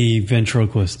was the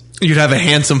ventriloquist? You'd have a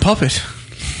handsome puppet.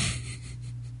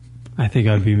 I think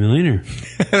I'd be a millionaire.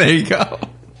 There you go.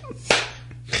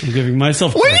 I'm giving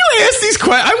myself when you ask these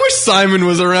questions, I wish Simon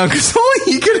was around because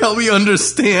only he could help me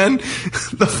understand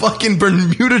the fucking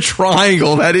Bermuda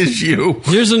Triangle. That is you.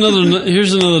 Here's another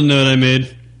note I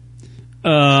made.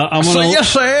 Yes,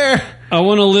 sir. I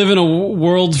want to live in a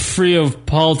world free of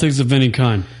politics of any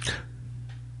kind.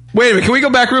 Wait a minute. Can we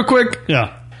go back real quick?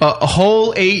 Yeah.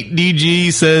 Whole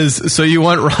 8DG says, so you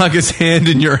want Rocka's hand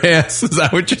in your ass? Is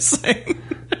that what you're saying?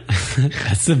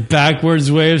 That's a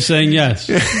backwards way of saying yes.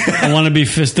 I want to be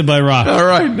fisted by Rock. All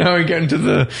right, now we get into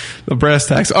the brass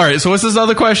tacks. All right, so what's this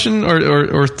other question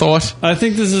or thought? I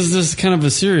think this is kind of a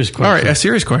serious question. All right, a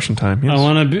serious question time. Yes. I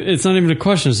want to. It's not even a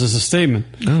question. It's just a statement.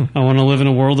 Oh. I want to live in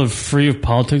a world free of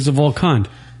politics of all kind.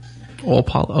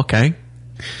 Okay.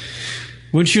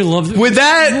 Wouldn't you love? Would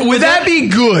that be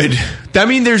good? I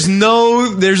mean, there's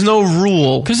no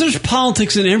rule because there's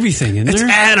politics in everything. It's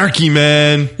anarchy,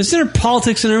 man. Isn't there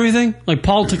politics in everything? Like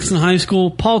politics in high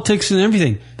school, politics in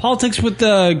everything. Politics with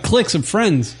cliques of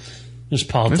friends. There's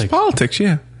politics. There's politics,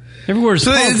 yeah. Everywhere's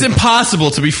so politics. It's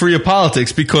impossible to be free of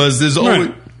politics because there's always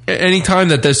any time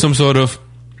that there's some sort of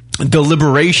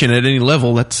deliberation at any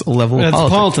level. That's a level of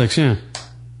politics. Yeah.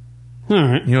 All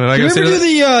right. You know what I Did gotta we ever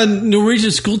say? do the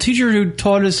Norwegian school teacher who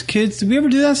taught us kids? Did we ever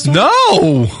do that stuff?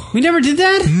 No. We never did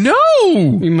that?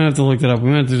 No. We might have to look that up. We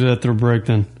might have to do that through a break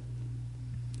then.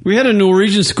 We had a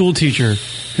Norwegian school teacher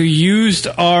who used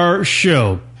our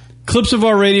show, clips of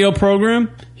our radio program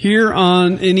here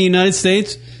in the United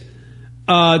States,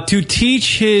 to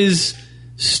teach his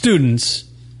students,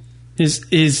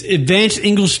 his advanced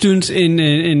English students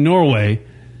in Norway,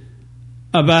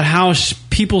 about how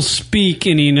people speak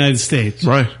in the United States.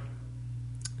 Right.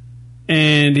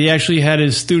 And he actually had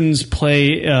his students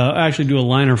do a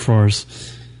liner for us.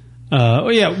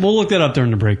 We'll look that up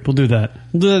during the break. We'll do that.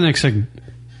 We'll do that next segment.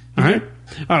 All right?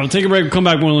 All right, we'll take a break. We'll come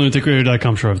back when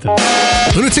lunaticradio.com show after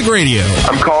that. Lunatic Radio.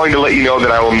 I'm calling to let you know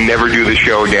that I will never do the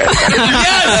show again. Yes!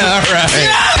 All right.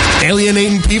 Yes!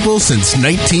 Alienating people since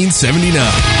 1979.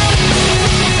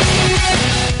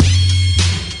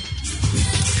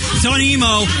 Tony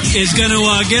Emo is going to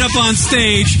get up on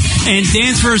stage and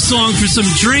dance for a song for some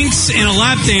drinks and a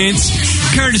lap dance,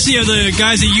 courtesy of the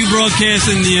guys at U Broadcast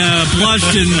and the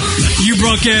Blushed and U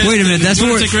Broadcast. Wait a minute, that's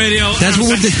what Radio. That's what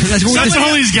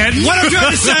all he's getting. What I'm trying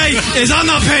to say is I'm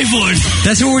not paying for it.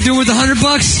 That's what we're doing with the $100.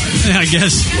 Yeah, I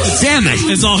guess. Damn it!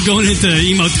 It's all going into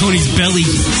Emo Tony's belly.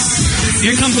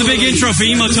 Here comes the big intro for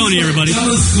Emo Tony, everybody.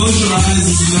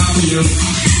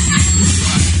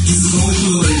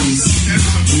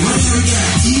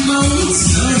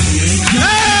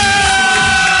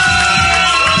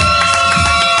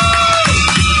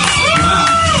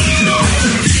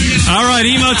 All right,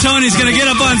 Emo Tony's going to get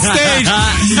up on stage.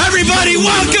 Everybody,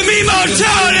 welcome Emo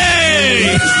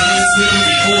Tony!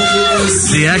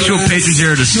 The actual patrons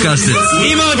here are disgusted.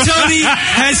 Emo Tony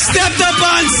has stepped up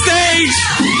on stage,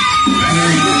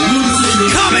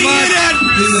 coming in at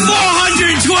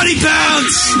 420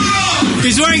 pounds.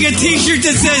 He's wearing a t-shirt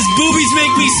that says, "Boobies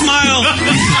make me smile."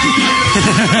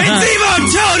 It's Emo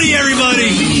Tony, everybody.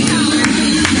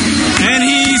 And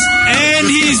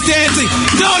he's dancing.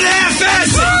 Don't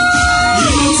half-ass it.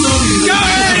 Go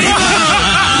ahead, Emo.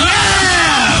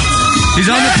 Yeah. He's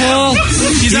on the pole.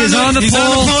 He's on the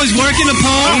pole. He's working the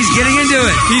pole. He's getting into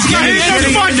it. He's getting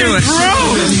into it.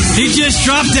 He just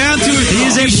dropped down to it. He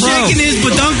is a pro. Shaking his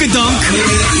badunkadunk.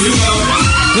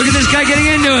 Look at this guy getting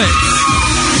into it.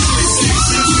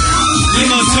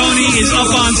 Emo Tony is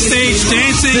up on stage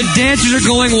dancing. The dancers are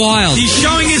going wild. He's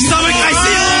showing his stomach. I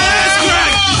see a little ass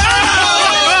crack.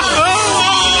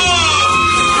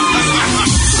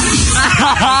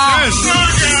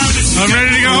 I'm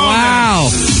ready to go home. Wow.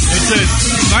 That's it.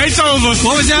 Night's over.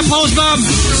 What was that pose, Bob?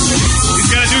 He's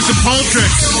got to do some pole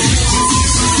tricks.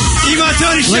 Emo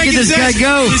Tony shaking Look at this guy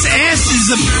go. His ass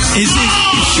his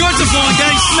shorts are falling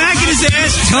down. He's smacking his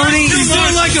ass. Tony. He's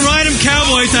doing like a ride 'em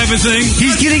cowboy type of thing.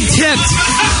 He's getting tipped.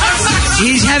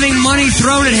 He's having money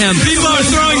thrown at him. People are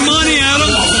throwing money at him.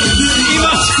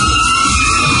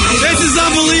 This is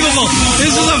unbelievable.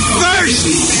 This is a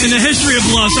first in the history of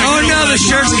Bluffs. Oh no, the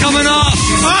shirt's coming off.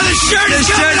 Oh, the shirt is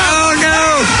coming off. Oh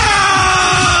no.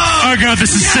 Oh God,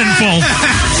 this is sinful.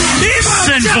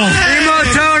 Sinful. Emo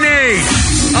Tony.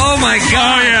 Oh my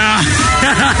God. Oh yeah.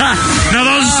 Now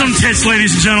those are some tits,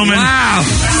 ladies and gentlemen. Wow.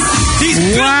 He's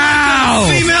built like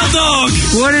a female dog.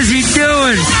 What is he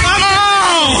doing?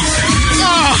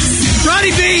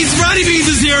 Ronnie Beans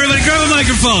is here. Everybody grab a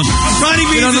microphone. Ronnie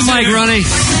Beans Get on the is mic, here. Ronnie.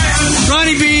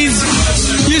 Ronnie Beans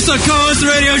used to co-host the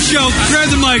radio show. Grab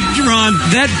the mic, Ron.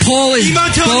 That pole is Emo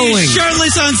Tony bowling. is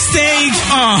shirtless on stage.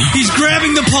 He's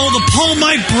grabbing the pole. The pole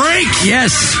might break.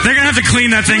 Yes. They're going to have to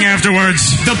clean that thing afterwards.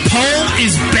 The pole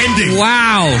is bending.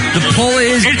 Wow. The pole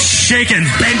is... It's shaking.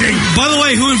 Bending. By the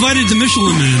way, who invited the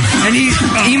Michelin Man? And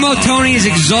Emo Tony is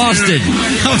exhausted.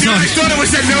 I thought it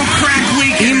was a no crack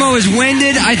weekend. Emo is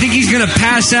winded. I think he's going to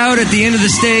pass out at the end of the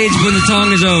stage when the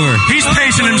song is over. He's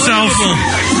pacing himself.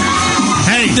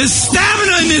 Hey, there's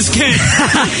stamina in this kid.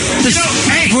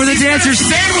 For the dancers,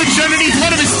 sandwich underneath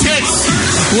one of his tits.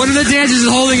 one of the dancers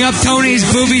is holding up Tony's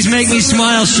Boobies Make Me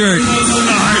Smile shirt.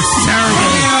 Oh, it's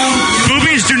terrible.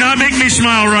 Boobies do not make me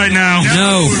smile right now.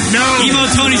 No.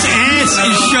 Emo Tony's ass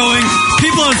is showing.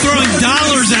 People are throwing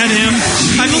dollars at him.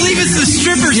 I believe it's the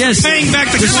strippers paying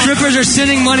back the strippers are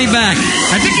sending money back.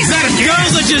 I think he's out of gas.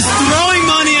 Girls are just throwing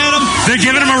money at him. They're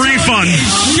giving him a refund.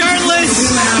 Shirtless.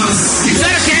 He's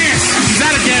out of gas. He's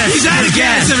out of gas. He's out of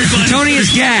gas, everybody. Tony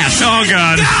is gas. Oh,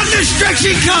 God. Down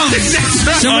destruction comes.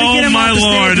 Somebody get him my off the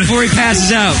Lord. stage before he passes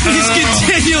out. He's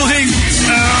continuing.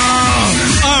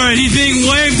 All right, he's being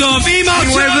waved off. Emo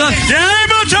Tony. Yeah,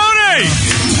 Emo Tony.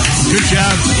 Good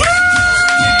job.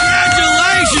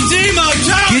 Congratulations, Emo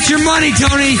Tony. Get your money,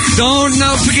 Tony. Don't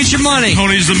forget your money.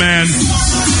 Tony's the man.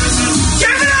 Give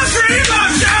it up for Emo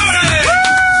Tony.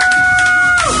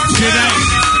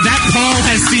 That Paul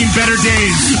has seen better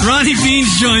days. Ronnie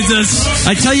Beans joins us.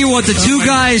 I tell you what, the two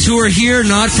guys who are here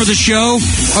not for the show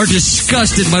are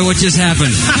disgusted by what just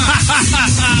happened.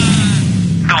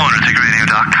 The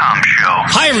LunaticRadio.com show.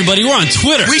 Hi, everybody. We're on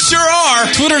Twitter. We sure are.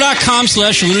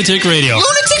 Twitter.com/Lunatic Radio.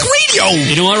 Lunatic Radio.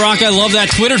 You know what, Rock? I love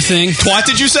that Twitter thing. What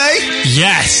did you say?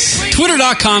 Yes.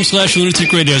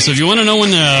 Twitter.com/Lunatic Radio. So if you want to know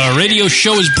when the radio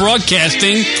show is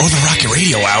broadcasting. Oh, the Rocket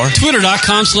Radio Hour.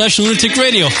 Twitter.com/Lunatic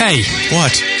Radio. Hey.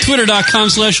 What?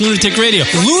 Twitter.com/Lunatic Radio.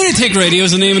 Lunatic Radio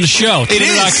is the name of the show. It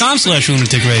is.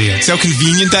 Twitter.com/Lunatic Radio. See how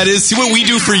convenient that is? See what we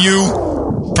do for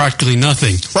you? Practically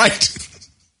nothing. Right.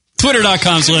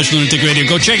 Twitter.com/Lunatic Radio.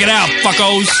 Go check it out,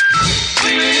 fuckos.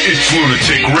 It's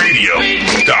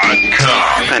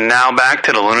LunaticRadio.com. And now back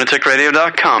to the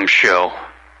LunaticRadio.com show.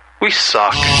 We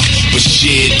suck. But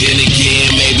shit, then again,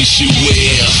 maybe she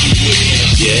will.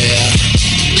 Yeah.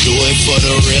 Do it for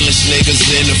the realest niggas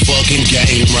in the fucking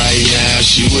game right now.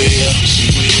 She will.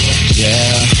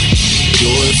 Yeah. Do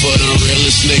it for the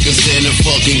realest niggas in the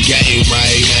fucking game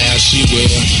right now. She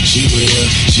will.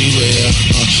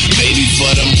 Maybe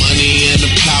for the money and the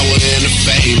power and the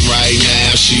fame right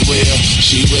now. She will.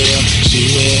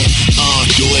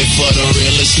 Do it for the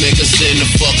realest niggas in the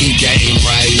fucking game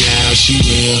right now. She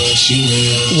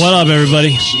will. What up,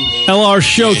 everybody? LR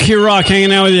Show, Kid Rock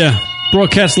hanging out with you.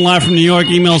 Broadcasting live from New York.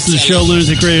 Emails to the show,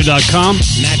 lunaticradio.com.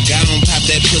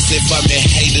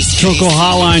 Trunco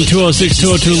Hotline,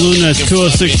 206-202-LUNA. That's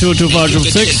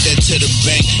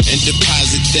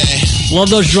 206-202-5006. Love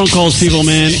those drunk calls, people,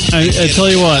 man. I tell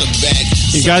you what.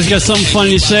 You guys got something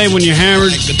funny to say when you're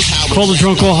hammered? Call the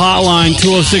Trunco Hotline,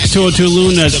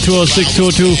 206-202-LUNA. That's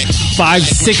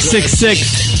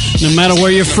 206-202-5666. No matter where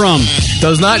you're from.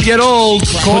 Does not get old.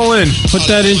 Call in. Put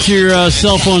that into your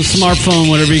cell phone, smartphone,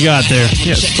 whatever you got there.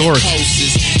 Yeah, store it.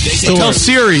 Tell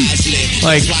Siri,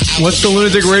 like, what's the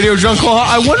Lunatic Radio drunk call?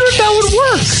 I wonder if that would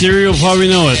work. Siri will probably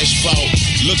know it.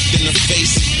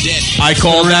 I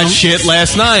called that shit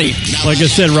last night. Like I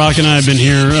said, Rock and I have been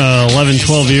here 11,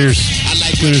 12 years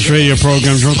doing this radio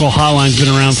program. Drunk Call Hotline's been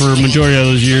around for a majority of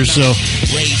those years, so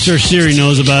Sir Siri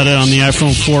knows about it on the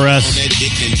iPhone 4S.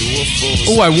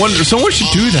 Oh, I wonder. Someone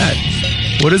should do that.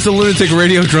 What is the Lunatic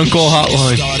Radio drunk call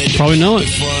hotline? Probably know it.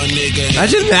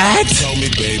 Imagine that.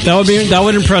 That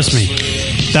would impress me.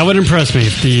 That would impress me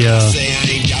if the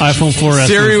iPhone 4S.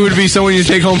 Siri would be someone you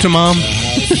take home to mom.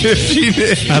 If she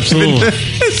did. Absolutely.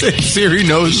 Siri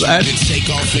knows that. I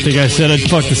think I said I'd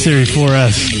fuck the Siri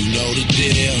 4S.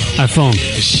 iPhone.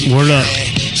 Word up.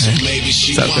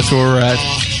 That's where we're at.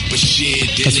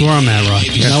 That's where I'm at, Rock.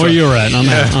 Yeah, not where you're at. I'm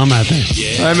at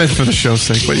there. I meant for the show's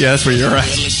sake, but yeah, that's where you're at.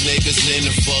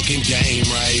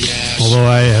 Although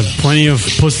I have plenty of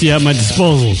pussy at my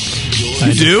disposal.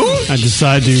 You do? I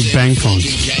decide to bang phones.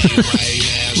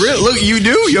 Really? Look, you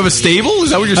do? You have a stable?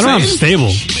 Is that what you're saying? I don't have a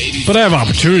stable, but I have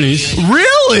opportunities.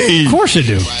 Really? Of course I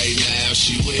do.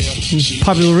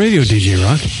 Popular radio DJ,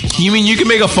 Rock. You mean you can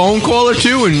make a phone call or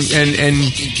two and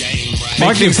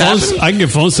make things happen? I can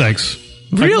get phone sex.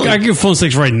 Really? I can get phone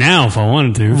sex right now if I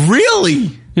wanted to.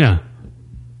 Really? Yeah.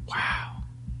 Wow.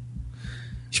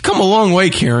 You've come a long way,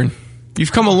 Karen.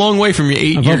 You've come a long way from your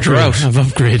 8-year drought. I've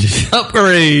upgraded.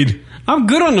 Upgrade. I'm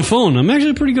good on the phone. I'm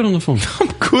actually pretty good on the phone.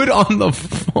 I'm good on the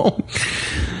phone.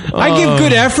 I give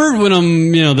good effort when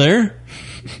I'm, there.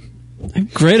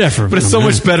 Great effort. But it's so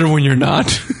much better when you're not.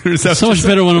 So much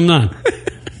better when I'm not.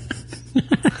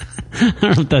 I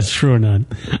don't know if that's true or not.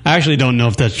 I actually don't know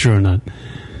if that's true or not.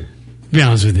 To be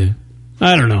honest with you.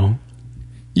 I don't know.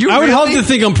 I would hope to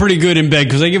think I'm pretty good in bed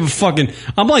because I give a fucking...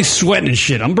 I'm like sweating and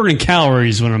shit. I'm burning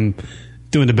calories when I'm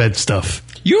doing the bed stuff.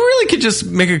 You really could just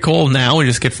make a call now and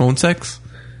just get phone sex?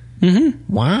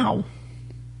 Mm-hmm. Wow.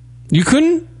 You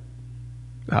couldn't?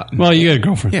 No. Well, you got a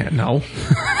girlfriend. Yeah, no.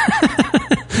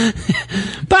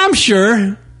 I'm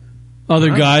sure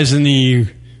other guys at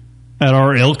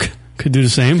our ilk could do the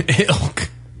same. Ilk.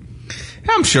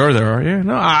 I'm sure there are. Yeah.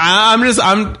 No,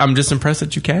 I'm just impressed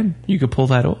that you could pull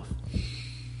that off.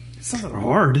 It's not that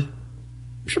hard.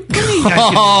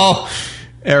 Oh,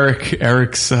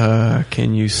 Eric's.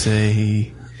 Can you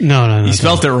say? No. He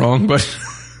spelt it wrong, but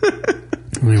I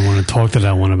don't want to talk to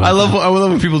that one about. I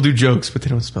love when people do jokes, but they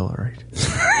don't spell it right.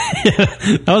 Yeah,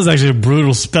 that was actually a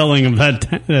brutal spelling of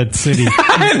that city.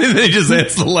 And they just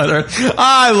answer the letter.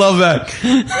 I love that.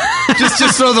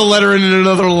 just throw the letter in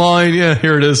another line. Yeah,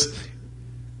 here it is.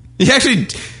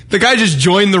 The guy just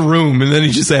joined the room, and then he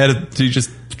just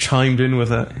chimed in with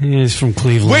that. Yeah, he's from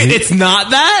Cleveland. Wait, it's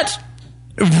not that?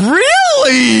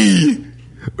 Really?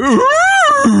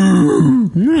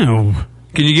 Ooh. No.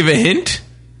 Can you give a hint?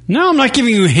 No, I'm not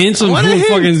giving you hints on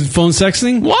fucking phone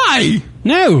sexting. Why?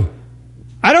 No.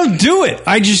 I don't do it.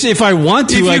 I just, if I want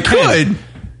to, I can.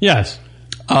 Yes.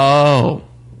 Oh,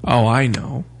 I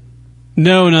know.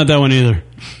 No, not that one either.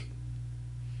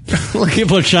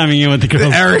 People are chiming in with the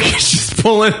girls. Eric is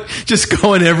just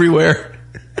going everywhere.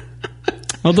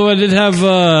 Although I did have,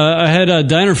 I had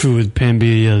diner food with Pam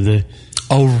B the other day.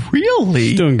 Oh, really?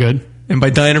 She's doing good. And by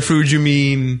diner food, you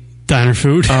mean? Diner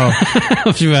food. Oh.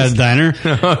 She was at a diner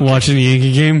watching the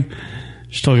Yankee game.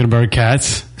 She's talking about her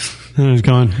cats. And I was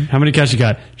going, how many cats you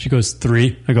got? She goes,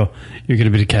 3. I go, you're going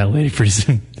to be the cat lady pretty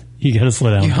soon. You got to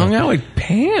slow down. You hung out with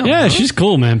Pam? Yeah, she's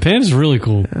cool, man. Pam's really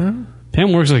cool. Yeah.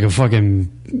 Pam works like a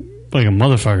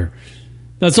motherfucker.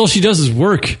 That's all she does is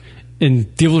work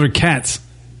and deal with her cats.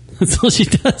 That's all she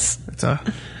does.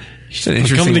 She's an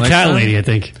interesting becoming the cat lady, I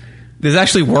think. There's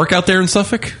actually work out there in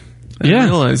Suffolk? I didn't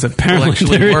realize that people apparently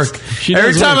actually work.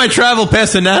 Every time I travel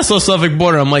past the Nassau-Suffolk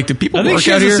border, I'm like, do people work out here?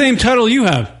 I think she has the same title you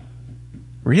have.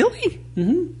 Really?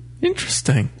 Mm-hmm.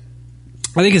 Interesting.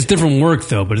 I think it's different work,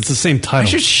 though, but it's the same title. I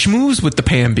should schmooze with the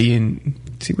Pam B and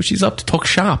see what she's up to. Talk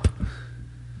shop.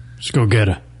 Just go get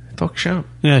her. Talk shop.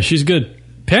 Yeah, she's good.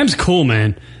 Pam's cool,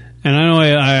 man. And I know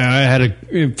I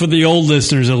had for the old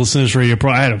listeners that listen to this radio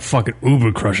pro, I had a fucking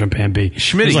uber crush on Pam B.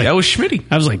 Schmitty. That was Schmitty.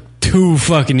 That was like 2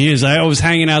 fucking years. I was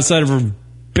hanging outside of her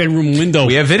bedroom window.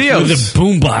 We have videos. With a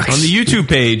boombox. On the YouTube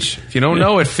page. If you don't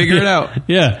know it, figure it out.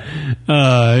 Yeah.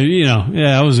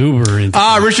 I was uber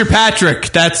into Richard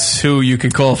Patrick. That's who you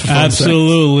can call for phone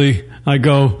Absolutely. sex. I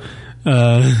go,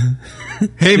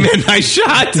 hey man, nice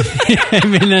shot. Hey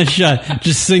man, nice shot.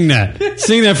 Just sing that.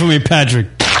 Sing that for me, Patrick.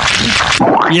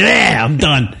 Yeah, I'm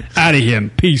done. Out of here.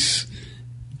 Peace.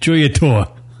 Enjoy your tour.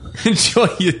 Enjoy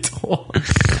your tour.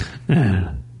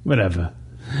 Whatever.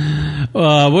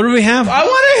 What do we have? I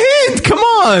want a hint. Come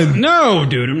on. No,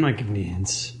 dude. I'm not giving you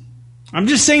hints. I'm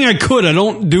just saying I could. I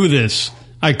don't do this.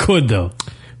 I could, though.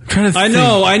 I'm trying to think.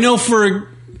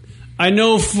 I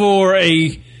know for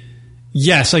a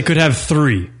yes, I could have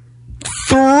 3.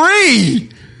 3?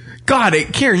 God,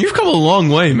 Karen, you've come a long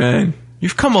way, man.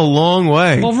 You've come a long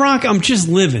way. Well, Rock, I'm just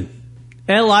living.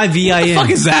 Livim. What the fuck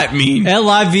does that mean?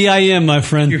 Livim, my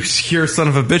friend. You're a son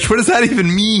of a bitch. What does that even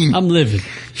mean? I'm living.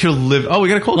 You're living. Oh, we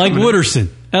got a call. Like Wooderson.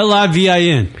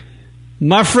 Livin.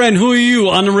 My friend, who are you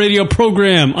on the radio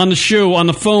program, on the show, on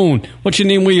the phone? What's your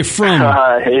name? Where you from?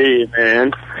 Hey,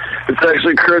 man. It's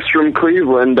actually Chris from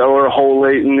Cleveland. We're a whole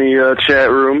late in the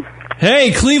chat room.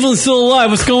 Hey, Cleveland's still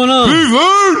alive. What's going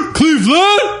on?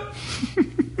 Cleveland!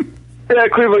 Yeah,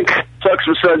 Cleveland sucks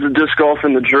besides the disc golf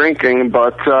and the drinking,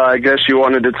 but I guess you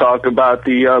wanted to talk about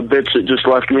the bitch that just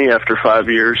left me after 5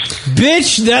 years.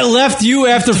 Bitch that left you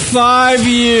after 5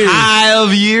 years?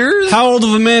 5 years? How old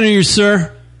of a man are you,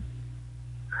 sir?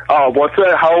 Oh, what's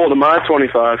that? How old am I?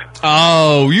 25.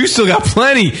 Oh, you still got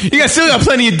plenty. You still got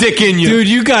plenty of dick in you. Dude,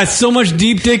 you got so much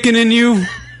deep dicking in you.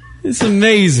 It's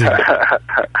amazing.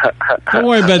 Don't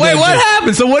worry about that. Wait, what bitch.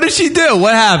 happened? So what did she do?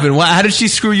 What happened? How did she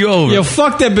screw you over? Yo,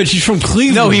 fuck that bitch. She's from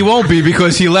Cleveland. No, he won't be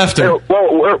because he left her.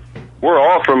 Well, we're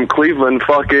all from Cleveland.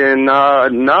 Fucking,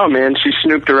 no, man. She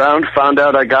snooped around, found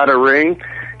out I got a ring.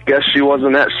 Guess she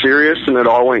wasn't that serious, and it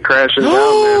all went crashing down,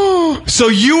 man. So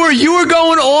you were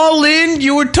going all in?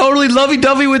 You were totally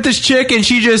lovey-dovey with this chick, and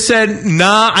she just said,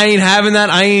 nah, I ain't having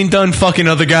that. I ain't done fucking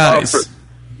other guys.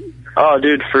 Oh,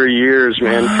 dude, for years,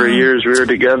 man. For years we were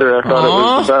together. I thought it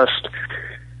was the best.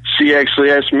 She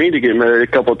actually asked me to get married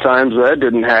a couple times. That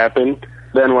didn't happen.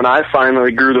 Then when I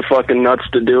finally grew the fucking nuts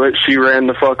to do it, she ran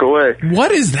the fuck away.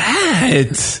 What is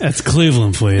that? That's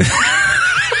Cleveland for you.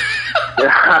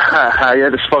 Yeah,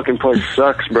 this fucking place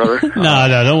sucks, brother. No,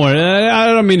 don't worry. I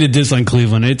don't mean to diss on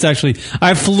Cleveland. It's actually,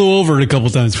 I flew over it a couple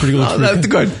times. Pretty good. Oh, that's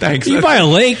good. Thanks. You buy a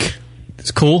lake. It's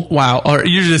cool. Wow. Or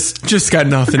you just got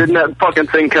nothing. Didn't that fucking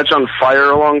thing catch on fire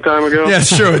a long time ago? Yeah,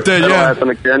 sure it did. That'll Yeah. happen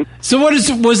again. So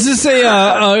was this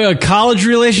a college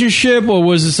relationship or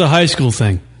was this a high school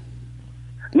thing?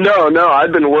 No,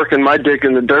 I've been working my dick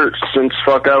in the dirt since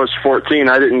I was 14.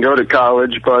 I didn't go to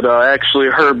college, but actually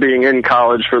her being in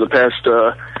college for the past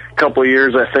couple of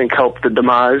years, I think, helped the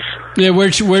demise. Yeah, where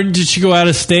did she go, out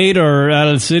of state or out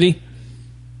of the city?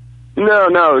 No,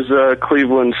 it was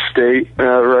Cleveland State,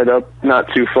 right up, not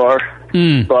too far.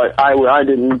 But I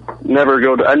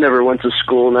never went to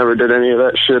school, never did any of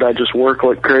that shit. I just work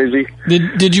like crazy.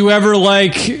 Did you ever,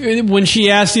 like, when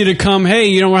she asked you to come,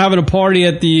 hey, we're having a party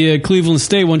at the Cleveland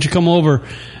State, why don't you come over?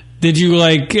 Did you,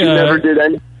 like... She never did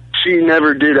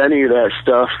any of that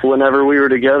stuff. Whenever we were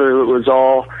together,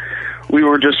 we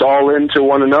were just all into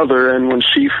one another, and when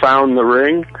she found the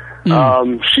ring...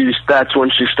 that's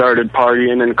when she started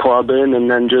partying and clubbing,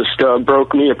 and then just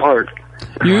broke me apart.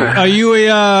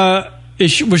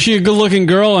 Was she a good-looking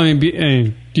girl? I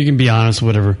mean, you can be honest,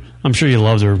 whatever. I'm sure you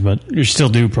loved her, but you still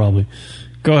do probably.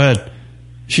 Go ahead.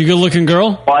 She a good-looking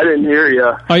girl? Oh, I didn't hear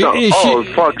you.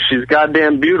 Fuck, she's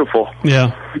goddamn beautiful.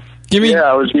 Yeah.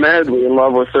 I was madly in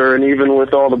love with her, and even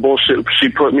with all the bullshit she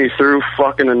put me through,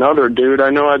 fucking another dude,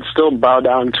 I know I'd still bow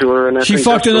down to her. And she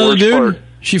fucked another dude?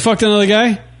 She fucked another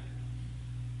guy?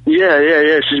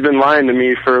 Yeah. She's been lying to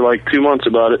me for like 2 months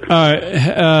about it. All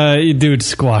right, dude,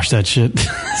 squash that shit.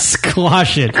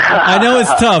 Squash it. I know it's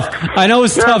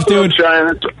tough, dude.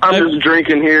 I'm just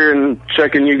drinking here and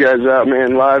checking you guys out,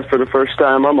 man, live for the first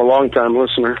time. I'm a long-time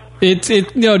listener.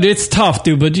 It's tough,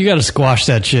 dude, but you got to squash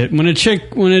that shit.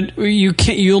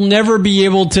 You'll never be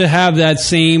able to have that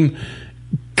same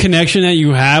connection that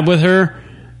you have with her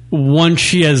once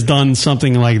she has done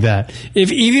something like that.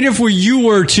 Even if you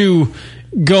were to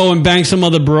go and bang some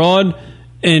other broad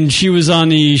and she was on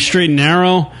the straight and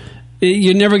narrow,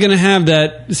 you're never going to have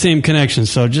that same connection.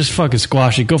 So just fucking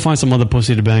squash it. Go find some other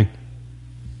pussy to bang.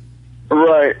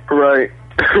 Right.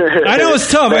 I know it's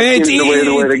tough. It's the way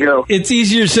to go. It's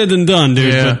easier said than done,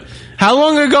 dude. Yeah. But how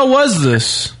long ago was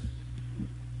this?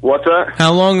 What's that?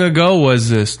 How long ago was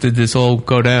this? Did this all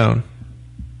go down?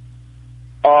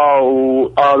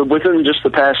 Within just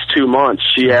the past 2 months,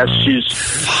 she's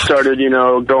started,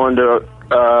 going to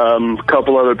a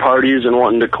couple other parties and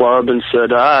wanting to club, and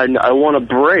said, I want a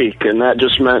break, and that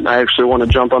just meant I actually want to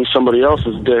jump on somebody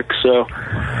else's dick. So,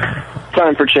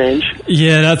 time for change.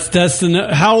 Yeah, that's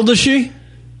how old is she?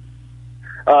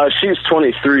 She's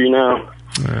 23 now.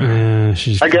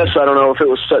 I guess I don't know if it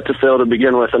was set to fail to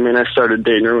begin with. I mean, I started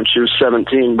dating her when she was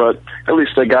 17, but at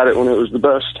least I got it when it was the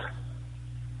best.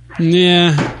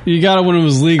 Yeah, you got it when it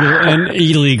was legal and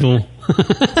illegal.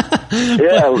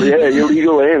 yeah,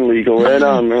 illegal and legal. Right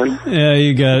on, man. Yeah,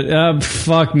 you got it.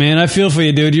 Fuck, man, I feel for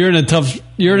you, dude. You're in a tough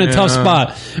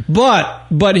spot.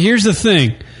 But here's the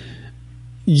thing: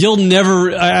 you'll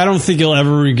never. I don't think you'll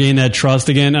ever regain that trust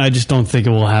again. I just don't think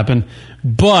it will happen.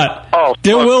 But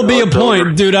there will be a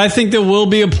point, dude. I think there will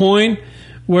be a point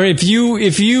where if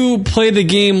you play the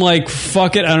game like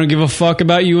fuck it, I don't give a fuck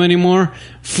about you anymore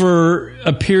for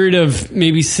a period of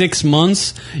maybe 6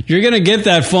 months, you're gonna get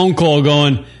that phone call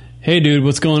going, hey dude,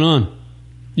 what's going on?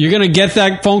 You're gonna get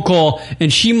that phone call,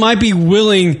 and she might be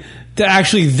willing to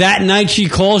actually that night she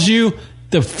calls you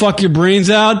to fuck your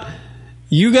brains out.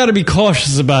 You got to be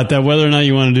cautious about that, whether or not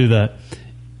you want to do that.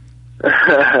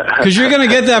 Because you're going to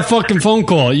get that fucking phone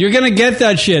call. You're going to get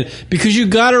that shit because you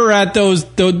got her at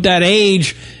that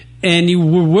age and you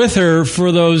were with her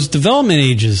for those development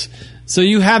ages. So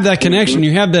you have that connection.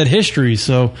 You have that history.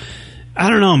 So I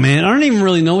don't know, man. I don't even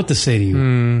really know what to say to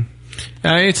you.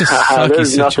 It's a sucky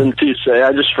There's nothing to say.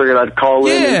 I just figured I'd call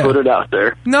in and put it out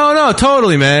there. No,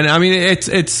 totally, man. I mean,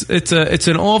 it's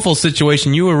an awful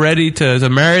situation. You were ready to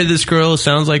marry this girl. It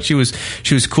sounds like she was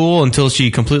cool until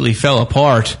she completely fell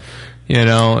apart. You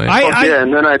know,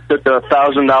 and then I took a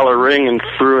 $1,000 ring and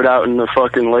threw it out in the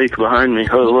fucking lake behind me,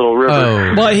 the little river.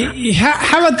 Oh. Well,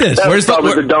 how about this? That was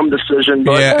probably the dumb decision.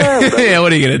 But yeah,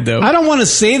 what are you gonna do? I don't want to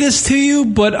say this to you,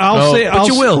 but I'll say. But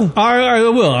you will. I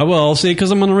will. I'll say it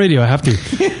because I'm on the radio. I have to.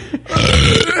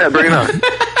 Yeah, bring it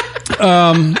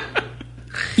on.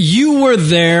 You were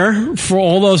there for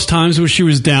all those times where she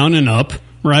was down and up,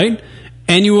 right?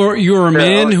 And you were a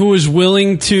man who was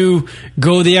willing to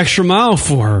go the extra mile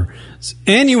for her.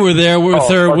 And you were there with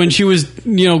her when she was,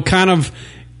 kind of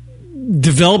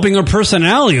developing her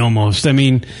personality almost. I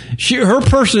mean, her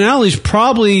personality is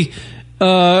probably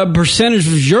a percentage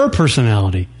of your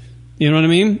personality. You know what I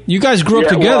mean? You guys grew up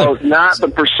together. Well, not the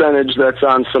percentage that's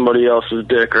on somebody else's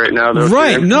dick right now.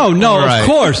 Right. No, of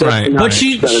course. Right. But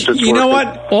you know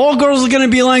what? All girls are going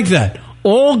to be like that.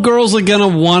 all girls are going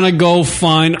to want to go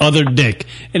find other dick.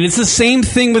 And it's the same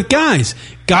thing with guys.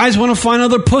 Guys want to find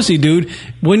other pussy, dude.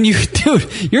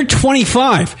 Dude, you're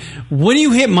 25. When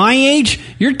you hit my age,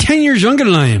 you're 10 years younger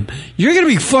than I am. You're going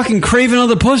to be fucking craving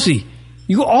other pussy.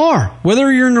 You are.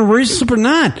 Whether you're in a relationship or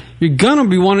not, you're going to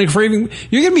be you're going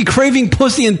to be craving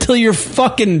pussy until you're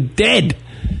fucking dead.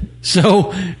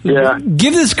 So,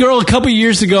 give this girl a couple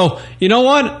years to go, you know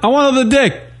what? I want other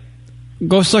dick.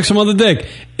 Go suck some other dick.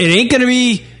 It ain't going to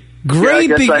be great.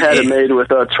 Yeah, I guess I had it made with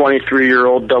a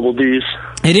 23-year-old double D's.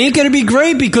 It ain't going to be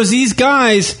great because these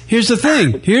guys, here's the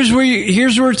thing. Here's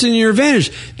where it's in your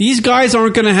advantage. These guys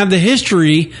aren't going to have the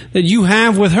history that you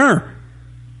have with her.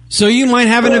 So you might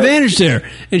have an advantage there.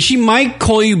 And she might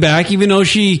call you back even though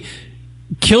she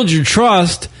killed your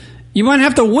trust. You might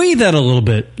have to weigh that a little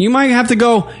bit. You might have to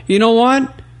go, you know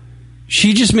what?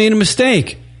 She just made a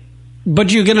mistake.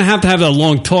 But you're going to have that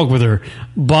long talk with her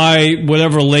by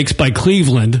whatever lakes by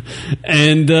Cleveland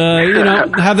and,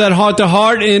 have that heart to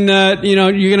heart. And,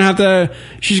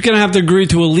 she's going to have to agree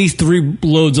to at least 3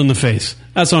 loads on the face.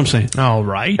 That's what I'm saying. All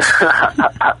right.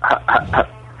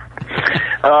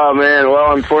 Oh, man.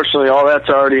 Well, unfortunately, all that's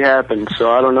already happened. So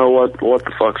I don't know what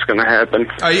the fuck's going to happen.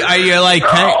 Are you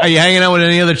hanging out with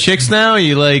any other chicks now? Are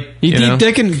you like, you deep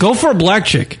dicking? Go for a black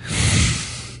chick.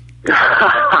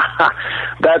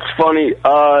 That's funny.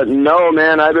 No,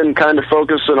 man, I've been kind of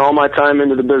focusing all my time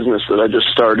into the business that I just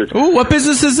started. Ooh, what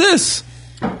business is this?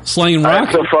 Slinging rock?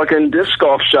 It's a fucking disc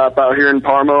golf shop out here in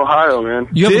Parma, Ohio, man.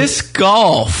 Disc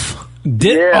golf?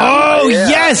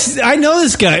 Yes! I know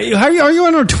this guy. Are you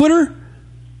on our Twitter?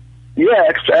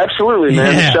 Yeah, absolutely,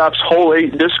 man. The shop's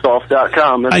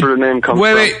Hole8discgolf.com. That's where the name comes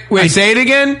from. Wait, say it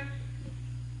again?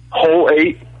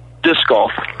 Hole8 Disc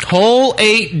Golf.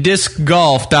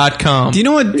 Hole8discgolf.com. Do you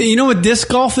know what disc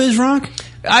golf is, Rock?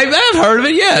 I've heard of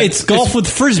it, yeah. It's golf with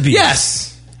frisbees.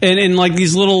 Yes. And like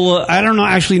these little, I don't know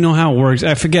actually know how it works.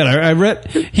 I forget. I read,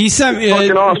 he sent me.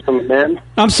 Fucking awesome, man.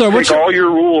 I'm sorry. Take all your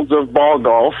rules of ball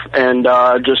golf and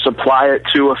just apply it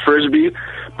to a frisbee.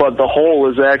 But the hole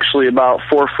is actually about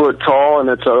 4 foot tall, and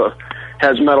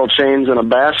has metal chains and a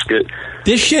basket.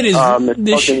 This shit is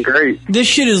fucking great. This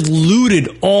shit is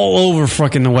looted all over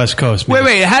fucking the West Coast, man.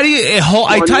 Wait, how do you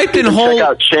I typed in hole. Check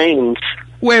out chains.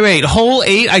 Wait, hole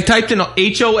 8. I typed in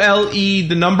HOLE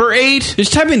the number 8.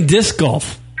 Just type in disc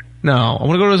golf. No, I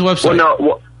want to go to his website.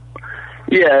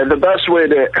 Yeah, the best way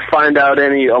to find out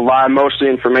most of the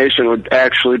information would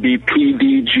actually be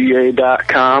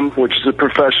PDGA.com, which is a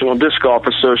professional disc golf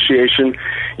association.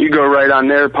 You go right on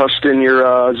there, post in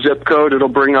your zip code. It'll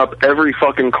bring up every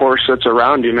fucking course that's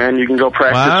around you, man. You can go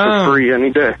practice for free any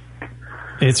day.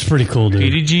 It's pretty cool, dude.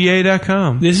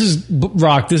 PDGA.com. This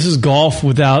is golf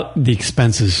without the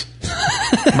expenses.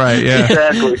 Right, yeah.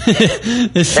 Exactly.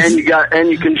 And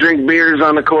you can drink beers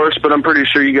on the course, but I'm pretty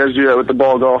sure you guys do that with the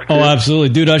ball golf too. Oh, absolutely.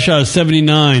 Dude, I shot a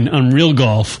 79 on real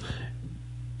golf.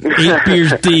 8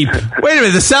 beers deep. Wait a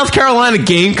minute, the South Carolina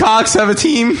Gamecocks have a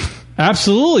team?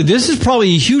 Absolutely. This is probably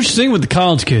a huge thing with the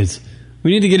college kids.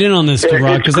 We need to get in on this,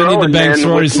 Rock, because I need to bang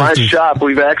sorority sisters. With my shop,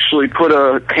 we've actually put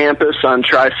a campus on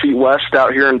Tri-Seat West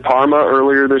out here in Parma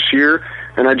earlier this year,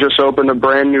 and I just opened a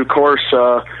brand new course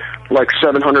like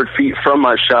 700 feet from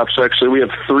my shop. So actually we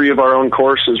have 3 of our own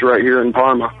courses right here in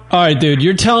Parma. All right, dude,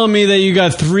 you're telling me that you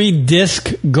got 3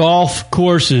 disc golf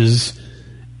courses,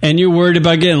 and you're worried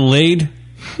about getting laid?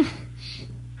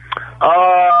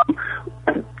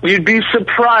 You'd be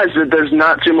surprised that there's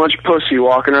not too much pussy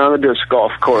walking around the disc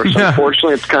golf course. Yeah.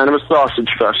 Unfortunately, it's kind of a sausage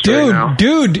fest right now.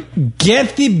 Dude,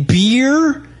 get the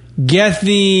beer, get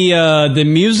the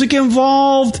music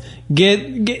involved,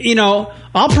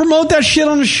 I'll promote that shit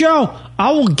on the show.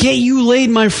 I will get you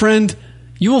laid, my friend.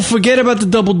 You will forget about the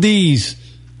double D's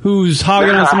who's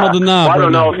hogging on some other knob. I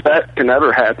don't know if that can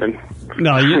ever happen.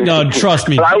 No, trust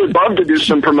me. But I would love to do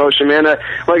some promotion, man.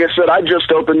 Like I said, I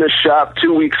just opened this shop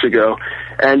 2 weeks ago,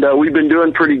 and we've been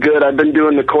doing pretty good. I've been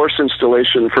doing the course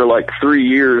installation for like 3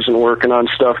 years and working on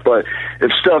stuff, but if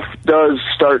stuff does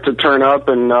start to turn up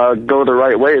and go the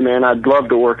right way, man, I'd love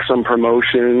to work some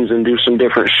promotions and do some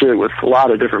different shit with a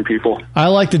lot of different people. I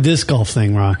like the disc golf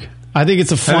thing, Rock. I think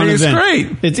it's a fun event.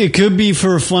 It's great. It could be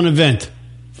for a fun event,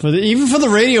 even for the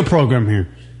radio program here.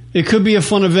 It could be a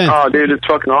fun event. Oh, dude, it's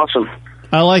fucking awesome.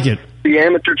 I like it. The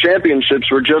amateur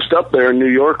championships were just up there in New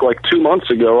York like 2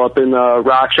 months ago, up in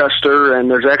Rochester,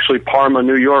 and there's actually Parma,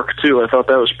 New York, too. I thought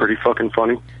that was pretty fucking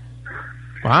funny.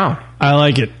 Wow. I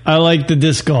like it. I like the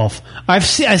disc golf. I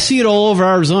see it all over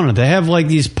Arizona. They have like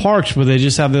these parks where they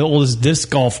just have all these disc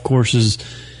golf courses.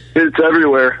 It's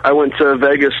everywhere. I went to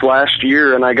Vegas last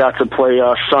year, and I got to play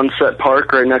Sunset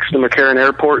Park right next to McCarran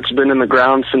Airport. It's been in the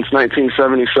ground since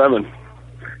 1977.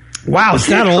 Wow, is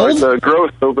that Like old? the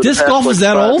growth over Disc the past, golf is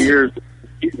that 5 old? years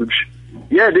is huge.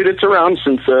 Yeah, dude, it's around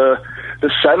since the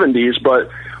 70s, but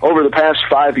over the past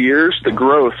 5 years, the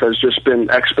growth has just been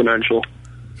exponential.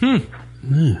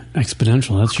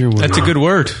 Exponential, that's your word. That's a good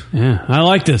word. Yeah, I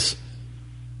like this.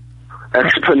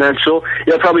 Exponential.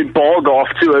 Yeah, probably ball golf,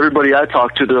 too. Everybody I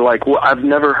talk to, they're like, well, I've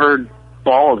never heard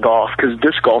ball golf, because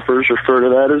disc golfers refer to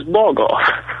that as ball golf.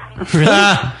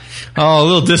 Oh, a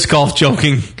little disc golf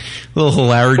joking. A little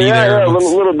hilarity there. Yeah, a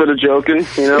little bit of joking,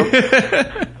 you know.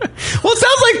 Well, it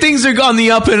sounds like things are on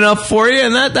the up and up for you,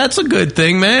 and that's a good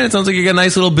thing, man. It sounds like you got a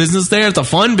nice little business there. It's a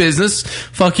fun business.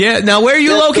 Fuck yeah. Now, where are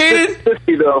you located?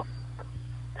 50 though.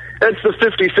 It's the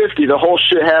 50-50. The whole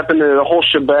shit happened, the whole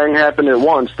shebang happened at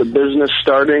once. The business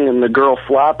starting and the girl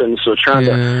flopping, so trying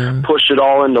to push it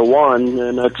all into one,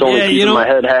 and that's only keeping my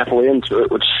head halfway into it,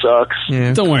 which sucks.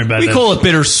 Yeah. Don't worry about it. We call it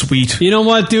bittersweet. You know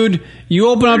what, dude? You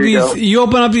open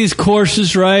up these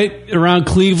courses right around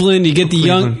Cleveland. You get the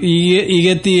you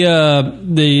get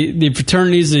the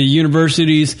fraternities, the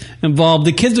universities involved.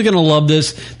 The kids are gonna love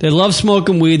this. They love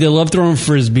smoking weed. They love throwing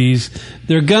frisbees.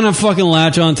 They're gonna fucking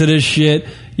latch onto this shit.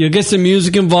 You'll get some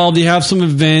music involved. You have some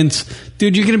events.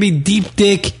 Dude, you're going to be deep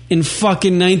dick in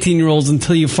fucking 19-year-olds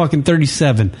until you're fucking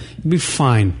 37. You'll be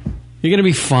fine. You're going to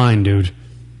be fine, dude.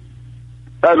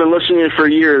 I've been listening to you for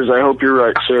years. I hope you're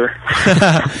right, sir.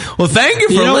 Well, thank you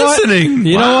for listening.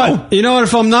 You know what? You know what?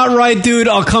 If I'm not right, dude,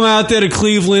 I'll come out there to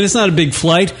Cleveland. It's not a big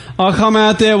flight. I'll come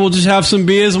out there. We'll just have some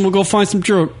beers and we'll go find some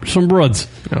broads.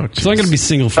 So I'm going to be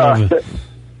single forever.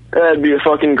 That'd be a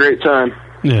fucking great time.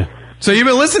 Yeah. So you've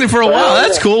been listening for a while.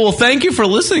 That's cool. Well, thank you for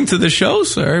listening to the show,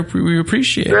 sir. We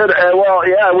appreciate it. Good. Well,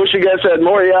 yeah, I wish you guys had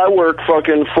more. Yeah, I work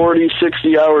fucking 40,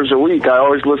 60 hours a week. I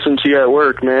always listen to you at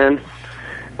work, man.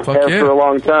 For a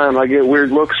long time. I get weird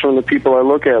looks from the people I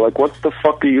look at. Like, what the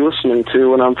fuck are you listening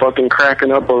to? And I'm fucking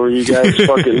cracking up over you guys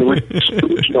fucking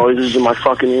noises in my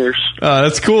fucking ears.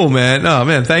 That's cool, man. Oh,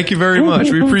 man, thank you very much.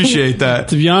 We appreciate that.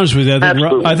 To be honest with you,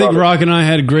 I think Rock and I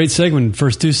had a great segment.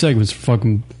 First 2 segments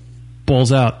fucking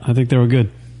balls out. I think they were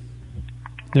good.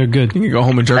 They're good. You can go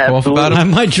home and jerk off about it. I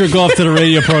might jerk off to the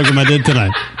radio program I did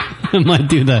tonight. I might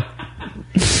do that.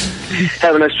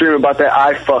 Have a nice dream about that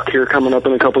I fuck here coming up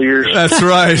in a couple years. That's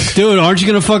right. Dude, aren't you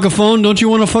going to fuck a phone? Don't you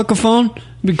want to fuck a phone?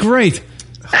 It'd be great. Is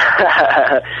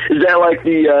that like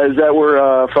is that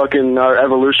where fucking our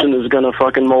evolution is going to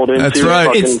fucking mold into? That's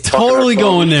right. It's totally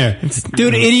going there.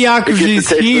 Dude, Idiocracy's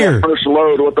here. That first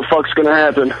load, what the fuck's going to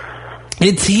happen?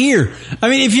 It's here. I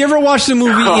mean, if you ever watched the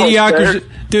movie Idiocracy...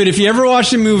 Dude, if you ever watched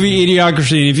the movie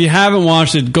Idiocracy, and if you haven't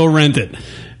watched it, go rent it.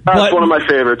 That's one of my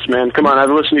favorites, man. Come on, I've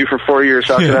listened to you for 4 years.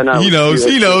 How could I not? He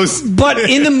knows. But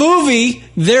in the movie,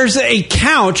 there's a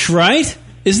couch, right?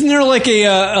 Isn't there like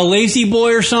a lazy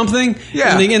boy or something?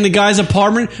 Yeah. In the guy's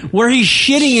apartment where he's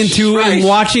shitting into and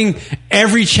watching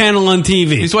every channel on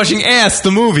TV. He's watching Ass,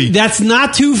 the movie. That's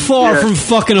not too far from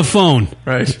fucking a phone.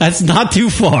 Right. That's not too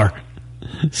far.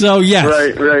 So, yes.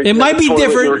 Right. It might be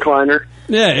different. Recliner.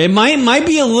 Yeah, it might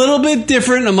be a little bit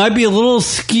different. It might be a little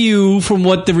skew from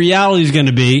what the reality is going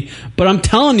to be. But I'm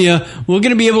telling you, we're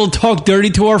going to be able to talk dirty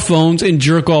to our phones and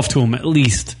jerk off to them at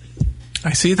least.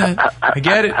 I see that. I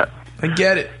get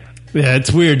it. Yeah,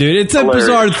 it's weird, dude. It's a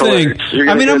bizarre thing.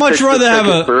 I mean, I'd much rather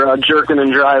have for jerking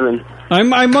and driving.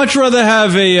 I'd much rather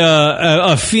have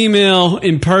a female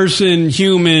in person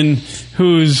human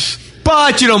who's.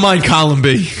 But you don't mind Column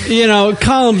B. You know,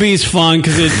 Column B's fun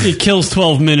because it kills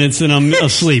 12 minutes and I'm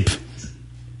asleep.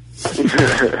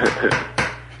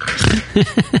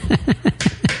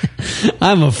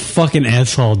 I'm a fucking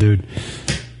asshole, dude.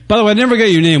 By the way, I never got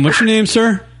your name. What's your name,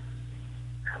 sir?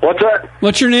 What's that?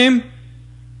 What's your name?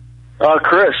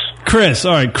 Chris. Chris.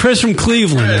 All right, Chris from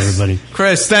Cleveland, everybody.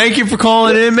 Chris, thank you for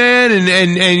calling in, man,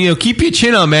 and you know, keep your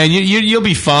chin up, man. You'll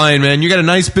be fine, man. You got a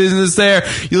nice business there.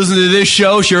 You listen to this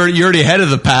show, you're already ahead of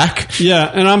the pack. Yeah,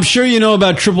 and I'm sure you know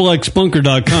about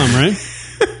XXXBunker.com, right?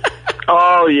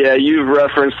 Oh yeah, you've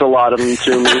referenced a lot of them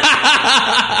to me.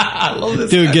 I love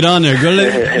this Dude, guy. get on there.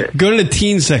 Go to the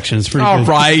teen section. It's pretty All good.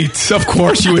 right. Of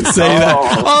course you would say that.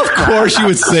 Of course you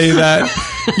would say that.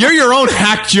 You're your own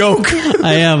hack joke.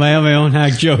 I am my own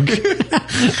hack joke.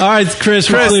 All right, Chris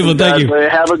from Cleveland. Thank you.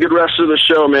 Have a good rest of the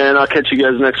show, man. I'll catch you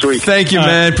guys next week. Thank you,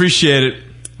 man. Appreciate it.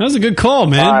 That was a good call,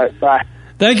 man. All right, bye.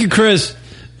 Thank you, Chris.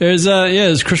 There's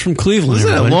Chris from Cleveland. Isn't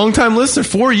that a long-time lister?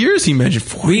 4 years, he mentioned.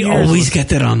 4 years. We always get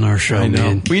that on our show,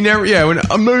 man. We never,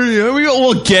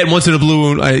 we'll get once in a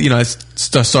blue moon. I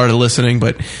started listening,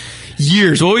 but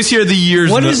years. We always hear the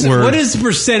years. What is the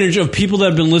percentage of people that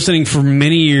have been listening for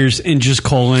many years and just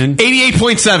call in?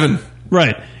 88.7.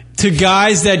 Right. to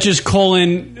guys that just call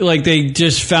in like they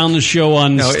just found the show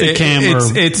on Stickam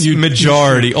or it's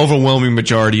majority, overwhelming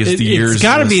majority is the years. It's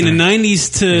got to be in the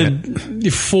 90s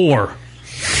to 4.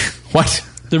 What?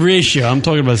 The ratio. I'm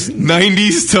talking about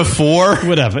 90s to 4?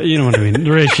 Whatever. You know what I mean.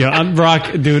 The ratio. I'm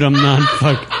dude, I'm not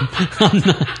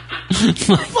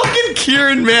fucking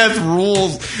Kieran math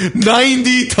rules.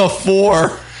 90 to 4.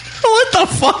 What the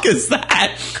fuck is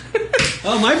that?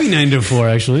 Oh, it might be 9 to 4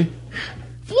 actually.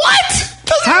 What?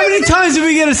 How many times do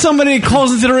we get somebody that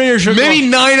calls into the radio show? Maybe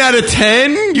 9 out of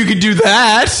 10. You could do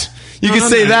that. You could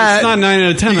say that. It's not 9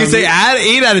 out of 10. You could say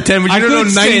 8 out of 10, but you don't know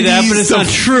 90s say that, but it's not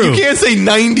true. You can't say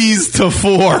 90s to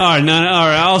 4. All right,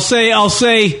 I'll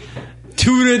say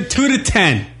 2 to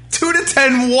 10. 2 to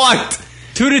 10 what?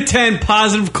 2 to 10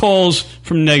 positive calls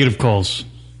from negative calls.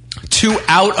 2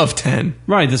 out of 10.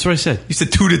 Right, that's what I said. You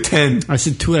said 2 to 10. I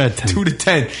said 2 out of 10. 2 to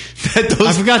 10.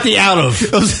 I forgot the out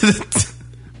of.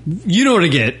 You know what I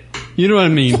get. You know what I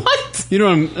mean. What? You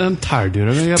know what I'm tired, dude.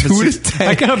 I got 2 to 10.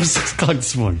 I got up at 6 o'clock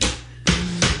this morning.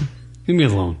 Leave me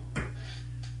alone.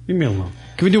 Leave me alone.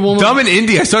 Can we do one more? Dumb and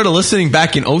Indie. I started listening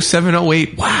back in 07,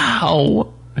 08.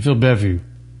 Wow. I feel bad for you.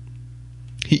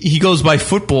 He goes by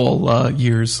football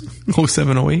years.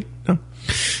 07, 08. No?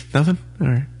 Nothing? All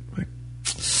right.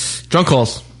 Drunk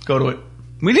calls. Go to it.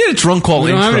 We need a drunk call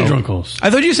intro. We don't have any drunk calls. I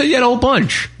thought you said you had a whole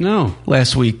bunch. No.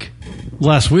 Last week.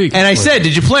 And I said,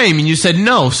 did you play him? And you said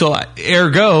no. So,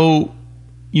 ergo,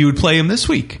 you would play him this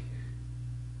week.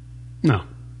 No.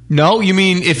 No? You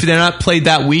mean if they're not played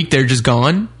that week, they're just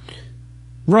gone?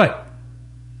 Right.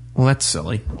 Well, that's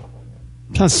silly.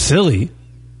 It's not silly.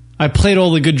 I played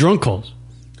all the good drunk calls.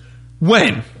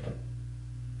 When?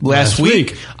 Last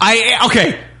week.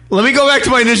 Okay. Let me go back to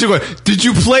my initial question. Did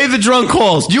you play the drunk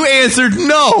calls? You answered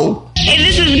no. Hey,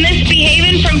 this is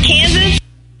Misbehaving from Kansas.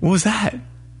 What was that?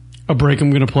 A break I'm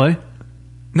going to play?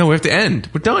 No, we have to end.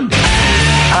 We're done.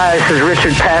 Hi, this is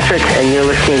Richard Patrick, and you're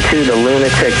listening to the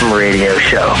Lunatic Radio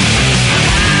Show.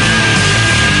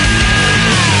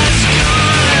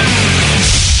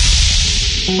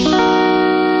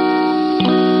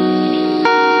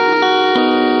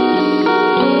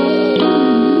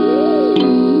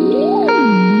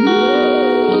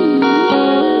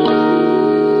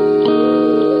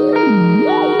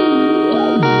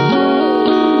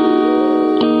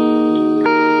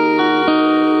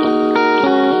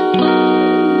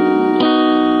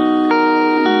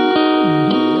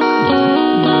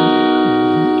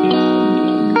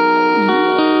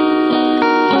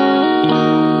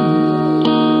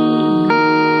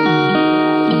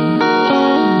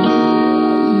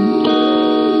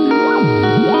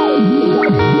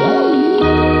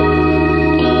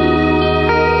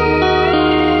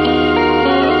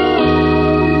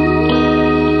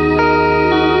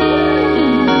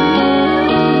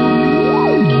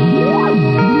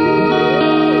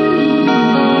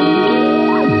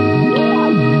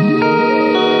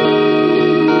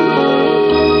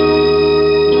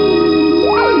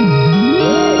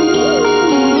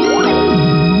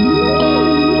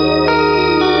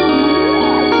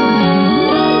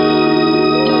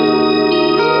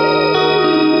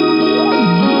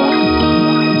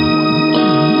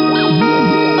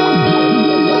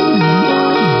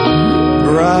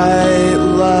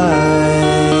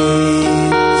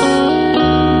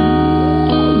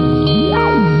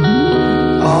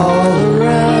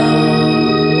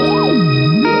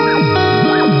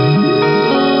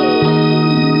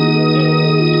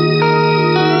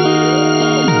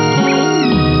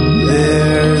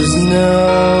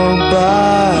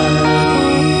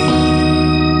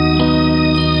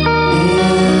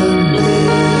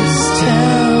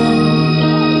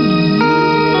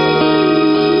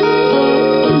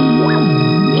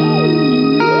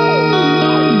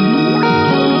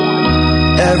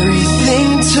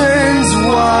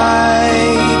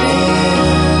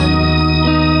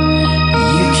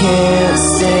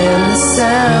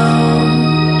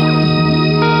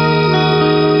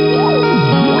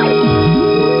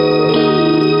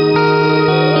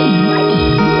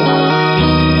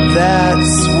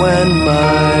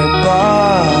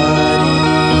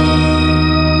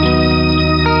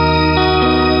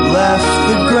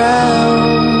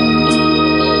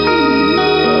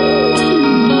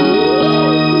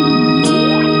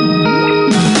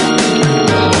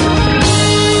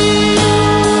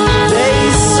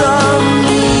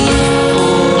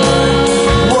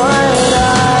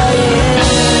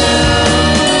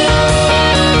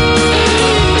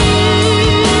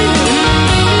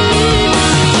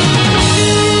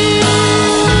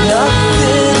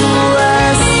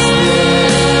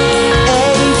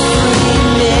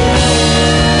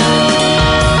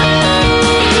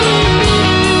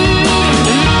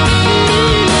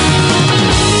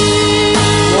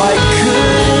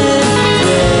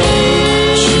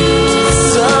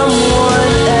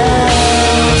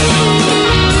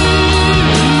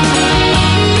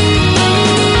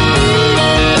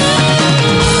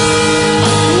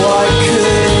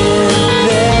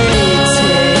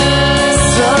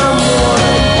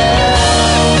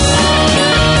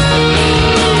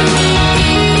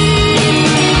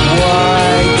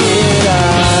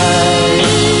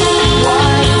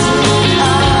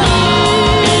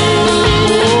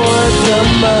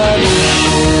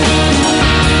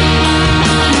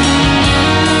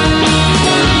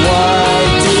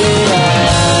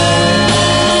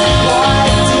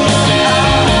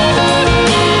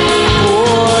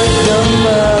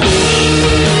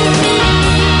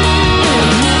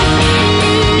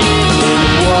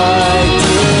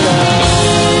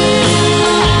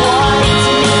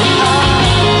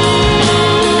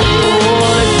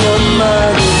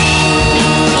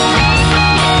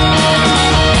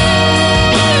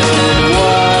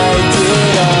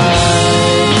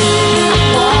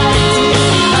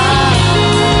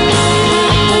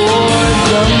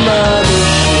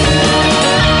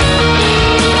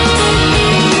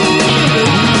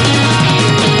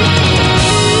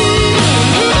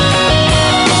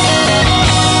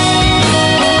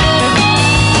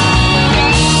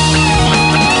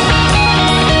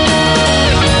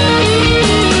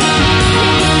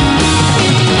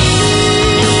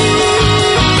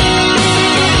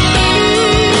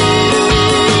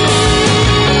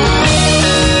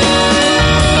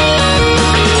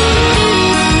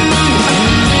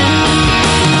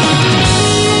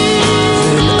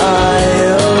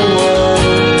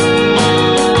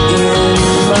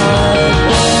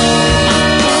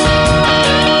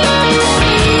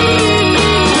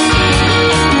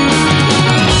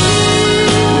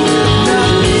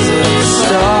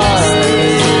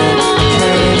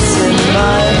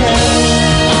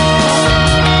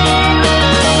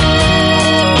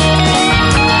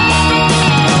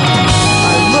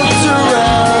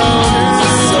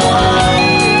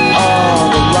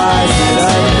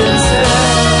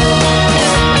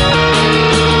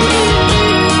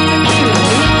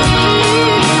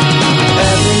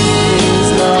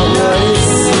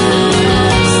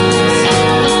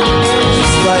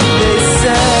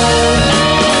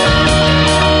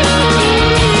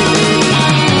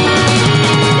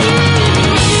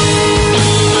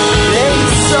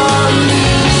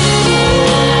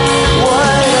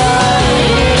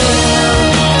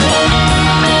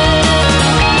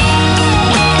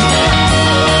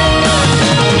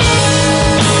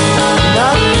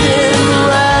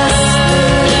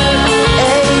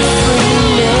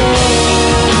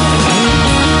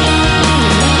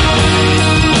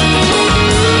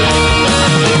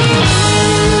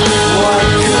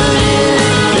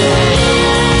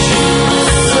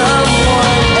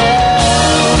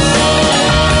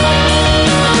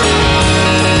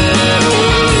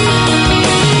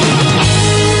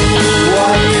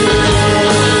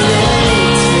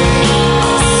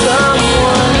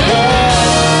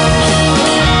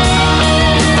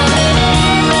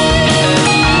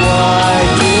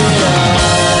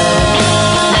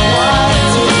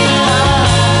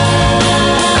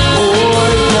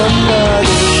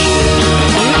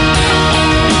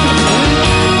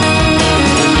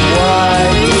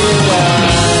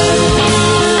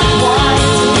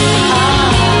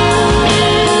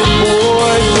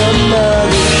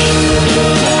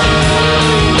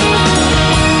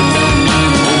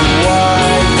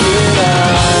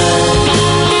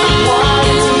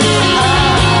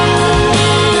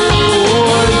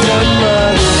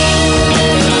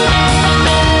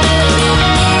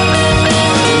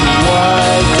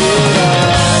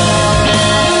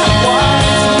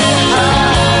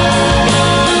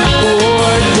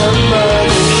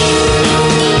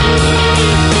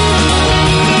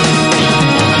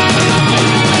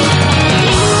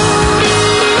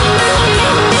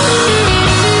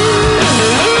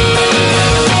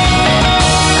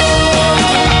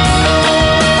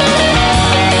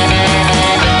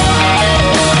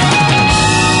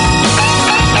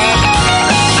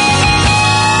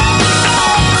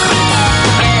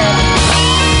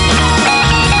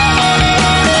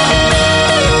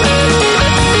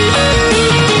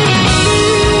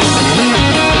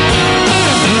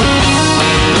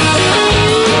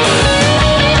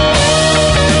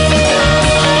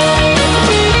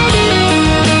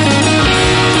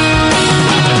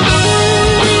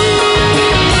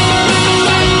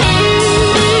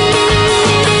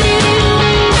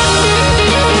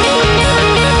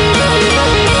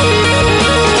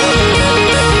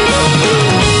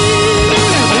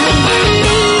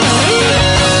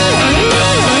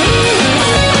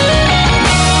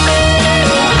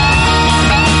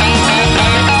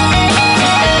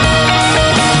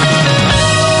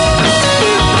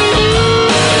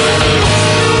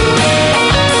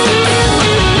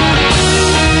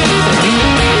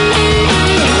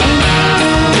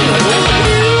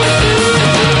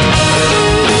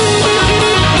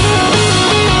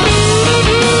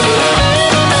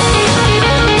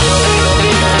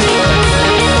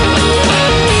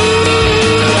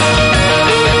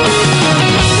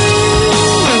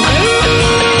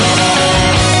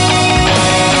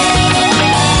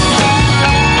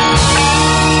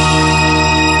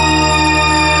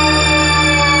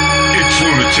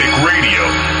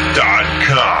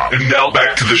 lunaticradio.com. And now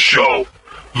back to the show.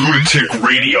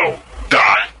 lunaticradio.com.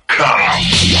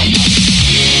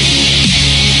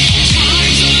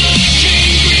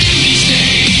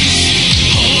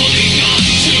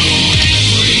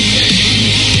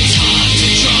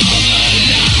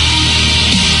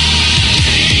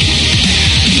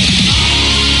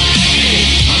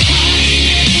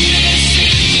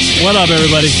 What up,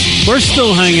 everybody? We're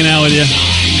still hanging out with you.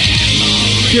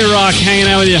 Pure Rock hanging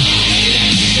out with you.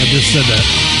 I just said that.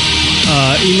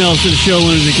 Emails to the show,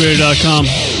 lunaticradio.com.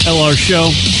 LR Show.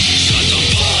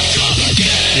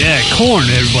 Yeah, Korn,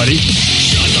 everybody.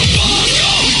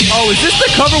 Oh, is this the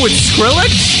cover with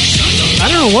Skrillex? I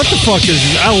don't know what the fuck this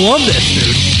is. I love this,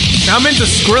 dude. I'm into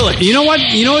Skrillex. You know what?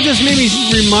 You know what this made me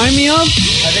remind me of?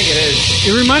 I think it is.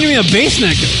 It reminded me of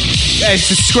Bassnecker. Yeah,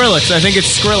 it's just Skrillex. I think it's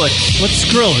Skrillex. What's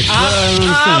Skrillex? I don't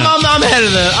understand.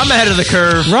 I'm ahead of the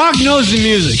curve. Rock knows the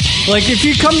music. Like, if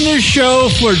you come to this show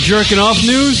for jerking off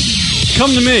news,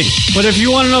 come to me. But if you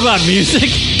want to know about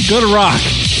music, go to Rock.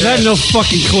 I had no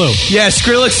fucking clue. Yeah,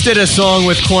 Skrillex did a song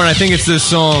with Korn. I think it's this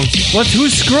song.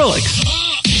 Who's Skrillex?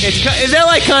 They're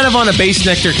like kind of on a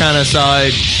Bassnecker kind of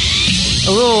side. A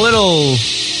little.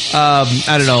 I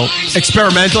don't know,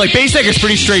 experimental. Like Bassnecker's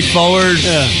pretty straightforward.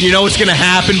 Yeah. You know what's going to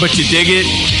happen, but you dig it.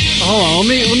 Hold on,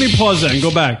 let me pause that and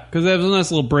go back because that was a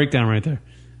nice little breakdown right there.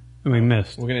 And we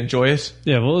missed. We're going to enjoy it.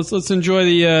 Yeah, well let's enjoy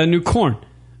the new Korn.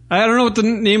 I don't know what the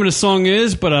name of the song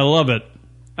is, but I love it.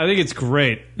 I think it's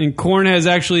great. And Korn has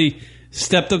actually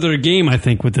stepped up their game, I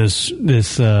think, with this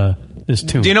tune.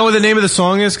 Do you know what the name of the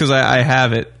song is? Because I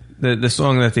have it. The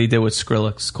song that they did with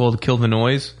Skrillex called "Kill the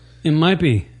Noise." It might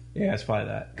be. Yeah, it's probably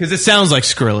that. Because it sounds like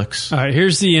Skrillex. All right,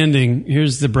 here's the ending.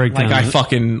 Here's the breakdown. I'm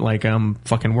fucking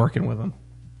working with him.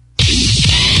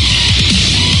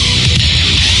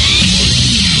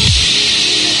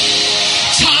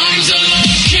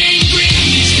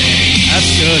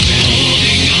 That's good, man.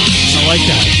 I like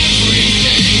that.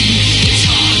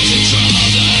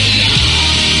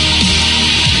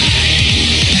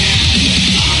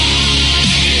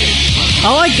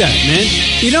 I like that, man.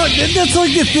 You know, that's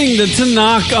like the thing that's a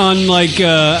knock on, like,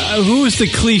 who was the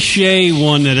cliche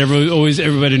one that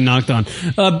everybody knocked on?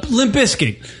 Limp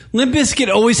Bizkit. Limp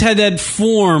Bizkit always had that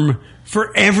form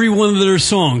for every one of their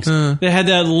songs. They had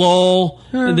that lull,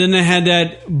 and then they had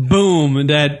that boom,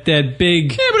 that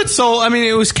big... Yeah, but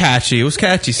it was catchy. It was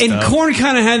catchy stuff. And Korn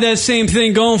kind of had that same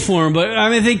thing going for him, but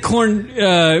I think Korn...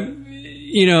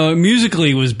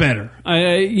 musically was better.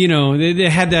 They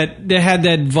had that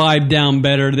vibe down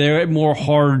better. They're more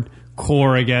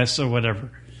hardcore, I guess, or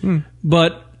whatever.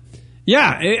 But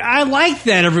yeah, I like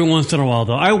that every once in a while,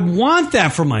 though. I want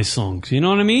that for my songs. You know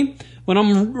what I mean? When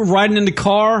I'm riding in the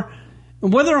car,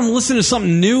 whether I'm listening to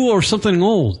something new or something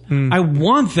old, I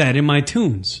want that in my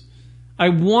tunes. I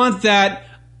want that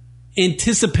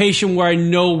anticipation where I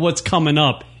know what's coming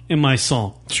up in my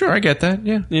song. Sure, I get that.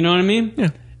 Yeah, you know what I mean? Yeah.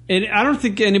 And I don't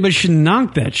think anybody should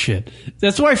knock that shit.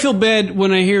 That's why I feel bad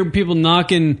when I hear people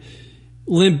knocking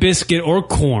Limp Bizkit or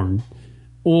Korn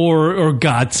or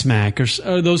Godsmack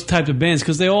or those types of bands,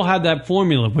 because they all have that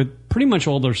formula with pretty much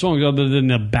all their songs, other than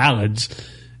the ballads.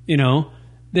 You know,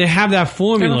 they have that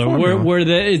formula, where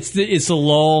it's the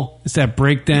lull, it's that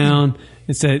breakdown,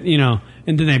 it's that,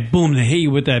 and then they hit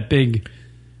you with that big.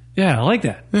 Yeah, I like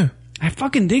that. Yeah, I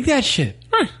fucking dig that shit.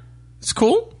 Right, it's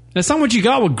cool. That's not what you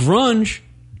got with grunge.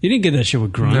 You didn't get that shit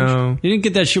with grunge. No. You didn't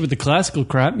get that shit with the classical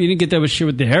crap. You didn't get that shit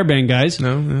with the hairband guys.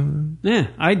 No. Yeah,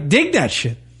 I dig that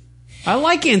shit. I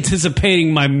like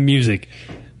anticipating my music.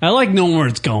 I like knowing where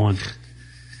it's going.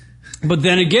 But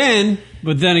then again,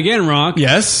 Rock.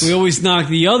 Yes. We always knock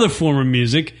the other form of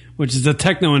music, which is the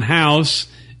techno and house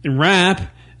and rap,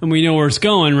 and we know where it's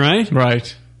going, right?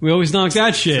 Right. We always knock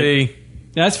that shit. See.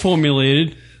 That's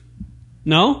formulated.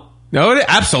 No? No, it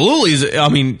absolutely is. I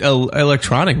mean,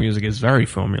 electronic music is very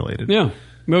formulated. Yeah.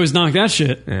 We always knock that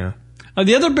shit. Yeah.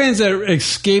 The other bands that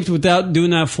escaped without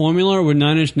doing that formula were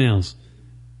Nine Inch Nails.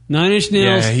 Nine Inch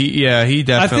Nails. Yeah, he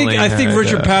definitely. I think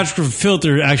Richard Patrick from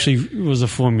Filter actually was a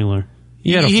formula.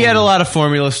 He had a lot of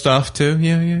formula stuff too.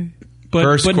 Yeah.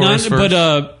 But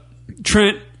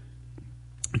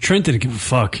Trent didn't give a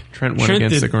fuck. Trent went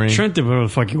against the grain. Trent did whatever the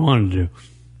fuck he wanted to do.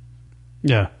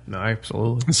 Yeah. No,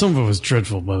 absolutely. And some of it was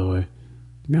dreadful, by the way.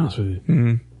 To be honest with you.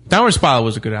 Mm-hmm. Downward Spiral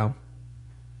was a good album.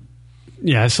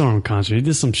 Yeah, I saw him in concert. He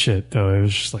did some shit, though. It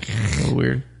was just like... a little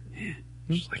weird. Yeah. It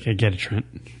was like, I get it, Trent.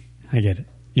 I get it.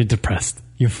 You're depressed.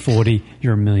 You're 40.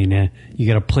 You're a millionaire. You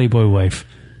got a Playboy wife.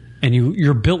 And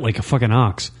you're built like a fucking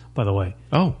ox, by the way.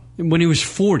 Oh. When he was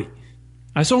 40.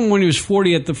 I saw him when he was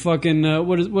 40 at the fucking...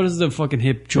 what is the fucking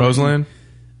hip joint? Roseland?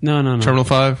 No. Terminal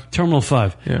 5? Terminal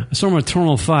 5. Yeah. I saw him at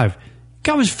Terminal 5.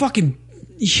 Guy was fucking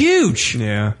huge.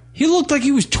 Yeah. He looked like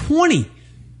he was 20.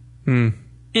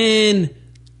 And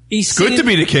he's Good to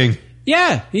be the king.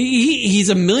 Yeah. He's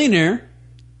a millionaire.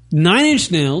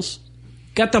 9-inch nails.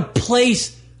 Got the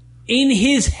place in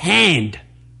his hand.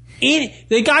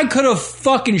 The guy could have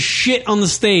fucking shit on the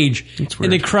stage.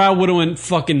 And the crowd would have went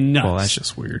fucking nuts. Well, that's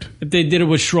just weird. If they did it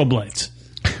with strobe lights.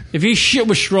 If he shit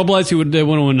with strobe lights, they would have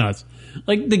went nuts.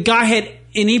 Like, the guy had...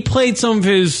 And he played some of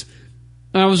his...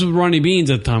 I was with Ronnie Beans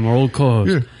at the time, our old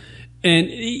co-host. Yeah. And,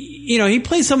 he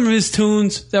played some of his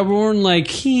tunes that weren't like,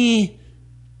 I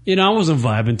wasn't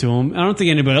vibing to him. I don't think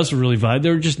anybody else would really vibe. They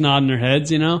were just nodding their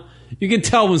heads, You can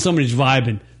tell when somebody's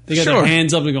vibing. They got their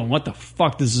hands up and going, what the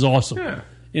fuck, this is awesome.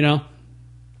 Yeah.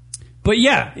 But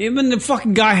yeah, even the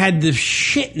fucking guy had the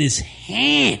shit in his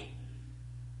hand.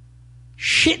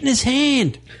 Shit in his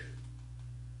hand.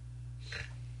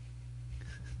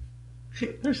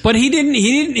 But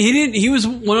he was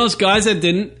one of those guys that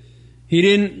he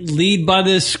didn't lead by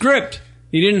the script.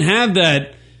 He didn't have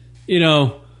that,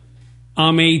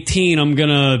 I'm 18, I'm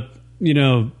gonna,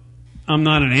 I'm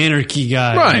not an anarchy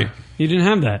guy. Right. He didn't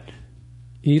have that.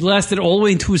 He lasted all the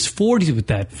way into his 40s with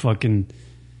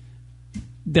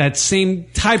that same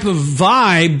type of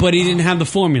vibe, but he didn't have the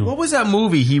formula. What was that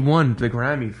movie he won the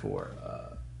Grammy for?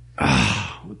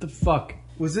 What the fuck?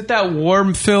 Was it that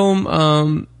war film?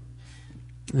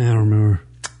 I don't remember.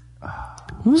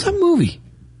 What was that movie?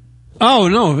 Oh,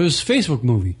 no, it was a Facebook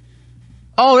movie.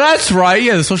 Oh, that's right.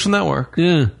 Yeah, The Social Network.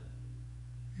 Yeah.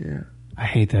 Yeah. I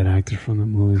hate that actor from that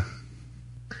movie.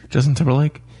 Justin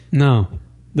Timberlake? No.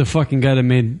 The fucking guy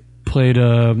that played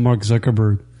Mark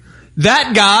Zuckerberg.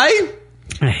 That guy?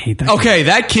 I hate that guy.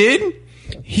 That kid?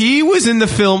 He was in the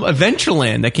film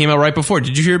Adventureland that came out right before.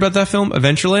 Did you hear about that film,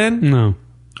 Adventureland? No.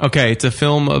 Okay, it's a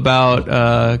film about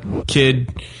a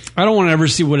kid... I don't want to ever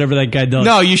see whatever that guy does.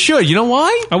 No, you should. You know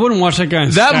why? I wouldn't watch that guy.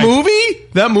 That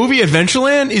movie,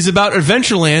 Adventureland, is about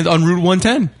Adventureland on Route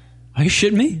 110. Are you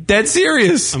shitting me? Dead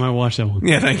serious. I might watch that one.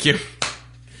 Yeah, thank you.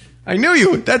 I knew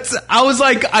you. I was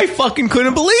like, I fucking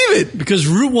couldn't believe it. Because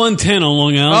Route 110 on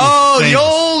Long Island. Oh, the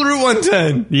old Route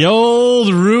 110. The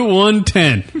old Route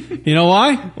 110. You know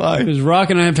why? Why? Because Rock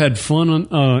and I have had fun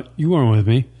on... you weren't with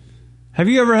me. Have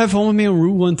you ever had fun with me on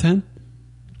Route 110?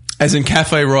 As in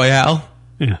Cafe Royale?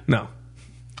 Yeah. No.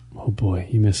 Oh boy,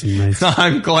 you missed some nights.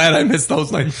 I'm glad I missed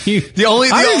those nights. The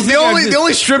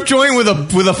only strip joint with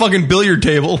a fucking billiard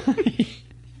table.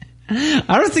 I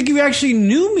don't think you actually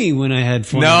knew me when I had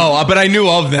fun. No, but I knew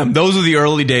of them. Those were the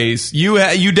early days. You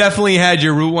definitely had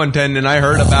your Route 110, and I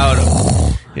heard about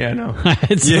them. Yeah, no.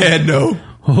 No.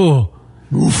 Oh.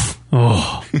 Oof.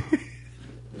 Oh.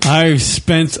 I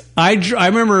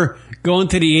remember going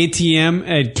to the ATM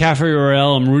at Cafe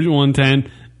Royale on Route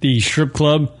 110, the strip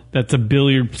club. That's a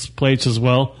billiard place as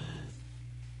well.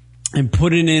 And I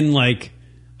put it in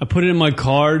my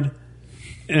card,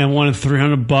 and I wanted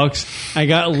 $300. I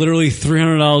got literally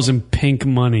 $300 in pink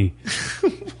money.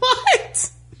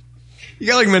 What? You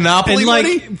got like Monopoly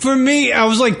money? For me, I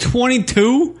was like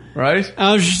 22. Right.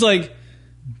 I was just like,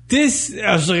 I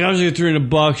was going to get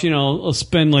 $300, I'll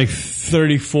spend like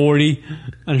 30, 40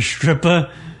 on a stripper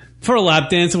for a lap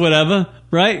dance or whatever,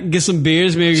 right? Get some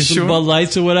beers, maybe get some Bud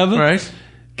Lights or whatever. Right.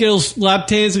 Get a little lap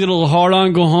dance, get a little hard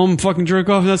on, go home, fucking jerk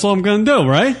off, and that's all I'm going to do,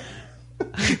 right?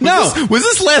 Was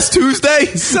this last Tuesday?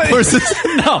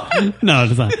 No,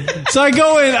 it's not. So I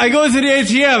go into the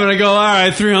ATM and I go, all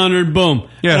right, $300, boom.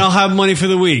 Yeah. And I'll have money for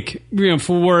the week,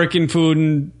 for work and food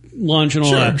and lunch and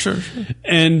all that. Sure.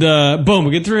 And boom,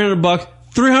 we get $300,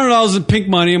 $300 in pink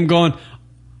money. I'm going,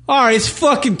 all right, it's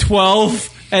fucking 12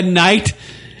 at night,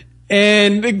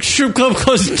 and the strip club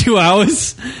closes in 2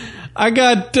 hours. I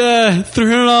got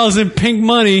 $300 in pink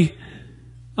money.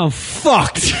 I'm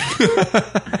fucked.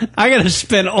 I gotta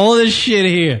spend all this shit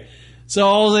here.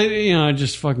 So I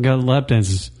just fucking got lap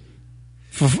dances.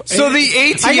 So the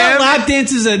ATM, I got lap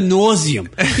dances ad nauseum.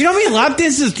 You know how many lap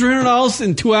dances $300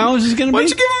 in 2 hours is gonna be? Why don't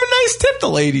you give them a nice tip, the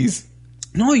ladies?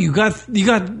 No, you got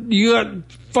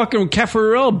fucking Cafe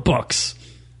Royale bucks.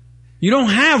 You don't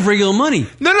have regular money.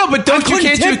 No, but you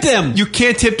can't tip them. You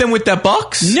can't tip them with that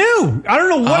bucks? No. I don't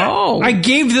know what. Oh. I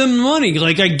gave them money.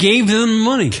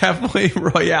 Cafe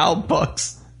Royale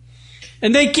bucks.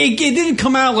 And it didn't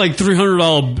come out like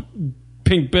 $300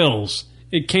 pink bills.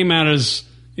 It came out as,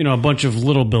 a bunch of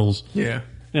little bills. Yeah.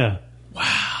 Yeah.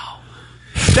 Wow.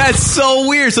 That's so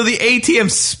weird. So the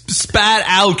ATM spat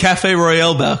out Cafe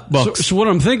Royale bucks. So what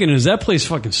I'm thinking is that place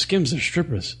fucking skims their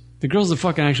strippers. The girls that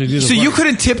fucking actually do the So work. you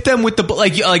couldn't tip them with the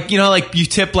like you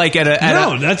tip like at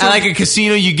a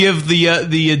casino. You give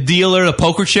the dealer a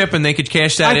poker chip and they could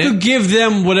cash that I in. could give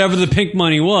them whatever the pink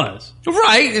money was.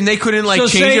 Right, and they couldn't So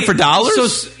change say- it for dollars.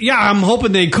 So yeah, I'm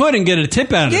hoping they could and get a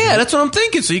tip out of it. Yeah, that's what I'm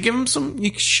thinking. So you give them some.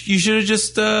 You should have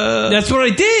just. That's what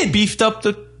I did. Beefed up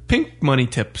the pink money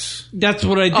tips. That's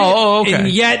what I did. Oh, okay. And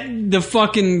yet the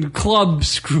fucking club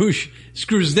screws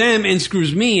them and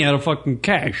screws me out of fucking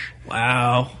cash.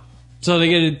 Wow. So they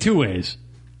get it two ways.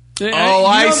 Oh,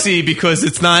 I see. Because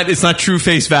it's not true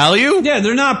face value. Yeah,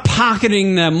 they're not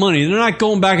pocketing that money. They're not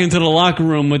going back into the locker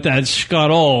room with that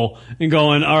scuttle and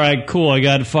going, all right, cool, I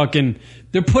got fucking...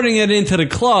 They're putting it into the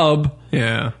club.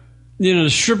 Yeah. You know, the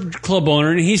strip club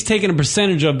owner, and he's taking a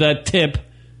percentage of that tip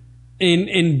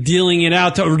and dealing it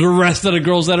out to the rest of the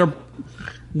girls that are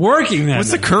working that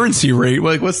What's night. the currency rate?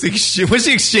 Like, what's the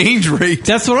exchange rate?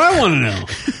 That's what I want to know.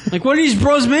 Like, what are these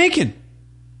bros making?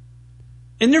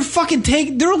 And they're fucking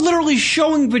they're literally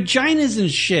showing vaginas and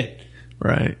shit.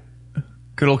 Right.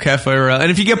 Good old Cafe Royale.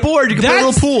 And if you get bored, you can play a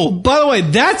little pool. By the way,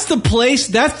 that's the place,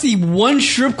 that's the one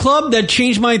strip club that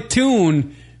changed my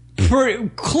tune pretty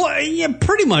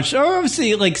much.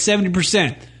 Obviously, like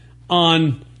 70%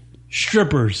 on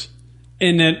strippers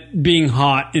and that being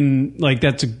hot and like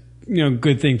that's a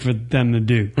good thing for them to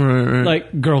do. Right.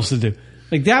 Like girls to do.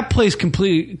 Like that place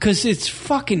completely, because it's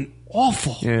fucking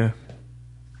awful. Yeah.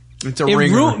 It's a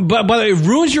ringer. But it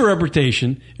ruins your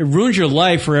reputation. It ruins your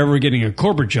life for ever getting a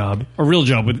corporate job, a real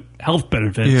job with health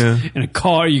benefits, and a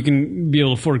car. You can be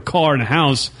able to afford a car and a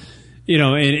house,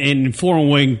 and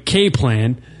 401k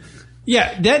plan.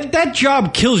 Yeah, that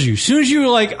job kills you. As soon as you're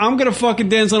like, I'm gonna fucking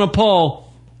dance on a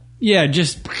pole, yeah,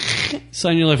 just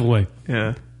sign your life away.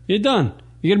 Yeah, you're done.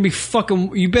 You're gonna be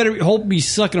fucking. You better hope be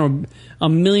sucking a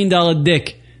 $1 million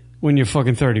dick when you're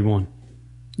fucking 31.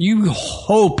 You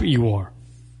hope you are.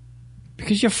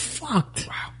 Because you're fucked.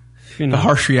 Wow. The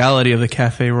harsh reality of the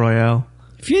Cafe Royale.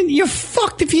 You're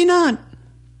fucked if you're not.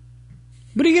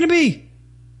 What are you going to be?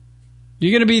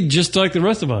 You're going to be just like the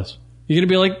rest of us. You're going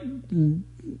to be like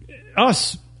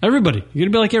us. Everybody. You're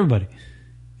going to be like everybody.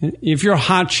 If you're a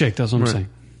hot chick, that's what I'm saying.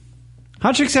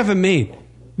 Hot chicks have it made.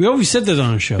 We always said that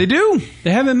on our show. They do.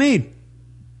 They have it made.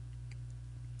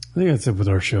 I think that's it with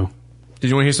our show.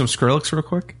 Did you want to hear some Skrillex real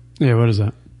quick? Yeah, what is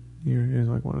that? Here's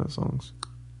like one of the songs.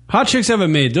 Hot chicks have it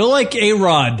made. They're like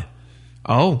A-Rod.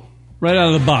 Oh. Right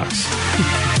out of the box.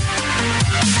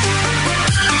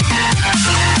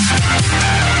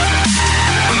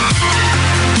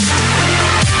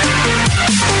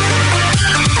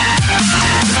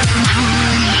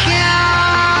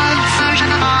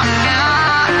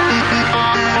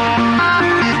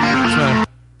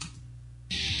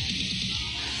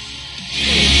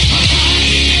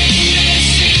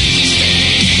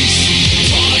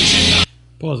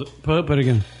 Pause it. Put it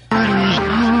again.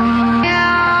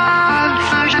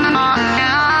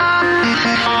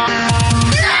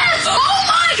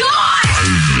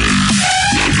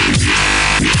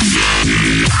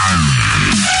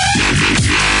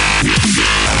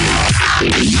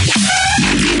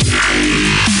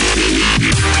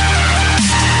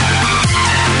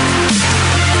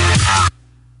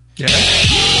 Yeah.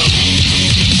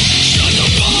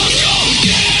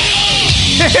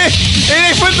 And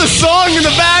they put the song in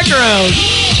the background.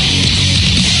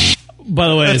 By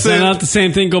the way, That's it's it. not the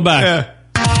same thing. Go back. Yeah.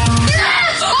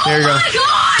 There you go.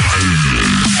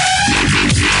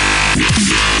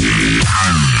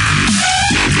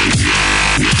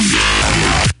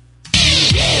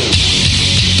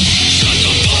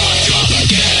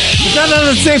 Is that not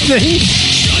the same thing?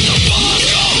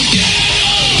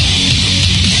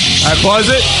 All right, pause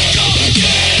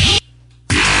it.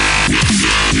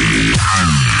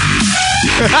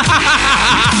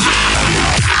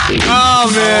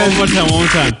 Oh, man. One more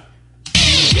time.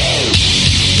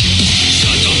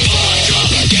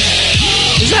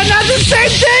 Is that not the same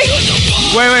thing?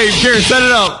 Wait, Kieran, set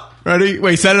it up. Ready?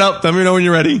 Wait, set it up. Let me know when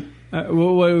you're ready. We're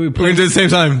going to do it at the same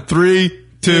time. 3,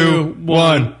 2,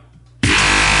 1.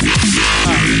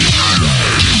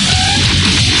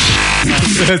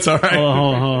 It's all right.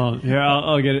 Hold on. Here,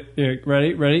 I'll get it. Here,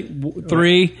 ready?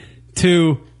 3,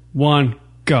 2, 1,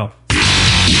 go.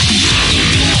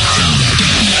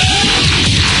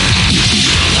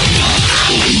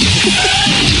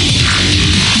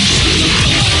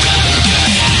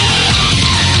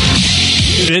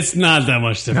 It's not that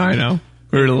much different. I know.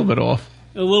 We're a little bit off.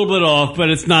 A little bit off, but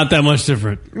it's not that much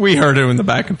different. We heard it in the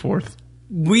back and forth.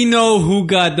 We know who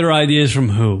got their ideas from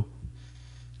who.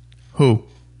 Who?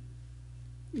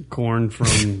 Corn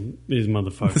from these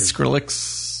motherfuckers.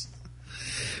 Skrillex.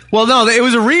 Well, no, it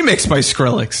was a remix by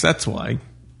Skrillex. That's why.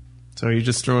 So you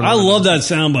just throw it. I love that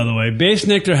sound, by the way. Bass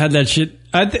Nectar had that shit.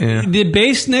 Did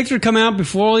Bass Nectar come out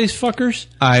before all these fuckers?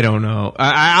 I don't know.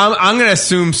 I'm going to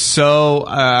assume so.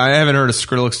 I haven't heard of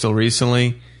Skrillex till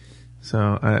recently, so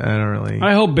I don't really.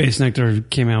 I hope Bass Nectar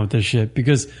came out with this shit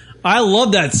because I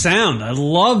love that sound. I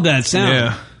love that sound.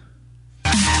 Yeah.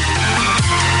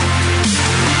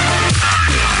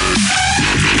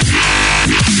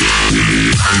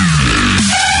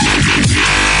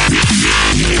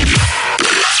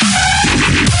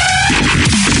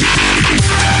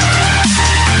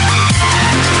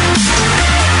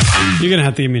 You're gonna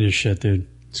have to give me this shit, dude.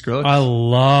 Skrillex? I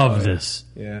love this.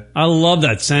 Yeah. I love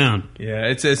that sound. Yeah,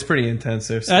 it's pretty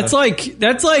intensive. That's like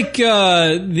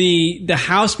the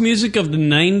house music of the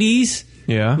 90s.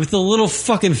 Yeah. With a little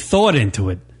fucking thought into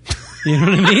it. You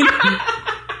know what I mean?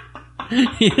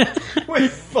 Yeah.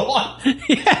 With thought.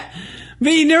 Yeah.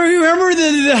 But you never remember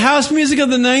the house music of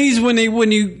the 90s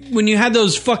when you had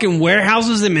those fucking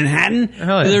warehouses in Manhattan?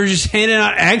 Hell yeah. They were just handing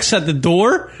out X at the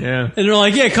door. Yeah. And they're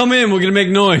like, yeah, come in, we're going to make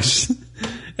noise.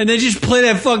 And they just play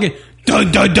that fucking it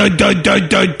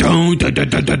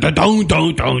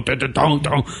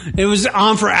was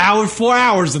on for 4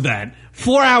 hours of that.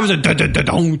 4 hours of 4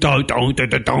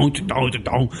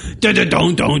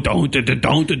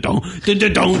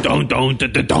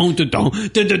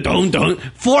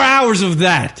 hours of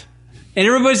that. And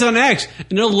everybody's on X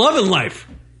and they're loving life.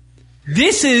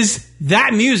 This is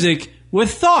that music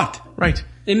with thought. Right.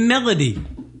 And melody.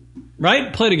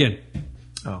 Right? Play it again.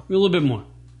 Oh. A little bit more.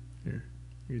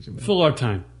 Fill our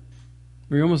time.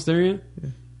 Are we almost there yet? Yeah.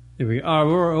 Here we go. Oh,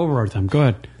 we're over our time. Go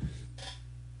ahead.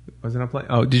 Wasn't I playing?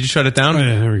 Oh, did you shut it down? Oh,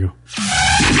 yeah, there we go.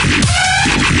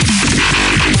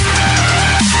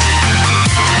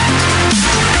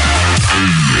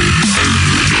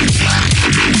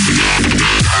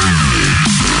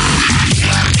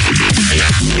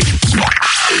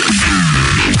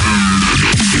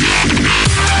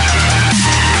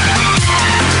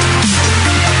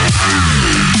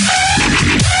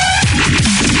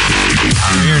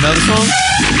 You hear another song?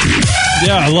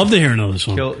 Yeah, I love to hear another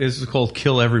song. This is called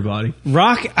Kill Everybody.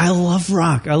 Rock, I love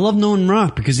rock. I love knowing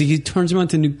rock because he turns them on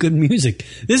to new good music.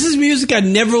 This is music I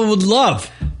never would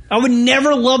love. I would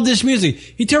never love this music.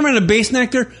 He turned me on to Bass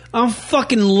Nectar. I'm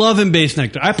fucking loving Bass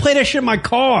Nectar. I play that shit in my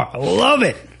car. I love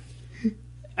it.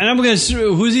 And I'm going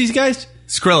to... Who's these guys?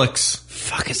 Skrillex.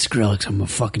 Fucking Skrillex. I'm going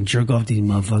to fucking jerk off these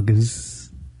motherfuckers.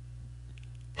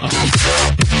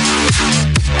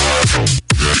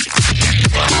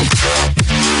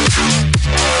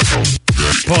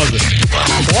 Pause it.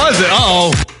 Was it?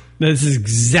 Uh-oh. This is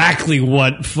exactly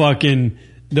what fucking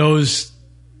those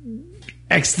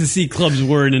ecstasy clubs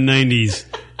were in the 90s.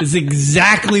 It's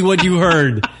exactly what you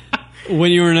heard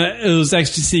when you were in those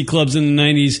ecstasy clubs in the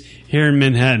 90s here in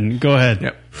Manhattan. Go ahead.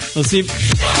 Yep. Let's see.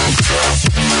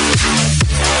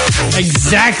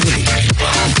 Exactly.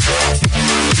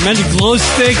 Magic glow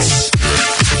sticks.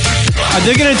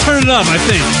 They're going to turn it up, I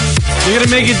think. They're going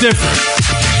to make it different.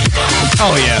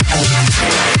 Oh, yeah.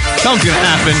 Something's going to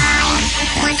happen.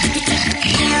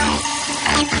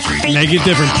 Make it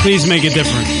different. Please make it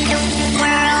different.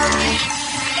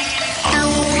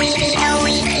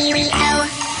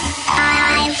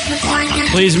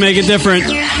 Please make it different.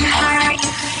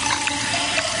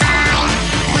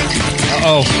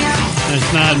 Uh-oh.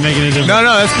 It's not making it different. No,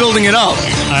 that's building it up.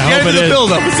 I hope it is. The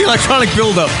build-up. It's the electronic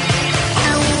build-up.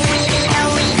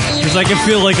 Because I can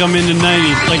feel like I'm in the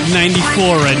 90s, like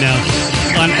 94 right now,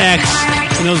 on X,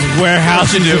 in those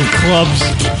warehouses and clubs.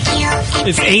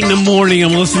 It's 8 in the morning,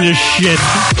 I'm listening to shit.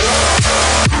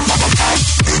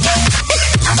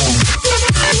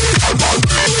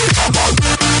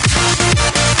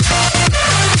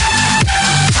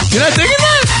 You're not digging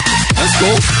that? That's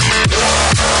cool.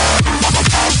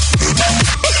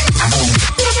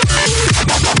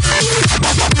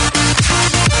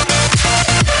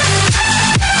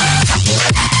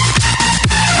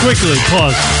 Quickly,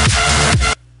 pause.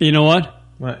 You know what?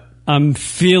 What? I'm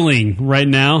feeling right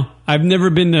now. I've never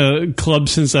been to a club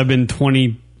since I've been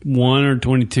 21 or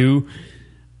 22.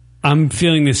 I'm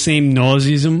feeling the same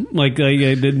nauseism, like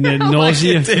the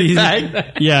nausea.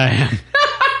 Yeah.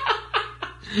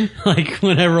 Like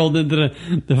when I rolled into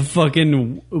the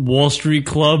fucking Wall Street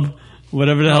Club,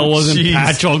 whatever the hell it was in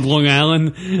Patchogue, Long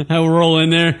Island. I roll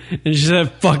in there and just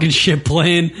have fucking shit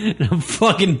playing. And I'm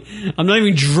not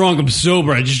even drunk. I'm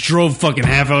sober. I just drove fucking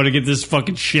half hour to get this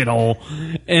fucking shithole.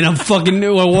 And I'm walking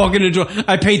the door.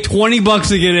 I pay $20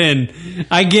 to get in.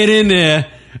 I get in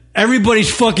there. Everybody's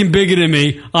fucking bigger than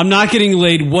me. I'm not getting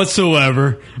laid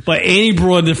whatsoever by any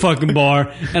broad in the fucking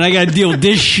bar. And I gotta deal with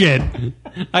this shit.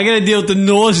 I gotta deal with the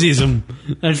nauseism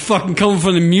that's fucking coming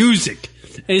from the music.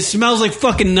 and it smells like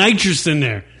fucking nitrous in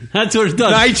there. That's what it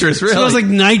does. Nitrous, really? It smells like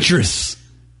nitrous.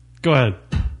 Go ahead.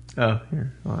 Oh,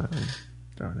 here. Hold on.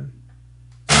 Throw it in.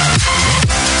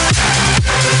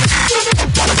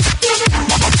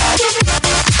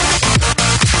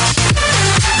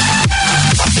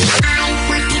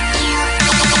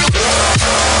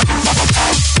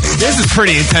 This is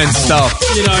pretty intense stuff.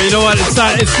 You know what? It's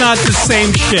not the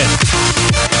same shit.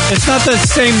 It's not the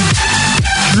same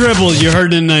dribble you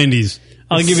heard in the 90s.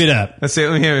 I'll give you that. Let's see.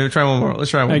 Let me try one more. Let's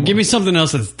try one more. Give me something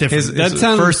else that's different. That It's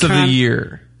sounds first of the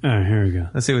year. All right, here we go.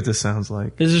 Let's see what this sounds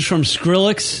like. This is from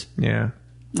Skrillex. Yeah.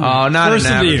 Oh, not First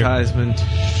an of the year. advertisement.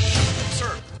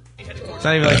 It's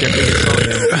not even like their biggest song.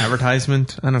 An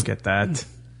advertisement. I don't get that.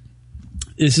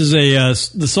 This is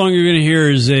the song you're going to hear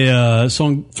is a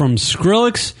song from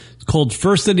Skrillex. It's called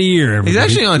First of the Year. Everybody. He's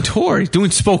actually on tour. He's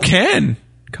doing Spokane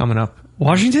coming up.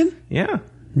 Washington? Yeah.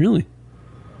 Really?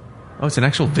 Oh, it's an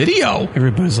actual video.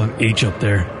 Everybody's on H up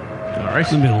there. All right.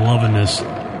 I've been loving this.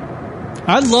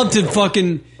 I'd love to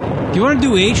fucking... Do you want to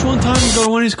do H one time and go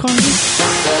to one of these concerts?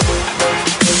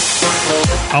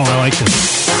 Oh, I like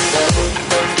this.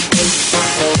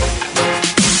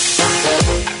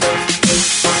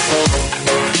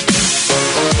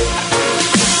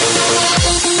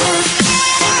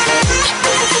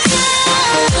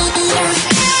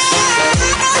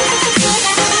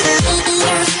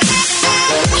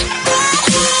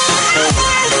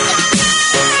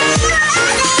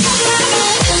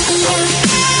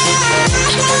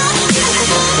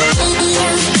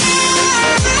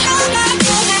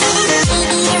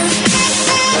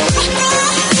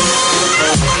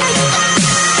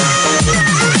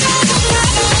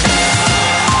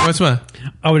 What's what?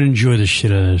 I would enjoy the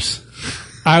shit out of this.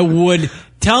 I would.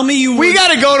 Tell me you. We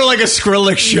got to go to like a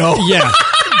Skrillex show. Yeah,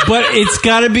 but it's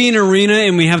got to be an arena,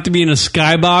 and we have to be in a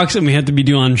skybox, and we have to be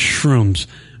doing shrooms.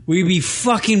 We'd be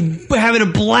fucking having a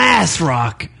blast,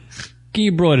 Rock. Get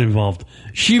your broad involved.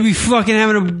 She'd be fucking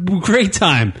having a great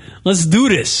time. Let's do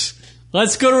this.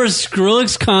 Let's go to a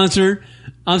Skrillex concert.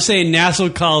 I'm saying Nassau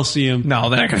Coliseum. No,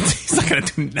 they're not gonna. He's not gonna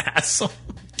do Nassau.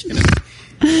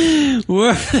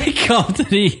 Wherever they come to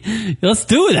the... Let's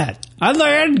do that.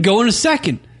 I'd go in a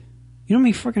second. You know how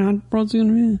many fucking hot broads are going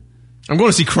to be? I'm going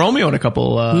to see Chromeo in a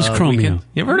couple Who's Chromeo? weekends.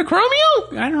 You ever heard of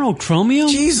Chromeo? I don't know. Chromeo?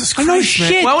 Jesus Christ, I know man.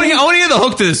 shit. Well, I want to hear the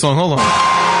hook to this song. Hold on. I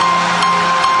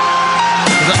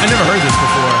never heard this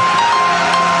before.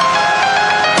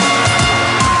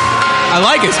 I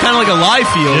like it. It's kind of like a live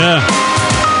feel. Yeah.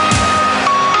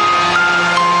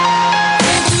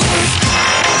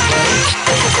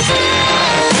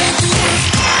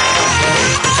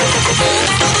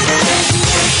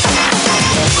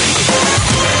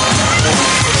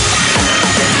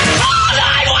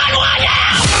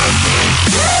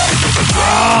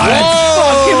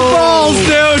 Fucking balls,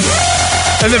 dude.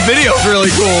 And the video's really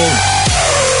cool.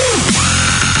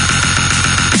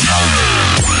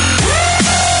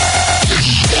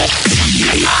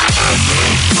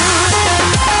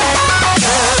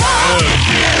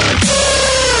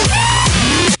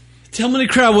 Tell me the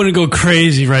crowd wouldn't go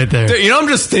crazy right there. Dude, you know, I'm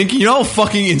just thinking, you know how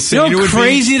fucking insane You know it how would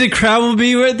crazy the crowd would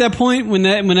be at that point when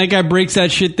that guy breaks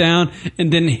that shit down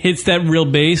and then hits that real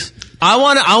bass? I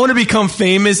want to become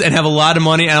famous and have a lot of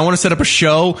money, and I want to set up a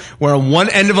show where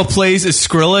one end of a place is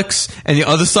Skrillex and the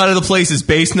other side of the place is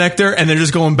Bass Nectar, and they're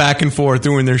just going back and forth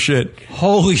doing their shit.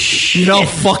 Holy shit! You know how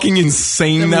fucking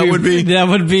insane that would be. That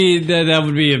would be I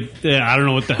don't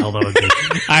know what the hell that would be.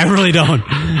 I really don't.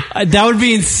 That would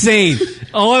be insane.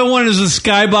 All I want is a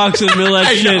skybox in the middle of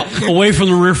that shit, away from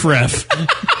the riffraff.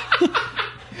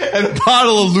 And a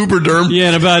bottle of Lubriderm.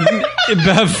 Yeah, and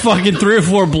about fucking 3 or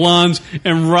 4 blondes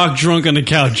and Rock drunk on the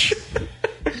couch.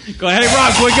 Go, hey,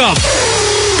 Rock, wake up.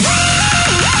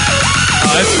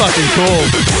 Oh, that's fucking cool.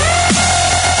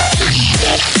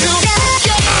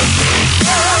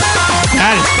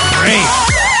 That is great.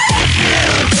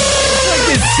 It's like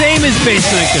the same as Bass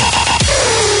Nectar.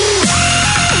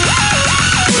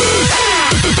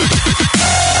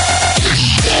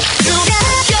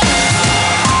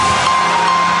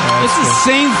 It's the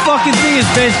same fucking thing as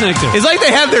Bass Nectar. It's like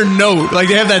they have their note. Like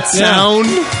they have that sound.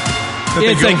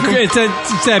 Yeah, it's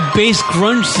that bass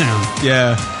grunge sound.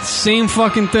 Yeah. Same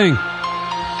fucking thing.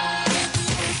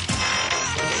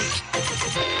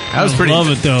 That was pretty. I love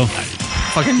it though.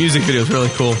 Fucking music video is really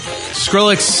cool.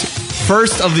 Skrillex,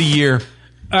 first of the year.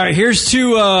 All right, here's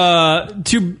two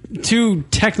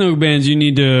techno bands you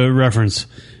need to reference: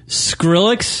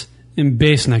 Skrillex and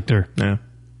Bass Nectar. Yeah.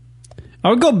 I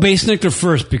would go Bass Nectar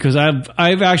first because I've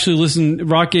actually listened.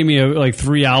 Rock gave me like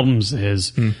 3 albums of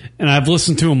his, and I've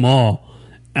listened to them all,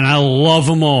 and I love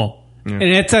them all. Yeah. And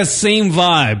it's that same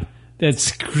vibe that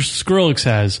Skrillex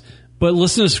has. But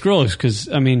listen to Skrillex because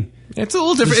I mean, it's a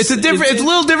little different. It's a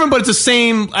little different, but it's the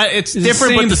same. It's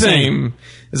different, but the same.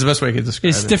 Is the best way I could describe it.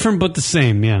 It's different, but the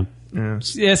same. Yeah. Yeah.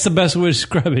 That's the best way to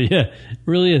describe it. Yeah, it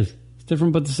really is. It's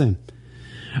different, but the same.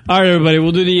 All right, everybody.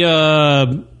 We'll do the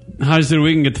hottest of the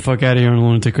week and get the fuck out of here on the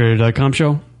lunaticradio.com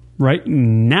show right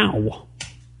now.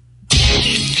 Do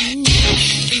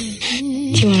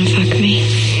you want to fuck me?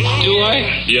 Do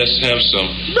I? Yes, have some.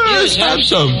 Yes, have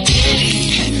some.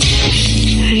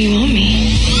 How do you want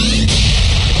me?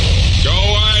 Go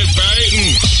away,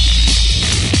 Peyton.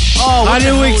 Oh, hot of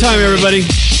the week time, everybody.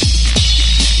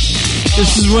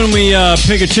 This is when we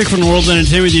pick a chick from the world's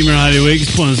entertainment team in hot of the week.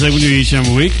 It's one of the segments we do each and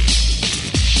every week.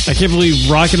 I can't believe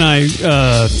Rock and I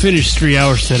finished 3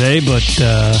 hours today, but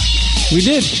we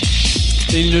did.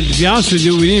 And, to be honest with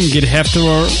you, we didn't even get half to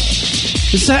our...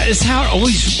 It's how it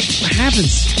always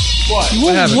happens. What? You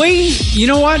won't wait. You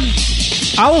know what?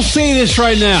 I will say this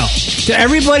right now. To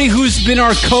everybody who's been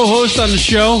our co-host on the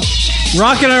show,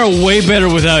 Rock and I are way better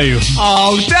without you.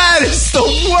 Oh, that is the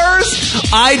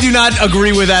worst. I do not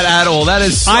agree with that at all. That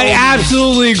is so I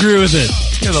absolutely agree with it.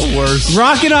 You're the worst.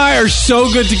 Rock and I are so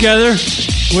good together.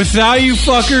 Without you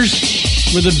fuckers,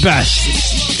 we're the best.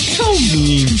 So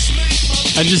mean.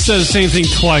 I just said the same thing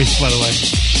twice, by the way.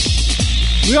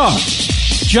 We are.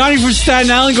 Johnny from Staten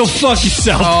Island, go fuck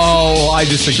yourself. Oh, I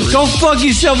disagree. Go fuck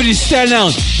yourself in Staten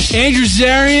Island. Andrew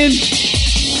Zarian,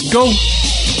 go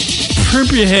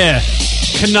primp your hair.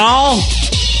 Canal,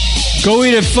 go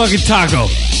eat a fucking taco.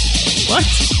 What?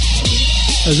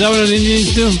 Is that what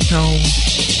Indians do? No.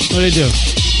 What do they do?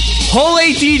 Whole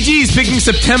 8 DGs picking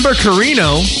September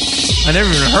Carino. I never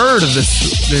even heard of this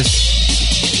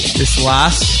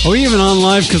last. Are we even on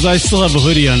live? Because I still have a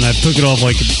hoodie on. I took it off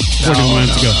like 40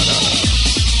 minutes ago.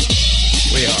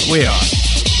 We are.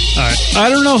 All right. I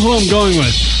don't know who I'm going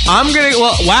with. I'm gonna.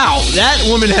 Well, wow, that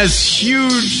woman has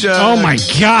huge. Oh my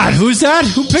God, who's that?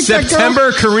 Who picked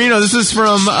September that girl? Carino? This is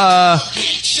from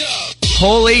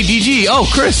Whole 8 DG. Oh,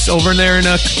 Chris over there in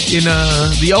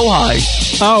the Ojai.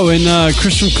 Oh, and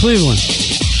Chris from Cleveland.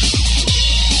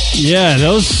 Yeah,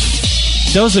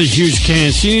 those are huge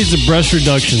cans. She needs a breast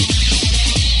reduction.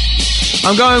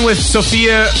 I'm going with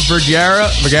Sofia Vergara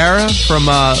from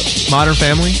Modern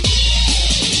Family.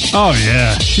 Oh,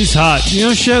 yeah. She's hot. You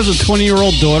know, she has a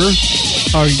 20-year-old daughter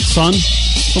or son,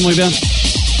 something like that.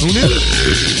 Who knew?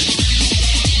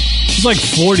 She's like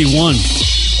 41.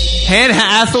 Anne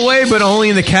Hathaway, but only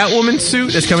in the Catwoman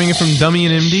suit that's coming in from Dummy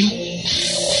and MD.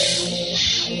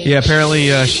 Yeah, apparently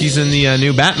she's in the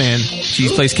new Batman. She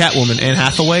plays Catwoman. Anne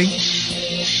Hathaway.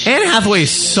 Anne Hathaway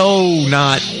is so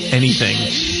not anything.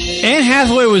 Anne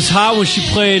Hathaway was hot when she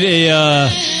played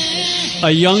a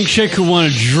young chick who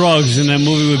wanted drugs in that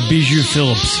movie with Bijou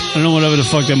Phillips. I don't know whatever the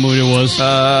fuck that movie was.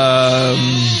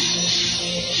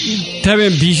 Type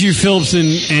in Bijou Phillips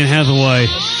and Anne Hathaway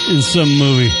in some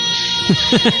movie.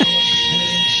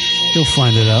 You'll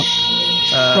find it out.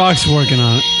 Rock's working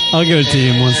on it. I'll give it to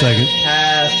you in 1 second.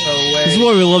 Hathaway. This is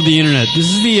why we love the internet. This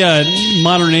is the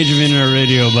modern age of internet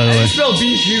radio, by the way. Spell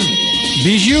Bijou.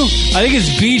 Bijou? I think it's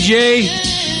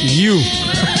BJU.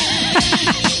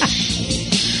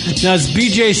 Now it's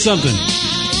BJ something.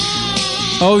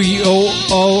 Oh,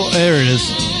 there it is.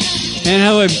 And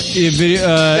how they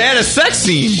had a sex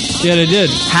scene. Yeah, they did.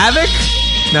 Havoc?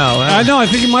 No. I know. I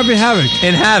think it might be Havoc.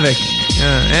 And Havoc.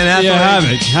 Yeah,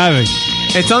 Havoc.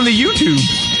 It's on the YouTube.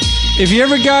 If you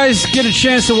ever guys get a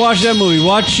chance to watch that movie,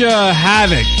 watch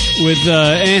Havoc with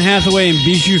Anne Hathaway and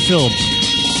Bijou Phillips.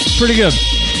 It's pretty good.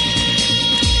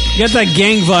 You got that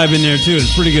gang vibe in there too.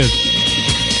 It's pretty good.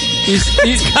 He's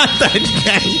got that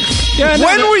gang. Yeah,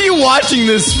 when were you watching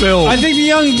this film? I think the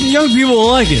young people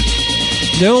will like it.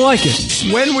 They will like it.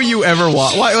 When were you ever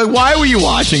why were you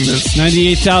watching this?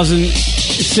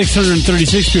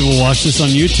 98,636 people watch this on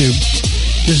YouTube.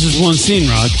 This is one scene,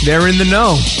 Rock. They're in the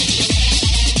know.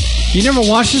 You never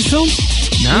watched this film?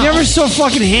 No. You never saw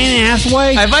fucking Anne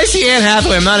Hathaway? If I see Anne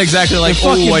Hathaway, I'm not exactly like,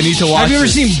 I need to watch. Have you ever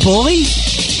seen Bully?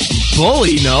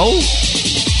 Bully? No.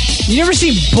 You never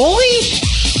seen Bully?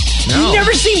 No. You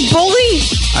never seen Bully?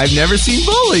 I've never seen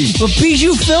Bully. But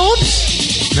Bijou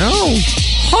Phillips? No.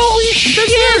 Holy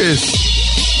shit!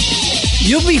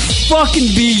 You'll be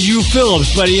fucking Bijou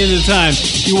Phillips by the end of the time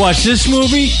you watch this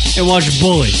movie and watch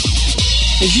Bully.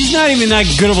 And she's not even that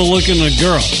good of a looking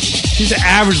girl. She's an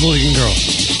average looking girl.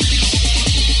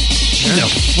 She's a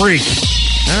freak.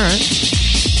 All right.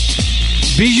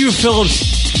 Bijou Phillips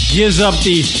gives up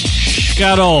the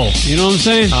scatol. You know what I'm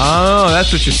saying? Oh,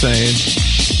 that's what you're saying.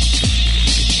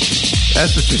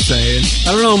 That's what you're saying.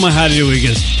 I don't know what my hottie of the week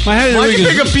is. My hottie of the week Why'd you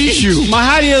pick a Bijou? My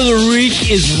hottie of the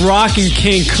week is Rock in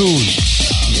Cancun.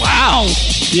 Wow.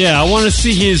 Yeah, I want to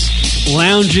see his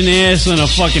lounging ass on a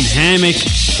fucking hammock,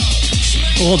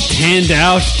 all tanned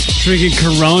out, drinking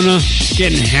Corona,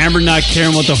 getting hammered, not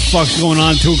caring what the fuck's going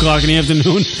on 2 o'clock in the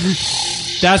afternoon.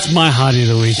 That's my hottie of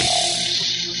the week.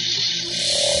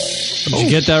 Did you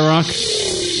get that, Rock?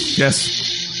 Yes.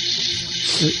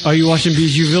 Are you watching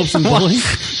Bijou Vilps and Bully?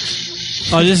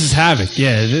 Oh, this is Havoc.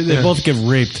 Yeah, they both get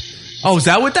raped. Oh, is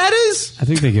that what that is? I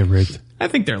think they get raped. I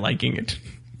think they're liking it.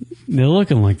 They're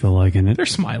looking like they're liking it. They're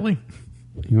smiling.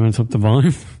 You want to up the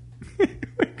volume?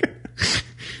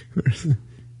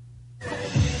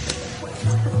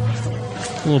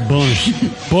 A little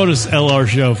bonus LR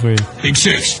show for you. Big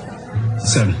 6.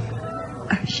 7.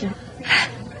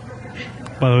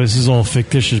 By the way, this is all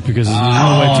fictitious because there's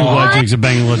no way 2 white chicks are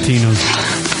banging Latinos.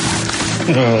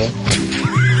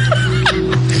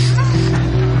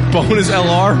 Bonus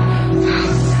LR.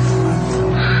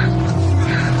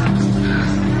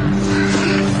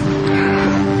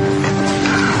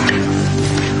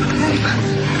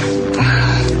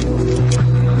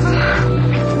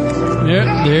 Yep,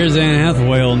 there's Anne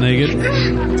Hathaway all naked.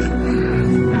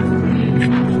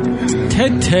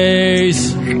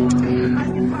 Titties.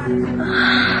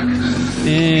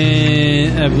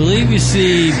 And I believe you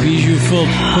see Bijou Philp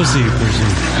pussy person.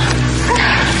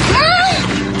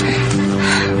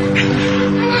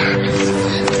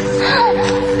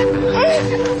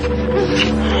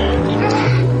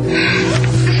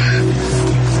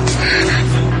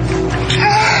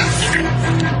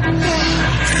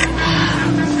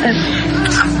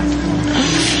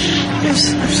 I'm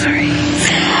sorry.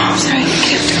 I'm sorry.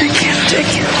 I can't.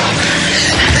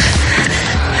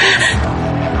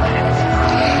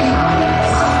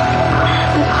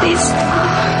 Please.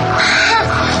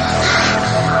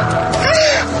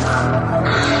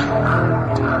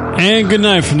 And good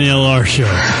night from the LR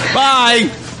show. Bye.